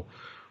comparable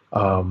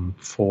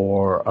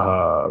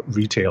for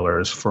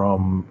retailers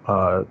from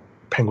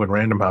Penguin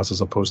Random House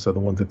as opposed to the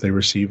one that they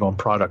receive on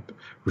product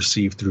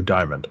received through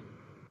Diamond.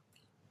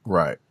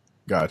 Right.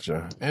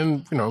 Gotcha.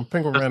 And,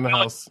 Penguin Random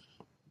House...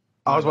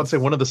 I was about to say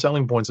one of the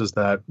selling points is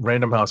that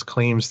Random House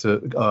claims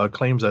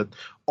that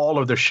all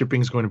of their shipping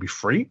is going to be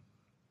free.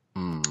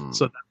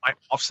 So that might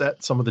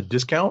offset some of the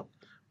discount,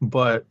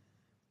 but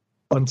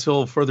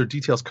until further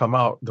details come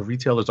out, the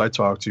retailers I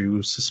talk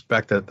to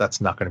suspect that that's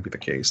not going to be the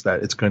case.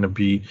 That it's going to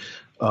be,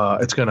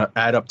 it's going to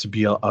add up to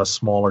be a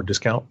smaller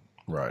discount,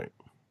 right?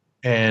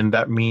 And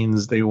that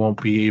means they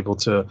won't be able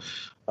to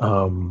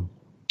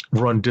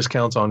run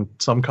discounts on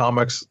some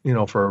comics.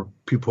 For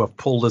people who have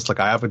pull lists, like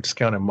I have a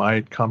discount in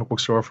my comic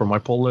book store for my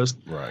pull list.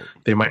 Right.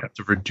 They might have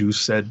to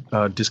reduce said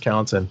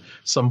discounts, and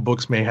some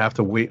books may have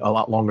to wait a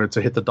lot longer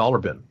to hit the dollar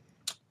bin.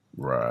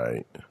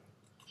 Right.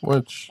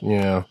 Which,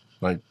 we're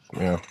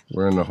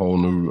in a whole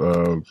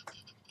new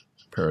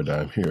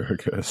paradigm here, I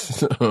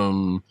guess.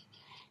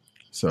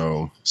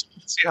 So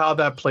see how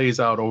that plays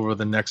out over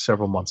the next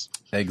several months.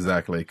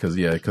 Exactly, because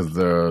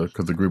the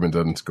agreement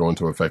doesn't go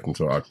into effect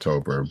until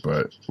October,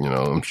 but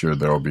I'm sure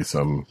there will be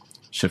some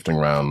shifting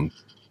around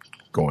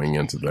going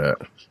into that.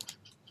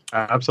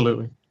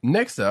 Absolutely.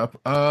 Next up,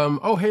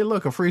 hey,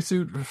 look, a free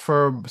suit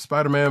for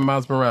Spider-Man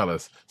Miles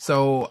Morales.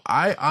 So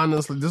I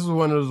honestly, this was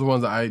one of those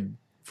ones I,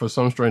 for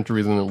some strange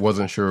reason,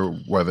 wasn't sure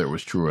whether it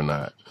was true or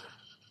not.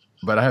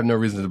 But I have no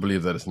reason to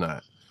believe that it's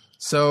not.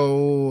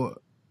 So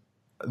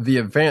the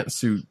advanced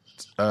suit,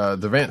 the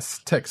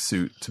advanced tech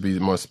suit, to be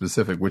more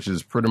specific, which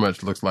is pretty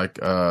much looks like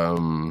a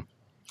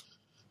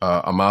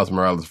Miles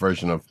Morales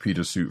version of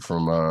Peter's suit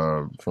from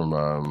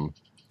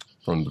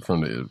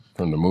the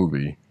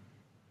movie.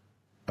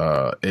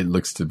 It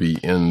looks to be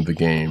in the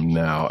game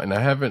now, and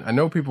I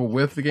know people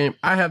with the game.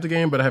 I have the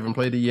game, but I haven't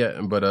played it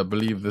yet. But I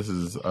believe this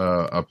is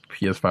a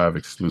PS5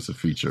 exclusive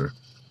feature,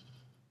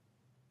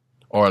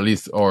 or at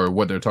least, or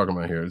what they're talking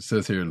about here. It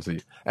says here, let's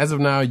see. As of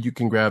now, you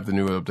can grab the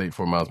new update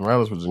for Miles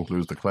Morales, which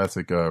includes the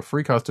classic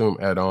free costume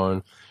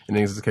add-on. In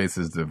this case,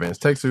 is the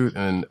advanced tech suit,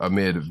 and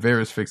amid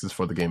various fixes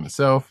for the game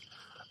itself,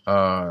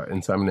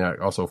 Insomniac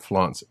also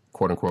flaunts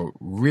 "quote-unquote"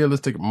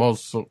 realistic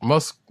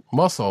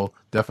muscle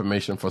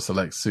deformation for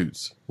select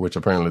suits, which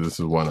apparently this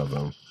is one of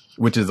them,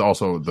 which is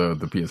also the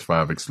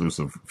PS5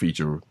 exclusive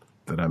feature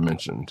that I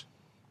mentioned.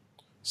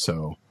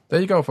 So there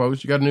you go,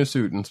 folks. You got a new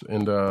suit in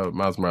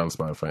Miles Morales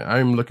Spider-Man.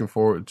 I'm looking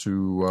forward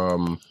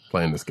to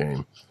playing this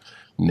game.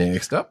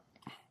 Next up,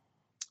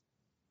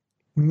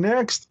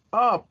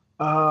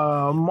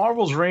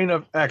 Marvel's Reign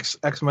of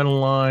X-Men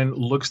line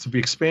looks to be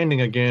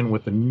expanding again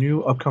with a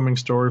new upcoming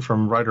story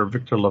from writer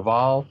Victor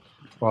Laval.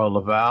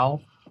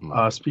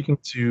 Speaking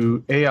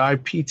to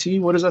AIPT,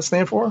 what does that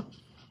stand for?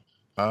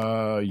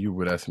 You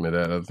would ask me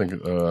that. I think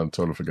I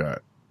totally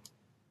forgot.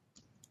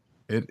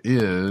 It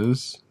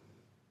is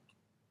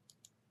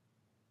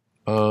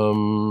I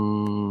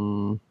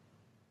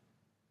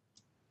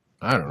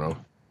don't know.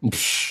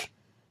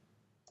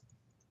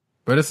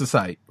 But it's a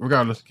site.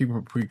 Regardless, keep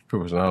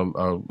pushing.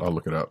 I'll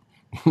look it up.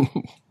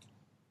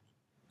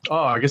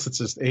 I guess it's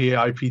just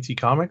AIPT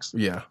Comics?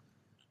 Yeah.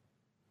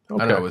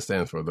 Okay. I know what it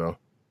stands for, though.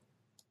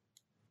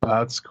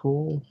 That's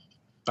cool.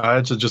 I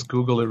had to just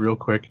Google it real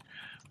quick.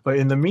 But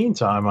in the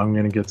meantime, I'm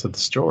going to get to the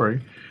story.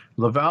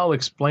 Laval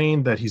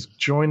explained that he's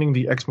joining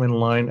the X-Men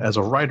line as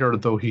a writer,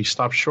 though he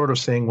stopped short of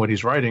saying what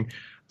he's writing,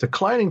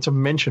 declining to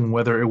mention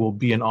whether it will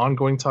be an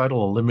ongoing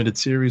title, a limited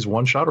series,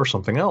 one-shot, or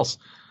something else.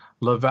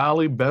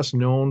 Laval, best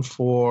known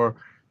for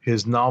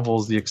his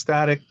novels The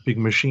Ecstatic, Big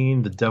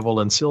Machine, The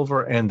Devil in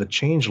Silver, and The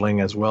Changeling,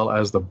 as well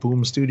as the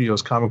Boom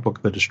Studios comic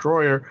book The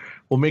Destroyer,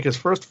 will make his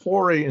first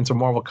foray into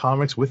Marvel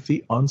Comics with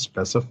the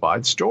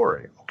unspecified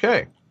story.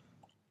 Okay.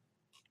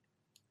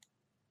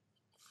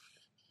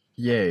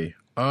 Yay.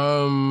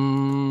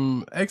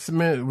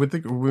 X-Men,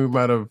 we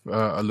might have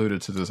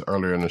alluded to this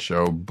earlier in the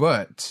show,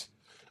 but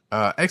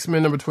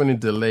X-Men number 20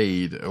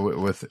 delayed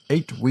with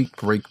 8-week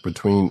break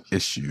between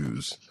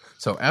issues.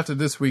 So after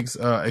this week's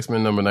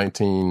X-Men number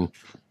 19,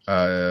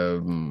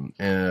 and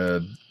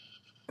the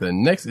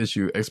next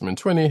issue, X-Men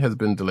 20, has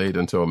been delayed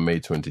until May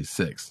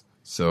 26th.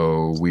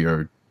 So we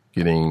are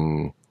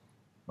getting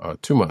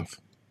 2 months.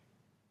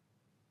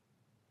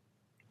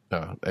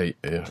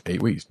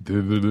 8 weeks.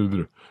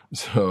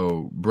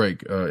 So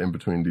break in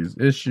between these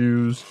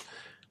issues.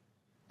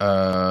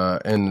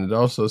 And it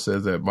also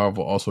says that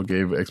Marvel also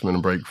gave X-Men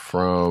a break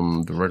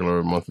from the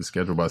regular monthly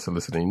schedule by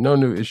soliciting no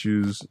new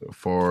issues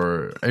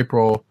for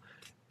April,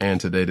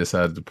 and today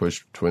decided to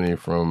push 20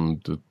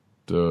 from the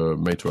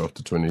May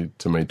 12th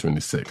to May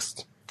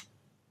 26th,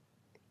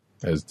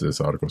 as this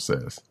article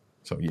says.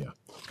 So yeah,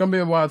 it's gonna be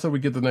a while till we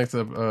get the next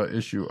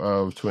issue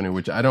of 20,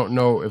 which I don't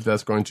know if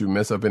that's going to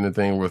mess up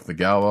anything with the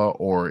gala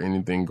or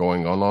anything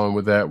going on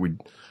with that.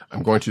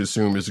 I'm going to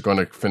assume it's going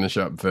to finish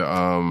up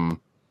the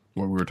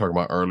what we were talking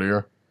about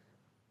earlier.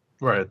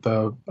 Right.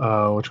 The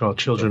what you call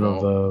Children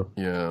of the.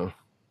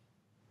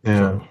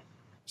 Yeah.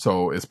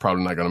 So it's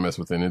probably not going to mess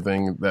with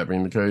anything, that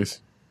being the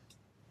case,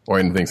 or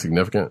anything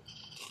significant.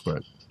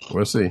 But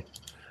we'll see.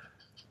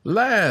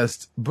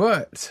 Last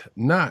but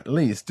not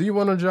least, do you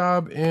want a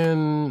job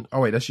in... Oh,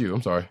 wait, that's you.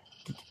 I'm sorry.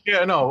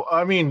 Yeah, no.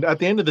 I mean, at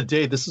the end of the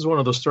day, this is one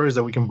of those stories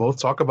that we can both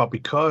talk about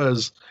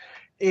because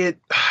I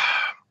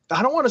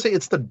don't want to say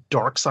it's the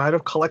dark side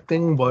of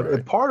collecting, but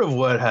Right. part of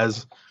what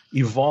has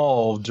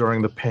evolved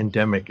during the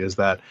pandemic is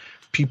that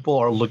people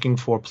are looking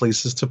for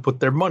places to put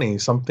their money,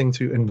 something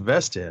to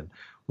invest in.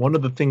 One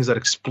of the things that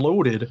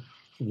exploded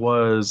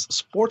was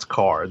sports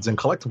cards and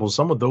collectibles.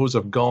 Some of those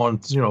have gone,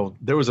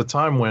 there was a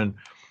time when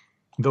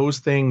those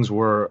things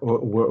were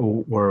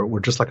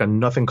just like a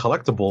nothing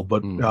collectible.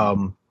 But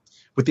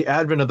with the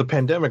advent of the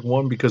pandemic,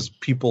 one, because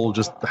people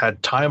just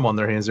had time on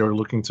their hands, they were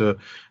looking to,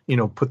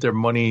 put their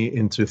money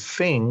into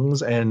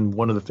things. And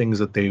one of the things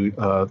that they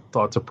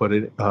thought to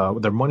put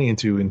their money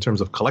into in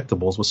terms of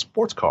collectibles was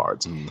sports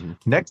cards. Mm-hmm.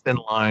 Next in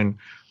line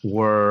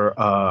were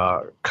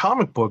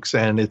comic books,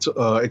 and it's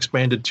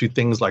expanded to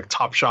things like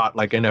Top Shot,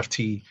 like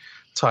NFT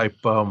type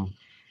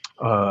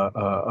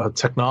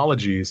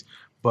technologies.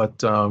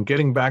 But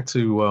getting back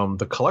to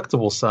the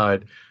collectible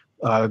side,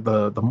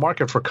 the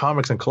market for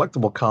comics and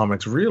collectible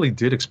comics really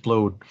did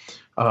explode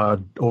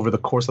over the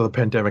course of the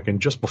pandemic, and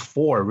just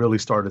before it really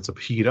started to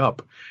heat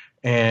up.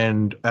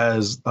 And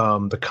as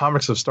the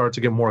comics have started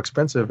to get more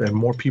expensive and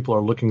more people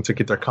are looking to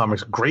get their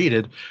comics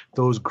graded,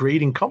 those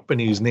grading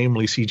companies,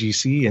 namely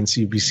CGC and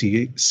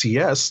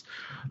CBCS,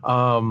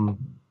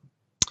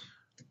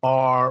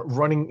 are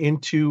running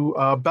into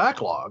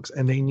backlogs,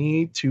 and they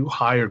need to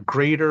hire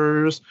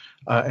graders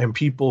and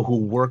people who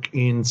work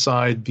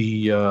inside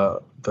the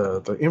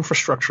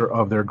infrastructure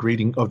of their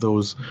grading, of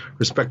those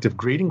respective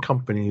grading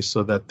companies,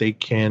 so that they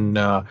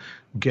can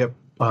get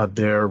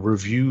their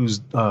reviews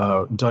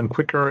done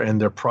quicker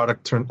and their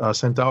product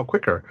sent out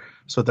quicker,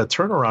 so that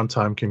turnaround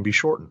time can be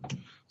shortened.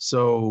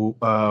 So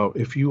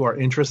if you are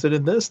interested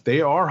in this,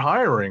 they are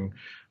hiring.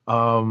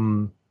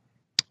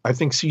 I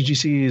think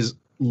CGC is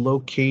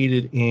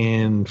located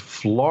in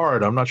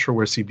Florida. I'm not sure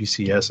where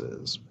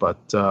CBCS is, but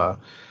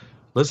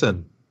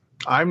listen,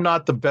 I'm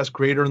not the best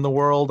grader in the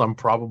world. I'm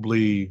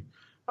probably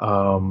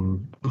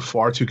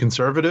far too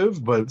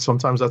conservative, but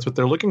sometimes that's what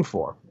they're looking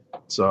for.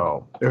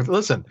 So if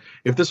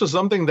this was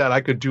something that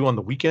I could do on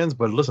the weekends,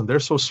 but listen, they're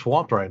so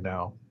swamped right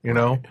now,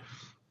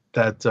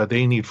 that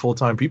they need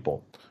full-time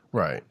people.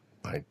 Right.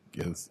 Like,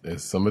 is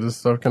some of this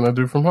stuff can I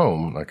do from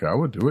home? Like, I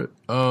would do it.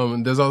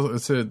 There's also, it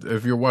said,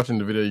 if you're watching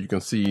the video, you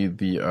can see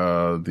the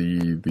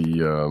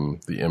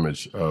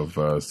image of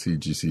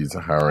CGC's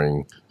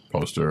hiring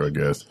poster, I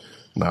guess,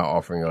 now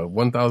offering a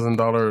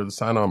 $1,000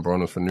 sign-on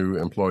bonus for new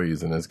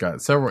employees, and it's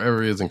got several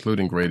areas,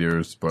 including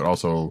graders, but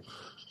also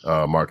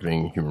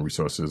marketing, human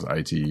resources,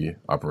 IT,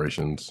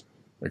 operations,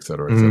 et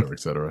cetera, et cetera, et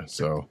cetera.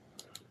 So.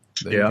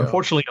 Yeah,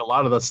 unfortunately, a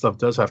lot of that stuff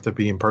does have to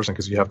be in person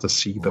because you have to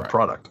see the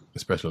product,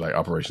 especially like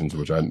operations,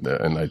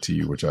 and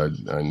IT, which I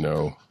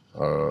know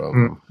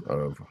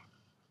of.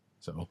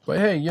 So, but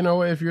hey,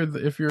 if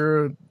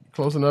you're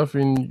close enough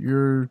and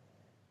you're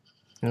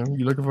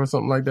looking for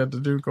something like that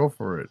to do, go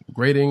for it.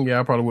 Grading,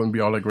 I probably wouldn't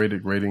be all that great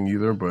at grading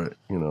either, but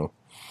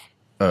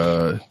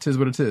tis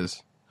what it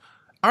is.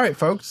 All right,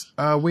 folks,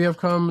 we have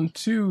come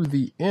to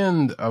the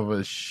end of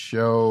the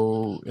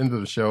show.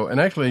 And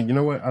actually, you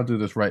know what? I'll do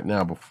this right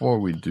now before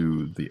we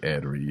do the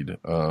ad read,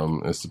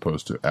 as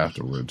opposed to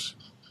afterwards.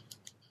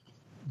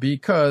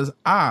 Because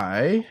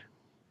I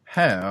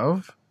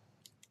have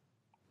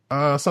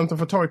something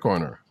for Toy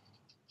Corner.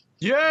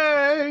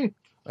 Yay!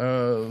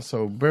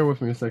 So bear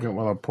with me a second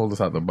while I pull this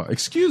out the box.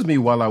 Excuse me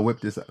while I whip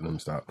this out. Let me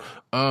stop.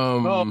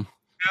 No.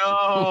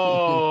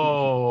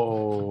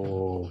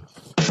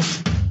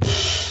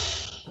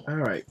 All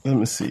right, let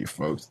me see,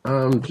 folks.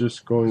 I'm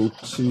going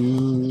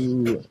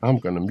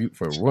to mute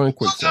for one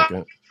quick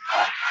second.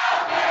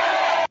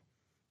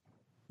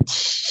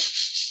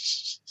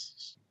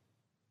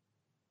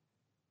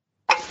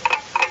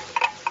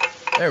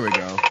 There we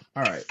go.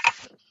 All right.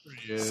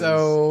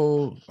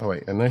 So,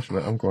 and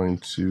actually, I'm going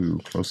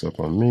to close up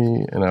on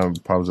me, and I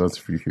apologize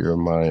if you hear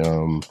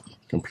my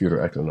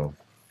computer acting a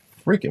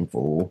freaking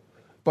fool.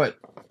 But,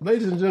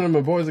 ladies and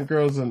gentlemen, boys and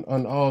girls, and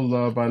all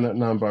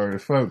non-binary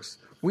folks,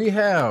 we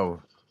have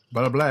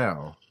blah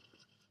blah,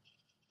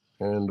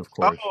 and of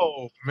course.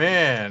 Oh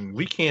man,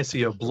 we can't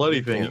see a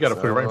bloody thing. You got to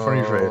put it right in front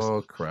of your face.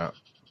 Oh crap!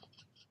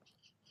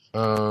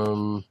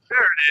 There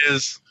it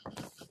is.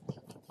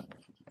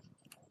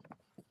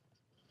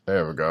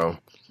 There we go.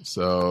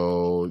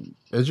 So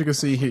as you can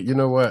see here, you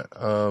know what?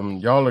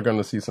 Y'all are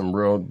gonna see some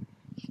real.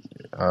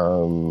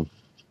 Hold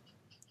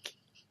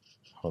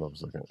up a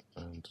second.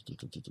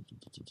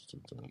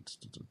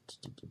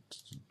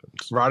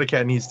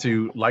 Roddycat needs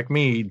to, like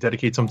me,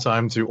 dedicate some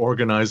time to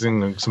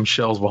organizing some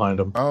shells behind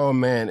him. Oh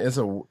man, it is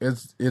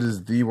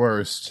the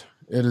worst.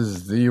 It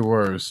is the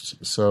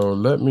worst. So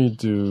let me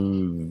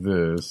do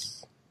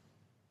this.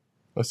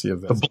 Let's see if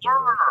that's The blur.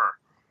 better.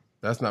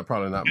 That's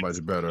probably not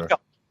much better.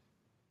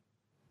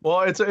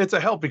 Well, it's a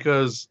help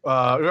because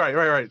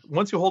right.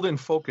 Once you hold it in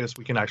focus,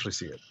 we can actually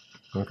see it.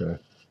 Okay,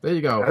 there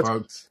you go, That's-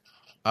 folks.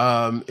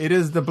 It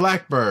is the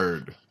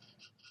Blackbird,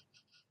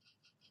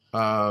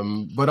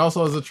 but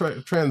also as a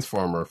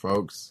transformer,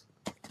 folks.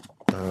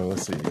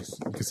 Let's see.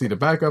 You can see the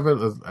back of it.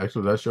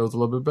 Actually, that shows a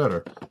little bit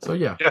better. So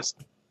yeah. Yes.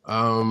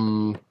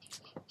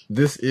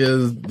 This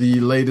is the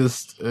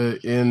latest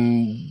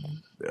in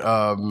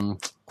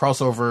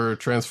crossover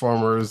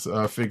Transformers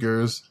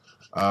figures.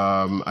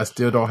 I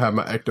still don't have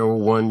my Ecto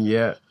one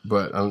yet,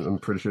 but I'm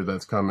pretty sure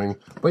that's coming.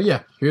 But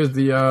yeah, here's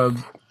the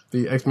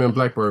X-Men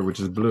Blackbird, which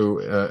is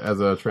blue as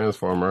a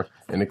Transformer,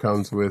 and it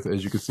comes with,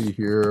 as you can see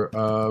here,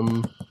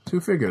 2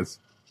 figures.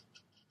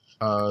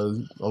 A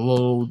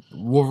little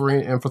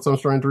Wolverine, and for some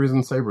strange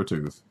reason,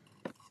 Sabretooth.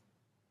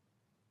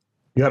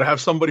 You got to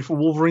have somebody for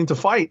Wolverine to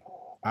fight.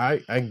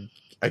 I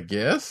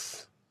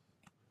guess,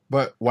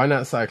 but why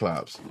not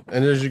Cyclops?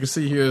 And as you can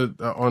see here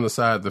on the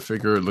side, the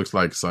figure looks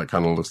like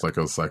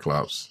a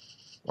Cyclops,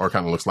 or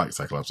kind of looks like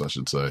Cyclops, I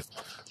should say.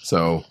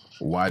 So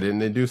why didn't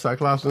they do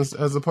Cyclops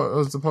as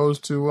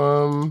opposed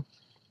to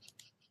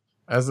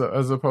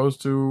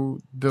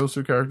those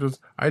 2 characters?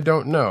 I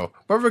don't know,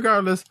 but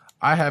regardless,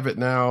 I have it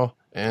now,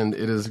 and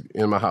it is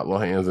in my hot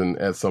little hands. And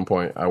at some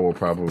point, I will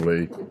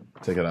probably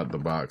take it out of the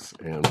box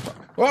and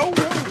Oh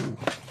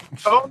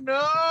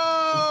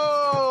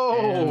no!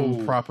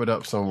 and prop it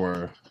up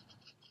somewhere.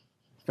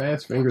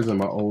 Fast fingers in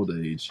my old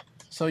age.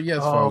 So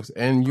yes, folks,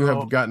 and you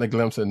have gotten a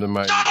glimpse into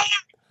my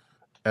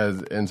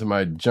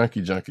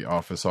junky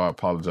office. So I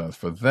apologize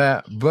for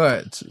that,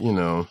 but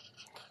it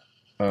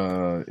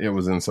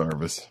was in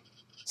service.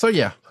 So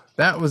yeah,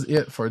 that was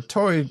it for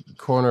Toy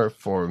Corner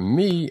for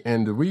me,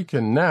 and we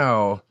can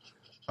now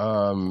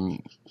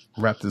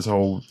wrap this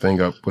whole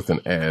thing up with an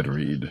ad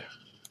read.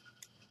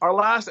 Our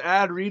last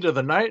ad read of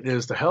the night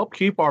is to help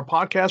keep our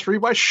podcast free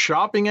by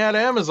shopping at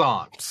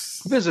Amazon.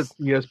 Visit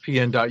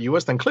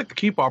ESPN.us, then click the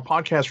Keep Our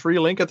Podcast Free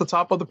link at the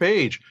top of the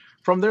page.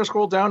 From there,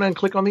 scroll down and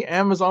click on the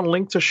Amazon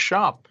link to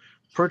shop.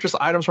 Purchase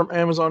items from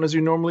Amazon as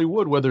you normally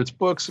would, whether it's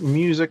books,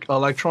 music,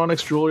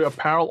 electronics, jewelry,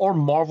 apparel, or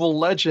Marvel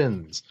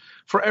Legends.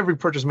 For every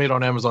purchase made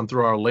on Amazon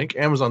through our link,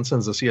 Amazon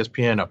sends the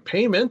CSPN a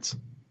payment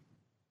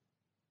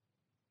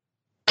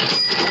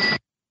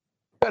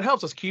that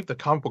helps us keep the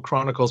Comic Book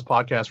Chronicles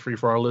podcast free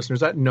for our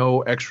listeners at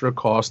no extra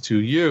cost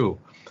to you.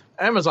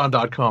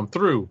 Amazon.com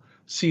through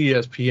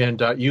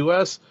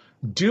CSPN.us.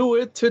 Do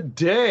it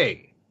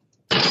today.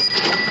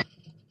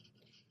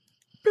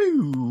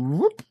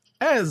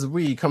 As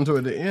we come to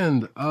the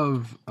end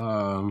of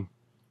no,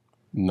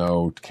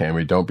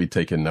 Camry, don't be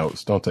taking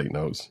notes. Don't take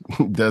notes.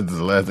 That's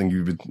the last thing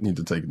you need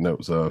to take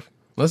notes of.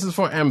 Unless it's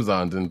for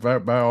Amazon, then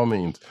by all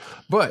means.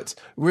 But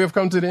we have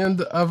come to the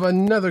end of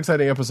another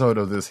exciting episode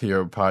of this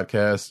here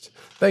podcast.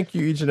 Thank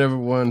you each and every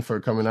one for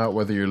coming out,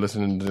 whether you're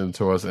listening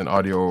to us in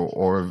audio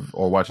or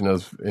watching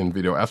us in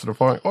video after the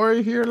point, or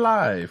here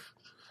live,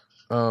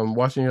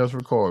 watching us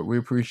record. We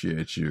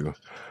appreciate you.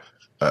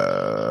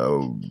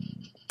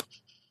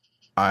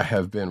 I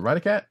have been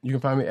Roddycat. You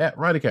can find me at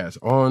Roddycat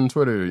on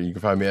Twitter. You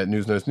can find me at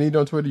News Nerds Need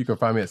on Twitter. You can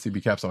find me at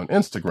CBCaps on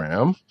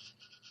Instagram.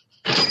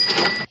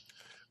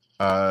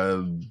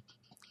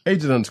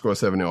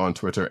 Agent_70 on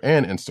Twitter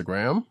and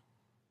Instagram.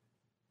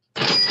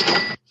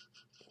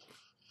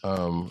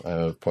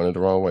 I pointed the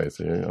wrong way,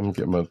 so I'm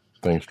getting my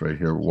thing straight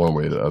here one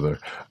way or the other.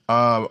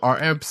 Our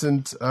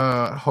absent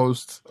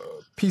host,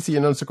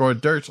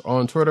 PC_Dirt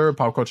on Twitter,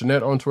 Pop Culture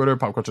Net on Twitter,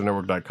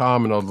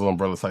 PopCultureNetwork.com, and all those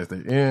umbrella sites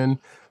they're in.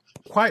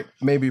 Quite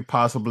maybe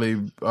possibly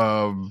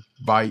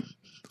bite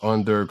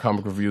under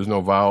Comic Reviews No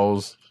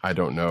Vowels. I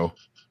don't know.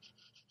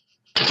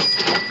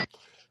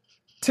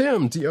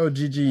 Tim,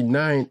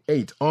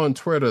 DOGG98 on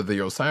Twitter,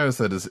 the Osiris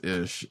that is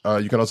ish.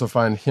 You can also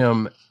find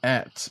him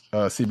at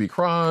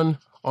CBCron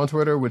on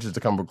Twitter, which is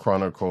the Comic Book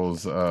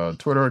Chronicles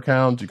Twitter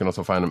account. You can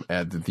also find him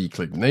at the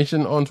Click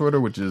Nation on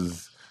Twitter, which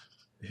is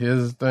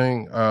his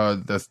thing.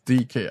 That's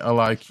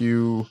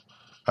DKLIQ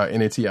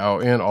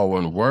NATION, all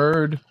one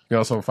word. You can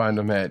also find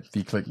him at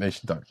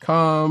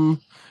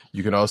theclicknation.com.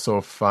 You can also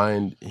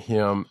find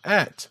him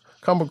at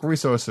Comic Book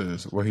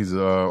Resources, where he's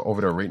over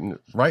there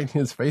writing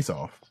his face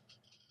off.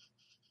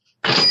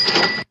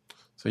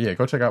 So yeah,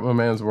 go check out my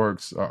man's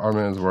works, our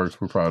man's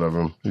works. We're proud of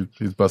him.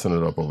 He's busting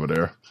it up over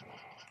there.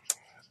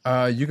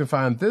 You can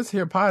find this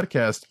here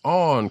podcast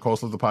on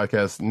Coastal the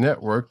Podcast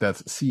Network.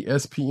 That's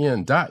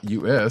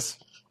CSPN.us.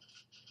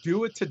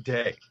 Do it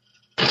today.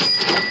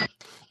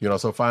 You can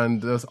also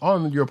find us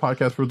on your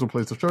podcast virtual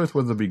place of choice,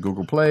 whether it be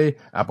Google Play,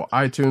 Apple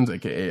iTunes,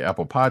 aka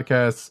Apple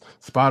Podcasts,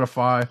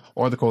 Spotify,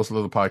 or the Coastal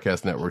Little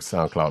Podcast Network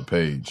SoundCloud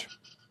page.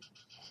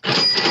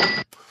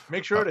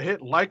 Make sure to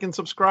hit like and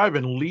subscribe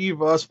and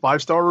leave us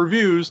 5-star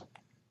reviews.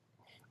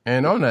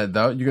 And on that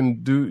though, you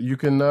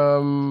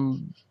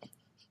can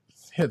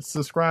hit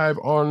subscribe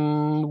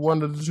on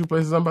one of the two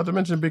places I'm about to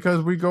mention,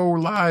 because we go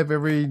live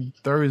every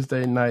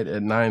Thursday night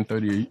at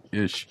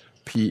 9:30-ish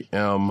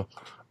p.m.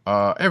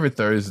 Every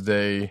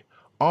Thursday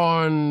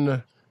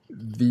on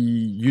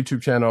the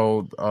YouTube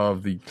channel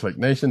of The Click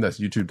Nation. That's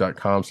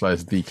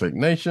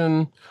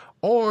youtube.com/TheClickNation.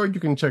 Or you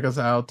can check us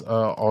out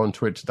on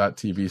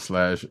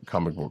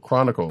twitch.tv/Comic Book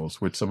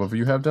Chronicles, which some of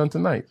you have done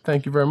tonight.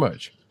 Thank you very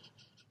much.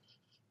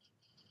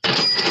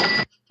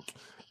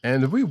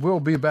 And we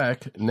will be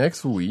back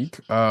next week,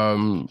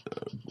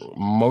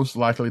 most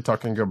likely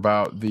talking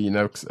about the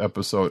next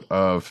episode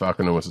of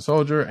Falcon and Winter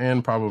Soldier,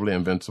 and probably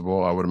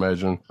Invincible, I would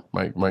imagine.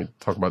 Might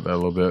talk about that a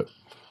little bit.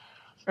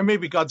 And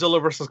maybe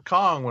Godzilla vs.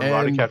 Kong when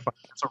Roddy Cat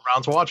gets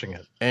around to watching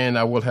it. And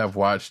I will have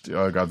watched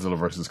Godzilla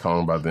vs.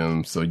 Kong by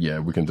then, so yeah,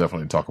 we can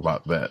definitely talk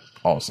about that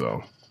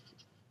also.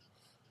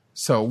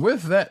 So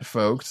with that,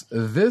 folks,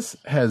 this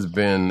has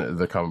been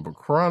the Comic Book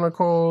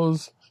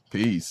Chronicles.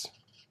 Peace.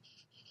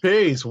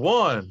 Peace.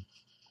 One.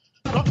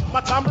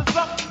 My time is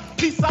up.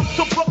 Peace out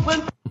to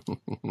Brooklyn.